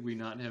show. Could we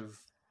not have?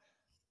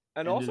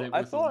 And also,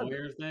 I thought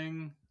lawyer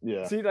thing.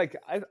 Yeah. See, I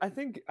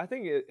think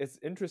it's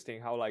interesting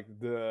how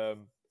the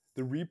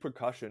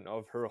repercussion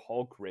of her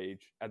Hulk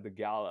rage at the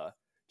gala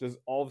just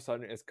all of a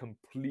sudden is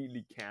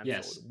completely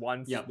canceled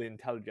once the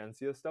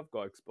intelligentsia stuff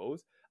got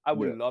exposed. I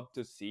would love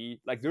to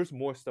see there's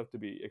more stuff to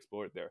be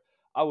explored there.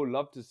 I would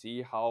love to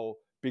see how,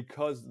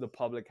 because the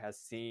public has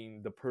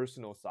seen the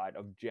personal side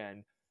of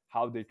Jen,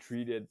 how they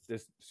treated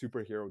this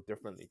superhero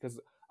differently. Because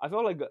I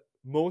felt like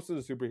most of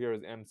the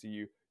superheroes in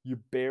MCU, you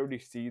barely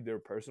see their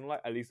personal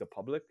life. At least the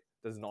public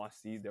does not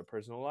see their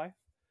personal life.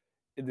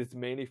 It is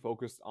mainly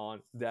focused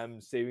on them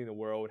saving the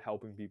world,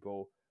 helping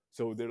people.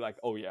 So they're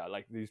oh yeah,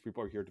 these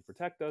people are here to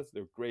protect us.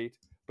 They're great.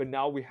 But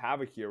now we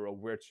have a hero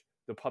which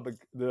the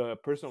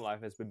personal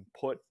life has been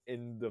put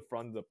in the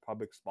front of the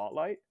public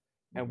spotlight.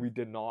 And we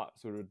did not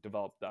sort of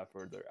develop that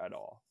further at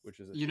all, which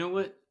is you know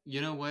what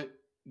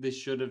they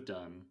should have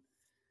done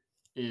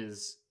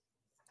is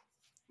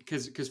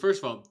because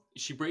first of all,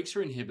 she breaks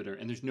her inhibitor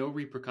and there's no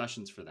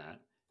repercussions for that.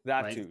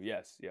 That right? Too,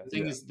 yes. The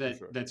thing is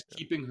that's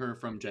keeping her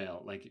from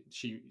jail.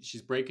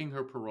 She's breaking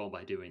her parole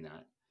by doing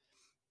that.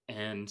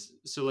 And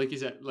so, like you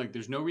said,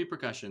 there's no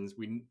repercussions.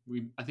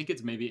 I think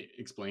it's maybe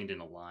explained in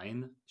a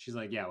line. She's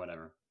like, yeah,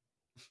 whatever.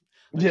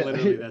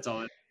 Literally, that's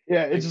all.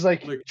 It's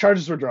just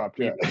charges were dropped.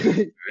 Yeah.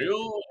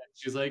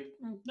 She's like,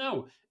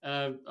 no.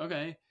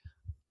 Okay.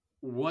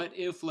 What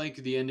if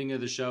the ending of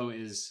the show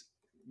is,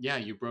 yeah,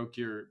 you broke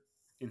your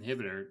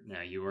inhibitor,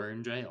 now you are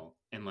in jail,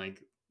 and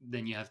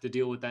then you have to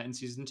deal with that in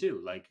season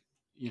 2,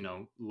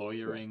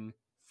 lawyering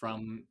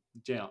from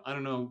jail. I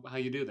don't know how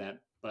you do that,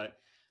 but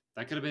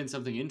that could have been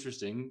something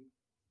interesting.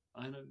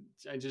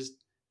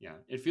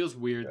 It feels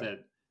weird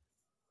that,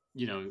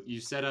 you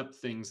set up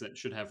things that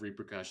should have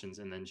repercussions,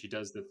 and then she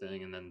does the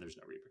thing, and then there's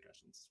no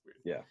repercussions. It's weird.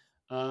 Yeah.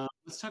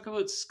 Let's talk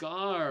about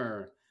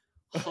Scar,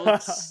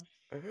 Hulk's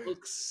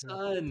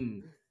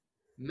son.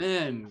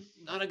 Man,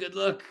 not a good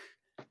look.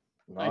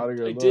 Not a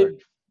good look.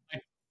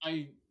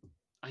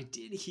 I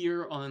did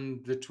hear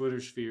on the Twitter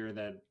sphere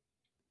that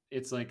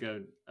it's like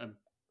a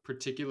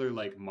particular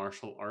like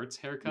martial arts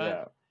haircut.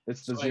 Yeah,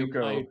 it's the so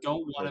Zuko. I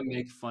don't want to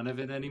make fun of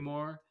it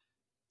anymore.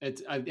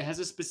 It has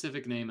a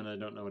specific name, and I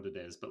don't know what it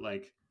is, but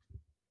like,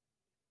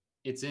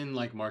 it's in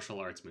like martial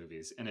arts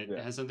movies, and it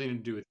has something to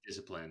do with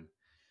discipline.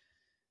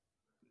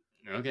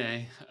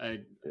 Okay,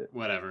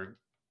 whatever.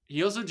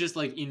 He also just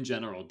like in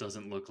general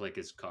doesn't look like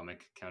his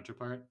comic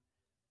counterpart.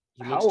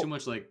 He looks too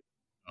much like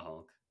a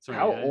Hulk. Sorry,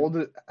 how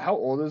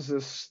old is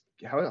this?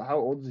 How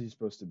old is he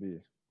supposed to be?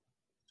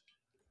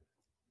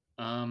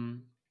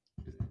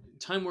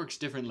 Time works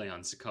differently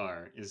on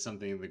Sakaar is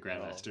something the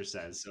Grandmaster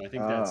says. So I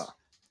think that's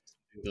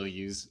something they'll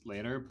use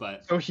later.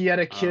 But so he had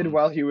a kid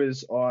while he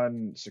was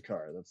on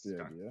Sakaar. That's the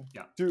idea.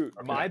 Yeah, dude.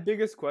 Okay. My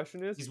biggest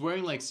question is he's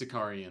wearing like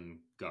Sakarian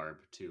garb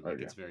too. Like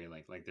it's very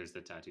like there's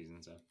the tattoos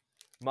and stuff.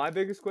 My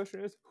biggest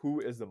question is, who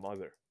is the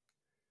mother?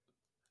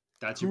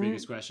 That's your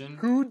biggest question?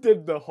 Who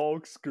did the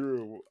Hulk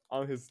screw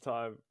on his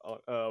time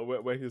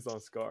when he was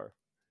on Scar?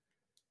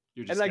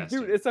 And like,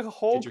 dude, it's a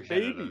Hulk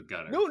baby.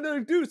 No,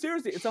 dude,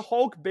 seriously, it's a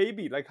Hulk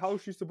baby. Like, how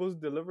is she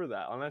supposed to deliver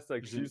that? Unless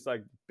like she's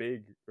like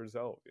big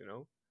herself, you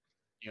know?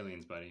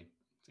 Aliens, buddy.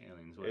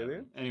 Aliens.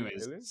 Alien?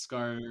 Anyways,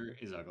 Scar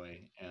is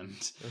ugly,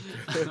 and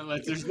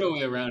like, there's no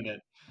way around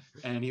it.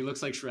 And he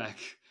looks like Shrek.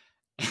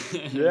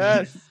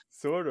 Yes,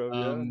 sort of.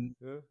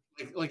 Yeah.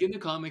 Like in the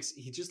comics,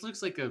 he just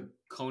looks like a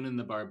Conan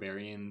the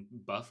Barbarian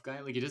buff guy.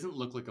 Like, he doesn't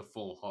look like a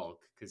full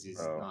Hulk because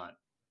he's not.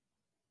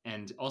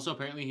 And also,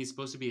 apparently, he's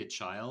supposed to be a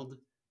child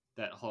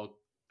that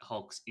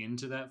hulks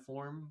into that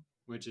form,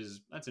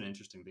 that's an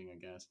interesting thing, I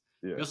guess.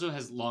 Yeah. He also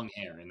has long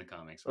hair in the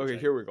comics. Okay,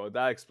 here we go.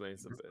 That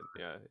explains a bit.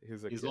 Yeah,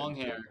 he's long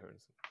hair,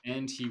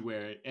 and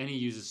he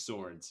uses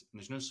swords. And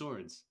there's no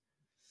swords.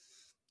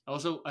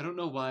 Also, I don't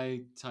know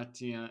why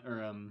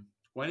Tatiana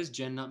why does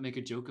Jen not make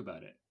a joke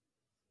about it?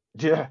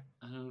 Yeah.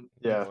 I don't.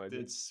 Yeah.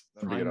 It's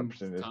a good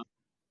opportunity.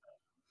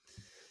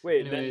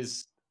 Wait.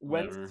 Anyways,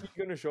 when's he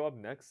gonna show up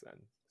next then,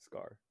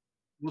 Scar?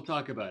 We'll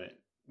talk about it.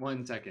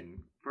 1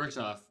 second. First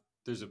off,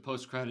 there's a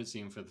post-credit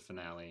scene for the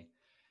finale.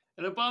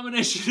 An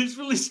Abomination is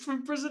released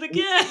from prison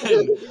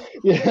again!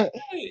 Yeah.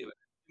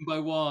 By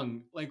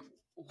Wong. Like,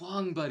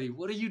 Wong, buddy,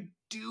 what are you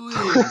doing?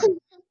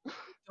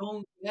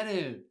 Don't get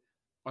it.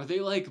 Are they,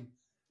 like,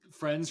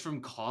 friends from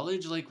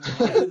college? Like,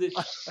 why do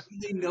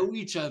they know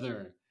each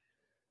other?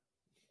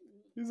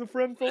 He's a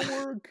friend from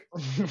work.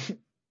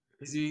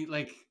 Is he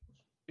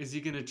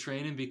gonna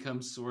train and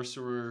become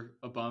Sorcerer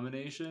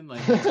Abomination?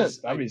 Like,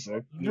 that'd be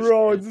sick.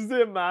 Bro, just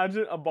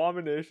imagine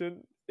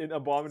Abomination in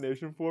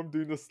Abomination form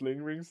doing the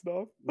sling ring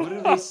stuff. What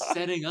are they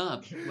setting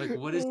up? Like,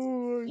 what is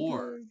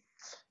for?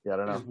 Yeah, I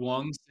don't know. Is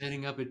Wong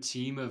setting up a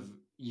team of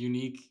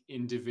unique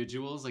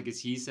individuals? Like, is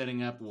he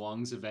setting up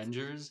Wong's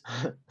Avengers?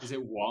 Is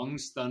it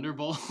Wong's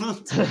Thunderbolt?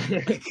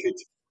 I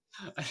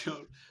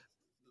don't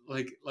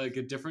like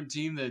a different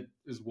team that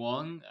is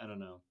Wong. I don't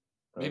know.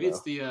 Maybe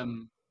it's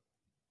the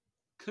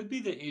could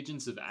be the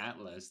Agents of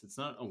Atlas. It's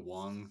not a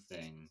Wong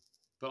thing,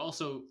 but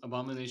also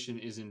Abomination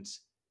isn't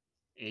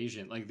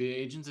Asian. Like, the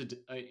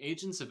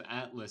Agents of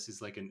Atlas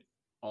is like an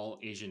all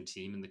Asian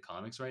team in the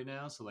comics right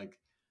now. So like,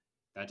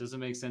 that doesn't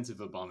make sense if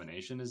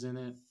Abomination is in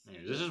it.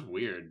 Anyway, this is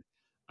weird.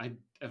 I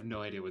have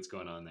no idea what's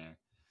going on there.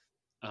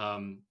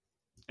 And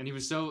he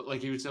was so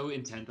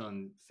intent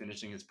on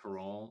finishing his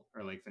parole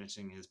or like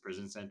finishing his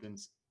prison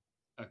sentence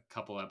a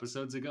couple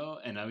episodes ago,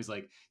 and I was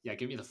like, yeah,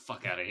 get me the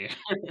fuck out of here.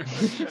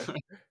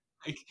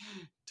 Like,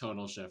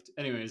 tonal shift.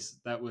 Anyways,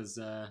 that was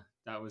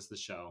the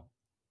show.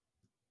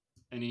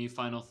 Any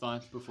final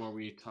thoughts before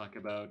we talk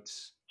about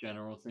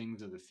general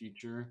things of the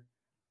future?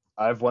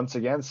 I've once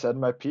again said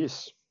my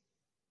piece.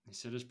 He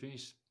said his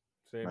piece.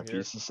 Same my here.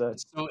 Piece is said.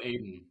 So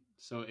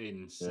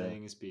Aidan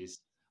saying his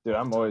piece. Dude,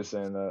 I'm always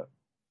saying that.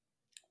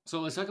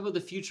 So let's talk about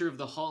the future of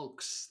the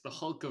Hulks, the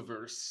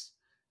Hulkiverse.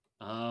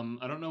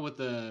 I don't know what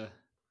the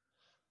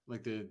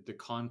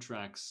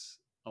contracts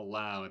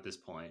allow at this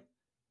point,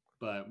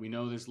 but we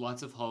know there's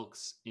lots of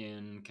Hulks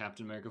in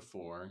Captain America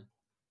 4.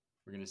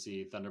 We're going to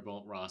see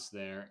Thunderbolt Ross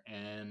there.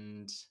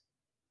 And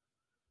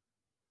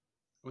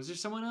was there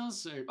someone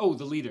else?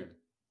 The leader.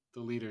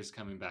 The leader's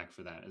coming back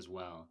for that as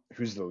well.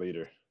 Who's the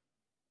leader?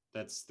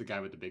 That's the guy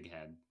with the big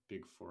head,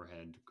 big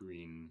forehead,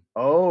 green.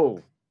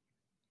 Oh,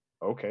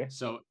 okay.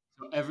 So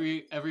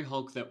every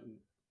Hulk that,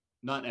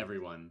 not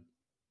everyone,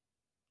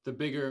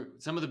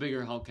 some of the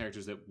bigger Hulk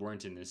characters that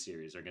weren't in this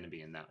series are going to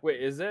be in that.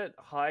 Wait, is it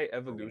High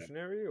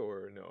Evolutionary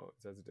or no?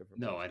 That's a different.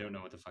 No, I don't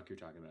know what the fuck you're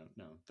talking about.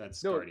 No,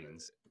 that's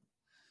Guardians.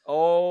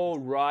 Oh,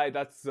 right,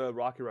 that's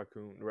Rocky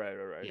Raccoon. Right.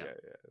 Yeah,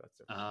 that's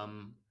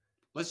different.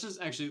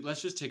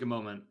 Let's just take a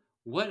moment.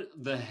 What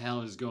the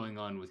hell is going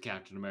on with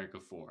Captain America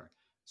 4?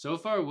 So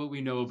far, what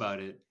we know about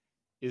it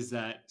is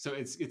that so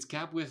it's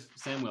Cap with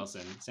Sam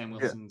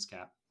Wilson's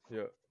Cap.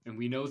 Yeah. And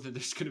we know that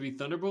there's going to be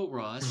Thunderbolt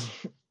Ross.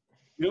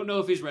 We don't know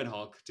if he's Red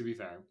Hulk, to be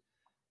fair.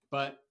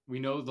 But we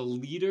know the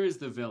leader is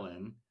the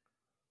villain.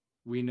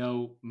 We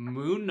know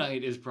Moon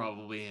Knight is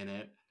probably in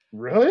it.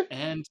 Really?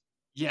 And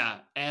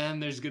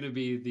and there's going to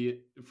be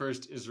the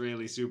first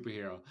Israeli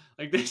superhero.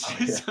 Like, this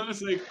just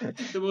sounds like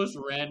the most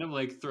random,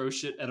 like, throw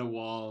shit at a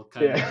wall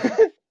kind of.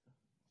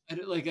 And,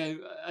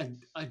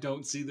 I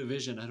don't see the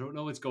Vision. I don't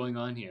know what's going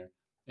on here.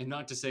 And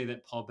not to say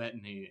that Paul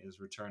Bettany is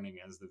returning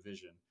as the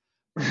Vision.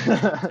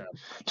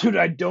 Dude,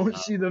 I don't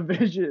see the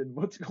Vision.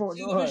 What's going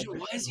on?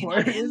 Why is he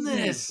not in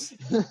this?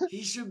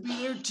 He should be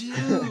there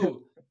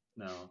too.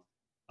 No,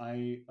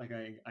 I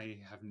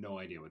have no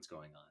idea what's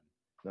going on.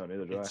 No,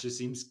 neither do I. It just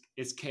seems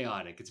it's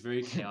chaotic. It's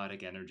very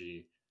chaotic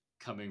energy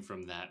coming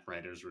from that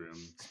writer's room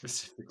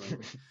specifically.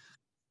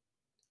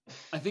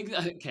 I think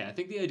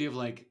the idea of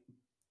like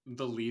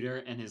the leader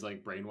and his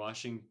like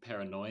brainwashing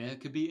paranoia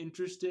could be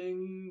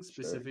interesting,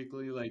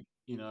 specifically like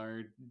in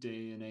our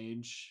day and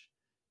age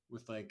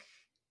with like,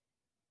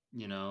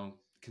 you know,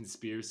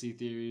 conspiracy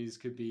theories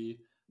could be.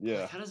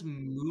 Yeah. Like, how does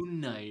Moon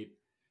Knight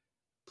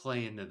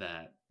play into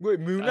that? Wait,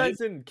 Moon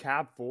Knight's in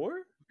Cap 4? Are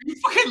you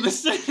fucking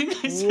listening?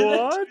 I said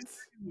What? that 2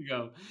 seconds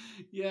ago.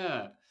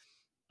 Yeah.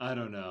 I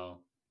don't know.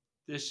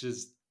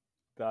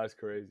 That's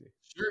crazy.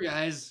 Sure,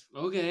 guys.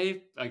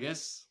 Okay, I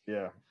guess.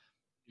 Yeah.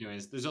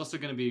 Anyways, there's also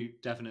going to be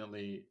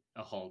definitely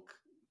a Hulk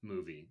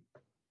movie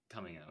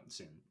coming out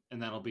soon.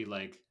 And that'll be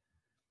like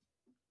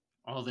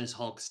all this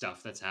Hulk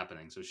stuff that's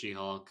happening. So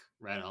She-Hulk,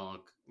 Red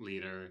Hulk,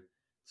 Leader,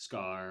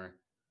 Scar.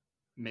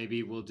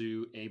 Maybe we'll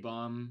do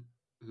A-Bomb,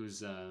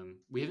 who's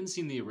we haven't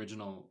seen the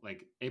original.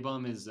 Like,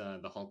 A-Bomb is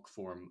the Hulk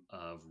form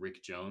of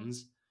Rick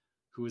Jones,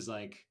 who is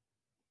like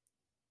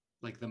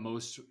the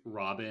most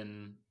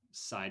Robin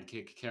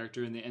sidekick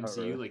character in the MCU.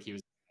 Really? Like, he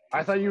was.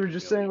 I thought you were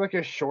just saying like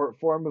a short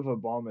form of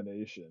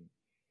Abomination.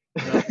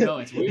 No,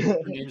 it's weird.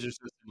 The names are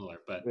so similar.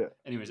 But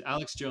anyways,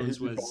 Alex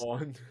Jones was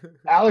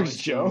Alex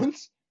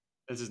Jones?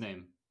 That's his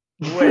name.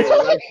 Wait,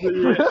 like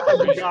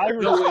the guy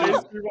who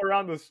chases people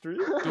around the street?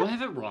 Do I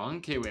have it wrong?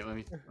 Okay, wait, let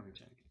me check.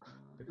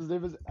 His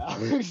name is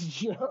Alex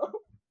Jones.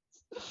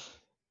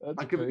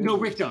 No,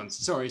 Rick Jones.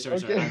 Sorry. I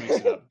mixed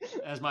it up.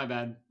 That's my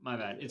bad.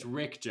 It's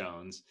Rick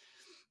Jones.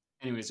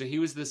 Anyway, so he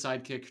was the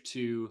sidekick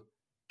to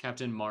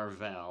Captain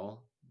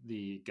Marvel,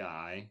 the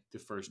guy, the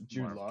first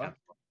Jude Law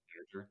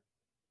character.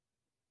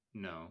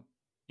 No,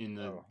 in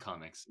the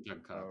comics,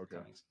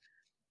 comics.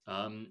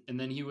 And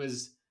then he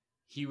was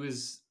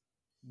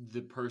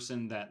the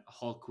person that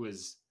Hulk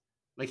was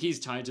like. He's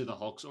tied to the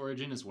Hulk's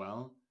origin as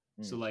well.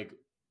 So like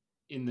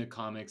in the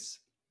comics,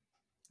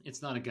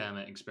 it's not a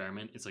gamma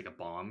experiment. It's like a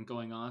bomb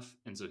going off,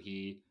 and so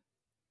he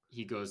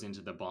goes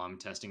into the bomb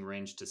testing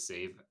range to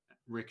save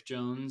Rick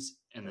Jones,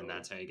 and then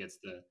that's how he gets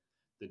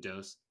the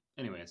dose.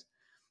 Anyways,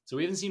 so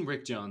we haven't seen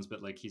Rick Jones,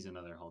 but like he's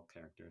another Hulk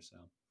character. So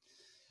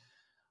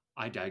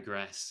I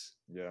digress.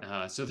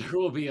 Yeah. So there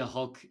will be a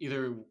Hulk,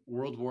 either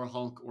World War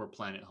Hulk or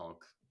Planet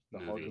Hulk. The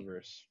movie.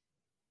 Hulkiverse.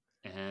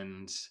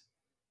 And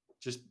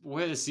just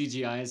where the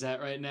CGI is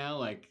at right now,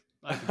 like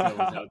I could go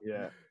without.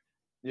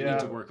 We need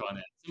to work on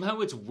it. Somehow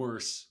it's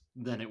worse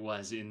than it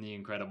was in the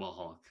Incredible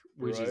Hulk,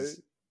 which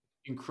is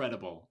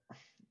incredible.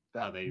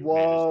 How they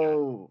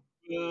managed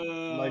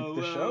that. Like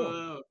the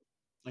show.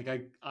 Like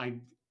I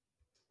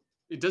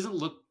it doesn't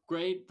look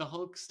great, the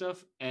Hulk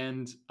stuff,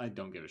 and I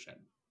don't give a shit.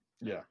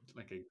 Yeah.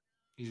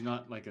 He's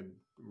not like a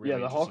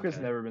really the Hulk has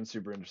character. never been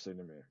super interesting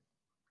to me.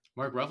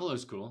 Mark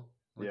Ruffalo's cool.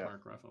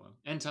 Mark Ruffalo.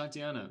 And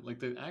Tatiana. Like,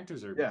 the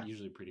actors are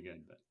usually pretty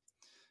good, but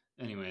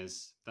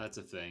anyways, that's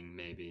a thing,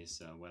 maybe,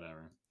 so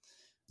whatever.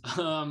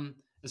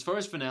 As far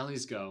as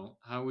finales go,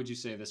 how would you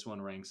say this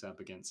one ranks up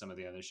against some of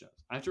the other shows?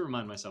 I have to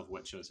remind myself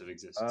what shows have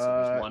existed.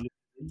 So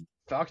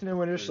Falcon and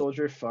Winter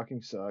Soldier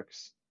fucking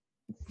sucks.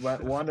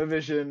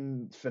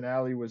 WandaVision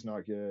finale was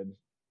not good.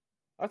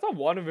 I thought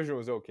WandaVision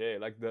was okay.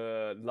 Like,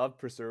 the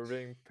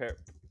love-preserving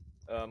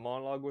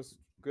monologue was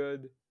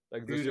good.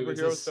 Like, the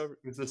superhero stuff.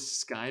 It's a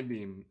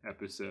Skybeam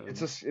episode. It's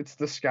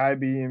the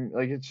Skybeam.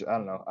 Like, I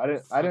don't know.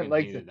 I didn't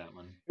like that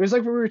one. It was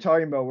like what we were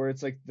talking about, where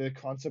it's like the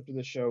concept of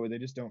the show where they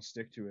just don't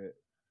stick to it,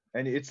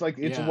 and it's like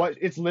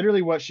it's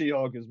literally what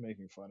She-Hulk is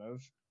making fun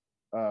of,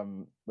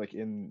 like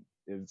in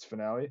its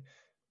finale,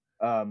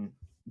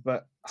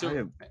 but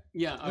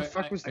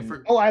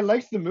I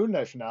liked the Moon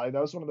Knight finale.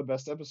 That was one of the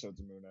best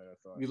episodes of Moon Knight, I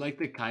thought. You like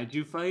the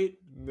kaiju fight?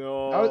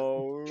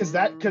 No,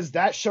 because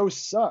that show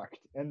sucked,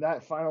 and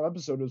that final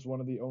episode was one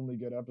of the only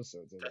good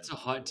episodes. That's a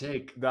hot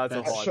take. That's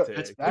a hot take.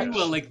 That's pretty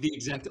well like the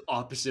exact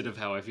opposite of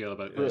how I feel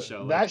about this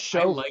show. That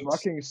show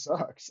fucking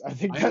sucks. I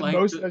think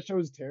that show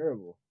is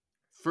terrible.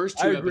 First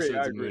two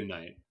episodes of Moon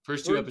Knight.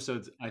 First two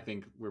episodes, I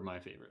think, were my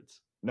favorites.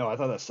 No, I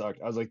thought that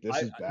sucked. I was like, this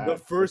is bad. The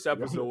first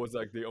episode was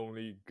like the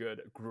only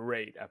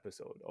great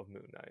episode of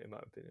Moon Knight, in my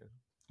opinion.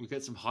 We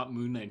got some hot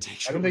Moon Knight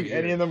takes. I don't think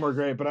any of them were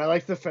great, but I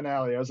liked the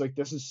finale. I was like,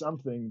 this is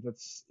something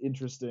that's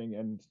interesting.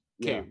 And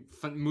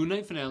Moon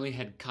Knight finale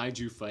had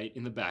kaiju fight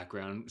in the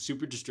background,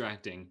 super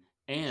distracting,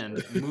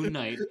 And Moon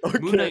Knight. Okay,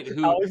 Moon Knight,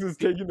 who Alex is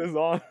taking this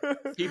on.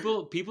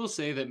 people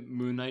say that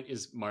Moon Knight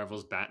is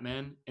Marvel's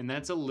Batman, and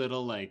that's a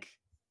little like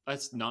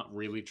that's not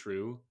really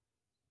true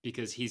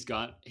because he's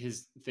got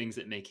his things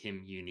that make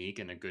him unique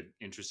and a good,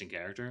 interesting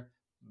character.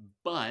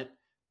 But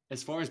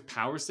as far as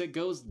power set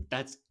goes,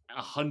 that's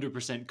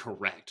 100%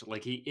 correct.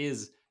 Like he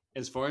is,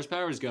 as far as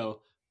powers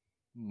go,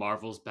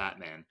 Marvel's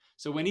Batman.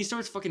 So when he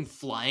starts fucking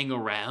flying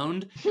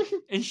around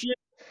and shit,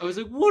 I was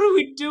like, "What are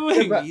we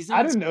doing?" Yeah, He's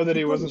I didn't know that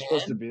he Superman. wasn't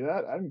supposed to be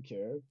that. I didn't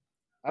care.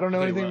 I don't know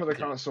Okay, anything well, about the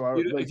okay. comics, so I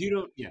was like, If you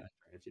don't, yeah.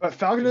 but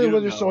Falcon if and you the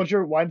don't Winter know-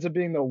 Soldier winds up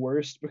being the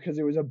worst because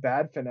it was a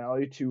bad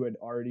finale to an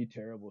already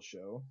terrible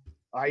show.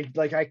 I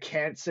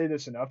can't say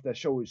this enough. That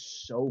show was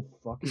so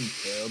fucking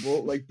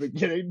terrible, like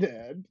beginning to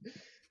end.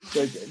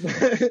 Like,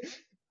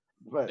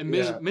 but And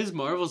Ms.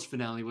 Marvel's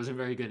finale wasn't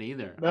very good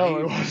either. no,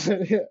 it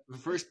wasn't. Yeah.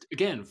 First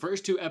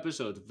 2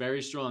 episodes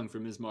very strong for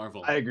Ms.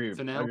 Marvel. I agree.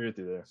 Finale, I agree with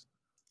you there.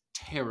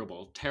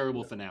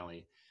 terrible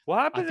finale. What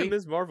happened think- in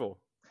Ms. Marvel?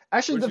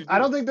 Actually, What'd she I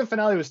do? don't think the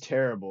finale was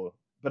terrible,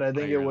 but I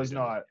think I it really was don't.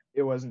 not.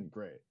 It wasn't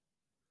great.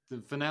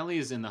 The finale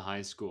is in the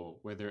high school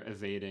where they're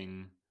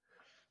evading.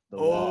 The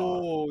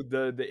law. Oh,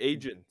 the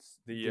agents,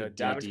 the The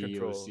damage DOC.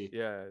 control.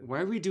 Yeah. Why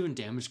are we doing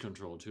damage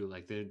control too?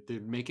 Like they're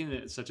making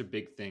it such a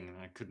big thing, and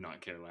I could not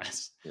care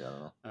less.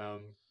 Yeah. I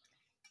don't know.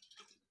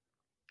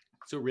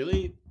 So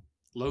really,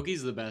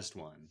 Loki's the best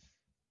one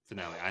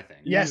finale, I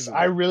think. Yes, Easily,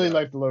 I really yeah.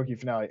 liked the Loki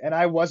finale, and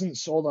I wasn't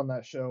sold on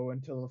that show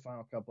until the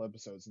final couple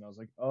episodes, and I was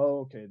like,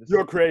 "Oh, okay, this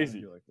You're is crazy.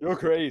 like this." You're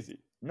crazy.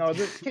 No,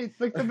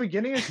 like the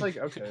beginning is like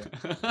okay.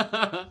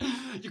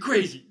 You're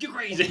crazy. You're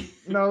crazy.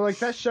 No, like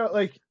that show,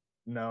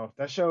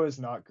 that show is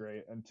not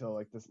great until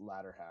like this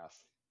latter half.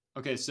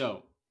 Okay,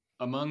 so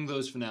among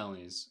those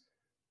finales,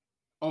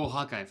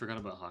 Hawkeye. I forgot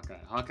about Hawkeye.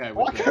 Hawkeye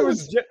Hawkeye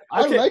was.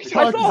 I liked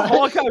I thought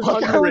Hawkeye. Hawkeye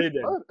was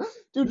underrated. fun.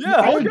 Dude. Yeah,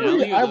 I Hawkeye agree.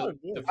 was finale I, of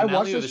the I finale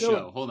watched of the the show.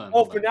 show. Hold on. Oh,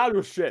 hold on. finale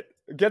was shit.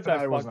 Get that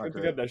Finale was not fuck.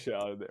 great. Get that shit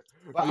out of there.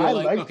 But You I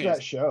like- liked okay,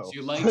 that show. So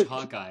you liked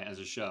Hawkeye as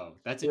a show.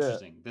 That's Yeah.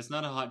 interesting. That's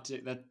not a hot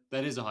take. That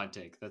is a hot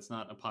take. That's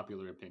not a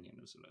popular opinion.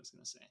 Is what I was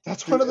gonna say.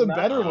 That's one of the Dude,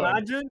 better ones.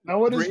 Imagine That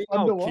one is bringing fun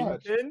out to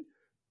watch. Kingpin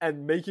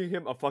and making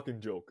him a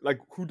fucking joke. Like,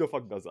 who the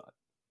fuck does that?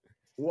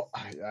 Well,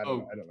 I don't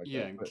know. I don't like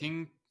yeah, that. But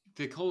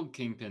the whole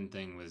Kingpin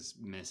thing was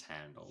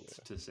mishandled,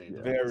 to say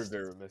the Very, least.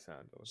 very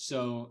mishandled.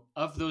 So,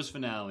 of those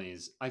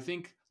finales, I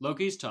think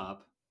Loki's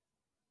top.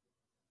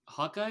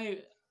 Hawkeye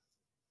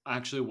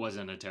actually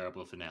wasn't a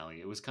terrible finale.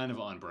 It was kind of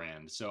on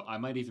brand. So, I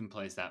might even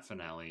place that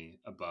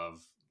finale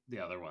above the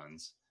other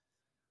ones.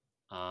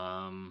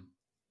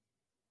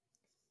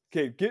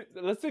 Okay,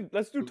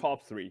 let's do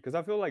top 3 because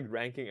I feel like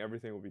ranking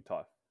everything will be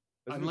tough.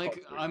 Let's I'm do like,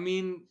 top 3. I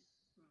mean,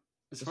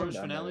 as It's far not as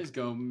that many. finales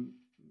go,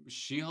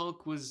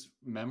 She-Hulk was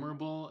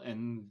memorable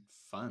and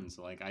fun.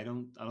 So, like, I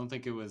don't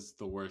think it was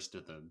the worst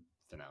of the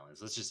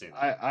finales. Let's just say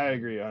that. I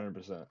agree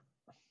 100%.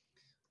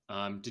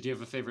 Did you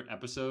have a favorite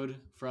episode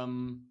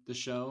from the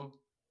show?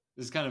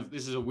 This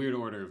is a weird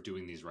order of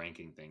doing these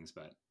ranking things,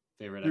 but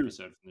favorite Dude,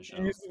 episode from the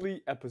show.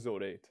 Easily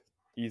episode 8.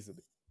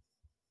 Easily.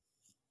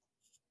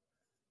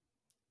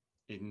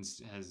 Aidan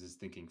has his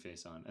thinking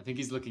face on. I think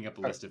he's looking up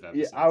a list of Yeah,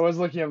 episodes. I was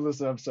looking at a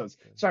list of episodes.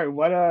 Sorry,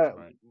 what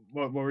Right.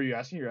 what were you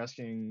asking? You're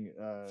asking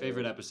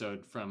Favorite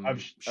episode from of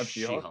She-Hulk?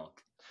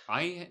 She-Hulk.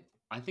 I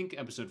think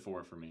episode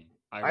 4 for me.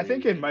 I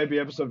think really it might be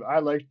episode. I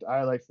liked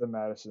the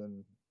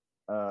Madison.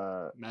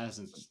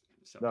 Madison's.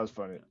 So That was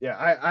funny. Yeah,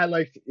 I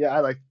liked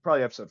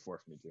probably episode 4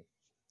 for me too.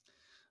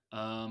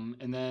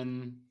 And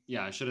then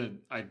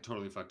I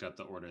totally fucked up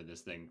the order of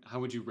this thing.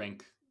 How would you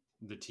rank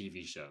the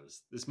TV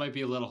shows? This might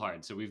be a little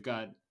hard. So we've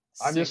got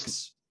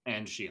 6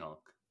 and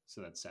She-Hulk.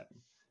 So that's 7.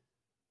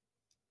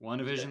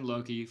 WandaVision,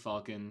 Loki,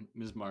 Falcon,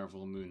 Ms.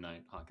 Marvel, Moon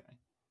Knight, Hawkeye.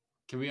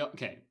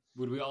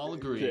 Would we all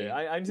agree? Okay,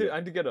 I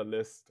need to get a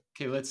list.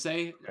 Okay, let's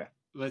say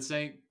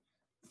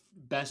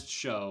best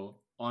show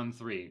on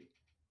 3.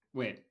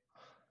 Wait.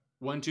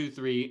 1, 2,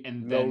 3,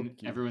 and then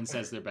Loki. everyone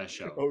says their best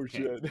show. Oh Okay,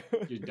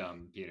 shit. You're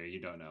dumb, Peter. You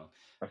don't know.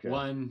 Okay.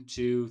 1,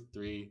 2,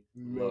 3,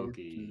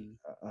 Loki.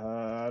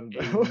 I don't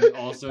know. Aidan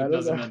also I don't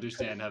doesn't know.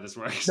 understand how this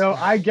works. No,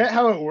 I get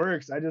how it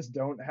works. I just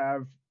don't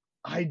have.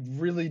 I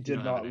really did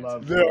don't not have an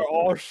love. answer. They're Loki.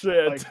 all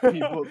shit. Like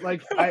people,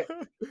 like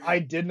I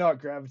did not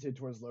gravitate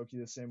towards Loki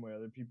the same way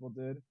other people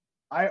did.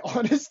 I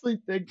honestly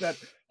think that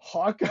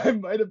Hawkeye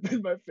might have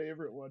been my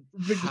favorite one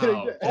from beginning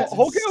How? to That's end.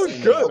 Hawkeye was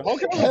insane. good.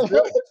 Hawkeye was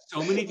good. So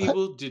many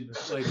people did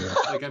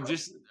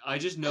I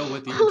just know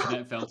what the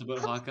internet felt about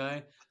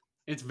Hawkeye.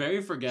 It's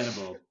very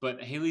forgettable, but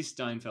Haley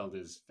Steinfeld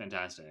is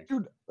fantastic.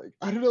 Dude, like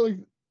I don't know, like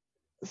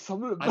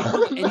some of the. I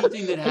don't know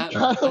anything that happened.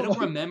 I don't like,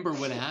 remember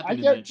what I happened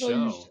in can't that tell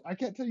you. show. I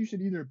can't tell you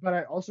shit either, but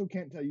I also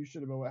can't tell you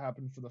shit about what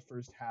happened for the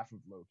first half of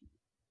Loki,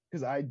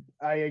 because I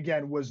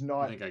again was I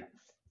not. think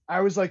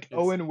I was like It's-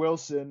 Owen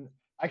Wilson.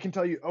 I can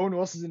tell you Owen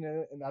Wilson's in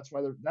it, and that's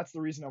why that's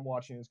the reason I'm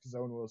watching is because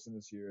Owen Wilson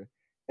is here.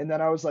 And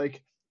then I was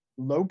like,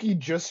 Loki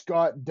just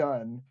got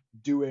done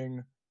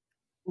doing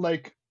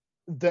like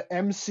the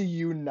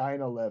MCU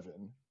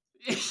 9/11.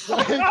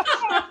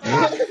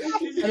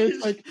 And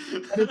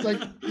it's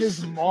like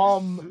his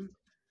mom,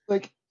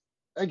 like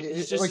Like,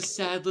 He's just like a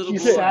sad little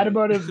he's boy. sad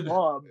about his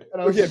mom,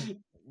 and I was like,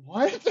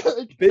 what?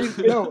 Like,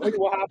 no, like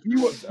what happened?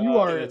 you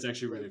are. That's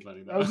actually really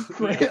funny. Though. That was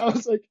great. I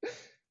was like,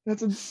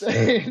 that's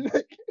insane.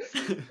 Like,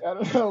 I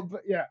don't know,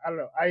 but yeah, I don't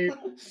know.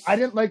 I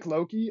didn't like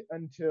Loki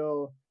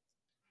until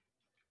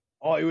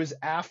it was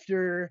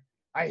after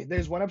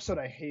there's one episode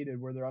I hated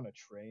where they're on a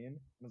train.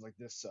 I was like,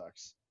 this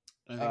sucks.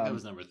 I think that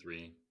was number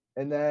 3.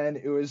 And then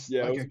it was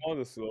it was one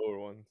of the slower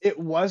ones. It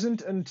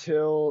wasn't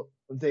until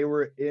they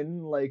were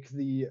in like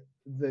the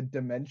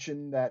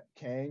dimension that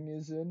Kang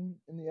is in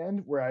the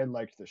end where I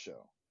liked the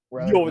show.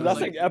 That's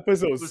like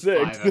episode 6. 5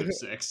 out of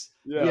 6.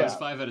 Yeah, it was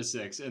 5 out of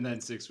 6, and then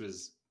 6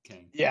 was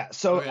Kang. Yeah,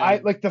 so I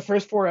like the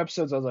first 4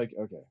 episodes. I was like,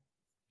 okay.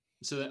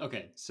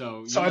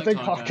 So I think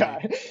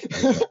Hawkeye.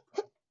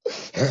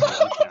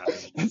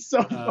 That's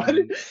so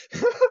funny.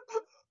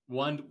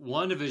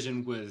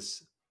 WandaVision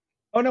was.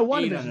 Oh no,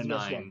 8 out of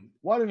 9.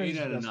 8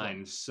 out of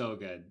 9, so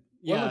good.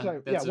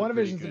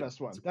 WandaVision's the best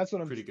one. That's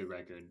what I'm. Pretty good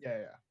record.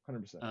 Yeah,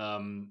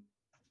 100%.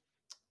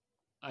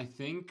 I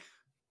think.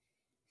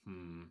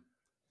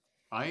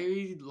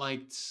 I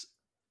liked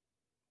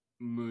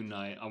Moon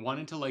Knight. I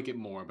wanted to like it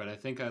more, but I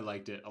think I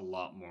liked it a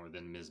lot more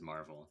than Ms.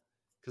 Marvel.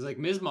 Because like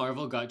Ms.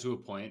 Marvel got to a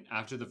point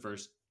after the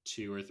first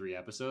 2 or 3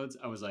 episodes,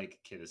 I was like,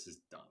 okay, this is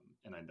dumb,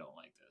 and I don't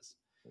like this.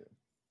 Yeah.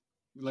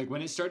 Like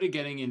when it started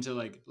getting into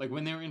like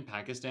when they were in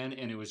Pakistan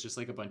and it was just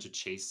like a bunch of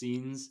chase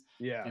scenes,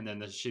 and then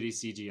the shitty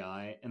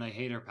CGI, and I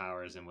hate her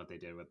powers and what they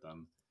did with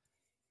them.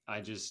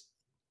 I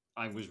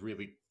was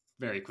really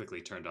very quickly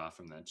turned off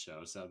from that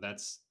show. So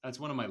that's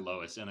one of my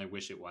lowest, and I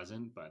wish it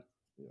wasn't, but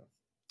yeah.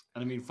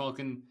 And I mean,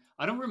 Falcon,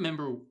 I don't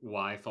remember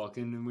why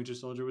Falcon and Winter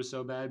Soldier was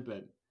so bad,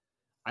 but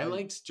I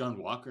liked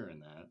John Walker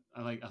in that.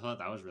 I thought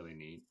that was really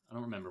neat. I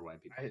don't remember why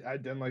people. I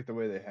didn't like the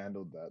way they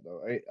handled that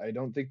though. I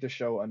don't think the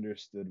show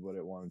understood what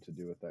it wanted to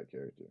do with that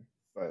character.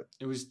 But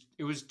it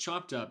was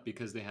chopped up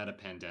because they had a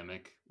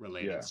pandemic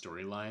related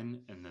storyline,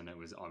 and then it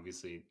was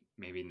obviously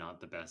maybe not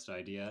the best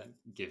idea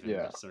given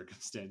the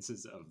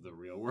circumstances of the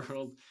real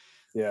world.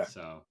 Yeah.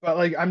 So, but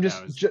like I'm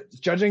just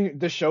judging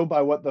the show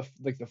by what the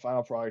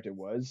final product it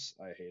was.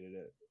 I hated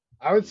it.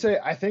 I would say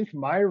I think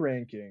my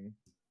ranking,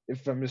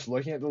 if I'm just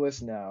looking at the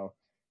list now,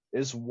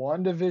 is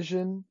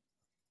WandaVision,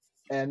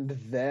 and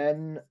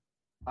then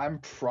I'm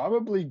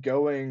probably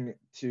going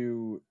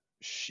to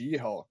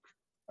She-Hulk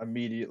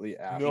immediately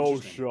after. No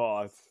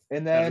shots.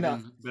 And then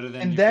better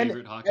than your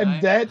favorite Hawkeye?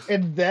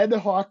 and then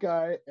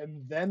Hawkeye,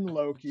 and then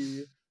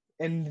Loki,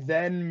 and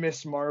then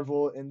Miss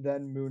Marvel, and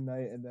then Moon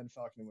Knight, and then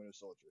Falcon and Winter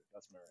Soldier.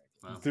 That's my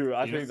ranking. Wow. Dude,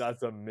 I think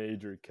that's a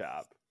major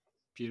cap.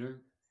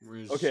 Peter,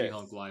 where's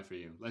She-Hulk lie for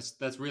you?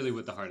 That's really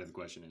what the heart of the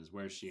question is.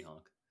 Where's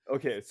She-Hulk?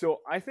 Okay, so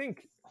I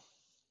think,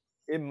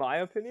 in my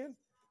opinion,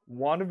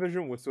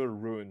 WandaVision was sort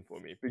of ruined for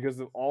me because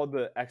of all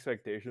the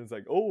expectations,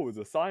 like, oh,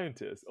 the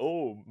scientist,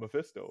 oh,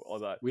 Mephisto, all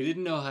that. We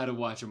didn't know how to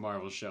watch a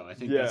Marvel show. I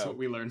think that's what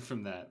we learned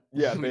from that.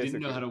 Yeah, we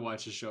didn't know how to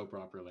watch a show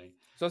properly.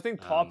 So I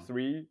think top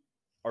 3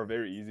 are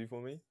very easy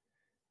for me.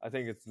 I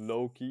think it's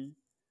Loki,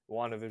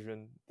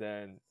 WandaVision,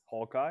 then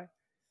Hawkeye.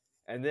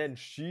 And then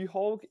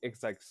She-Hulk,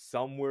 it's like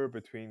somewhere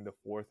between the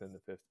 4th and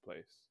the 5th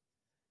place.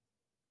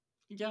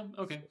 Yeah,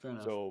 okay, fair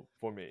enough. So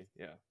for me,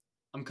 yeah.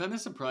 I'm kind of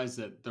surprised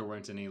that there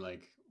weren't any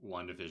like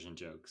WandaVision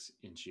jokes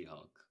in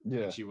She-Hulk.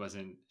 Yeah. Like, she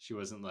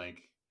wasn't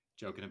like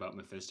joking about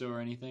Mephisto or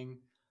anything.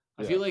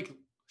 I feel like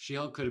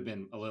She-Hulk could have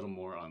been a little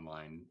more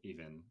online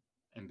even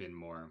and been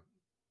more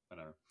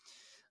whatever.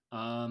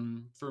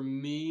 For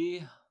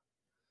me,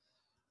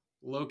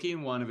 Loki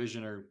and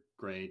WandaVision are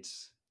great.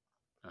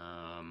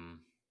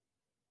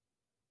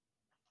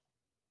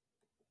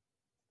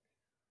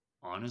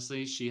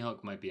 Honestly,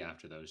 She-Hulk might be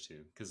after those two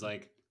because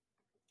like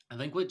I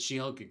think what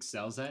She-Hulk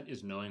excels at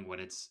is knowing what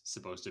it's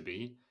supposed to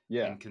be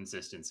and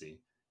consistency.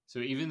 So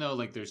even though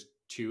like there's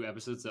 2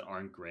 episodes that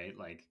aren't great,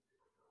 like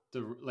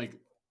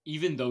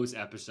even those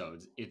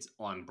episodes, it's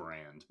on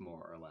brand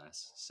more or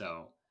less.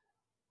 So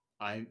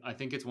I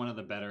think it's one of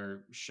the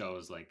better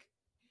shows like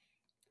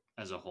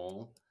as a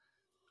whole.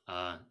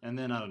 And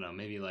then I don't know,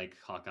 maybe like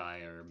Hawkeye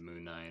or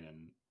Moon Knight,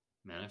 and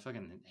man, I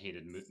fucking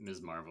hated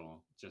Ms.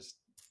 Marvel. Just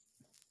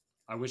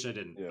I wish I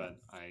didn't, but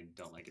I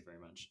don't like it very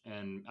much.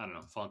 And I don't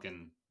know,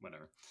 Falcon,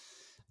 whatever.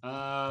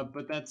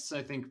 But that's,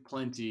 I think,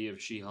 plenty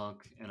of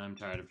She-Hulk, and I'm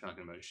tired of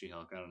talking about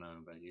She-Hulk. I don't know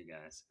about you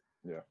guys.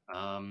 Yeah.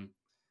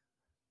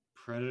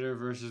 Predator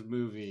versus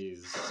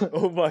movies.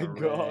 Oh my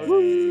god.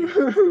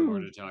 More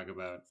to talk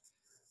about.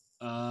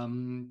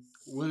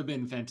 Would have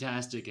been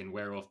fantastic in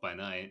Werewolf by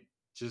Night.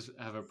 Just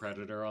have a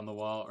Predator on the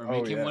wall, or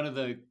make him one of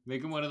the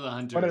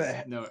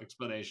hunters. No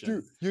explanation.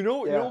 Dude, you know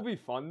what would be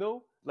fun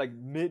though? Like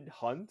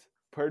mid-hunt,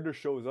 Predator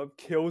shows up,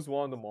 kills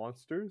one of the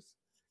monsters,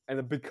 and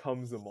it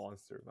becomes a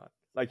monster, man.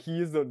 Like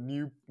he is the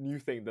new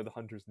thing that the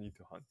hunters need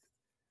to hunt.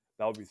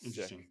 That would be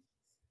sick.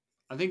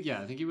 I think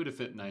he would have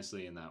fit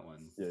nicely in that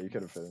one. Yeah, you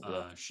could have fit.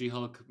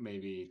 She-Hulk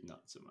maybe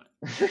not so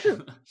much.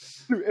 Dude,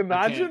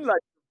 imagine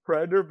like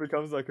Predator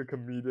becomes like a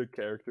comedic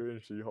character in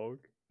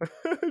She-Hulk.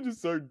 Just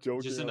start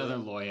joking. Just another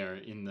lawyer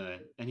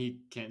and he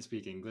can't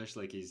speak English.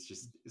 Like he's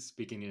just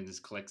speaking in his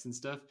clicks and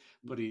stuff.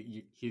 But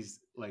he's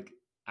like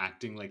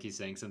acting like he's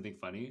saying something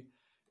funny,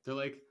 they're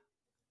like,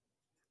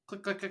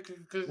 click, click, click,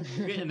 click,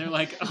 click, and they're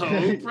like,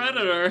 oh,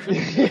 Predator.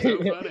 So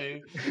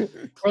funny.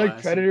 Or like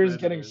Classic Predator's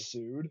getting Predator.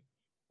 sued.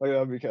 Like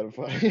that'd be kind of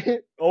funny.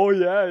 Oh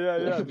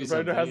yeah. Could be The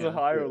Predator has something, to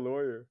hire a yeah.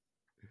 lawyer.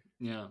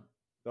 Yeah.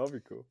 That'd be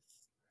cool.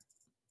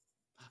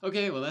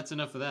 Okay, well that's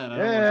enough of that. I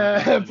don't Yeah,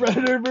 want to talk about it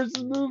Predator anymore.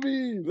 versus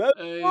movies. Let's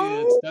Hey,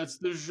 go. that's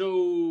the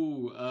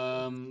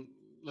show.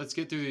 Let's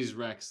get through these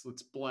recs.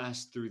 Let's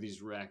blast through these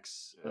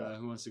recs. Yeah.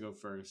 Who wants to go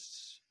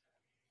first?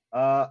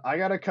 I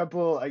got a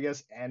couple, I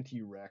guess,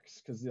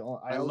 anti-recs because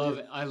I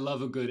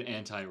love a good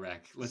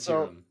anti-rec. Let's hear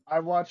so them. I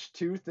watched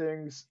two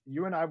things.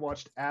 You and I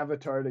watched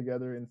Avatar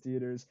together in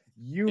theaters.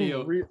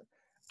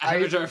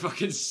 Avatar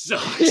fucking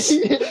sucks.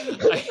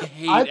 I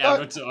hate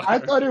Avatar. I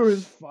thought it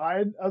was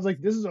fine. I was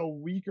like, this is a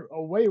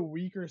way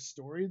weaker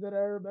story than I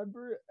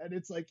remember, and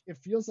it's like it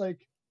feels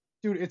like,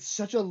 dude, it's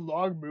such a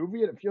long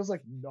movie, and it feels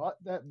like not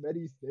that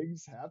many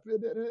things happen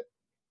in it.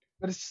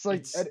 But it's just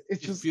like it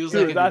just feels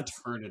Dude, like an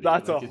eternity.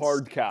 that's like a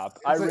hard cap.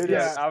 I like- rated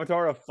yeah.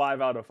 Avatar a 5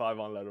 out of 5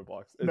 on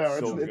Letterboxd.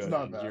 It's good.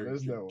 not bad. Your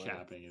There's no way.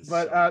 capping is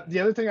But so bad. the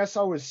other thing I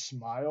saw was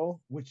Smile,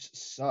 which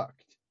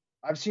sucked.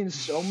 I've seen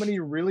so many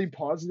really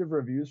positive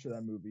reviews for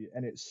that movie,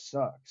 and it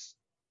sucks.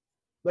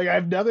 Like I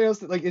have nothing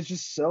else. Like it's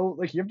just so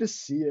like you have to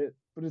see it,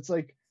 but it's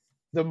like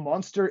the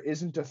monster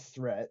isn't a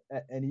threat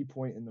at any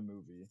point in the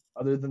movie,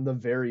 other than the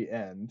very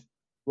end.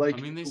 Like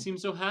I mean, they seem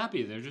so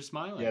happy. They're just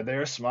smiling. yeah,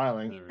 they're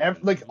smiling. They're-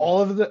 Like yeah.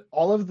 all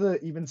of the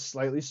even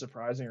slightly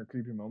surprising or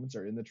creepy moments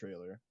are in the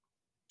trailer.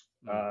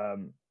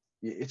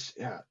 It's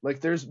like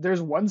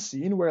there's one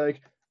scene where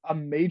like a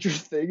major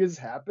thing is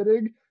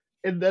happening,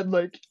 and then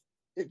like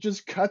it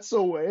just cuts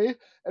away,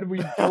 and we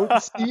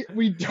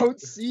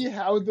don't see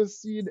how the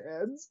scene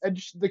ends, and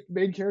the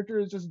main character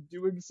is just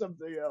doing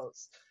something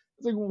else.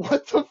 It's like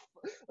what the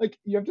like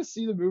you have to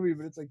see the movie,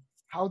 but it's like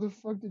how the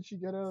fuck did she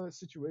get a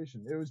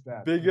situation? It was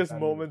bad. Biggest Bad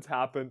moments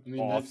happen I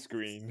mean, off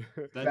screen.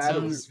 That Bad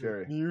sounds and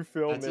scary. New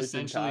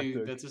filmmaking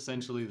tactic. that's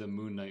essentially the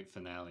Moon Knight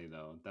finale,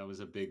 though. That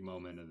was a big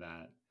moment of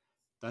that.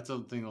 That's a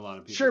thing a lot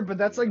of people. Sure, but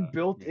that's complain like about.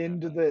 built Moon Knight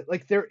into finale. the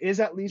like there is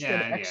at least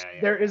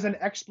there is an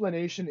yeah.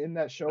 explanation in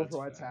that show That's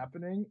for what's fair.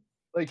 happening.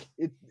 Like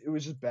it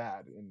was just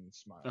bad in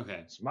Smile.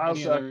 Okay. Smile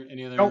Any sucked.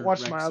 other Don't watch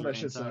Rex Smile, or that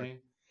shit sucked.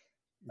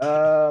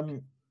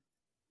 anti?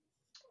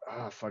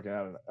 Fuck it,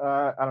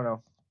 I don't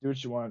know. Do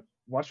what you want.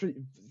 Watch what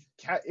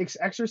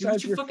exercise Do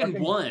what you your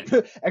fucking want.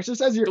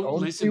 exercise your Don't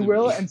own listen free to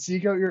will me. and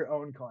seek out your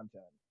own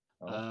content.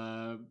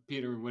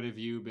 Peter, what have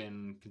you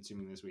been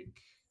consuming this week?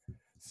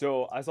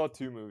 So I saw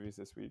 2 movies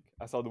this week.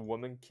 I saw The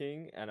Woman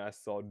King and I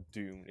saw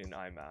Dune in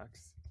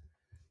IMAX.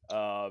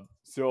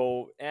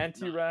 So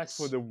anti-rack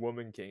for Nice. The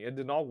Woman King. It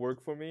did not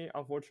work for me,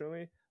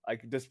 unfortunately.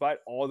 Like despite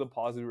all the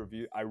positive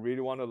reviews, I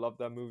really want to love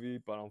that movie,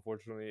 but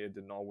unfortunately, it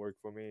did not work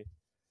for me.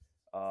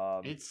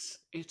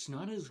 It's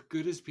not as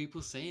good as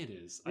people say it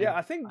is. Yeah,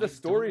 I think the don't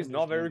story is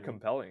not very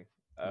understand compelling.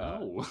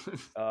 No,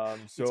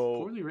 it's So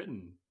poorly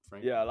written.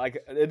 Frankly. yeah, like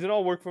it did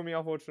not work for me,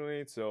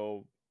 unfortunately.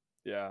 So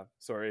yeah,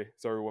 sorry,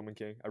 Woman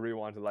King. I really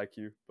wanted to like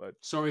you, but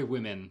Sorry,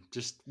 women.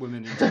 Just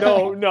women. In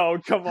no,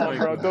 come on, Sorry,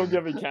 bro, woman. don't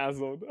get me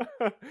canceled.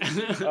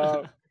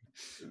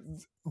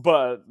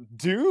 But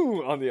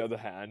Doom, on the other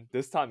hand,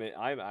 this time in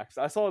IMAX,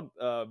 I saw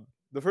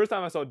the first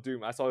time I saw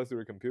Doom, I saw it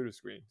through a computer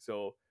screen.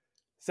 So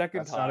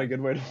second That's time, not a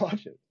good way to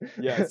watch it.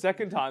 yeah,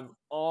 second time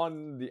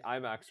on the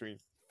IMAX screen,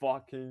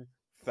 fucking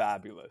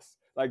fabulous.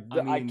 Like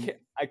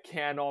I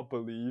cannot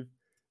believe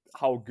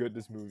how good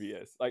this movie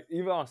is. Like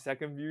even on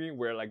second viewing,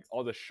 where like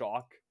all the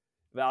shock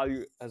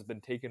value has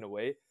been taken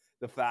away,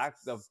 the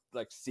fact of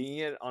like seeing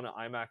it on an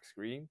IMAX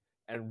screen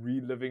and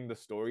reliving the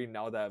story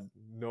now that I have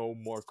no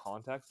more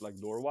context, like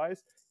lore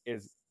wise,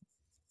 is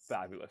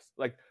fabulous.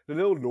 Like the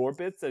little lore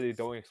bits that they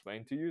don't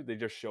explain to you, they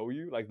just show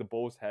you, like the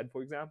bull's head,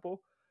 for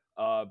example,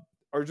 are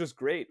just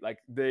great. Like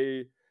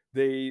they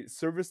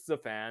service the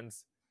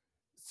fans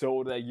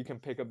so that you can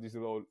pick up these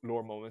little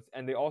lore moments,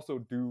 and they also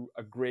do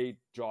a great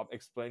job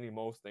explaining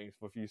most things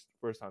for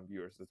first-time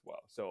viewers as well.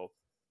 So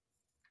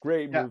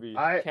great movie.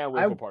 Can't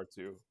wait for part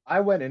 2.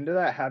 I went into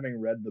that having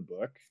read the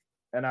book,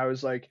 and I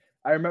was like,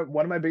 I remember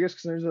one of my biggest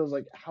concerns was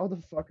like, how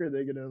the fuck are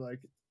they gonna like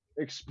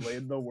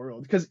explain the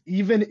world? Because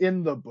even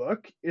in the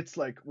book, it's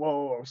like,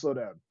 whoa, slow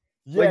down.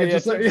 Yeah, Like,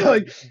 it's it just takes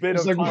like- a bit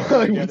it's of like,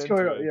 time to what's get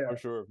going into on? it, Yeah.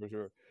 for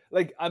sure.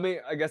 Like, I mean,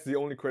 I guess the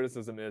only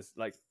criticism is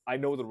like, I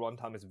know the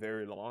runtime is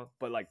very long,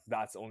 but like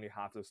that's only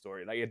half the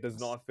story. Like, it does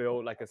not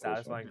feel like a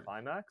satisfying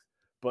climax.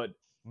 But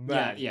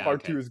man,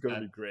 part 2 is gonna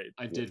be great.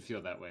 I did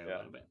feel that way a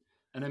little bit.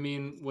 And I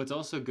mean, what's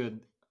also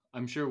good,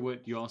 I'm sure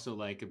what you also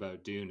like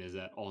about Dune is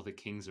that all the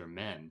kings are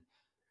men,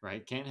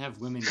 right? Can't have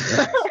women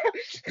kings.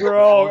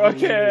 Bro, All the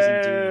leaders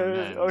in Dune are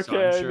men, so I'm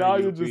okay, sure now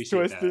you you're just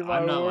appreciate that. twisting my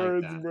I'm not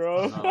words, like that.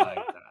 bro. I'm not like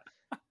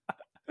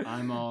that.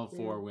 I'm all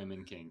for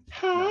women king.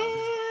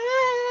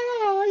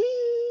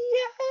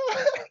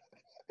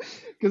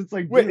 Because it's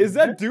like, Wait, dude, is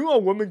that Dune or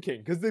Woman King?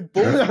 Because they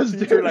That was both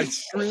feature Dune. like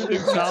streaming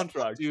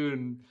soundtracks.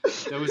 Dune.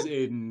 That was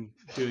Aidan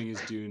doing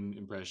his Dune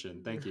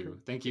impression. Thank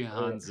you,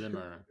 Hans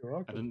Zimmer. You're I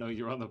welcome. didn't know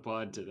you were on the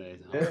pod today.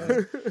 Yeah,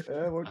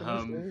 Hans. what can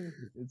I say?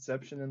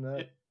 Inception and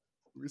that.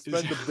 We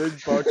spent the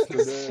big bucks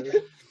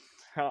today.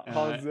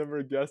 Hans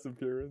Zimmer guest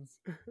appearance.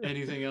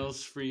 Anything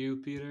else for you,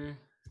 Peter?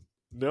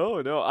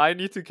 No. I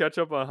need to catch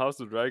up on House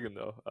of Dragon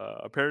though.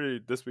 Apparently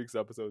this week's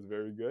episode is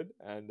very good,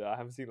 and I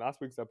haven't seen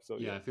last week's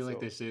episode yet. Yeah, I feel like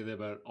they say that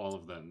about all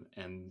of them,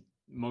 and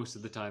most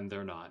of the time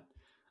they're not.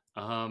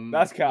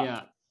 That's cap.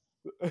 Yeah.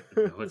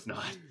 No, it's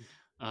not.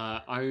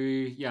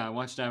 I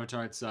watched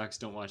Avatar. It sucks.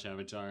 Don't watch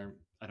Avatar.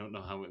 I don't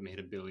know how it made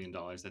 $1 billion.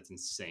 That's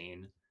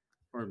insane.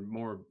 Or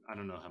more. I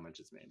don't know how much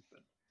it's made,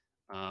 but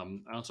I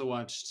also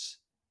watched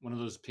one of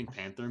those Pink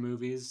Panther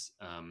movies,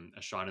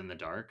 A Shot in the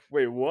Dark.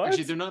 Wait, what?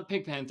 Actually, they're not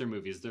Pink Panther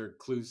movies. They're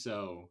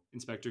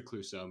Inspector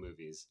Clouseau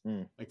movies.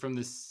 Like from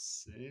the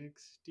 60s,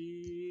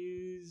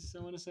 I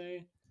want to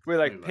say. Wait,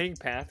 like Pink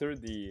Panther,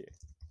 the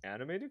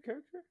animated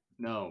character?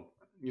 No,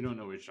 you don't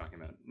know what you're talking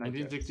about.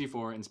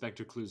 1964,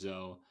 Inspector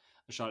Clouseau,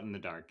 A Shot in the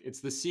Dark. It's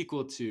the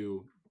sequel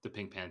to the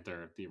Pink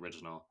Panther, the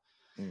original.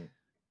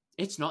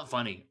 It's not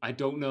funny. I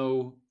don't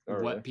know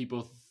what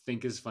people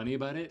think is funny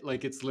about it.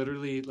 Like, it's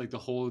literally like the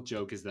whole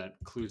joke is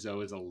that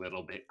Clouseau is a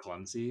little bit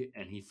clumsy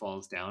and he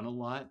falls down a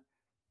lot,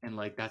 and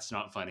like that's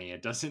not funny.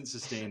 It doesn't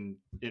sustain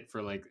it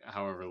for like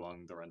however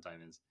long the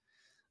runtime is.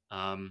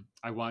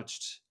 I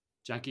watched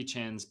Jackie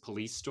Chan's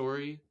Police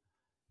Story.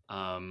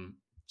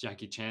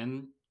 Jackie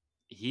Chan,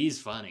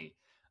 he's funny.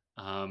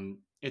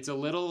 It's a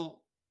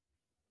little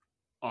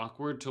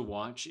awkward to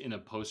watch in a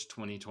post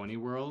 2020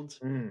 world.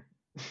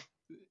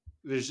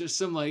 There's just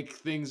some like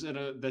things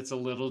that's a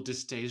little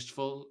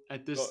distasteful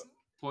at this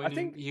point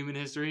in human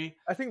history.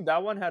 I think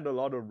that one had a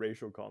lot of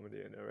racial comedy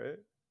in it, right?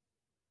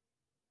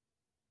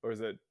 Or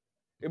is it?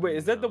 Wait,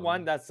 is that the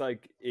one that's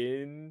like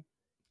in?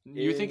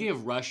 You're thinking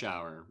of Rush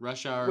Hour.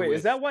 Rush Hour. Wait,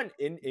 is that one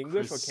in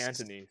English or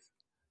Cantonese?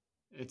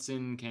 It's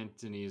in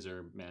Cantonese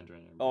or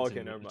Mandarin. Oh,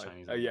 okay, never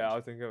mind. Yeah, I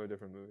was thinking of a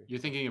different movie. You're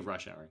thinking of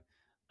Rush Hour.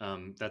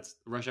 That's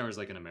Rush Hour is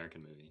like an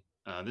American movie.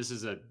 This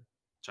is a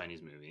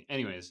Chinese movie.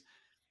 Anyways,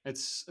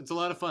 it's a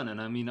lot of fun,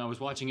 and I mean, I was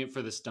watching it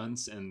for the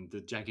stunts, and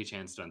the Jackie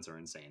Chan stunts are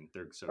insane.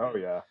 They're so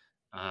good. Yeah.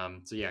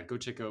 So yeah, go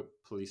check out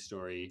Police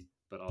Story,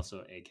 but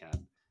also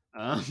ACAB.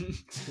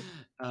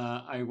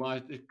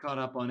 I caught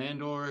up on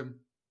Andor.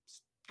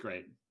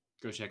 Great.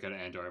 Go check out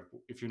Andor.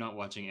 If you're not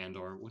watching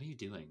Andor, what are you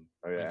doing?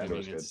 Oh yeah,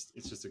 Andor's good.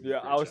 It's just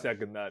a I was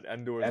second that.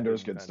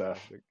 Andor's good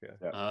stuff.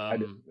 Yeah.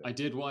 I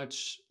did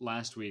watch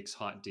last week's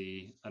Hot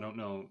D. I don't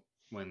know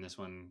when this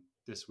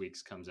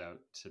week's comes out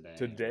today.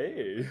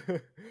 Today?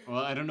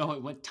 Well, I don't know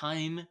what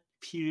time,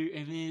 Peter.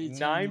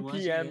 9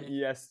 p.m.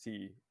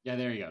 EST. Yeah,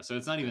 there you go. So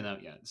it's not even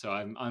out yet. So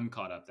I'm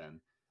caught up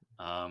then.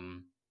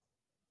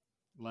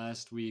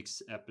 Last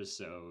week's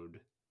episode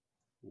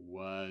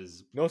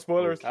was no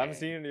spoilers. Okay. I haven't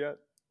seen it yet.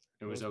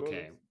 It was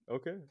okay.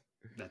 Okay.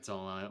 That's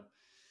all.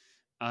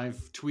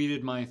 I've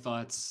tweeted my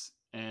thoughts,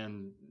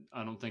 and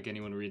I don't think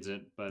anyone reads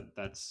it, but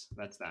that's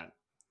that.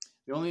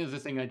 The only other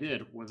thing I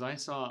did was I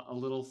saw a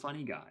little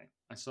funny guy.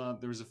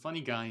 There was a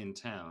funny guy in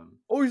town.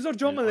 Oh, you saw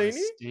John Mulaney?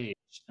 Stage,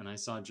 and I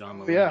saw John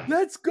Mulaney. Yeah.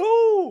 Let's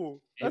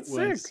go. That's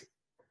sick.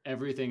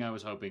 Everything I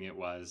was hoping it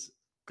was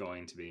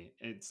going to be.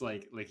 It's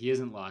like he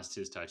hasn't lost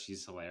his touch.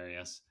 He's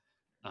hilarious.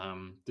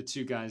 The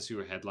two guys who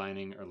were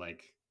headlining or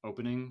like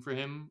opening for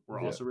him were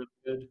also really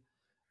good.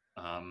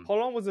 How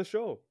long was the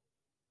show?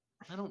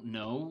 I don't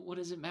know. What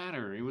does it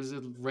matter? It was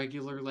a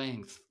regular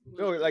length.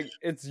 No, like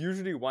it's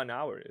usually 1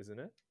 hour, isn't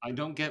it? I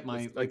don't get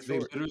my like they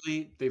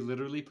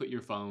literally put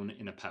your phone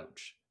in a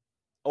pouch.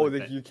 Oh,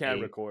 like you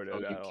can't record it.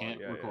 You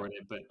can't record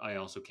it, but I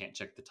also can't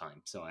check the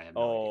time, so I have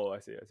no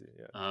idea. I see.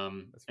 Yeah.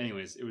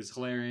 Anyways, it was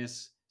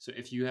hilarious. So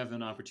if you have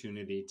an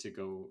opportunity to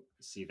go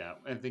see that,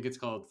 I think it's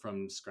called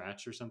From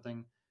Scratch or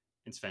something.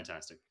 It's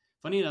fantastic.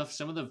 Funny enough,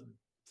 some of the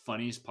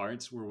funniest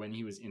parts were when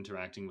he was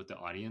interacting with the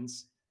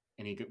audience,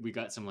 and we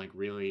got some like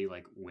really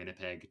like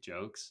Winnipeg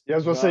jokes. Yeah, I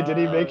was gonna say, did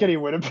he make any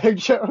Winnipeg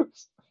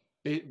jokes?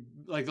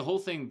 Like the whole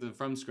thing, the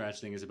From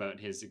Scratch thing is about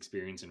his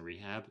experience in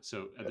rehab.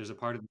 So there's a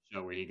part of the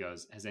show where he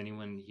goes, "Has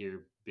anyone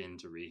here been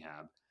to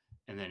rehab?"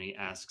 And then he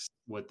asks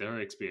what their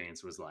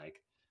experience was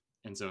like.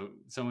 And so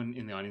someone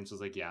in the audience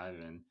was like, "Yeah, I've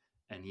been."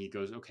 And he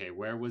goes, "Okay,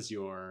 where was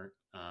your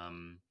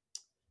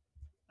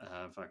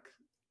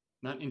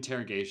not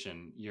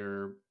interrogation,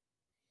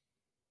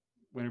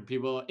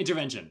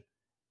 intervention.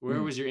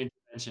 Where was your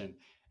intervention?"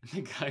 And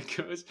the guy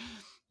goes,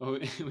 "Oh,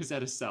 it was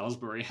at a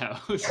Salisbury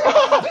house."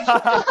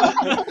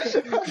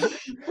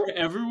 Where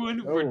everyone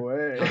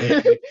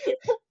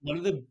one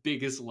of the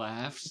biggest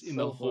laughs in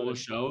the whole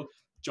show.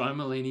 John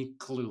Mulaney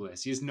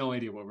clueless. He has no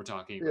idea what we're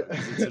talking about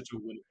because it's such a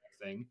Winnipeg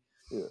thing.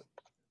 Yeah.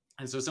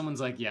 And so someone's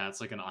like, "Yeah,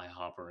 it's like an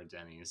IHOP or a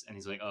Denny's," and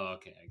he's like, "Oh,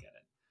 okay, I get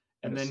it."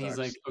 And then he's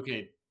like,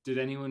 "Okay, did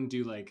anyone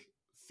do like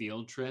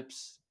field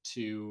trips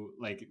to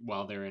like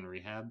while they're in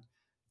rehab?"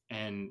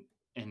 And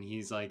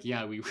he's like,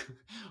 "Yeah, we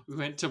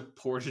went to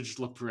Portage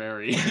La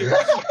Prairie."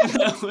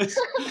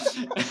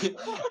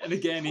 And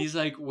again, he's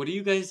like, "What are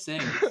you guys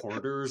saying?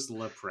 Portage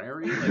La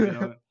Prairie? Like,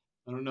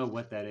 I don't know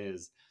what that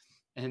is."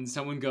 And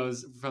someone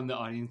from the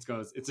audience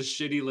goes, "It's a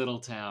shitty little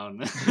town."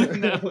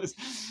 That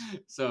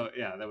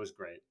was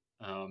great.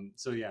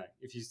 So yeah,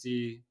 if you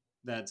see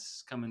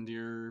that's coming to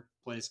your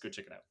place, go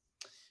check it out.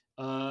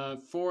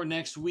 For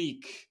next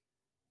week,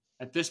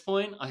 at this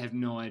point, I have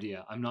no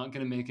idea. I'm not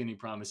going to make any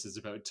promises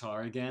about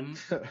Tar again.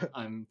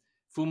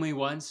 Fool me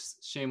once,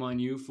 shame on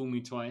you. Fool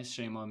me twice,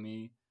 shame on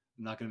me.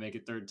 I'm not going to make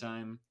it third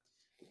time.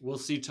 We'll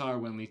see Tar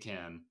when we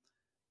can.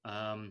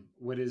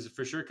 What is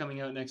for sure coming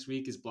out next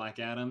week is Black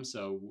Adam.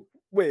 So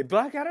wait,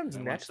 Black Adam's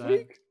next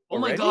week? Oh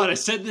my god! I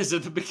said this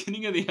at the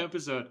beginning of the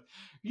episode.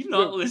 You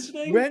not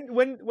listening?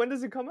 When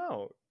does it come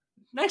out?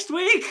 Next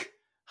week.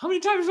 How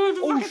many times do I have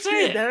to fucking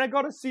say it? Then I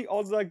gotta see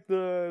all like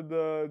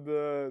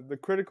the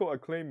critical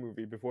acclaim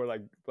movie before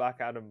like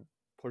Black Adam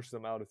pushes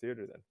them out of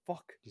theater. Then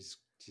fuck.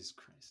 Jesus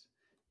Christ.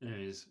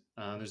 Anyways,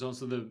 there's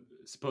also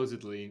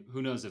supposedly,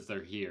 who knows if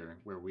they're here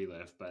where we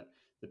live, but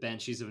the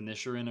Banshees of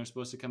Inisherin are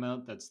supposed to come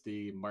out. That's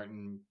the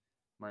Martin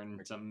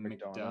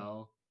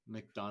McDonough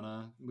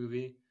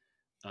movie.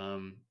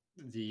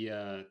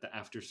 The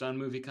After Sun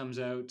movie comes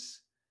out.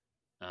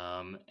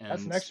 And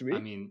that's next week. I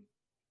mean,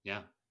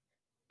 yeah.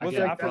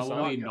 Again,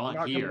 probably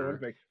not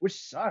here, which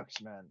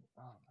sucks, man.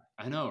 Oh,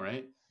 I know,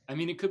 right? I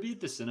mean, it could be at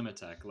the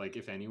Cinematheque, like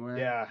if anywhere.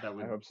 Yeah,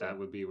 that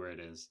would be where it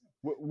is.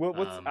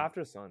 What's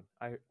After Sun?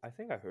 I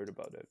think I heard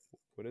about it.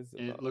 What is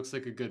it? It looks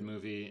like a good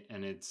movie,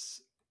 and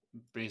it's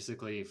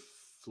basically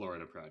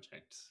Florida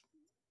Project.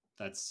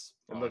 That's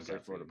it looks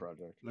like Florida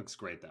Project. Looks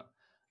great though.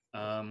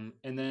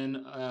 And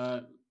then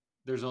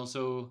there's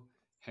also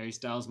Harry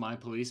Styles' My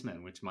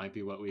Policeman, which might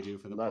be what we do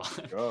for the Let's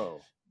pod.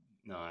 go.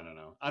 No, I don't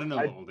know. I don't know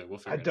what we'll do. We'll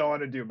figure it out. I don't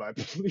want to do My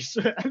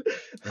Policeman.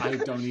 I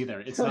don't either.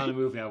 It's not a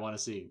movie I want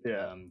to see.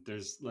 Yeah.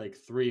 There's like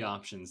 3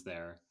 options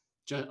there,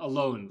 just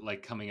alone,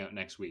 like coming out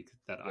next week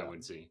that I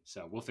would see.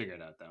 So we'll figure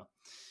it out though.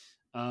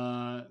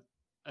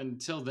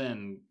 Until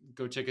then,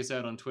 go check us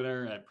out on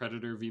Twitter at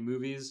Predator v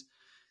Movies.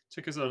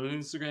 Check us out on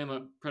Instagram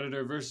at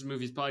Predator vs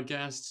Movies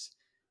Podcasts.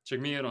 Check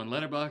me out on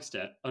Letterboxd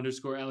at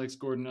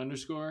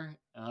 _AlexGordon_.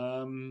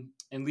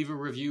 And leave a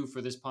review for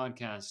this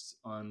podcast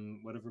on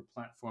whatever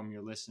platform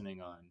you're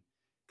listening on,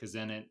 because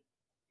then it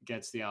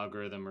gets the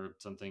algorithm or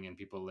something and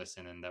people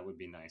listen, and that would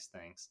be nice.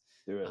 Thanks.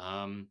 Do it.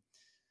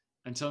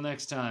 Until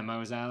next time, I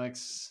was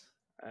Alex.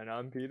 And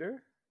I'm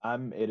Peter.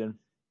 I'm Aidan.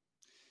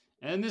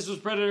 And this was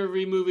Predator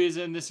v Movies,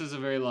 and this was a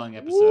very long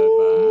episode.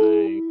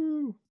 Bye.